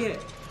பார்த்தேன் அங்கே.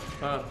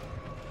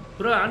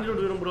 ப்ரோ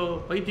ஆன்டிடோட் வேணும் ப்ரோ.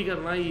 பைத்தியக்கார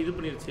நாய் இது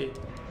பண்ணிருச்சு.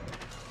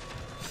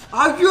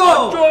 ஐயோ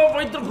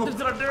பைத்தியம்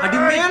குத்திருச்சுடா. அடி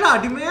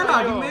மேல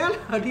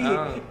அடி.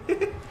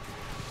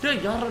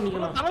 டேய் யாரா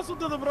நீங்க? தலை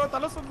சுத்துது ப்ரோ.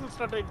 தலை சுத்து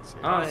ஸ்டார்ட் ஆயிடுச்சு.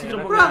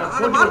 சீக்கிரம் ப்ரோ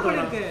அத மார்க்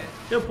பண்ணிருக்கு.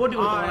 போட்டி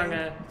கொடுத்தாங்க.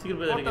 சீக்கிரம்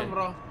போயிடுங்க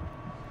ப்ரோ.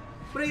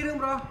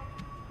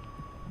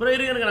 ப்ரோ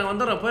இருங்க இருங்க நாங்க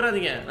வந்துறோம்.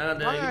 போறாதீங்க. நாங்க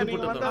அந்த இது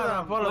போட்டு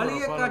வந்தோம்.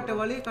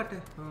 வலிய காட்டு.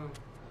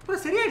 ப்ரோ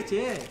சரியாயிடுச்சு.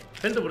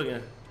 ஹெல்த் போடுங்க.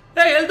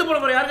 டேய் ஹெல்த் போட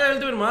போற. யாருக்கா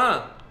ஹெல்த் வேணுமா?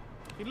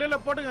 இல்ல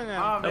போடுங்க.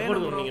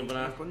 போடுங்க நீங்க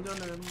ப்ரோ. கொஞ்சம்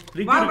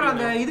வாங்க ப்ரோ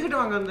அந்த இதுகிட்ட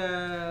வாங்க. அந்த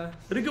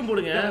ரிக்கும்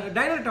போடுங்க.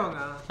 டைனர்ட்ட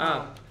வாங்க.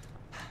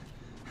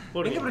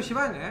 போடுங்க. எங்க ப்ரோ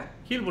சிவாங்க?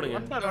 ஹீல் போடுங்க.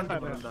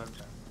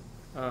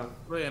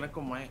 ப்ரோ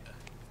எனக்கு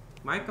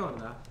மயக்கம்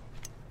வருதா?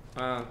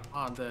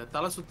 அந்த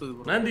தலை சுத்துது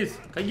ப்ரோ. நாந்திஸ்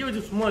கையை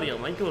வச்சு சும்மாரியா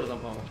மயக்கம் வருதா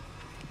பாவம்.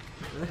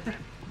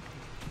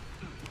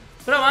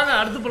 ப்ரோ வாங்க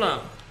அடுத்து போலாம்.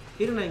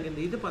 இரு நான் இங்க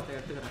இந்த இது பார்த்து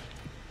எடுத்துக்கறேன்.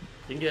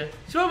 இங்க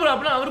சிவா ப்ரோ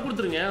அப்பலாம் அவர்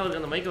கொடுத்துருங்க.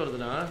 அவருக்கு அந்த மயக்கம்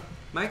வருதுனா.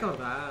 மயக்கம்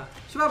வருதா?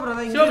 சிவா ப்ரோ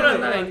தான் இங்க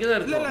தான்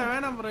இருக்கு. இல்ல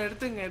வேணாம் ப்ரோ.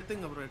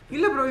 எடுத்துங்க ப்ரோ.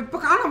 இல்ல ப்ரோ இப்ப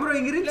காணோம் ப்ரோ.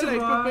 இங்க இருந்துச்சு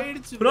ப்ரோ. இப்ப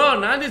போயிடுச்சு ப்ரோ.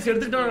 நாந்திஸ்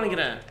எடுத்துட்டேன்னு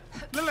நினைக்கிறேன்.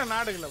 இல்ல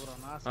நாடுகல ப்ரோ.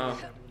 நான்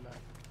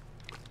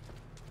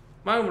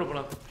வாங்க ப்ரோ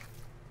போலாம்.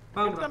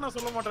 வாங்க நான்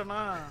சொல்ல மாட்டேனா?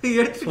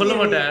 சொல்ல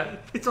மாட்டேன்.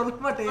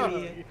 நீ.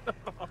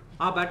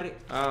 பேட்டரி.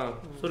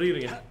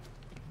 சொல்லிருங்க.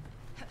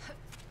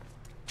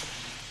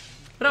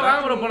 ப்ரோ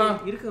வாங்க ப்ரோ போலாம்.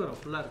 இருக்கு ப்ரோ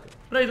ஃபுல்லா இருக்கு.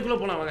 ப்ரோ இதுக்குள்ள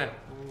போலாம் வாங்க.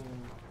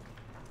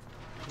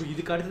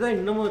 இதுக்கு அடுத்து தான்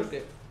இன்னமும் இருக்கு.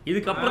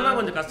 இதுக்கு அப்புறம் தான்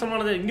கொஞ்சம்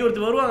கஷ்டமானது. இங்க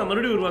ஒருத்தர் வருவாங்க.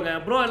 மறுபடியும் வருவாங்க.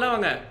 ப்ரோ எல்லாம்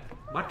வாங்க.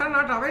 பட்டன்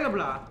நாட்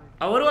அவைலபிளா?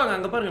 வருவாங்க.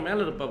 அங்க பாருங்க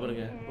மேல இருப்பா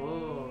பாருங்க.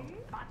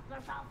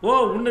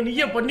 உன்னை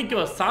நீயே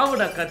பண்ணிக்கோ.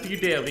 சாவுடா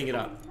கத்திக்கிட்டே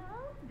அப்படிங்கிறா.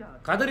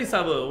 கதறி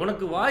சாவு.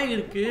 உனக்கு வாய்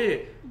இருக்கு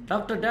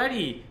டாக்டர்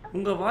டாடி.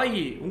 உங்க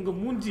வாய் உங்க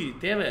மூஞ்சி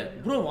தேவை.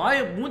 ப்ரோ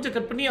வாயை மூஞ்ச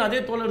கட் பண்ணி அதே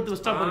தோலை எடுத்து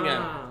வச்சிட்டா பாருங்க.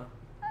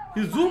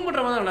 இது ஜூம்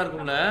பண்ற மாதிரி நல்லா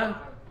இருக்கும்ல.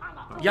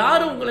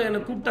 யாரு உங்களை என்ன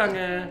கூப்பிட்டாங்க?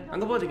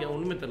 அங்க பாத்தீங்க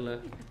ஒண்ணுமே தெரியல.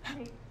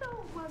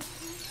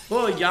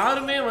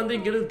 யாருமே வந்து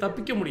இங்க இருந்து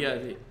தப்பிக்க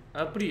முடியாது.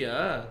 அப்படியா?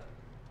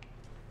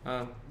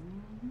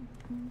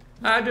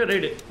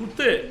 ரைடு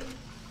குத்து.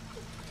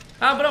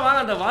 அப்புறம் வாங்க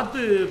அந்த வாத்து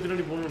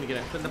பின்னாடி போகணும்னு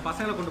நினைக்கிறேன். இந்த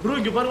பசங்களை கொண்டு ப்ரோ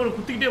இங்க பாருங்க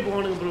குத்திக்கிட்டே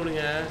போவானுங்க ப்ரோ.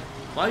 நீங்க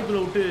வாய்க்குள்ள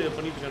விட்டு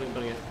பண்ணிட்டு இருக்கானுங்க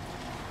பாருங்க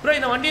ப்ரோ.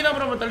 இந்த வண்டியை தான்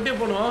ப்ரோ நம்ம தள்ளிட்டே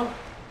போகணும்.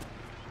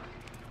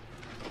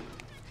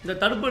 இந்த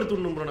தடுப்பு எடுத்து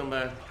விடணும் ப்ரோ நம்ம.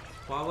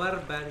 பவர்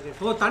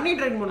பேங்க் ஓ தண்ணி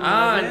ட்ரைன்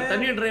பண்ணனும்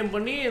தண்ணி ட்ரைன்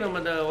பண்ணி நம்ம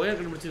அந்த ஒயர்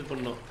கண்டுபிடிச்சு இது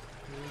பண்ணோம்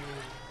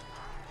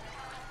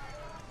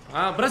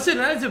பிரஷ்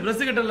நாச்சு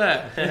பிரஷ் கிட்டல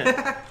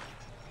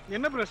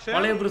என்ன பிரஷ்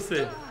பழைய பிரஷ்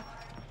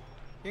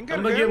எங்க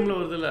நம்ம கேம்ல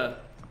வருதுல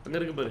அங்க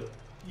இருக்கு பாரு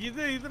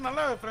இது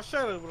நல்லா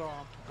ஃப்ரெஷ்ஷா இருக்கு ப்ரோ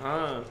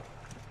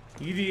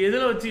இது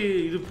எதுல வச்சு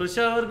இது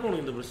ஃப்ரெஷ்ஷா இருக்கு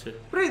உங்களுக்கு இந்த பிரஷ்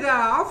ப்ரோ இத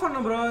ஆஃப் பண்ணு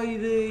ப்ரோ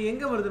இது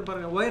எங்க வருது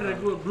பாருங்க ஒயர்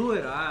ரெட் ப்ளூ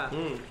ஒயரா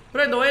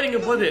ப்ரோ இந்த ஒயர்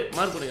இங்க போகுது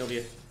மார்க் பண்ணுங்க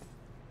அப்படியே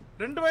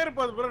ரெண்டு ஒயர்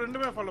போகுது ப்ரோ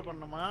ரெண்டுமே ஃபாலோ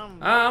பண்ணனுமா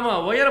ஆமா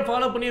ஒயரை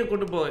ஃபாலோ பண்ணி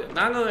கொண்டு போய்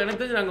நாங்க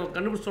எனக்கு தெரிஞ்சு நாங்க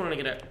கண்டுபிடிச்சோம்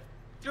நினைக்கிறேன்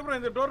ப்ரோ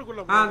இந்த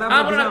டோருக்குள்ள ப்ரோ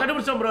நான்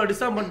கண்டுபிடிச்சோம் ப்ரோ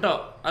டிஸ்டார்ப்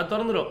பண்ணிட்டோம் அது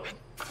திறந்துரும்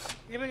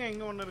இருங்க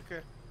இங்க ஒன்னு இருக்கு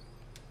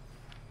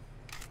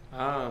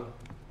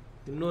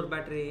இன்னொரு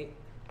பேட்டரி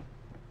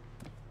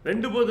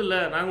ரெண்டு போகுது இல்ல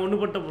நாங்க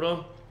ஒன்னு போட்டோம் ப்ரோ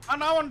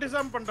நான் ஒன்னு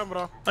டிஸ்ஆர்ம் பண்ணிட்டேன்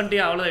ப்ரோ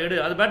பண்ணிட்டியா அவ்வளவு எடு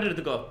அது பேட்டரி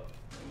எடுத்துக்கோ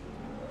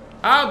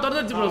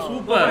திறந்துச்சு ப்ரோ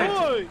சூப்பர்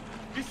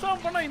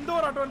டிஸ்ஆர்ம் பண்ணா இந்த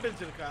ஒரு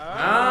அட்வான்டேஜ் இருக்கா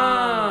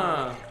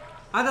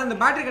அது அந்த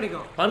பேட்டரி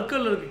கிடைக்கும்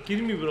பர்க்கல்ல இருக்கு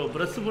கிருமி ப்ரோ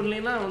பிரஷ்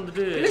பண்ணலைனா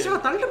வந்துட்டு இல்ல சிவா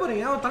தள்ளிட்டு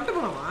போறீங்க தள்ளிட்டு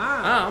போலாமா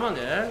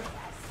ஆமாங்க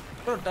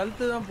ப்ரோ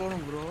டல்த்து தான்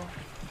போணும் ப்ரோ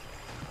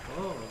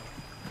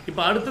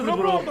இப்போ அடுத்து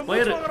ப்ரோ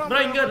ஒயர்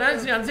ப்ரோ இங்க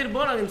டான்ஸ் அந்த சைடு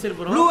போ நான் இந்த சைடு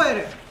போறோம் ப்ளூ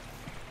ஒயர்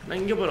நான்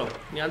இங்க போறோம்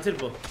நீ அந்த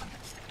சைடு போ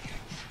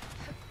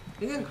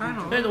எங்க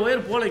காணோம் இந்த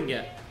ஒயர் போல இங்க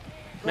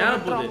மேல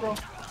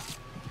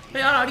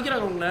போகுது யாரும்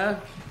அடிக்கறாங்க உங்களை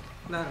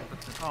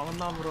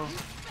அவன் தான் ப்ரோ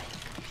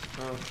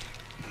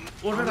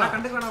ஓடடா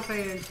கண்டுக்கணும்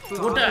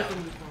ஃப்ரெண்ட்ஸ் ஓட்ட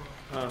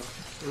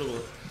உள்ள போ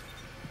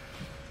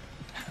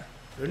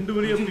ரெண்டு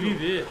வழியா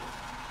பிரியுது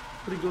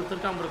இப்படி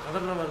ஒருத்தர் காம்பற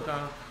கதறமா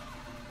இருக்கான்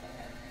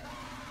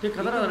டேய்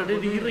கதறா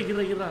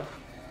டேய் இறா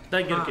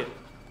தாக்கி இருக்கு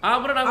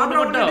அப்புறம் நான்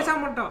கொண்டு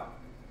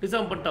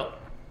டிசாம் பண்ணிட்டோம்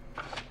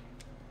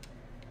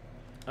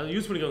அது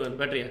யூஸ் பண்ணிக்கோங்க அந்த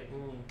பேட்டரியை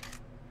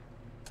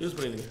யூஸ்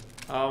பண்ணிடுங்க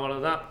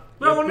அவ்வளவுதான்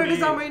ப்ரோ ஒன்னு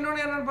டிசாம்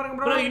இன்னொன்னு என்னன்னு பாருங்க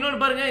ப்ரோ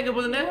இன்னொன்னு பாருங்க எங்க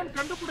போகுதுன்னு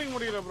கண்டுபிடிக்க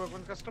முடியல ப்ரோ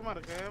கொஞ்சம்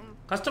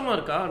கஷ்டமா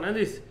இருக்கா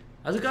நந்தீஷ்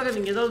அதுக்காக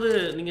நீங்க ஏதாவது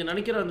நீங்க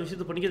நினைக்கிற அந்த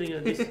விஷயத்தை பண்ணிக்கிறீங்க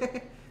நந்தீஷ்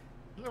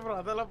இல்ல ப்ரோ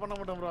அதெல்லாம் பண்ண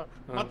மாட்டேன் ப்ரோ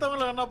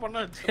மத்தவங்க என்ன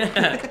பண்ண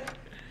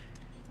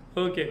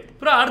ஓகே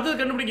ப்ரோ அடுத்து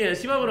கண்டுபிடிங்க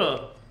சிவா ப்ரோ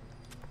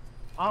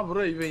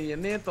ப்ரோ இவன்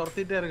என்னையே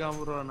துரத்திட்டே இருக்கான்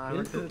ப்ரோ நான்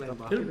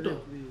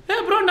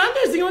ஏய் ப்ரோ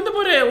நந்தீஷ் இங்க வந்து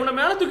பாரு உன்னை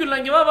மேல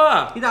தூக்கிடலாம் இங்க வா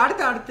இது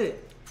அடுத்து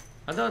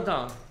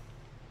அதான்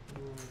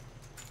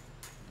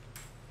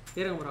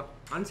இருங்க ப்ரோ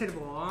அன்சைடு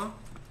போவோம்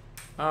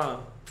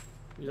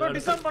ப்ரோ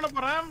டிசைன் பண்ண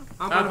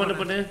போறேன்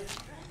பண்ணு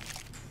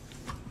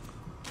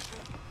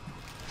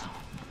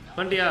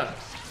பண்ணியா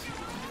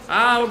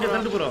ஓகே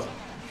தண்டு ப்ரோ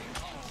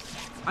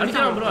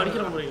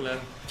அடிக்கலாம் ப்ரோங்களா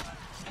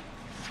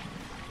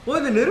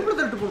இந்த நெருப்பு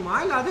தட்டு போடுமா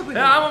இல்ல அதே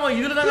போய் ஆமாமா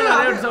இதுல தான்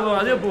நிறைய அடிச்சோம்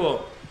அதே போ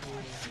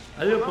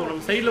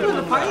நம்ம சைடுல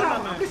போறோம்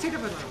அப்படியே சைடுல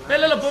போறோம்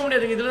இல்ல போக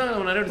முடியாது இதுல தான்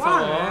நம்ம நிறைய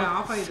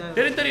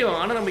அடிச்சோம் தெரியும்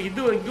ஆனா நம்ம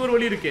இது இங்க ஒரு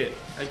வழி இருக்கு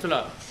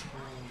एक्चुअली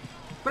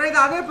ப்ரோ இது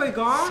அதே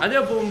போய்க்கும்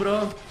அதே போவோம் ப்ரோ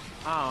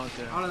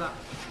ஓகே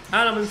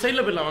அவ்வளவுதான் நம்ம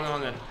சைடுல போயிடலாம்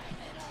வாங்க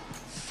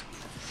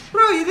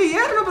ப்ரோ இது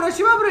ஏறணும் ப்ரோ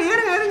சிவா ப்ரோ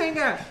ஏறுங்க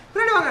இங்க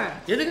பின்னாடி வாங்க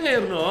எதுக்குங்க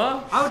ஏறணும்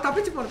அவர்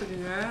தப்பிச்சு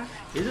போறதுக்குங்க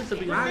எது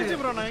தப்பிச்சு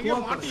ப்ரோ நான் இங்க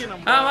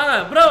மாட்டினேன் வாங்க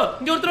ப்ரோ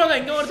இங்க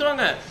ஒருத்தர்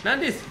வாங்க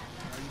நந்தீஷ்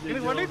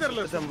எனக்கு வழி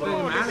தெரியல ப்ரோ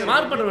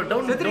மார்க் பண்றேன்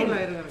டவுன்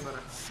செத்ரீங்களா இருங்க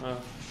வரேன்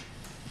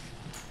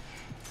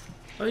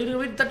இருங்க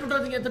வெயிட் தட்டு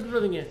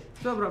விடாதீங்க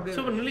சிவா ப்ரோ அப்படியே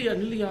சூப்பர்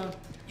நில்லியா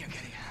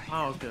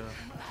ஓகே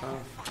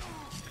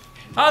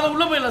அது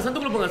உள்ள போயிடலாம்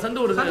சந்துக்குள்ள போங்க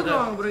சந்து ஒரு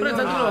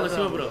சந்துக்குள்ள வாங்க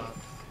சிவா ப்ரோ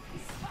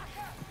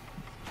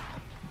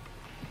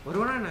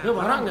வருவானா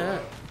வராங்க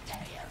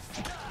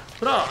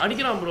ப்ரோ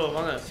அடிக்கிறான் ப்ரோ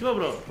வாங்க சிவா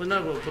ப்ரோ கொஞ்ச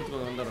நேரம் ப்ரோ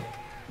பொறுத்துக்கோங்க வந்துடுறோம்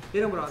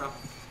இருங்க ப்ரோ வரா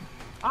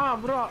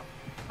ப்ரோ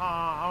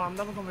அவன்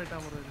அந்த பக்கம்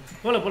போயிட்டான்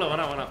ப்ரோ போல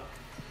வரான்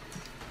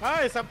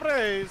ஹாய்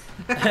சர்ப்ரைஸ்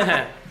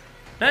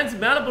டான்ஸ்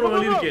மேல போற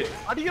வழி இருக்கு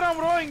அடிக்கிறான்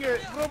ப்ரோ இங்க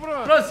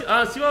ப்ரோ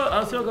சிவா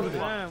கம்பி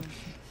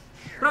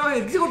ப்ரோ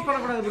எக்ஸிக்யூட் பண்ண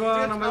கூடாது ப்ரோ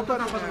நம்ம எப்ப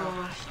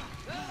காப்பாத்தணும்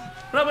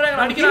ப்ரோ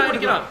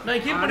அடிக்கிறான்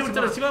நான் ஹீல் பண்ணி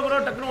விட்டுறேன் சிவா ப்ரோ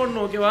டக்குனு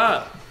ஓடணும் ஓகேவா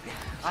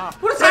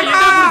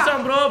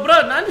புடிச்சான் ப்ரோ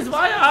நந்தீஷ்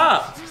வாயா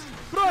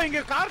ப்ரோ இங்க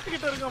கார்ட்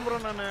கிட்ட இருக்கேன் ப்ரோ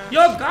நானு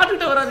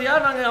கார்ட் வராதியா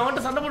நாங்க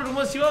அவன்ட்ட சண்டை போட்டுட்டு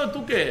இருக்கும்போது சிவாவை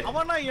தூக்கு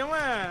அவனா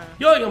எவன்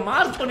இங்க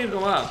மார்க்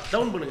பண்ணிருக்கோம் வா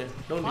டவுன் பண்ணுங்க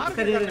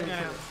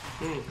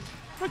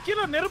ப்ரோ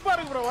கீழ நெருப்பா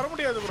இருக்கு ப்ரோ வர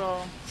முடியாது ப்ரோ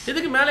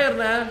எதுக்கு மேலே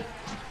ஏறன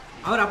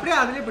அவர் அப்படியே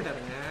அதுலயே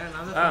போயிட்டாருங்க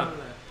நான் தான்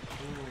சொல்லல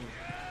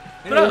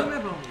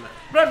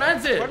ப்ரோ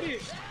நான்ஸ்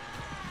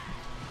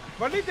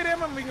வழி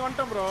தெரியாம இங்க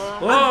வந்துட்டேன் ப்ரோ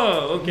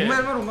ஓகே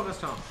உண்மையாலுமே ரொம்ப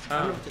கஷ்டம்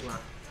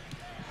கண்டுபிடிச்சுக்கலாம்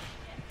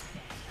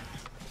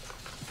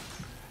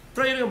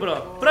ப்ரோ இருங்க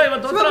ப்ரோ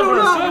இவன் தோத்துறான்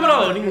ப்ரோ சிவா ப்ரோ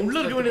நீங்க உள்ள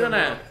இருக்க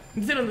வேண்டியதானே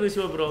இந்த சைடு வந்து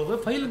சிவா ப்ரோ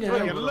ஃபைலுங்க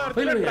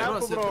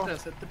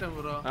செத்துட்டேன்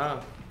ப்ரோ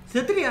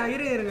செத்துறியா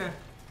இருங்க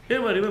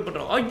ஏமா ரிவைவ்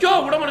பண்றோம் ஐயோ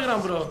விட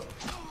மாட்டேங்கறான் ப்ரோ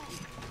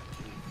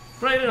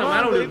இருங்க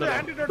மேல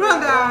ஓடிறேன் ப்ரோ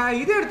அந்த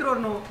இது எடுத்துட்டு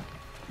வரணும்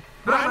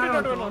ப்ரோ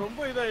ஆன்டிடோட் வரணும்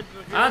ரொம்ப இதாயிட்டு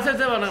இருக்கு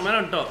சரி நான் மேல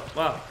வந்துட்டோம்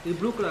வா இது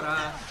ப்ளூ கலரா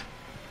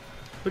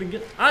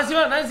புரியுங்க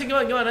சிவா நான்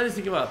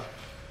இங்க வா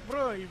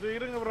ப்ரோ இது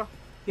இருங்க ப்ரோ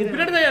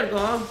பின்னாடி தான்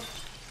இருக்கும்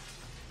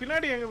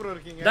பின்னாடி எங்க ப்ரோ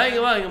இருக்கீங்க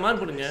இங்க வா இங்க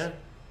மார்க் பண்ணுங்க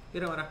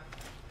வரேன்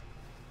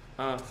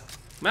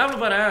மேப்ல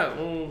பாரு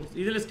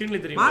இதுல ஸ்கிரீன்ல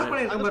தெரியும் மார்க்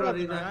பண்ணிருக்கேன்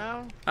பாரு இது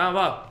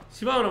வா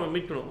சிவாவை நம்ம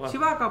மீட் பண்ணுவோம் வா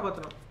சிவா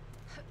காப்பாத்தணும்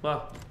வா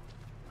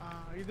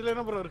இதுல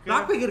என்ன ப்ரோ இருக்கு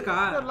லாக் பிக் இருக்கா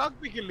லாக்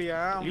பிக்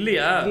இல்லையா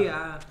இல்லையா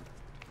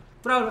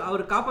ப்ரோ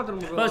அவர்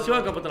காப்பாத்துறோம் ப்ரோ சிவா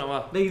காப்பாத்தலாம் வா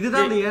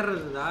இதுதான் அந்த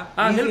ஏறறதுடா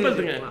ஹெல்ப்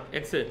பண்ணுங்க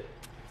எக்ஸ்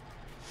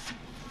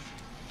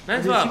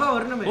நைஸ்வா சிவா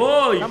வரணுமே ஓ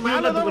இப்போ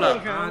வந்துக்குறா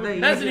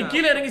நைஸ் நீ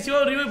கீழ இறங்கி சிவா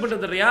ரிவைவ்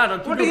பண்ணிட்டு தரறியா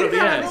நான் தூக்கி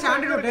விடுறேன்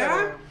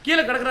கீழ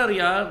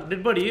கடக்குறாருயா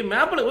டெட் பாடி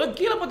மேப்ல ஓ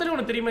கீழ பார்த்தா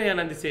உனக்கு தெரியுமாயா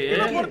நந்திசே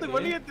கீழ போறதுக்கு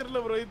வழியே தெரியல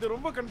ப்ரோ இது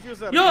ரொம்ப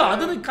கன்ஃபியூஸ் ஆ யோ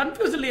அது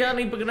கன்ஃபியூஸ் இல்லையா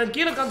நீ இப்போ நான்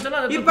கீழ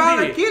காமிச்சனா அது இப்போ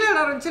கீழ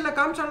இருந்துச்சுல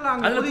காமிச்சல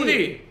அங்க அதுல புடி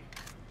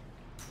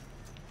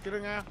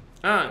இருங்க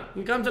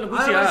நீ காமிச்சல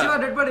குதியா சிவா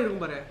டெட் பாடி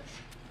இருக்கும் பாரு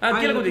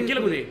கீழ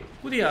குதி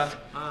குதியா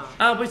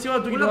போய் சிவா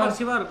தூக்கிட்டு வா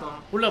சிவா இருக்கும்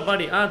உள்ள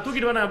பாடி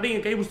தூக்கிட்டு வா நான்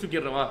அப்படியே கை புடிச்சு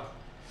தூக்கிடுறேன் வா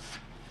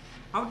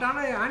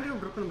அவட்டான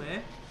ஆன்டிடோட் இருக்கணுமே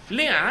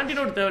இல்லையா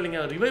ஆன்டிடோட்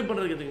தேவையில்லைங்க ரிவைவ்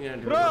பண்றதுக்கு எதுங்க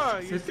ப்ரோ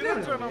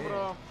சிரஞ்ச் வேணும்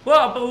ப்ரோ ஓ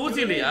அப்ப ஊசி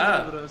இல்லையா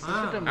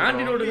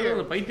ஆன்டிடோட்க்கு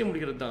அந்த பைத்தியம்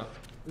முடிக்கிறது தான்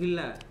இல்ல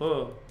ஓ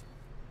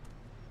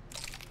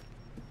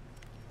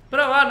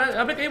ப்ரோ வா நான்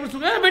அப்படியே கை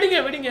பிடிச்சுங்க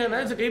வெடிங்க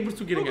நான் கை பிடிச்சு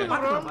தூக்கிடுங்க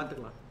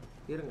பாத்துக்கலாம்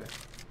இருங்க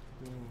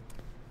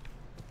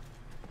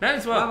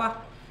டான்ஸ் வா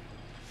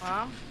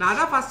நான்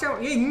தான் ஃபர்ஸ்ட்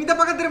இந்த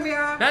பக்கம்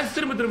திரும்பியா டான்ஸ்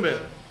திரும்ப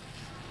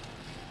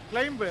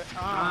கிளைம்ப்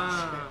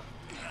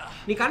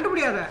நீ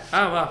கண்டுபிடியாத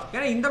வா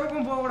ஏன்னா இந்த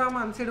பக்கம் போக விடாம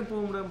அந்த சைடு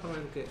போக முடியாம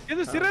இருக்கு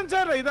இது சிரஞ்சா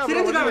இதா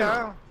சிரஞ்சு தான்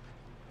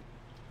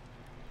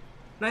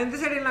நான் இந்த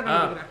சைடு எல்லாம்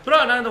கண்டுபிடிக்கிறேன் ப்ரோ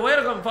நான் இந்த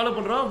ஒயரை ஃபாலோ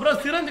பண்றோம் ப்ரோ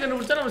சிரஞ்சு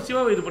கண்டுபிடிச்சா நம்ம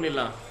சிவாவை இது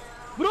பண்ணிடலாம்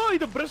ப்ரோ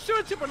இது பிரஷ்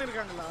வச்சு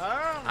பண்ணிருக்காங்களா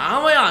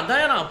ஆமாயா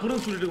அதான் நான்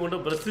அப்புறம் சொல்லிட்டு கொண்டு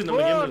பிரஷ் நம்ம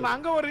கேம்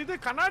நாங்க ஒரு இது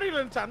கண்ணாடில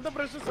இருந்துச்சு அந்த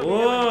பிரஷ் ஓ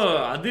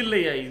அது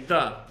இல்லையா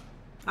இதுதான்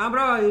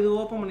ப்ரோ இது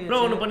ஓபன் பண்ணியாச்சு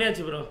ப்ரோ ஒன்னு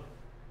பண்ணியாச்சு ப்ரோ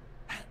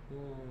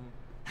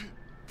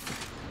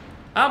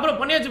ப்ரோ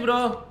பண்ணியாச்சு ப்ரோ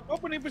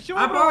ஓபன் இப்ப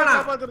சிவா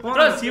காப்பாத்துறோம்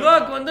ப்ரோ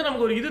சிவாக்கு வந்து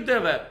நமக்கு ஒரு இது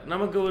தேவை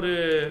நமக்கு ஒரு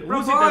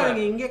ஊசி தேவை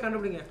நீங்க இங்கே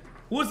கண்டுபிடிங்க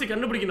ஊசி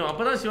கண்டுபிடிக்கணும்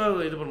அப்பதான் சிவா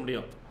இது பண்ண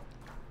முடியும்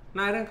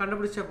நான் இறங்க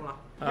கண்டுபிடிச்சே போலாம்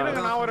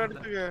இருங்க நான் ஒரு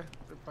இடத்துக்கு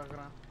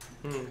பார்க்கறேன்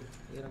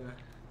இருங்க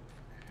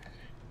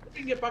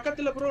இங்க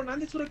பக்கத்துல ப்ரோ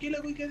நந்தி சுர கீழ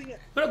குதிக்காதீங்க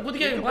ப்ரோ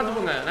குதிக்காதீங்க பாத்து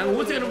போங்க நாங்க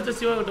ஊசி கண்டுபிடிச்ச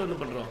சிவா கிட்ட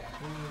வந்து பண்றோம்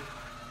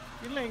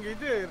இல்ல இங்க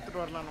இது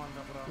எடுத்துட்டு வரலாம்னு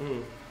வந்தேன் ப்ரோ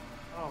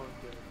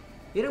ஓகே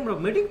இருங்க ப்ரோ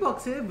மெடிக்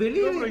பாக்ஸ்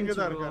வெளிய இங்க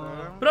தான் இருக்காரு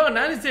ப்ரோ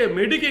நானிசே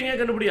மெடிக் எங்க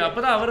கண்டுபிடி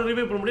அப்பதான் அவரை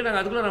ரிவைவ் பண்ண முடியும்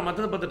நாங்க அதுக்குள்ள நான்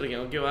மத்தத பார்த்துட்டு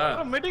இருக்கேன் ஓகேவா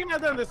ப்ரோ மெடிக்னா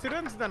தான் அந்த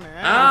சிரஞ்ச் தானே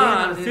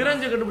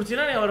சிரஞ்ச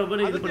கண்டுபிடிச்சினா நீ அவரை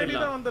போய் இது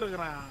பண்ணிடலாம் தான்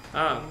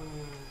வந்திருக்கான்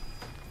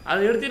அதை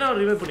எடுத்தினா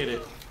அவர் ரிவைவ் பண்ணிடு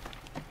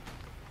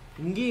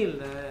இங்கே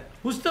இல்ல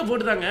புஷ்ட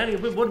போட்டுதாங்க நீங்க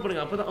போய் போட்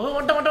பண்ணுங்க அப்பதான்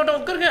வட்ட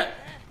உட்காருங்க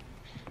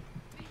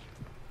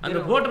அந்த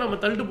போட்டை நம்ம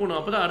தள்ளிட்டு போணும்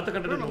அப்பதான் அடுத்த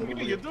கண்டென்ட்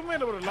நம்ம எதுவுமே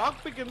இல்ல ப்ரோ லாக்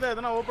பிக் இருந்தா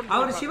எதனா ஓபன்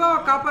அவர் சிவாவை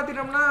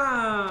காப்பாத்திட்டோம்னா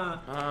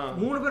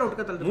 3 பேர்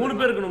ஒட்டுக்க தள்ளிட்டு 3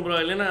 பேர் இருக்கணும் ப்ரோ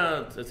இல்லனா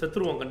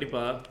செத்துருவோம்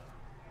கண்டிப்பா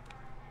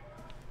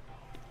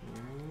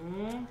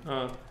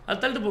அது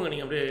தள்ளிட்டு போங்க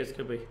நீங்க அப்படியே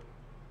எஸ்கேப் ஆயி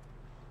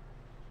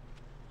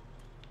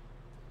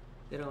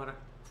வரேன்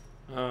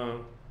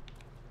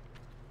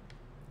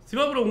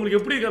சிவா ப்ரோ உங்களுக்கு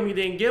எப்படி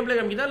காமிக்குது என் கேம்ல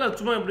காமிக்குதா இல்ல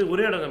சும்மா எப்படி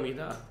ஒரே இடம்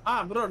காமிக்குதா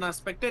ப்ரோ நான்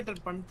ஸ்பெக்டேட்டர்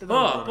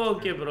பண்ணிட்டு அப்போ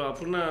ஓகே ப்ரோ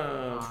அப்படினா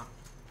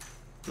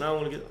நான்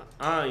உங்களுக்கு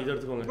இது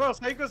எடுத்துக்கோங்க ப்ரோ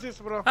சைக்கோசிஸ்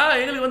ப்ரோ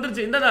எங்களுக்கு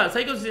வந்துருச்சு இந்தடா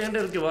சைக்கோசிஸ்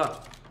என்கிட்ட இருக்கு வா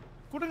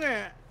குடுங்க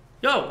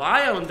யோ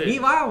வாயா வந்து நீ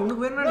வா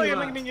உனக்கு வேணும்னா ப்ரோ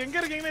எனக்கு நீங்க எங்க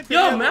இருக்கீங்கன்னு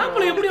யோ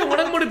மேப்ல எப்படி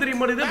உனக்கு மட்டும் தெரிய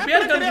மாட்டேங்குது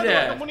பேர்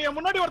காமிக்குதே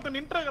முன்னாடி ஒருத்தன்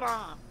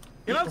நின்னுறான்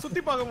எல்லாம்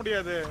சுத்தி பார்க்க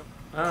முடியாது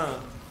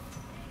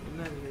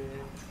என்ன இது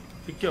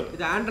பிக்கப்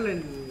இது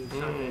ஆண்டலைன்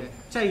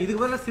சே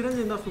இதுக்கு பதிலா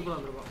சிரஞ்சு இருந்தா சூப்பரா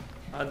இருக்கும்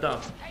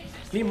அதான்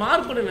நீ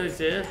மார்க் பண்ணு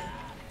நைஸ்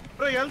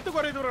ப்ரோ ஹெல்த்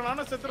குறையுது ப்ரோ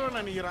நானே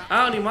செத்துறேன்னு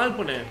நினைக்கிறேன் நீ மார்க்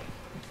பண்ணு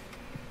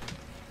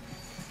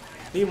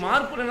நீ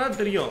மார்க் பண்ணனா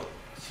தெரியும்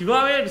சிவா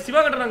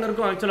கிட்ட நாங்க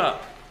இருக்கோம் एक्चुअली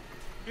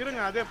இருங்க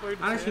அதே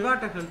போய்டு ஆனா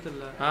சிவாட்ட ஹெல்த்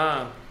இல்ல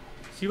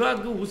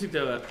சிவாக்கு ஊசி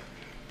தேவை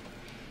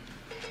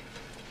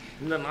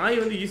இந்த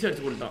நாய் வந்து ஈஸியா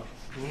அடிச்சு போட்டான்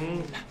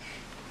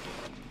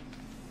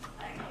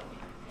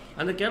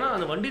அந்த கேனா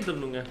அந்த வண்டி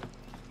தள்ளுங்க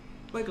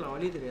போய்க்கலாம்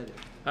வழி தெரியாது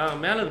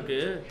மேல இருக்கு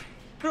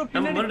ப்ரோ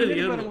பின்னாடி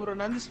பாருங்க ப்ரோ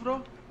நந்திஸ் ப்ரோ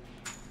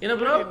என்ன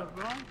ப்ரோ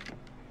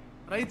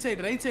ரைட்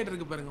சைடு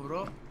இருக்கு பாருங்க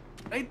ப்ரோ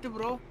ரைட்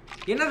ப்ரோ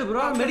என்னது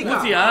ப்ரோ மெடிக்கல்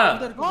ஊசியா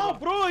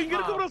ப்ரோ இங்க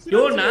இருக்கு ப்ரோ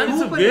யோ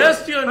நான்ஸ்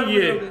வேஸ்ட் நீ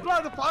ப்ரோ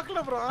அது பார்க்கல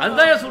ப்ரோ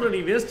அதான் சொல்ற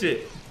நீ வேஸ்ட்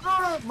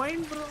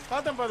மைண்ட் ப்ரோ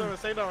பாத்தேன்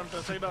சைடா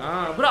வந்து சைடா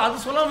ப்ரோ அது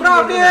சொல்லாம ப்ரோ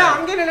அப்படியே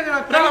அங்க நில்லுங்க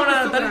ப்ரோ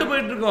நான் தள்ளி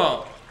போயிட்டு இருக்கோம்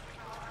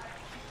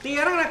நீ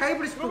இறங்க நான் கை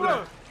பிடிச்சு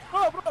தூக்குறேன்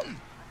ப்ரோ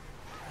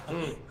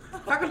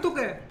டக்கு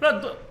தூக்கு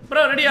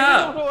ப்ரோ ரெடியா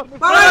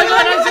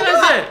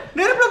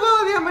நெருப்புல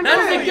போவாதே மண்ணே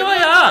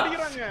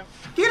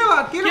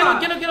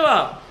கீழ வா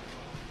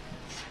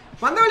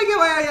வந்த வழிக்கே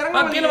வா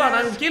இறங்க கீழ வா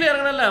நான் கீழ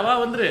இறங்கறல வா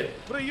வந்துரு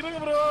ப்ரோ இருங்க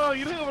ப்ரோ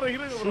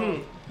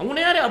அவங்க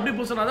யாரே அப்படி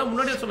பூசனா அத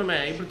முன்னாடியே சொன்னமே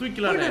இப்படி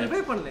தூக்கிலானே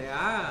ரிவைவ் பண்ணலையா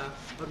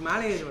ஒரு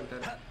மேலே ஏறி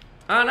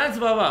வந்துட்டாரு நைஸ்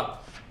வா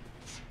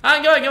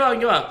இங்க வா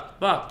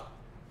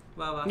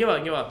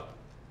இங்க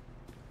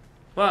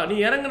வா நீ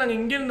இறங்க நாங்க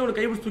இங்க இருந்து ஒரு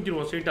கை பிடிச்சு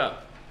தூக்கிடுவோம் ஸ்ட்ரைட்டா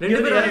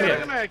ரெண்டு பேரும் இறங்க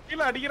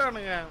கீழ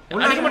அடிக்குறானுங்க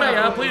அடிக்க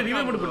மாட்டாயா போய்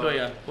ரிவைவ் பண்ணிட்டு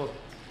வாயா போ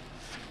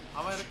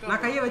அவன் இருக்க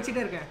நான் கையை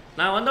வச்சிட்டே இருக்கேன்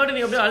நான் வந்தோட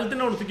நீ அப்படியே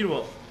அழுத்தின ஒன்னு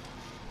தூக்கிடுவோம்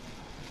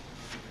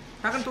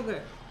டக்கன் தூக்கு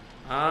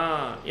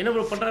என்ன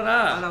ப்ரோ பண்றாரா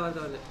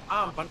வந்து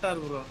பண்ணிட்டாரு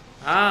ப்ரோ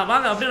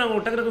வாங்க அப்படியே நாங்க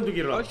ஒரு டக்கு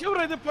தூக்கிடுறோம்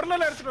ஷூர் இது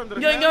பொருளெல்லாம் எடுத்துட்டு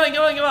வந்துருங்க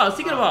இங்க வா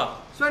சீக்கிரம் வா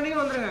சோ நீங்க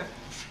வந்துருங்க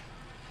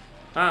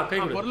கை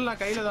கொடு. பொருள்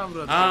நான் கையில தான்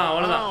ப்ரோ.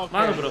 அவ்வளவுதான்.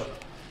 வாங்க ப்ரோ.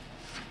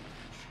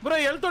 ப்ரோ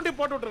L20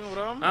 போட்டு விட்டுருங்க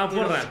ப்ரோ.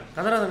 போடுறேன்.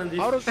 கதராத நந்தி.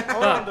 அவரு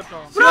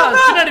வந்துட்டோம்.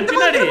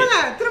 பின்னாடி.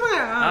 திரும்ப.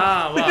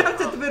 வா.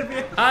 செத்து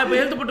போயிருப்பீங்க. இப்போ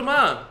எழுத்து போட்டுமா?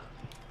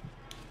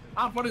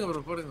 போடுங்க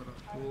ப்ரோ.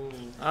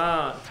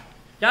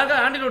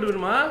 யாருக்கா ஆன்டிடோட்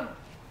வேணுமா?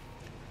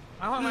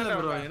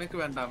 ப்ரோ எனக்கு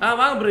வேண்டாம்.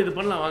 வாங்க ப்ரோ இது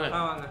பண்ணலாம் வாங்க.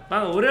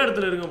 வாங்க ஒரே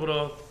இடத்துல இருங்க ப்ரோ.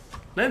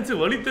 நன்ஸ்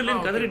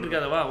வலித்தலன்னு கதறிட்டு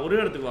இருக்காத வா ஒரே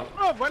இடத்துக்கு வா.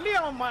 ப்ரோ வலி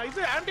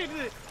இது ஆன்டி இது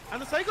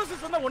அந்த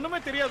சைக்கோசிஸ் வந்தா ஒண்ணுமே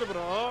தெரியாது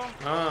ப்ரோ.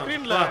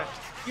 ஸ்கிரீன்ல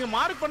நீங்க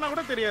மார்க் பண்ணா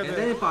கூட தெரியாது.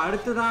 இப்போ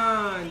அடுத்து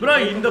தான் ப்ரோ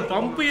இந்த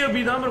பம்ப்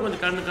ஏபி தான் ப்ரோ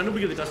கொஞ்சம்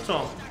கண்டுபிடிக்கிறது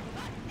கஷ்டம்.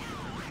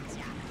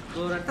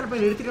 ஒரு இடத்துல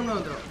போய் நிறுத்திக்கணும்னா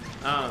வந்துரும்.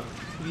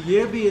 இது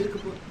ஏபி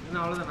எதுக்கு என்ன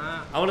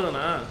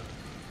அவ்வளவுதானா?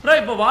 ப்ரோ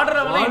இப்போ வாட்டர்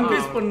லெவல்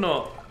இன்க்ரீஸ்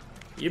பண்ணோம்.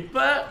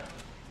 இப்போ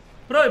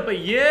ப்ரோ இப்போ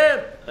ஏ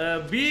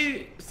பி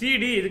சி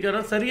டி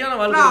இதுக்கு சரியான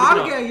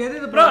வாழ்க்கை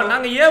ப்ரோ.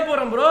 நாங்க ஏ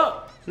போறோம் ப்ரோ.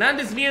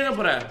 நான்டிஸ் நீ என்ன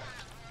போற?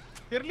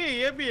 தெரியல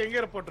ஏபி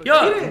எங்க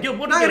போட்டுருக்கீங்க? இங்க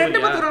போட்டு ரெண்டு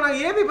பத்துறோம். நான்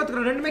ஏபி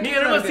பத்துறோம். ரெண்டுமே நீங்க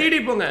ரெண்டு சிடி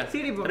போங்க.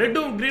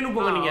 ரெட்டும் கிரீனும்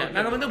போங்க நீங்க.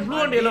 நாங்க வந்து ப்ளூ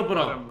அண்ட் yellow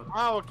போறோம்.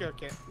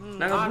 ஓகே.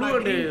 நாங்க ப்ளூ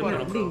அண்ட்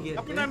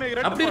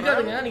அப்படி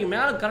இருக்காதுங்க. நீங்க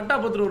மேல கரெக்ட்டா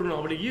பத்துற வரணும்.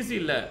 அப்படி ஈஸி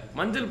இல்ல.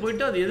 மஞ்சள்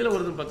போயிட்டு அது எதுல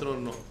வருதுன்னு பத்துற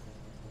வரணும்.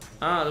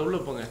 அது உள்ள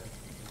போங்க.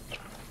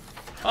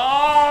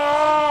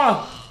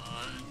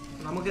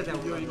 நமக்கே தேவை.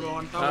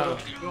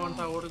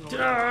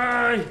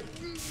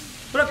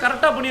 ப்ரோ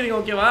கரெக்ட்டா பண்ணிருங்க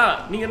ஓகேவா?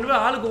 நீங்க ரெண்டு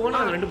பேரும் ஆளுக்கு ஒவ்வொண்ணா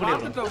ரெண்டு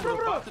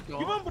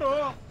பண்ணிடுறோம். இவன் ப்ரோ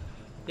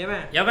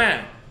எவன்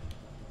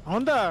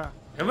அவன்டா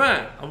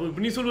அவன்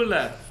இப்ப நீ சொல்லுவல.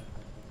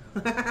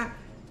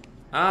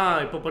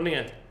 இப்போ பண்ணுங்க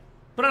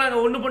ப்ரோ. நாங்க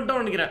ஒண்ணு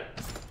பண்ணிட்டோம் நினைக்கிறேன்.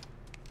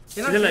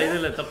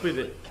 இல்ல தப்பு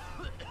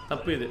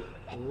இது.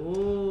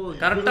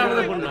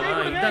 கரெக்டானத பண்ணோம்.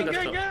 இதுதான்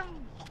கஷ்டம்.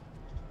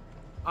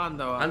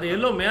 அந்த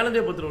எல்லோ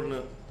மேலந்தே பத்துற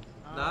ஒண்ணு.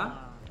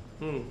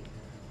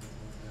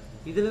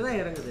 இதுல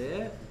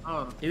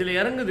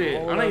இறங்குது.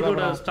 ஆனா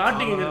இதோட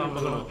ஸ்டார்டிங் எங்க இருக்கு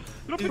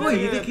பார்க்கணும்.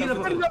 இது கீழ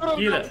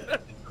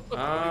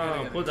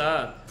போதா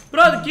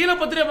ப்ரோ? அது கீழ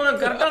பத்திரே போங்க.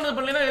 கரெக்டானது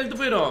பண்ணலைனா எழுத்து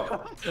போயிடும்.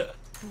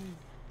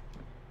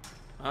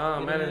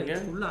 மேல இருங்க.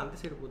 உள்ள அந்த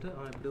சைடு போகுது.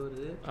 இப்படி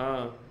வருது.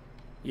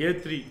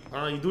 A3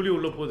 இதுலயே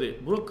உள்ள போகுது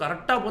ப்ரோ.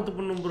 கரெக்டா பத்து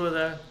பண்ணும் ப்ரோ.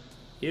 அத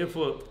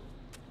A4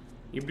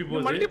 இப்படி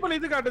போகுது. மல்டிபிள்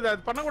இது காட்டுது.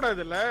 அது பண்ண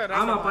கூடாது இல்ல?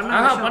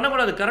 பண்ண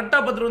கூடாது. கரெக்டா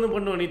பத்து வந்து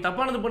பண்ணுவோம். நீ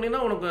தப்பானது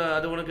பண்ணினா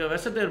உனக்கு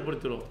விஷத்தை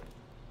ஏற்படுத்திடும்.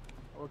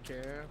 ஓகே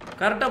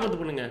கரெக்ட்டா பத்து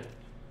பண்ணுங்க.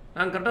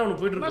 நான் கரெக்ட்டா ஒன்னு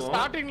போயிட்டு இருக்கோம்.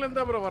 ஸ்டார்டிங்ல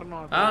இருந்தா ப்ரோ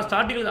வரணும்.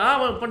 ஸ்டார்டிங்ல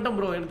பண்ணிட்டோம்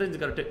ப்ரோ. எனக்கு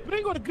தெரிஞ்சு கரெக்ட். ப்ரோ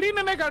ஒரு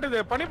கிரீன்னே காட்டுது.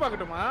 பண்ணி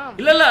பார்க்கட்டுமா?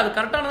 இல்ல அது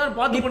கரெக்ட்டானதா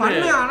பாத்து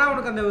பண்ணு. ஆனா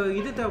உனக்கு அந்த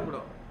இது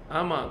தேவைப்படும்.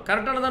 ஆமா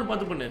கரெக்ட்டானதா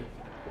பாத்து பண்ணு.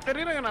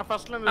 தெரியுங்க நான்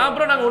ஃபர்ஸ்ட்ல இருந்து.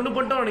 ப்ரோ நாங்க ஒன்னு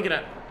பண்ணிட்டோம்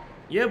நினைக்கிறேன்.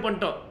 ஏ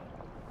பண்ணிட்டோம்.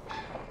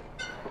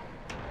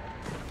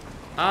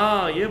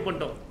 ஏ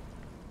பண்ணிட்டோம்.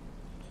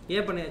 ஏ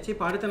பண்ணியாச்சு.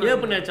 இப்ப அடுத்து ஏ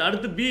பண்ணியாச்சு.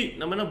 அடுத்து பி.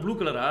 நம்ம என்ன ப்ளூ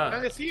கலரா?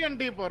 நாங்க சி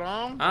அண்ட் டி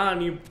போறோம்.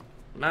 நீ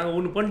நாங்க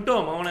ஒன்னு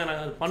பண்ணிட்டோம். அவனே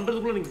நாங்க அது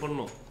பண்றதுக்குள்ள நீங்க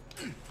பண்ணனும்.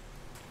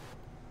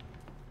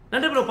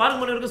 நன்றி ப்ரோ. பார்க்க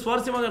முடியருக்கு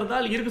சுவாரஸ்யமாக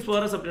இருந்தால் இருக்கு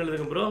சுவாரஸ் அப்படி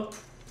எழுதுங்க ப்ரோ.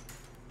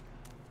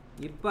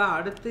 இப்ப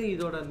அடுத்து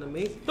இதோட அந்த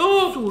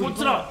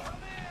புச்சரா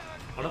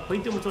அட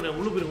பைத்தியம் முச்சோட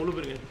உள்ள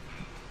போயிருங்க.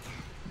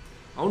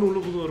 அவனு உள்ள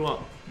புது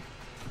வருவான்.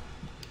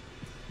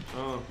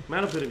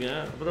 மேல போயிருங்க.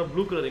 அப்பதான்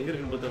ப்ளூ கலர் எங்க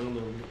இருக்குன்னு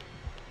பார்த்தாங்க.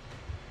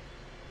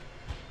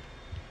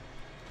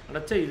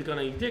 அடச்சா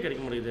இதுக்கான இதே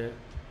கிடைக்க முடியுது.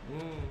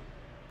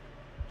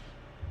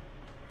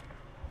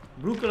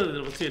 ப்ளூ கலர்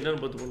இதில் ஃபஸ்ட்டு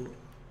என்னன்னு பார்த்து பண்ணணும்.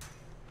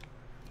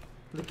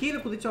 இந்த கீழே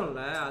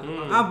குதிச்சோம்ல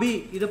பி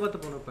இதை பார்த்து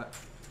போகணும். இப்போ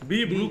பி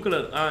ப்ளூ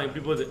கலர்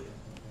இப்படி போகுது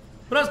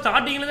ப்ரோ.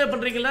 ஸ்டார்டிங்லேருந்தே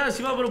பண்ணுறீங்களா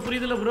சிவா ப்ரோ?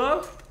 புரியுதுல்ல ப்ரோ?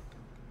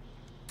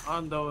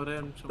 அந்த ஒரு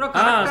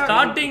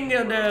ஸ்டார்டிங்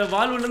அந்த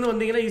வால்வுலேருந்து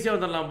வந்தீங்கன்னா ஈஸியாக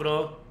வந்துடலாம் ப்ரோ.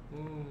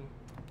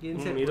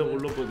 இதோ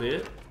உள்ள போகுது.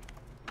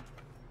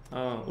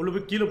 உள்ள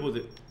போய் கீழே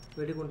போகுது.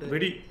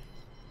 வெடி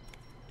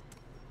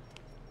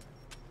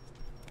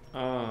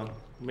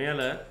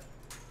மேலே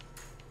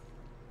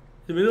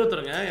இது மெதுவாக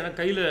தரங்க. ஏன்னா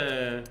கையில்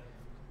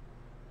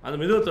அது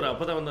மெதுவாக தர.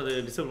 அப்போ தான் வந்து அது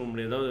டிஸ்டர்ப் பண்ண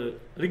முடியும். ஏதாவது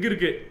ரிக்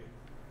இருக்கு.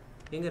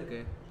 எங்கே இருக்கு?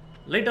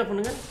 லைட் ஆஃப்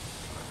பண்ணுங்க.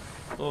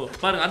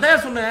 பாருங்க.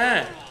 அதான் சொன்னேன்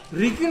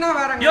ரிக்னா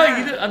வேறங்க.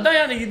 இது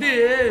அதான் இது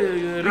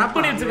ரிக்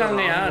பண்ணி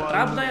வச்சிருக்காங்கயா.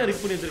 ட்ராப் தான்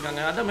ரிக் பண்ணி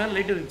வச்சிருக்காங்க. அதான் மேலே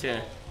லைட் இருந்துச்சு.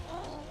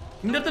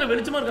 இந்த இடத்துல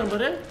வெளிச்சமா இருக்கான்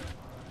பாரு.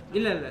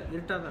 இல்ல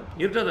இருட்டா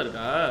தான்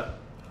இருக்கா?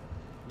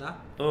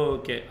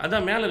 ஓகே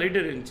அதான் மேலே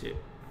லைட் இருந்துச்சு.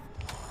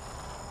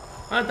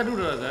 தட்டி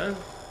விடுறாத.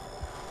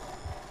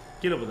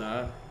 கீழே போதா?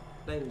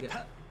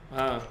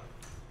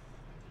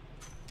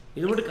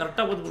 இது மட்டும்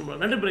கரெக்டாக பார்த்து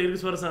பண்ணுறோம். நன்றி ப்ரோ.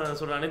 இருக்கு சுவாரஸ்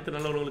சொல்கிற அனைத்து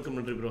நல்ல உணவுகளுக்கும்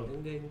நன்றி ப்ரோ.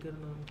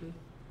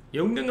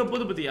 எங்கெங்க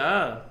போகுது பார்த்தியா?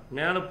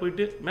 மேலே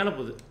போயிட்டு மேலே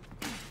போகுது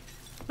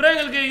ப்ரோ.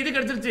 எங்களுக்கு இது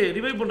கிடச்சிருச்சு.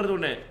 ரிவைவ் பண்ணுறது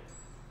ஒன்று.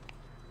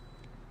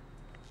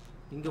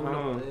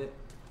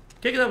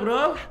 கேட்குதா ப்ரோ?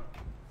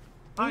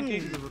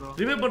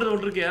 ரிவைவ் பண்ணுறது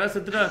ஒன்று இருக்கு. யாராவது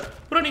செத்துட்டா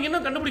ப்ரோ நீங்கள்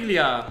இன்னும்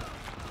கண்டுபிடிக்கலையா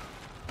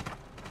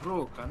ப்ரோ?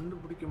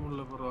 கண்டுபிடிக்க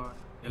முடியல ப்ரோ.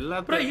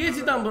 ப்ரோ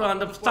ஈஸி தான் ப்ரோ.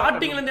 அந்த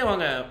ஸ்டார்டிங்லேருந்தே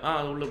வாங்க.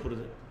 அது உள்ள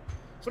போகிறது.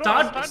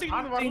 ஸ்டார்டிங்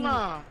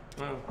வரலாம்.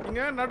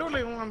 நீங்க நடுவுல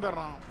இவங்க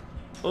வந்துறறான்.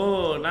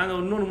 நாங்க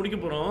இன்னொன்னு முடிக்க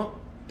போறோம்.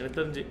 எனக்கு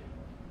தெரிஞ்சு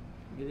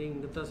இது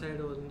இந்த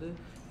சைடு வந்து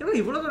ஏன்னா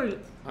இவ்வளவு தூரம் இல்ல.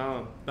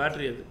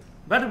 பேட்டரி அது.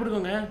 பேட்டரி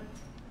போடுங்க.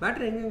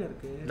 பேட்டரி எங்க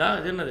இருக்கு?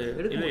 இது என்னது?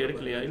 இல்ல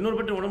எடுக்கலையா? இன்னொரு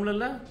பேட்டரி உடம்புல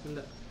இல்ல?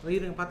 இல்ல.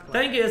 வைருங்க பாத்துக்கலாம்.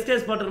 Thank you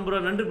SKS பாட்டன் bro.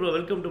 நன்றி bro.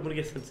 Welcome to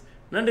முருகேசன்ஸ்.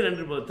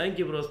 நன்றி bro. Thank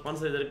you bro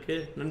sponsor இதற்கு.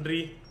 நன்றி.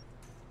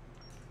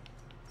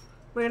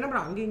 bro என்ன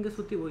bro அங்க இங்க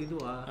சுத்தி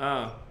இதுவா?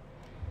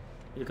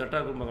 இது கரெக்ட்டா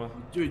இருக்கும் பார்க்கலாம்.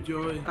 ஐயோ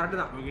கரெக்ட்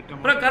தான்.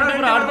 bro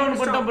correct bro. அடுத்த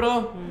ஒன்னு பண்ணிட்டோம் bro.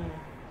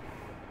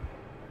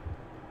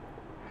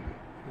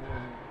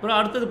 bro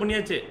அடுத்து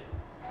பண்ணியாச்சு.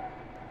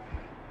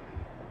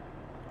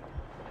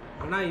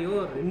 அண்ணா ஐயோ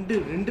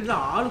ரெண்டுல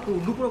ஆளுக்கு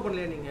உண்டு கூட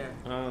பண்ணலையா நீங்க?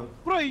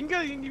 bro இங்க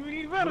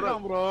இவன்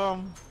இருக்கான் bro.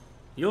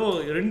 யோ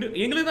ரெண்டு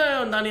எங்களுக்கு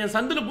தான் நான் என்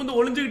சந்தில புந்து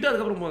ஒளிஞ்சிக்கிட்டு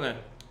அதுக்கு அப்புறம் போங்க.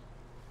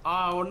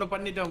 ஒன்னு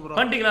பண்ணிட்டோம் bro.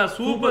 பண்ணிட்டீங்களா?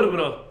 Super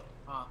bro.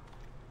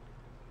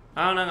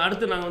 நாங்க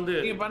அடுத்து நாங்க வந்து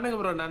நீங்க பண்ணுங்க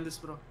bro. நான்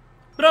திஸ் bro.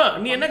 bro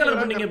நீ என்ன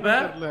கலர் பண்ணீங்க இப்ப?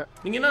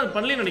 நீங்க என்ன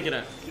பண்ணலன்னு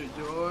நினைக்கிறேன்.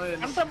 ஐயோ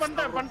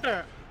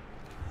பண்ணிட்டேன்.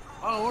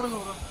 ஓடுங்க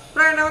bro.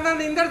 bro என்ன வந்து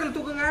அந்த இந்த இடத்துல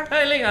தூக்குங்க.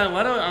 இல்லைங்க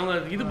வர அவங்க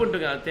இது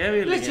பண்ணிட்டுங்க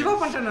தேவையில்லை. இல்ல சிவா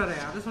பண்ணிட்டானே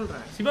அத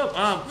சொல்றேன். சிவா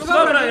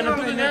bro என்ன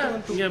தூக்குங்க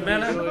இங்க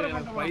மேல.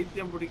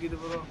 பைத்தியம் பிடிக்குது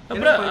bro.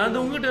 bro அது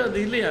உங்ககிட்ட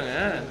அது இல்லையாங்க?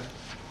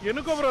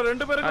 எனக்கு bro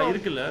ரெண்டு பேருக்கு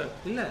இருக்குல்ல?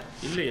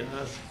 இல்லையா?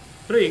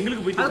 bro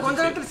எங்களுக்கு போய் அது கொஞ்ச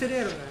நேரத்துல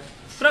சரியாயிருங்க.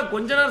 bro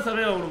கொஞ்ச நேரம்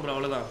சர்வே ஆகணும் bro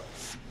அவ்வளவுதான்.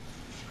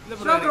 இல்ல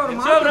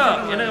bro bro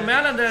எனக்கு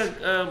மேல அந்த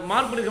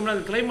மார்க் பண்ணிருக்கோம்ல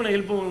அது கிளைம் பண்ண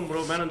ஹெல்ப் பண்ணுங்க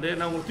bro மேல இருந்து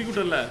நான் உங்களுக்கு தூக்கி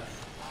விட்டல.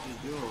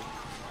 ஐயோ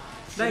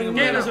டேய்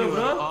இங்க என்ன சொல்ற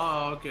bro?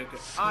 ஓகே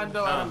இந்த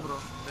வாரம் bro.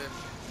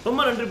 ரொம்ப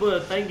நன்றி bro.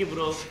 Thank you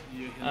bro.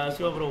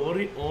 Siva bro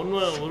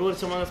ஒரு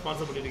வருஷமா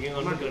ஸ்பான்சர் பண்ணிருக்கீங்க.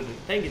 ரொம்ப நன்றி.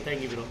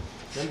 Thank you bro.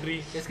 நன்றி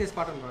SKS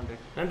பாட்டன் bro.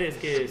 நன்றி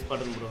SKS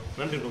பாட்டன் bro.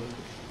 நன்றி bro.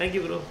 Thank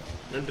you bro.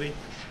 நன்றி.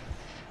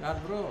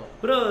 யார் bro?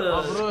 bro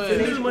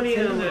செந்தில் மணி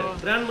அந்த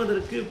கிராண்ட்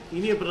மதருக்கு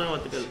இனிய பிறந்த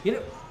வாழ்த்துக்கள்.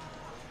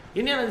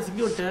 என்ன அது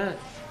சிக்கி விட்ட?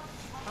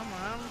 ஆமா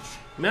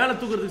மேல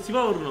தூக்குறதுக்கு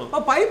சிவா வரணும்.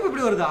 பைப்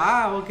இப்படி வருதா?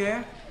 ஓகே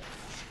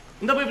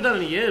இந்த பைப் தான்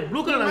நீ ப்ளூ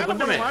கலர் நான்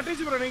பண்ணவே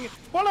மாட்டிச்சு bro. நீங்க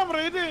போலாம் bro.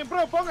 இது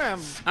bro போங்க.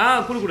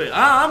 குடு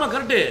ஆமா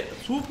கரெக்ட்.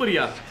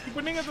 சூப்பர்யா.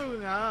 இப்போ நீங்க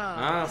தூக்குங்க.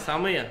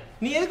 சமயா.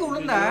 நீ எதுக்கு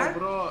விழுந்த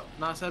bro?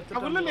 நான்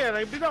செத்துட்டேன். இல்ல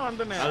நான் இப்படி தான்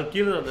வந்தேனே. அது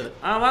கீழ தான் வந்தாரு.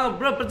 வாங்க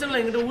bro பிரச்சனை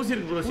இல்ல என்கிட்ட ஊசி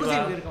இருக்கு bro. சிவா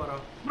ஊசி இருக்கு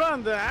வரோம். bro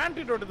அந்த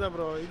ஆன்டிடோட் தான்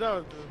bro. இதா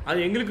அது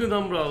எங்களுக்கு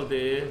தான் bro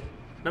ஆகுது.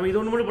 நம்ம இது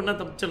ஒண்ணு மட்டும் பண்ணா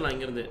தப்பிச்சிடலாம்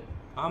இங்க இருந்து.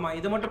 ஆமா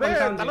இத மட்டும்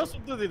பண்ணா தல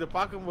சுத்துது இது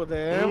பாக்கும்போது.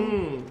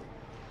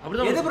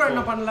 அப்படிதான். எது bro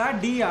என்ன பண்ணல?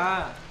 டியா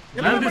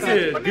நான்ஸ்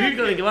கிரீன்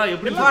கலர் இங்க வா.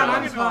 எப்படி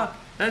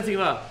நான்ஸ்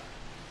வா.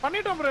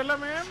 பண்ணிட்டோம் bro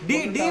எல்லாமே.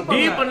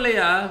 டி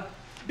பண்ணலையா?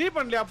 டி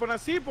பண்ணல. அப்ப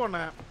நான் சி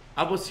போனேன்.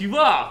 அப்போ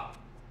சிவா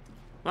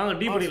வாங்க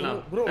டி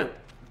பண்ணிடலாம். bro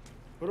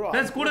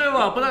நான்ஸ் கூடவே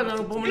வா. அப்பதான்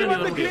நாங்க போக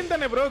முடியும். கிரீன்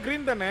தானே bro.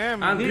 கிரீன் தானே.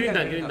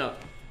 கிரீன் தான்.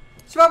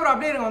 சிவா bro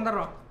அப்படியே இருங்க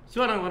வந்துறோம்.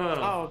 சிவா நாங்க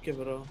வரோம். Okay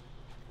bro.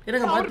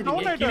 எனக்கு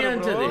மாத்திட்டீங்க. கீழ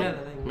அஞ்சது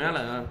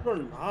மேல. bro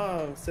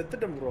நான்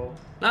செத்துட்டேன் bro.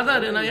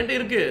 நான் என்கிட்ட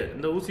இருக்கு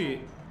இந்த ஊசி.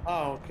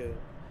 ஓகே.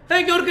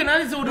 இங்க இருக்கு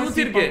நான்ஸ் ஒரு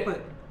ஊசி இருக்கு.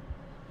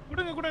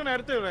 குடுங்க நான்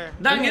எடுத்துறேன்.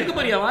 அங்க இருக்கு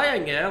பாரியா வாயா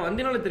இங்க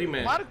வந்தினால தெரியுமே.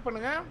 மார்க்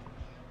பண்ணுங்க.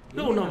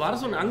 இது ஒண்ணு வர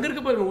சொன்ன அங்க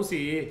இருக்கு பாருங்க ஊசி.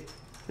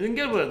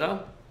 இங்க பாருடா.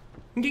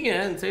 இங்கங்க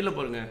சைடுல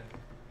பாருங்க.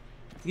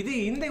 இது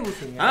இந்த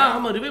ஊசிங்க.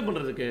 ஆமா ரிவைவ்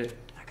பண்றதுக்கு.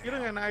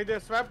 இருங்க நான் இத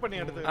ஸ்வாப் பண்ணி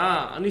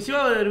எடுத்துறேன். நீ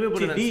சிவா ரிவைவ்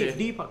பண்ணு.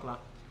 டி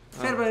பார்க்கலாம்.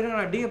 சரி bro இருங்க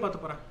நான் டி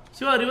பார்த்து போறேன்.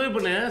 சிவா ரிவைவ்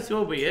பண்ணு.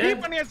 சிவா போய் டி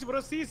பண்ணியாச்சு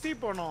bro. சி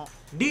போணும்.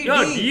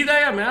 டி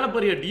தாயா மேல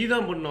பாரியா டி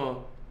தான் பண்ணோம்.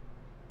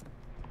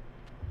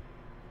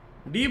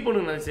 டி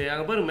பண்ணு நான்ஸ்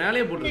அங்க பாரு மேலே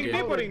போட்டுருக்கு. டி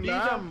போறீங்களா?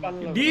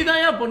 டி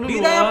தாயா பண்ணனும். டி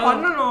தாயா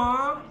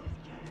பண்ணனும்.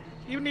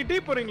 நீ டி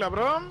போறீங்களா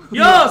bro?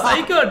 யோ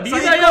சைக்கோ டி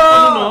தாயா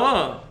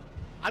பண்ணனும்.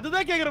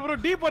 அதுதான் கேக்குறேன் bro.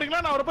 டி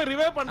போறீங்களா? நான் அவரை போய்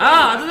ரிவைவ் பண்றேன்.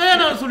 அதுதான்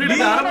நான் சொல்லிட்டு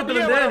இருக்கேன்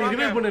ஆரம்பத்துல இருந்தே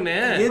ரிவைவ் பண்ணுனே.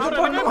 எது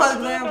பண்ணனும்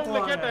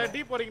அதுதான் கேட்டேன்.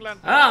 டி போறீங்களா?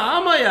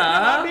 ஆமாயா.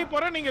 டி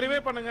போறேன் நீங்க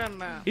ரிவைவ் பண்ணுங்க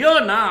என்ன. யோ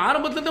நான்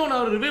ஆரம்பத்துல இருந்தே உன்னை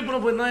அவர் ரிவைவ்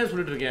பண்ண போய் தான்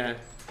சொல்லிட்டு இருக்கேன்.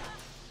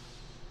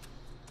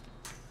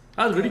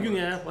 அது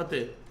வெடிக்குங்க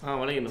பாத்து.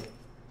 வளையணும்.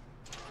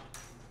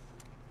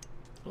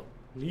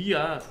 நீயா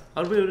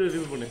அவர் போய்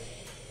ரிவைவ் பண்ணு.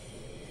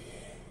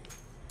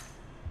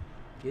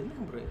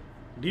 என்ன bro?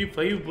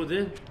 D5 போகுது.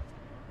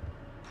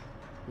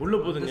 உள்ள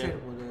போகுதுங்க. சைடு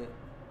போகுது.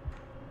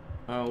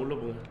 உள்ள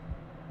போங்க.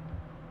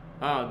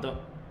 அதான்.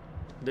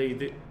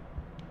 இது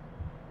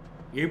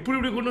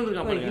எப்படி கொண்டு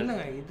வந்திருக்கான் பாருங்க.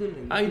 இல்லங்க இது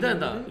இல்ல.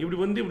 இதான் இப்படி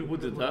வந்து இப்படி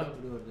போகுதுதா.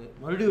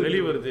 மறுபடியும்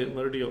வெளிய வருது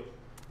மறுபடியும்.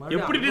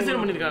 எப்படி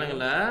டிசைன்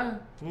பண்ணிருக்கானுங்கல.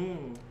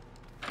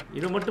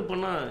 இத மட்டும்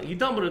பண்ணா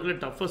இதான் bro இருக்கிற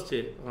டஃபஸ்ட்.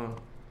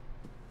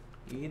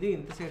 இது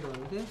இந்த சைடு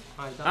வந்து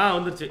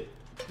வந்துருச்சு.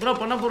 bro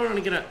பண்ண போறோம்னு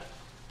நினைக்கிறேன்.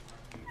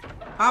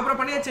 bro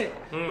பண்ணியாச்சு.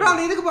 bro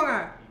அந்த இதுக்கு போங்க.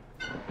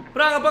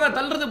 bro அங்க போங்க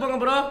தள்ளுறதுக்கு போங்க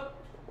bro.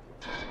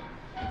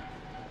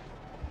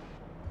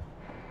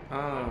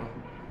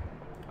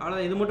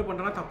 அவ்வளவுதான் இது மட்டும்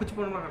பண்றனா தப்பிச்சு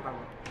போறோம்னா கரெக்ட்டா.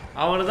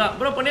 அவ்வளவுதான்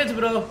bro பண்ணியாச்சு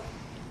bro.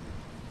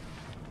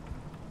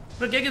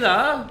 bro கேக்குதா?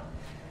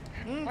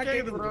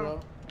 கேக்குது bro.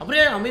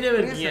 அப்படியே அமைதியாவே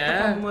இருக்கீங்க.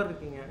 செட்டப் மாதிரி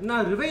இருக்கீங்க.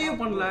 நான் ரிவைவ்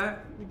பண்ணல.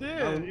 இது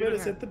வேற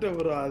செத்துட்டேன்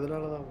bro.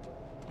 அதனால தான்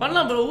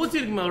பண்ணலாம் bro. ஊசி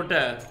இருக்குமா அவட்ட?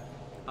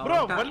 bro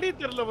வள்ளி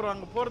தெரியல bro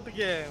அங்க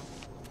போறதுக்கு.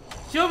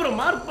 சிவா bro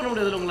மார்க் பண்ண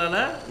முடியாதுல உங்களால.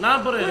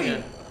 நான்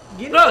போறேன்.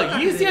 bro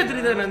ஈஸியா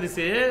தெரியுதா நந்திஸ்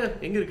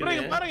எங்க இருக்கு? bro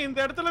பாருங்க இந்த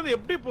இடத்துல இருந்து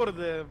எப்படி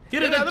போறது?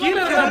 கீழ தான்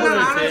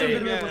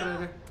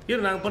போறது. இரு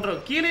நாங்க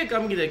பண்றோம். கீழே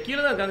காமிக்குதே. கீழ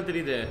தான் காங்க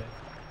தெரியுது.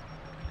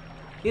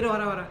 இரு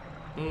வர.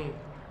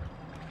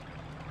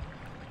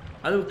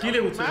 அது கீழே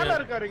குதிச்சு மேல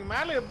இருக்காரு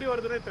மேல எப்படி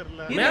வருதுனே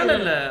தெரியல மேல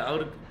இல்ல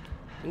அவருக்கு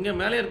இங்க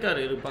மேலே இருக்காரு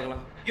இரு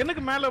பார்க்கலாம்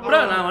எனக்கு மேல ப்ரோ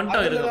நான்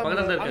வந்துட்டேன் இரு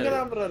பக்கத்துல தான் இருக்காரு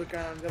அங்கதான் ப்ரோ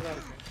இருக்கேன் அங்கதான்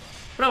இருக்கேன்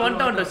ப்ரோ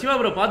வந்துட்டேன் சிவா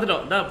ப்ரோ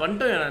பாத்துட்டோம் டா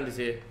பண்ணிட்டேன் நான்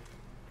இருந்துச்சு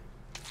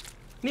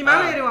நீ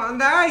மேல ஏறி வா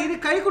அந்த இது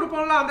கை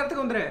கொடுப்போம்ல அந்த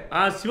இடத்துக்கு வந்துரு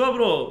சிவா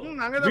ப்ரோ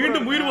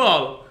மீண்டும் உயிர் வா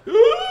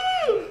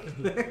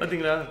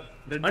பாத்தீங்களா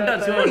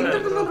வந்துட்டார் சிவா இந்த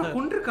இடத்துல ப்ரோ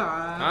குண்டிருக்கா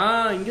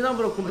இங்க தான்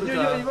ப்ரோ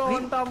குண்டிருக்கா இவன்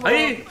வந்துட்டான் ஐ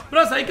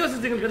ப்ரோ சைக்கோசிஸ்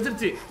எங்களுக்கு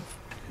கிடைச்சிருச்சு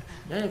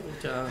ஏய்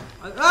குச்சா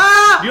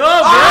யோ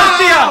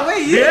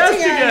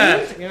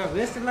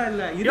வேஸ்ட்ங்க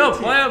இல்ல யோ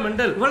போயா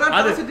மெண்டல்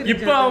அது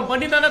இப்போ அவன்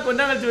பண்ணிட்டானே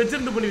கொஞ்ச கழிச்சு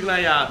வெச்சிருந்து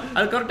பண்ணிக்கலாம்யா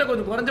அது கரெக்ட்டா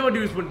கொஞ்சம் குறஞ்ச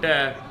வாட்டி யூஸ்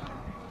பண்ணிட்டேன்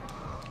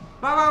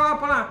வா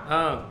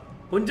போலாம்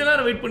கொஞ்ச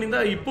நேரம் வெயிட்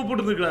பண்ணிருந்தா இப்போ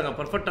போட்டுருக்காங்க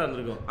பெர்ஃபெக்ட்டா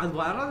இருந்திருக்கும் அது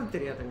வராது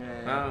தெரியாதுங்க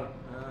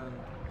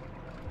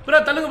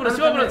ப்ரோ தள்ளுங்க ப்ரோ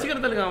சிவா ப்ரோ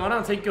சீக்கிரம் தள்ளுங்க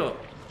வரான் சைக்கோ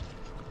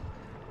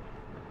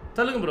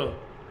தள்ளுங்க ப்ரோ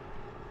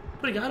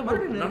ப்ரோ யார் ப்ரோ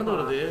நடந்து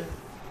வருது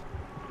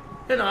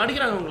நான்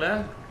அடிக்கிறாங்க உங்களை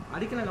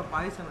அடிக்கலங்க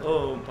பாய்சன்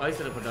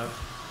பாய்சன் எஃபெக்ட்டா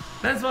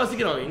டான்ஸ்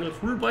வாசிக்கிறோம் எங்களுக்கு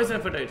ஃபுல் பாய்சன்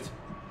எஃபெக்ட் ஆயிடுச்சு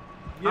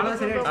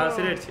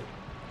சரியாயிடுச்சு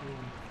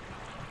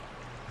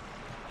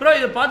ப்ரோ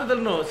இதை பார்த்து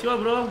தள்ளணும் சிவா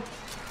ப்ரோ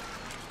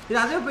இது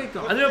அதுவே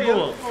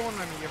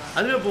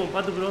போவோம்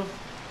பார்த்து ப்ரோ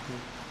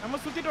நம்ம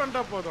சுத்திட்டு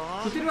வந்துட்டா போதும்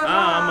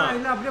ஆமா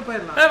இல்ல அப்படியே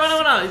போயிடலாம்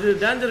வேணாம் இது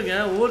டேஞ்சருங்க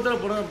ஒவ்வொருத்தர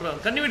போடுங்க ப்ரோ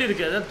கண்ணி வெடி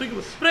இருக்கு அத தூக்கி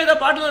ப்ரோ இத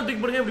பாட்டுல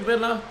தூக்கி போடுங்க இப்படி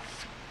போயிடலாம்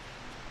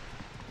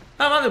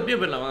வாங்க இப்படியே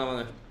போயிடலாம்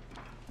வாங்க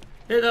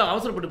ஏதோ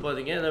அவசரப்பட்டு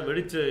பாத்தீங்க ஏதோ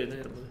வெடிச்சு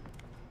இதாயிருது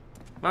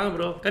வாங்க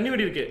ப்ரோ கண்ணி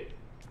வெடி இருக்கு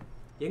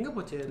எங்க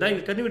போச்சு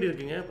இங்க கண்ணி வெடி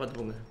இருக்குங்க பாத்து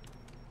போங்க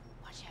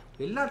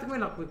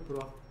எல்லாத்துக்குமே நான் போய்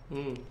ப்ரோ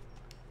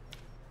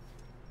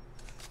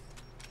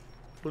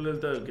ஃபுல்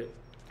ஹெல்த்தா இருக்கு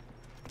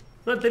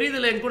ப்ரோ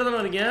தெரியுதுல என் கூட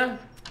தான வரீங்க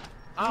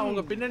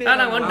உங்க பின்னாடி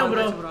நான் வந்துட்டோம்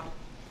ப்ரோ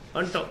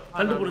வந்துட்டோம்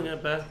தள்ளு போடுங்க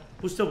இப்ப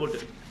புஷ்ட போட்டு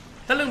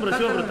தள்ளுங்க ப்ரோ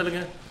சிவா ப்ரோ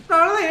தள்ளுங்க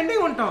அவ்வளவுதான்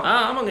எண்டிங் வந்துட்டோம்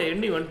ஆமாங்க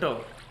எண்டிங் வந்துட்டோம்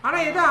ஆனா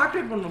எதை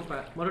ஆக்டிவேட் பண்ணனும் இப்ப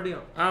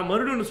மறுபடியும்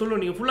மறுபடியும்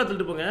சொல்லுங்க நீங்க ஃபுல்லா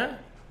தள்ளிட்டு போங்க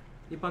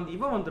இப்போ அந்த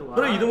இவ வந்துருவா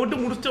ப்ரோ இத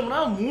மட்டும் முடிச்சோம்னா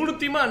மூணு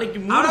டீமா அன்னைக்கு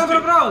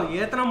ப்ரோ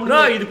ஏத்தன முடியல ப்ரோ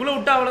இதுக்குள்ள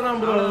விட்டா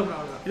அவ்வளவுதான் ப்ரோ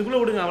இதுக்குள்ள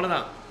விடுங்க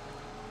அவ்வளவுதான்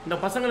இந்த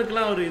பசங்களுக்கு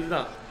எல்லாம் ஒரு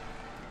இதுதான்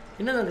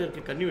என்னங்க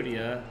இருக்கு கண்ணி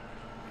வெடியா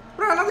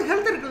ப்ரோ எல்லாரும்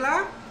ஹெல்த் இருக்குல்ல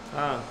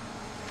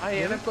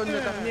எனக்கு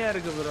கொஞ்சம் கம்மியா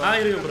இருக்கு ப்ரோ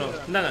இருக்கு ப்ரோ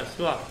இந்தாங்க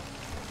சுவா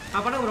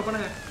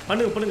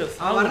பண்ணுங்க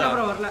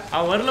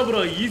வரல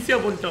ப்ரோ ஈஸியா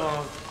பண்ணிட்டோம்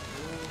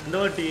இந்த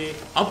வாட்டி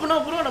அப்பனா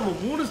ப்ரோ நம்ம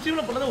மூணு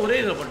ஸ்ட்ரீம்ல பண்ணத ஒரே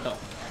இதுல பண்ணிட்டோம்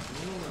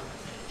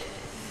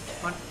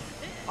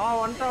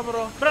வந்துட்டா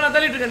ப்ரோ நான்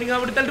தள்ளிட்டு இருக்கேன் நீங்க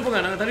அப்படி தள்ளிட்டு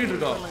போங்க நாங்க தள்ளிட்டு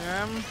இருக்கோம்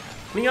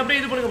நீங்க அப்படியே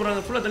இது பண்ணுங்க ப்ரோ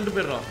நாங்க ஃபுல்லா தள்ளிட்டு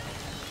போயிடுறோம்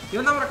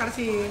இவன் தான் ப்ரோ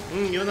கடைசி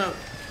இவன் தான்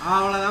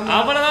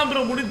அவ்வளவுதான்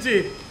ப்ரோ முடிஞ்சு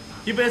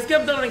இப்போ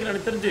எஸ்கேப் தான் நினைக்கிறேன்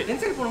எனக்கு தெரிஞ்சு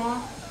என்சைட் போறோம்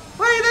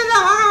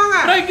வாங்க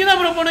ப்ரோ இங்க தான்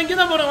ப்ரோ போணும் இங்க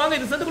தான் போறோம் வாங்க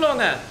இது செத்துக்குள்ள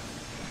வாங்க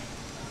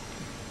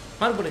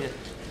மார்க் பண்ணுங்க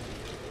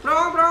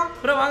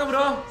ப்ரோ வாங்க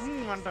ப்ரோ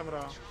வந்துட்டேன்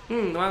ப்ரோ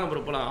வாங்க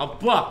ப்ரோ போலாம்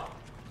அப்பா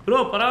ப்ரோ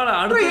பரவாயில்ல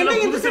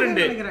அடுத்து புதுசு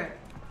ரெண்டு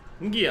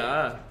இங்கயா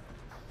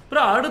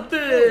ப்ரோ அடுத்து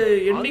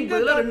எண்டிங்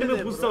பதிலா ரெண்டுமே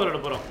புதுசா விளையாட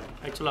போறோம்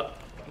ஆக்சுவலா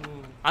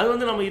அது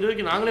வந்து நம்ம இது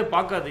வரைக்கும் நாங்களே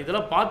பார்க்காது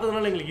இதெல்லாம்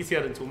பார்த்ததுனால எங்களுக்கு ஈஸியா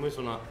இருந்துச்சு உண்மையை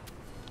சொன்னா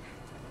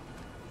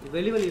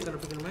வெளி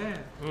தரப்புக்குமே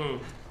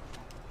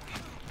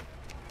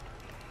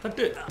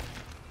தட்டு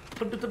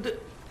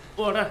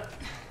போடா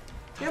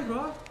ஏன்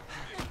ப்ரோ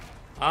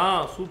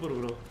சூப்பர்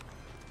ப்ரோ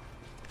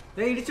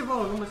இடிச்சு போ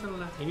ஒண்ணும் பிரச்சனை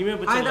இல்ல இனிமே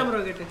பிரச்சனை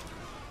ப்ரோ கேட்டு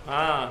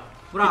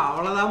ப்ரோ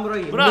அவ்வளவுதான்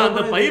ப்ரோ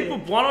அந்த பைப்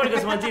போன வாட்டி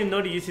கஷ்டமாச்சு இந்த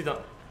வாட்டி ஈஸி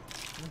தான்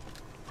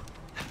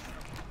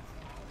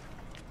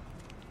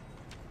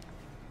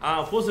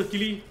போஸ்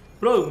கிளி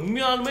ப்ரோ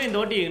உண்மையாலுமே இந்த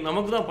வாட்டி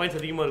நமக்கு தான் பாயிண்ட்ஸ்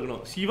அதிகமா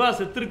இருக்கணும் சிவா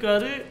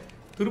செத்துருக்காரு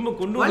திரும்ப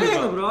கொண்டு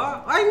வந்து ப்ரோ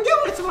இங்கே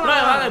முடிச்சு ப்ரோ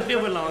வாங்க இப்படியே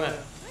போயிடலாம் வாங்க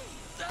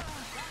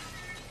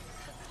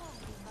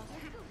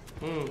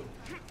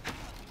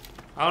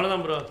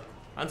அவ்வளவுதான் ப்ரோ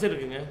ஆன்சர்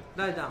இருக்குங்க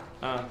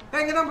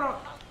இங்க தான்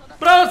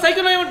ப்ரோ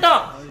சைக்கிள் வாங்கி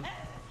விட்டோம்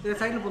இது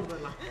சைக்கிள் போட்டு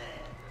போயிடலாம்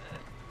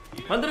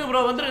வந்துருங்க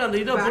ப்ரோ வந்துருங்க அந்த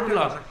இதை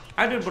போட்டுடலாம்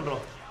ஆக்டிவேட்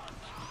பண்றோம்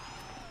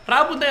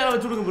ட்ராப் தான் யாரை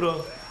வச்சு விடுங்க ப்ரோ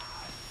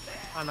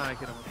நான்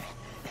வைக்கிறேன்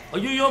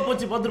ஐயோ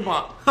போச்சு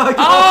பாத்துருப்பான்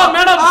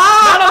madam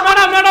madam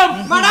madam madam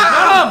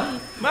madam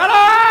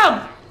madam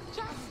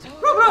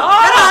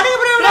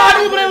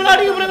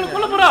அடிங்க ப்ரோ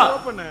கொல்ல போறா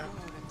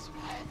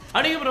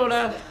அடிங்க ப்ரோ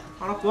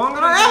அட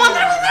போங்கடா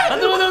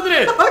வந்துரு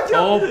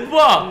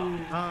அப்பா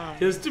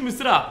ஜஸ்ட்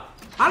மிஸ்ரா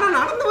ஆனா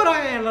நடந்து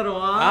வராங்க எல்லாரும்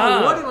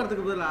ஓடி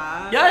வரதுக்கு பதிலா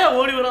ஏயா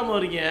ஓடி வராம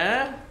வரீங்க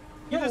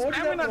இது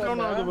ஸ்டாமினா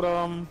டவுன் ஆகுது ப்ரோ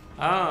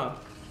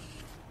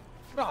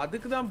ப்ரோ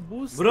அதுக்கு தான்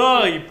பூஸ்ட் ப்ரோ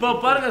இப்போ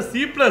பாருங்க C+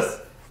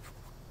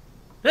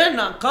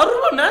 நான்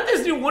கருவ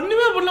நான்டேஸ் நீ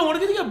ஒண்ணுமே பண்ணல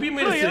உனக்கு எதுக்கு பி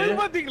மைனஸ் இது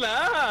பாத்தீங்களா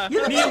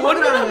நீ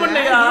ஒண்ணுமே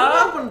பண்ணலையா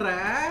என்ன பண்ற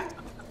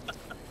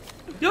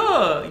யோ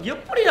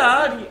எப்படியா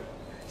நீ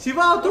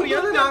சிவா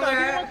தூக்கியது நாங்க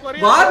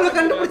வார்ல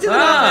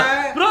கண்டுபிடிச்சதாங்க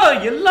ப்ரோ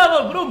எல்லா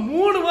ப்ரோ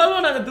 3 வாரமா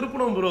நாங்க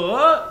திருப்பணும் ப்ரோ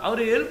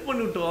அவரை ஹெல்ப்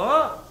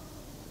பண்ணிட்டோம்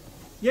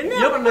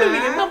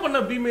என்ன பண்ண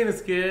பி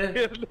மைனஸ்க்கு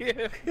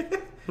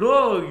ப்ரோ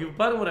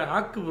பாருங்க ஒரு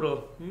ஹாக் ப்ரோ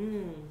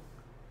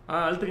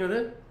அழுத்துங்க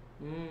அது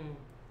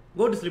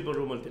கோ டு ஸ்லீப்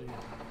ரூம் அழுத்துங்க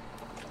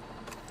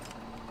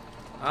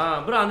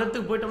ப்ரோ அந்த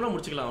இடத்துக்கு போயிட்டோம்னா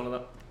முடிச்சுக்கலாம்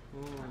அவ்வளவுதான்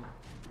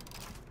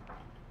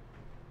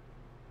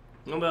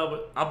நம்ம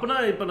அப்பனா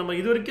இப்போ நம்ம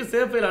இது வரைக்கும்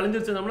சேஃப் ஃபைல்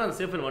அழிஞ்சிருச்சோம்னா அந்த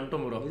சேஃப் ஃபைல்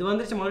வந்துட்டோம் ப்ரோ. இது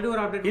வந்துருச்சு மறுபடியும்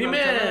ஒரு அப்டேட்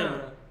இனிமே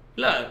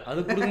இல்ல அது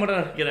கொடுக்க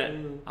மாட்டேன்னு நினைக்கிறேன்.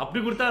 அப்படி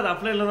கொடுத்தா அது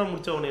அப்ளைல தான்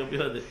முடிச்சவனே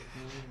எப்படியாவது.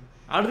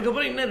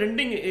 அதுக்கப்புறம் இன்னும்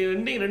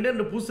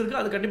ரெண்டு புதுசு இருக்கு.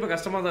 அது கண்டிப்பா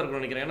கஷ்டமா தான்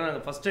இருக்கும் நினைக்கிறேன். ஏன்னா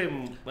ஃபர்ஸ்ட் டைம்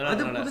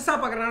அது புதுசா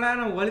பார்க்கறனால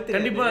நம்ம வலி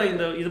கண்டிப்பா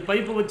இது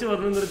பைப்பை வச்சு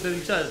வரணுங்கிறது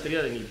தெரிஞ்சா அது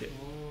தெரியாது எங்களுக்கு.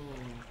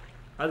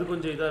 அது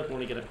கொஞ்சம் இதா இருக்கும்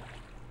நினைக்கிறேன்.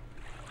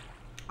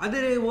 அது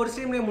ஒரு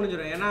ஸ்ட்ரீம்லயே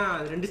முடிஞ்சிடும். ஏன்னா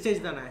அது 2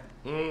 ஸ்டேஜ் தானே.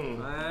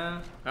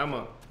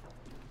 ஆமா.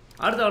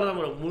 அடுத்த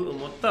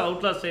அவ்வளோதான் மொத்த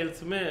அவுட்லாஸ்ட்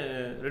ட்ரையல்ஸுமே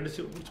 2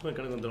 ஸ்டேஜ் முடிச்சுமே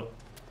கணக்கு வந்துடும்.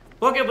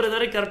 ஓகே ப்ரோ, இது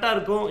வரைக்கும் கரெக்டாக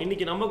இருக்கும்.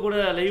 இன்றைக்கி நம்ம கூட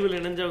லைவில்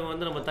இணைஞ்சவங்க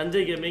வந்து நம்ம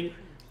தஞ்சை கேமிங்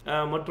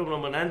மற்றும்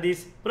நம்ம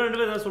நாந்தீஸ். ப்ரோ 2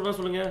 பேர் ஏதாவது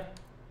சொல்லுங்கள்.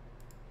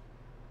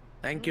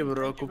 தேங்க்யூ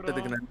ப்ரோ,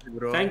 கூப்பிட்டதுக்கு நன்றி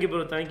ப்ரோ.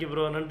 Thank you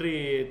bro. நன்றி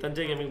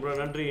தஞ்சை கேமிங் ப்ரோ.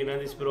 நன்றி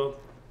நாந்தீஸ் ப்ரோ.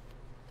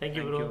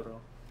 Thank you bro.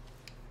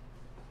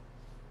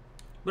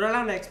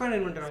 ப்ரோலாம் அந்த எக்ஸ்பேண்ட்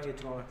இன்வென்டர் வாங்கி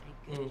வச்சுக்கோங்க.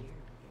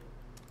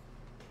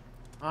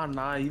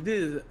 நான் இது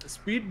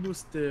ஸ்பீட்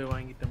பூஸ்ட்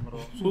வாங்கிட்டேன் ப்ரோ.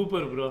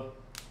 Super bro.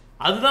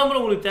 அதுதான் ப்ரோ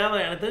உங்களுக்கு தேவை.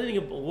 எனக்கு தெரிஞ்சு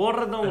நீங்க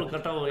ஓடுறது தான் உங்களுக்கு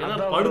கரெக்டா வரும்.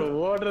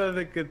 ஏன்னா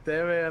ஓடுறதுக்கு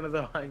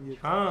தேவையானதை வாங்கி.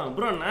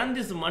 ப்ரோ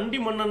நாந்திஸ் மண்டி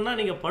மன்னன்னா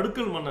நீங்க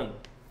படுக்கல் மன்னன்.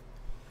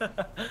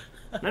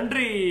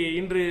 நன்றி.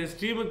 இன்று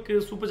ஸ்ட்ரீமுக்கு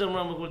சூப்பர் சாட்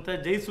நமக்கு கொடுத்த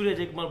ஜெயசூர்யா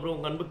ஜெயக்குமார் ப்ரோ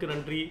உங்க அன்புக்கு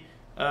நன்றி.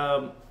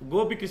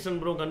 கோபி கிருஷ்ணன்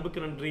ப்ரோ உங்க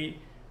அன்புக்கு நன்றி.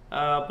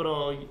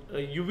 அப்புறம்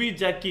யுவி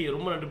ஜாக்கி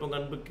ரொம்ப நன்றி ப்ரோ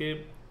உங்க அன்புக்கு.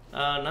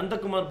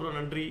 நந்தகுமார் ப்ரோ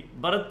நன்றி.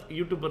 பரத்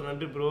யூடியூபர்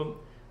நன்றி ப்ரோ.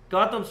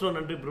 காத்தம் ஸ்ரோ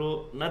நன்றி ப்ரோ.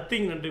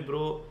 நத்திங் நன்றி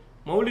ப்ரோ.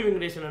 மௌலி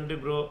வெங்கடேஷன் நன்றி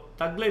ப்ரோ.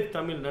 தக் லைஃப்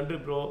தமிழ் நன்றி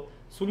ப்ரோ.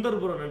 சுந்தர்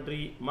ப்ரோ நன்றி.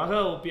 மகா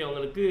ஓபி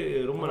அவங்களுக்கு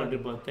ரொம்ப நன்றி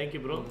ப்ரோ.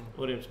 Thank you bro.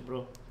 ஒரு நிமிஷம் ப்ரோ.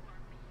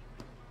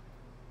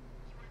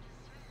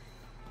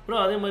 ப்ரோ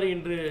அதே மாதிரி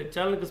இன்று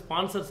சேனலுக்கு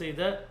ஸ்பான்சர்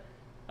செய்த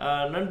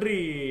நன்றி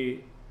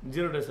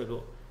 0 days ago.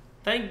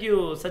 Thank you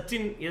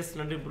Sachin S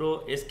நன்றி ப்ரோ.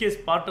 எஸ்கே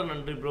ஸ்பாட்டன்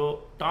நன்றி ப்ரோ.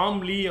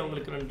 டாம் லீ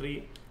அவங்களுக்கு நன்றி.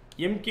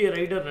 எம்கே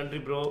ரைடர் நன்றி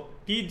ப்ரோ.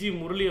 டிஜி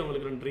முரளி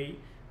அவங்களுக்கு நன்றி.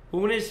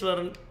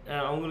 புவனேஸ்வரன்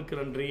அவங்களுக்கு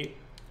நன்றி.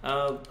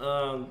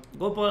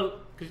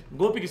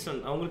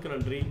 கோபிகிருஷ்ணன் அவங்களுக்கு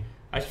நன்றி.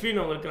 அஸ்வின்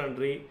அவங்களுக்கு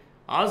நன்றி.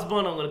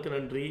 ஆஸ்பான் அவங்களுக்கு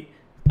நன்றி.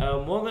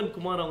 மோகன்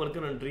குமார்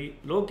அவங்களுக்கு நன்றி.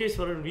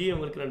 லோகேஸ்வரன் வி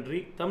அவங்களுக்கு நன்றி.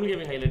 தமிழ்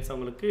கேமிங் ஹைலைட்ஸ்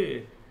அவங்களுக்கு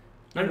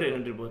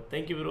நன்றி bro.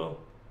 Thank you bro.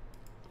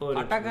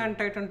 Attack and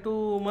Titan 2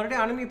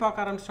 மறுபடியும் அனிமி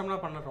பார்க்க ஆரம்பிச்சிட்டோம்னா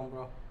பண்ணுறோம்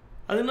ப்ரோ.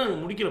 அது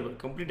நான் முடிக்கல ப்ரோ,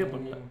 கம்ப்ளீட்டே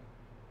பண்ணல.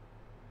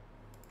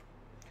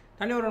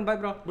 தனி ஒரு பை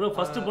ப்ரோ. ப்ரோ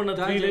ஃபர்ஸ்ட் பண்ண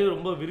 3ல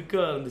ரொம்ப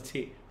விருக்கா இருந்துச்சு.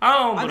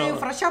 அது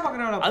ஃப்ரெஷ்ஷா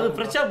பார்க்கறனால அது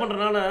ஃப்ரெஷ்ஷா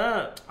பண்றனால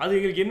அது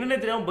எங்களுக்கு என்னன்னே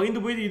தெரியாம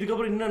பயந்து போய்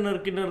இதுக்கப்புறம் என்ன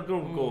இருக்குன்னு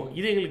இருக்கும்.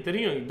 இது எங்களுக்கு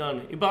தெரியும் இதான்.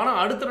 இப்போ ஆனா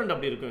அடுத்த 2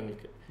 அப்படி இருக்கும்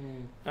எங்களுக்கு.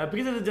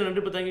 பிகிதர்ஜன்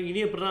நன்றி பார்த்தாங்க.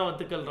 இனிய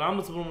பிரணாமத்துக்கள்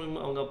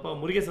ராமசுப்ரமணியம் அவங்க அப்பா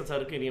முருகேசன்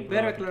சாருக்கு இனிய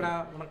பேர் வைக்கலடா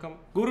வணக்கம்.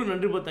 குரு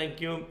நன்றி போ.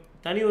 தேங்க்யூ.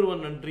 தனி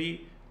ஒருவன் நன்றி.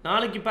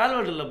 நாளைக்கு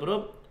பேல்வாட் இல்லை ப்ரோ,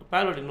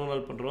 பேல்வாட் இன்னொரு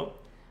நாள் பண்ணுறோம்.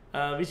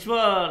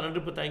 விஸ்வா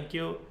நன்றி போ.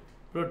 Thank you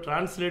bro.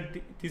 Translate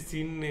this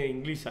in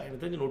இங்கிலீஷா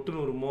எனக்கு தெரிஞ்சு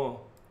நொட்டுன்னு வருமோ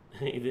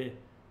இது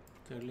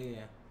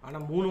தெரியலையே.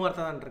 ஆனால் 3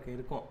 வார்த்தை தான்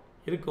இருக்கும்.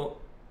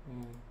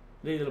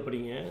 இதே இதில்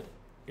படிங்க.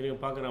 எனக்கு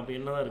பார்க்குறேன் அப்படி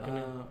என்ன தான்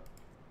இருக்குன்னு.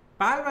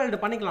 பேல்வேல்டு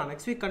பண்ணிக்கலாம்.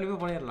 நெக்ஸ்ட் வீக் கண்டிப்பாக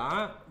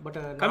பண்ணிடலாம். பட்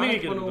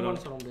கம்யூனிகேட்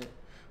பண்ணுவோம்னு சொல்ல முடியாது.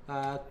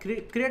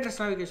 கிரியேட்டர்ஸ்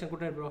நேவிகேஷன்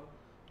கூட்டிட்டு ப்ரோ.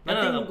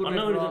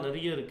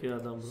 நிறைய இருக்கு.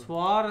 அதான்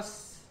ஸ்வாரஸ்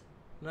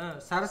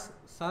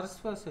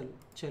சரஸ்வசல்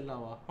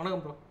செல்லாவா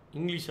வணக்கம் ப்ரோ.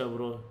 இங்கிலீஷா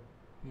ப்ரோ?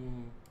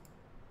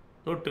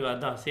 நோட்டு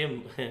அதான் சேம்.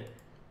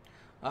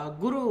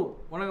 குரு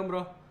வணக்கம்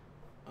ப்ரோ.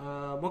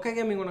 மொக்கை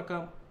கேமிங்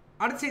வணக்கம்.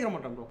 அடுத்து சீக்கிரம்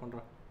மாட்டோம் ப்ரோ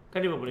பண்ணுறோம்.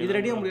 கண்டிப்பாக பண்ணி இது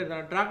ரெடியாக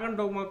முடியாது. Dragon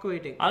டாக்மாக்கு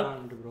waiting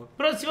bro.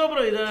 Bro Siva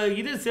bro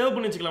இது சேவ்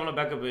பண்ணி வச்சுக்கலாம்ல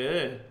பேக்கப்பு?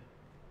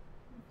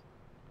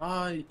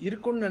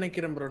 இருக்கும்னு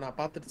நினைக்கிறேன் ப்ரோ. நான்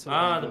பார்த்துட்டு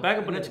அது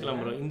பேக்கப் பண்ணி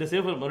வச்சுக்கலாம் ப்ரோ. இந்த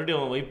சேவ் மறுபடியும்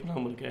அவன் வைப்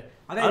பண்ணாமல்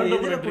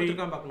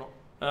இருக்கேன். பார்க்கணும்.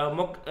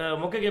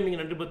 மொக்கை கேமிங்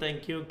நன்றி ப்ரோ.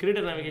 தேங்க்யூ.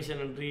 கிரியேட்டர் நேவிகேஷன்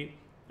நன்றி.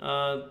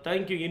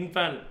 தேங்க்யூ.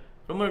 இன்ஃபேன்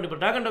ரொம்ப நன்றி ப்ரோ.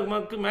 ட்ராகன்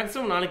டாக்மாக்கு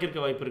மேக்ஸிமம் நாளைக்கு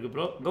இருக்க வாய்ப்பு இருக்கு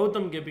ப்ரோ.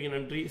 கௌதம் கேபிங்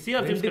நன்றி.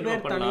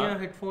 சிஆர்டிஎஃப்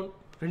பண்ணலாம். ஹெட்ஃபோன்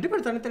 2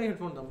 பேர் தனித்தனி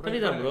ஹெட்ஃபோன் தான் ப்ரோ.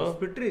 தனிதான் ப்ரோ.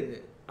 ஸ்பிளிட்டர் இது.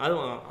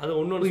 அது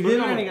ஒன்னொரு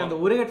நீங்க அந்த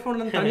ஒரு ஹெட்ஃபோன்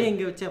வந்து தனியா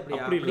எங்க வச்சு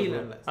அப்படி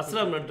இல்ல.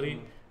 அஸ்லாம் நன்றி.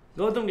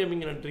 கௌதம்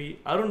கேமிங் நன்றி.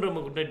 அருண்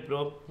ரொம்ப good night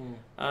bro.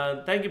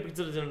 Thank you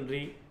picture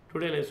நன்றி.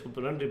 டுடே லைவ்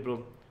சூப்பர் நன்றி ப்ரோ.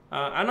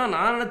 ஆனா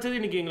நான் நினைச்சது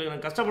இன்னைக்கு எங்களுக்கு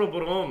நான் கஷ்டப்பட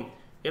போறோம்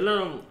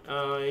எல்லாம்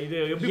இது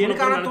எப்படி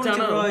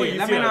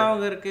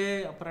எல்லாமே இருக்கு.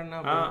 அப்புறம் என்ன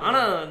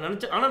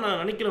ஆனா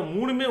நான் நினைக்கிறேன்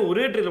 3மே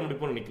ஒரே ட்ரேல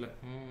முடிப்போம்னு நினைக்கல.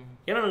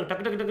 ஏன்னா நாங்கள்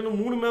டக்குன்னு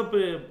 3 மேப்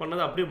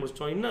பண்ணதை அப்படியே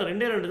முடிச்சிட்டோம். இன்னும்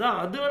 2 தான்.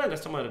 அது வேணா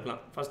கஷ்டமா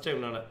இருக்கலாம் ஃபர்ஸ்ட்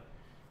டைம்னால.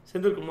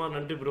 செந்தில்குமார்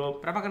நன்றி ப்ரோ.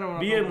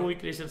 பிஏ மூவி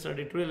கிரியேஷன்ஸ்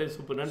நன்றி. டுடே லைவ்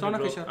சூப்பர் நன்றி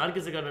ப்ரோ.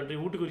 ஆர்கேசிகா நன்றி.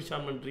 ஊட்டுக்குடி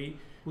ஷாம் நன்றி.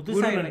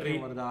 புதுசா நன்றி.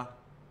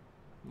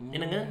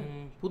 என்னங்க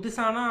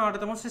புதுசானா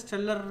அடுத்த மாசம்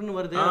ஸ்டெல்லர்னு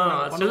வருது.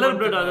 ஸ்டெல்லர்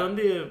பிளட் அது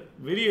வந்து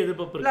வெளிய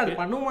எதிர்பார்ப்பு இருக்கு. அது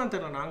பண்ணுவான்னு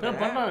தெரியல. நாங்க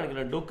பண்ணலாம்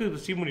நினைக்கிறேன்.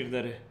 டொக்கு ஸ்ட்ரீம்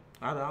பண்ணிருந்தாரு.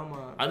 அது ஆமா.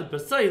 அது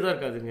பெருசா இதா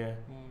இருக்காதுங்க.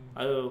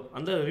 அது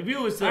அந்த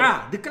ரிவ்யூஸ்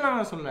அதுக்கெல்லாம்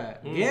நான் சொல்ல.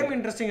 கேம்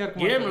இன்ட்ரஸ்டிங்கா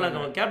இருக்கும். கேம் நல்லா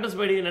இருக்கும். கேப்டன்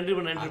ஸ்பைடி நன்றி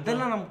ப்ரோ. நன்றி.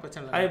 அதெல்லாம் நமக்கு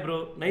பிரச்சனை இல்ல. Hi bro.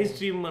 Nice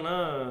ஸ்ட்ரீம்னா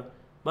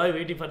bye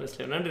waiting for next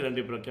time.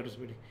 நன்றி bro. Captain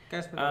Spidey.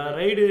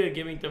 Ride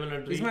gaming Tamil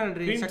நன்றி.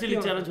 க்ரீன் சில்லி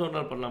சேலஞ்ச் ஒரு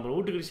நாள் பண்ணலாம் ப்ரோ.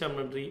 ஊட்டுக்குடி ஷாம்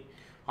நன்றி.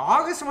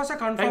 ஆகஸ்ட் மாசம்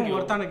confirm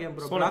வர்த்தான game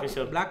bro.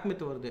 Black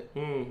myth வருது.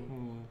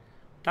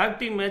 டாக்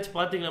டீம் மேட்ச்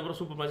பாத்தீங்களா ப்ரோ?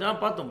 Super match.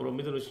 பார்த்தோம் ப்ரோ.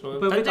 மிதுன் விஷ்ணு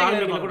தஞ்சை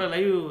கேமிங்ல கூட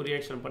லைவ்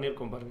ரியாக்ஷன்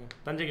பண்ணிருக்கோம் பாருங்க.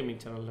 தஞ்சை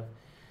கேமிங் சேனல்ல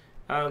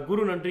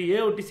குரு நன்றி.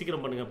 ஏஓடி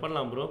சீக்கிரம்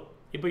பண்ணலாம் ப்ரோ.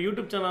 இப்போ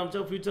யூடியூப் சேனல்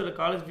ஆரம்பிச்சா ஃபியூச்சரில்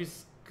காலேஜ்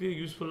ஃபீஸ்க்கு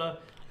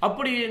யூஸ்ஃபுல்லாக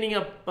அப்படி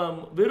நீங்கள்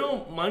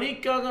வெறும்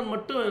மணிக்காக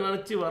மட்டும்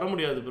நினச்சி வர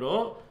முடியாது ப்ரோ.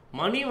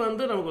 மணி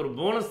வந்து நமக்கு ஒரு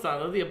போனஸ் தான்.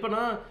 அதாவது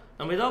எப்போனா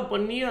நம்ம ஏதாவது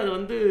பண்ணி அது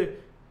வந்து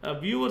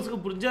வியூவர்ஸுக்கு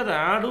புரிஞ்சு அதை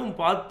ஆடும்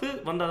பார்த்து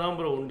வந்தால் தான்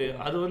ப்ரோ உண்டு.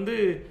 அது வந்து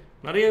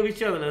நிறைய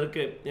விஷயம் அதில்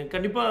இருக்குது.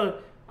 கண்டிப்பாக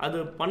அது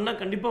பண்ணால்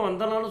கண்டிப்பாக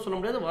வந்தாலும் சொல்ல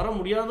முடியாது, வர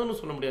முடியாதுன்னு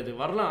சொல்ல முடியாது.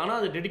 வரலாம், ஆனால்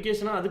அது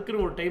டெடிக்கேஷனாக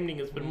அதுக்குன்னு ஒரு டைம்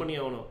நீங்கள் ஸ்பெண்ட் பண்ணி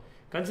ஆகணும்.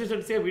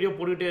 கன்சிஸ்டன்சியாக வீடியோ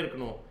போட்டுக்கிட்டே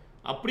இருக்கணும்.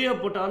 அப்படியே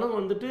போட்டாலும்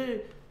வந்துட்டு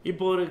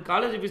இப்போ ஒரு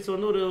காலேஜ் ஃபீஸ்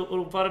வந்து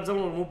ஒரு ஃபார்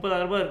எக்ஸாம்பிள் ஒரு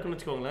 30,000 ரூபாய் இருக்குன்னு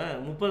வச்சுக்கோங்களேன்.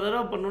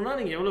 30,000 பண்ணணும்னா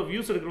நீங்கள் எவ்வளோ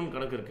வியூஸ் எடுக்கணும்னு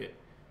கணக்கு இருக்குது.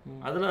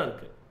 அதெல்லாம்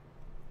இருக்குது.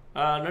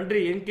 நன்றி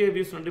என்கே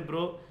வியூஸ் நன்றி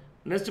ப்ரோ.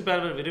 நெக்ஸ்ட்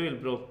பேரவர்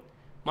விரைவில் ப்ரோ.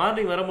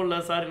 மார்னிங் வர முடியல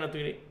சாரி நான்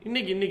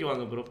தூங்கி இன்னைக்கு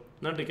வாங்க ப்ரோ.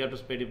 நன்றி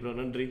கேப்டஸ் பேடி ப்ரோ.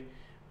 நன்றி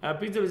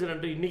பீச்சர் விஜய்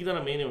நன்றி. இன்றைக்கி தான்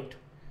நான் மெயின் இவெண்ட்.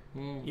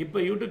 இப்போ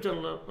யூடியூப்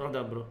சேனலில்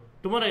தான் ப்ரோ.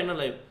 டுமாரோ என்ன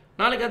லைவ்?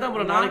 நாளைக்கு அதான்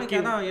ப்ரோ. நாளைக்கு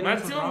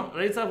மேக்ஸிமம்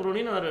ரைஸ் ஆஃப்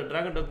ரோனின்னு ஒரு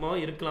ட்ராகன்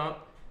டாக்மாவும் இருக்கலாம்.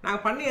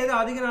 நாங்கள் பண்ணி எது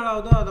அதிக நாள்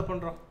ஆகுதோ அதை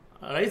பண்ணுறோம்.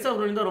 ரைஸ் ஆஃப்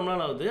ரோனி தான் ரொம்ப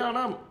நாள் ஆகுது.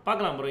 ஆனால்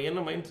பார்க்கலாம் ப்ரோ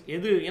என்ன மைண்ட்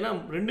எது. ஏன்னா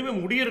ரெண்டுமே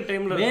முடியிற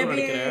டைமில்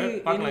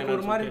பார்க்கலாம்.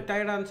 ஒரு மாதிரி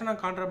டயர்டாக இருந்துச்சுன்னா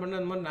கான்ட்ராபண்ட்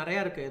அந்த மாதிரி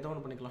நிறையா இருக்குது. ஏதோ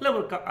ஒன்று பண்ணிக்கலாம். இல்லை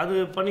ப்ரோ அது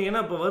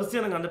பண்ணிங்கன்னா இப்போ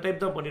வரிசையாக நாங்கள் அந்த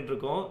டைப் தான்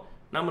பண்ணிகிட்ருக்கோம்.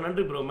 நம்ம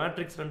நன்றி ப்ரோ.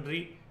 மேட்ரிக்ஸ்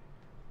நன்றி.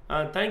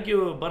 தேங்க்யூ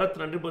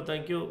பரத் நன்றி bro.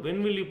 Thank you.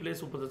 When will you play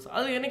super that's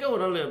அது எனக்கே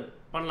ஒரு நாள்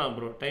பண்ணலாம்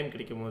ப்ரோ டைம்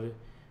கிடைக்கும் போது.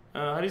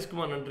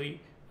 ஹரிஷ்குமார் நன்றி.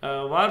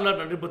 வார்லாட்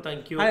நன்றி ப்ரோ.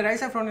 தேங்க்யூ.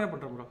 ரைஸ் ஆஃப் ரோனியா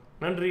பண்ணுறோம் ப்ரோ.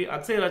 நன்றி.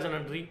 அக்ஷய் ராஜா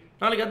நன்றி.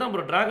 நாளைக்கு அதான்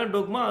ப்ரோ ட்ராகன்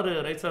டோக்மா ஒரு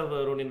ரைஸ் ஆஃப்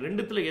ரோனின்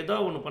ரெண்டுத்தில்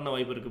ஏதாவது ஒன்று பண்ண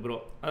வாய்ப்பு இருக்குது ப்ரோ.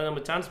 அது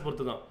நம்ம சான்ஸ்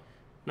பொறுத்து தான்.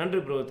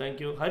 நன்றி ப்ரோ.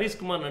 தேங்க்யூ.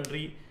 ஹரிஷ்குமார்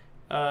நன்றி.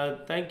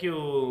 தேங்க்யூ.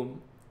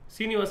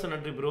 சீனிவாசன்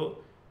நன்றி ப்ரோ.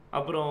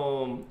 அப்புறம்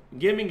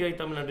கேமிங் கை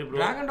தமிழ் நன்றி ப்ரோ.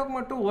 ட்ராகன் டாக்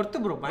மட்டும் worth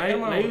bro.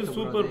 Live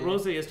super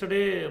pros.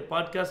 Yesterday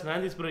podcast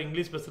நாந்திஸ் bro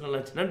English பேச நல்லா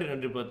இருந்துச்சு.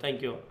 நன்றி ப்ரோ.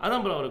 தேங்க்யூ.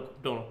 அதான் ப்ரோ அவரை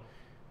கூப்பிட்டோம்.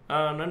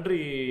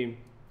 நன்றி.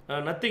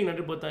 நத்திங்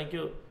நன்றி ப்ரோ.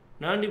 தேங்க்யூ.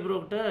 நாண்டி ப்ரோ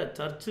கிட்ட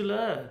சர்ச்சில்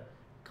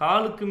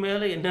காலுக்கு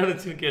மேலே என்ன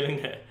நினச்சின்னு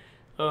கேளுங்க.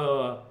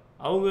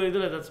 அவங்க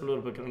இதில் ஏதாவது சொல்லுவார்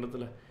இப்போ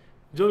கன்னடத்தில்.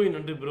 ஜோவி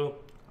நன்றி ப்ரோ.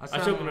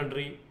 அசோக்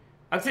நன்றி.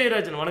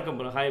 அக்ஷயராஜன் வணக்கம்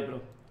ப்ரோ. Hi bro.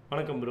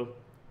 வணக்கம் ப்ரோ.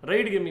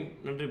 ரைடு கேமிங்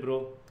நன்றி ப்ரோ.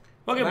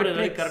 ஓகே ப்ரோ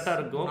கரெக்டாக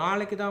இருக்கும்.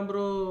 நாளைக்கு தான்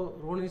ப்ரோ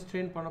ரோனி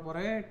ஸ்ட்ரெயின் பண்ண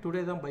போகிறேன்.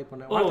 டுடே தான் பை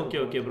பண்ணேன்.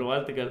 ஓகே ப்ரோ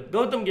வாழ்த்துக்கள்.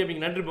 கௌதம்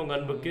கேமிங் நன்றி ப்ரோ. உங்கள்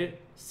அன்புக்கு.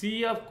 C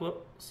of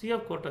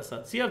கோட்டஸா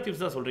C of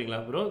tips தான்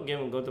சொல்கிறீங்களா ப்ரோ?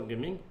 கௌதம்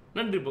கேமிங்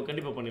நன்றி ப்ரோ.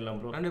 கண்டிப்பாக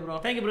பண்ணிடலாம் ப்ரோ. நன்றி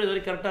ப்ரோ. Thank you bro. இது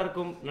வரைக்கும் கரெக்டாக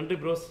இருக்கும். நன்றி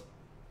ப்ரோஸ்.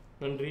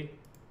 நன்றி.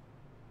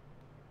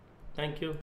 தேங்க்யூ.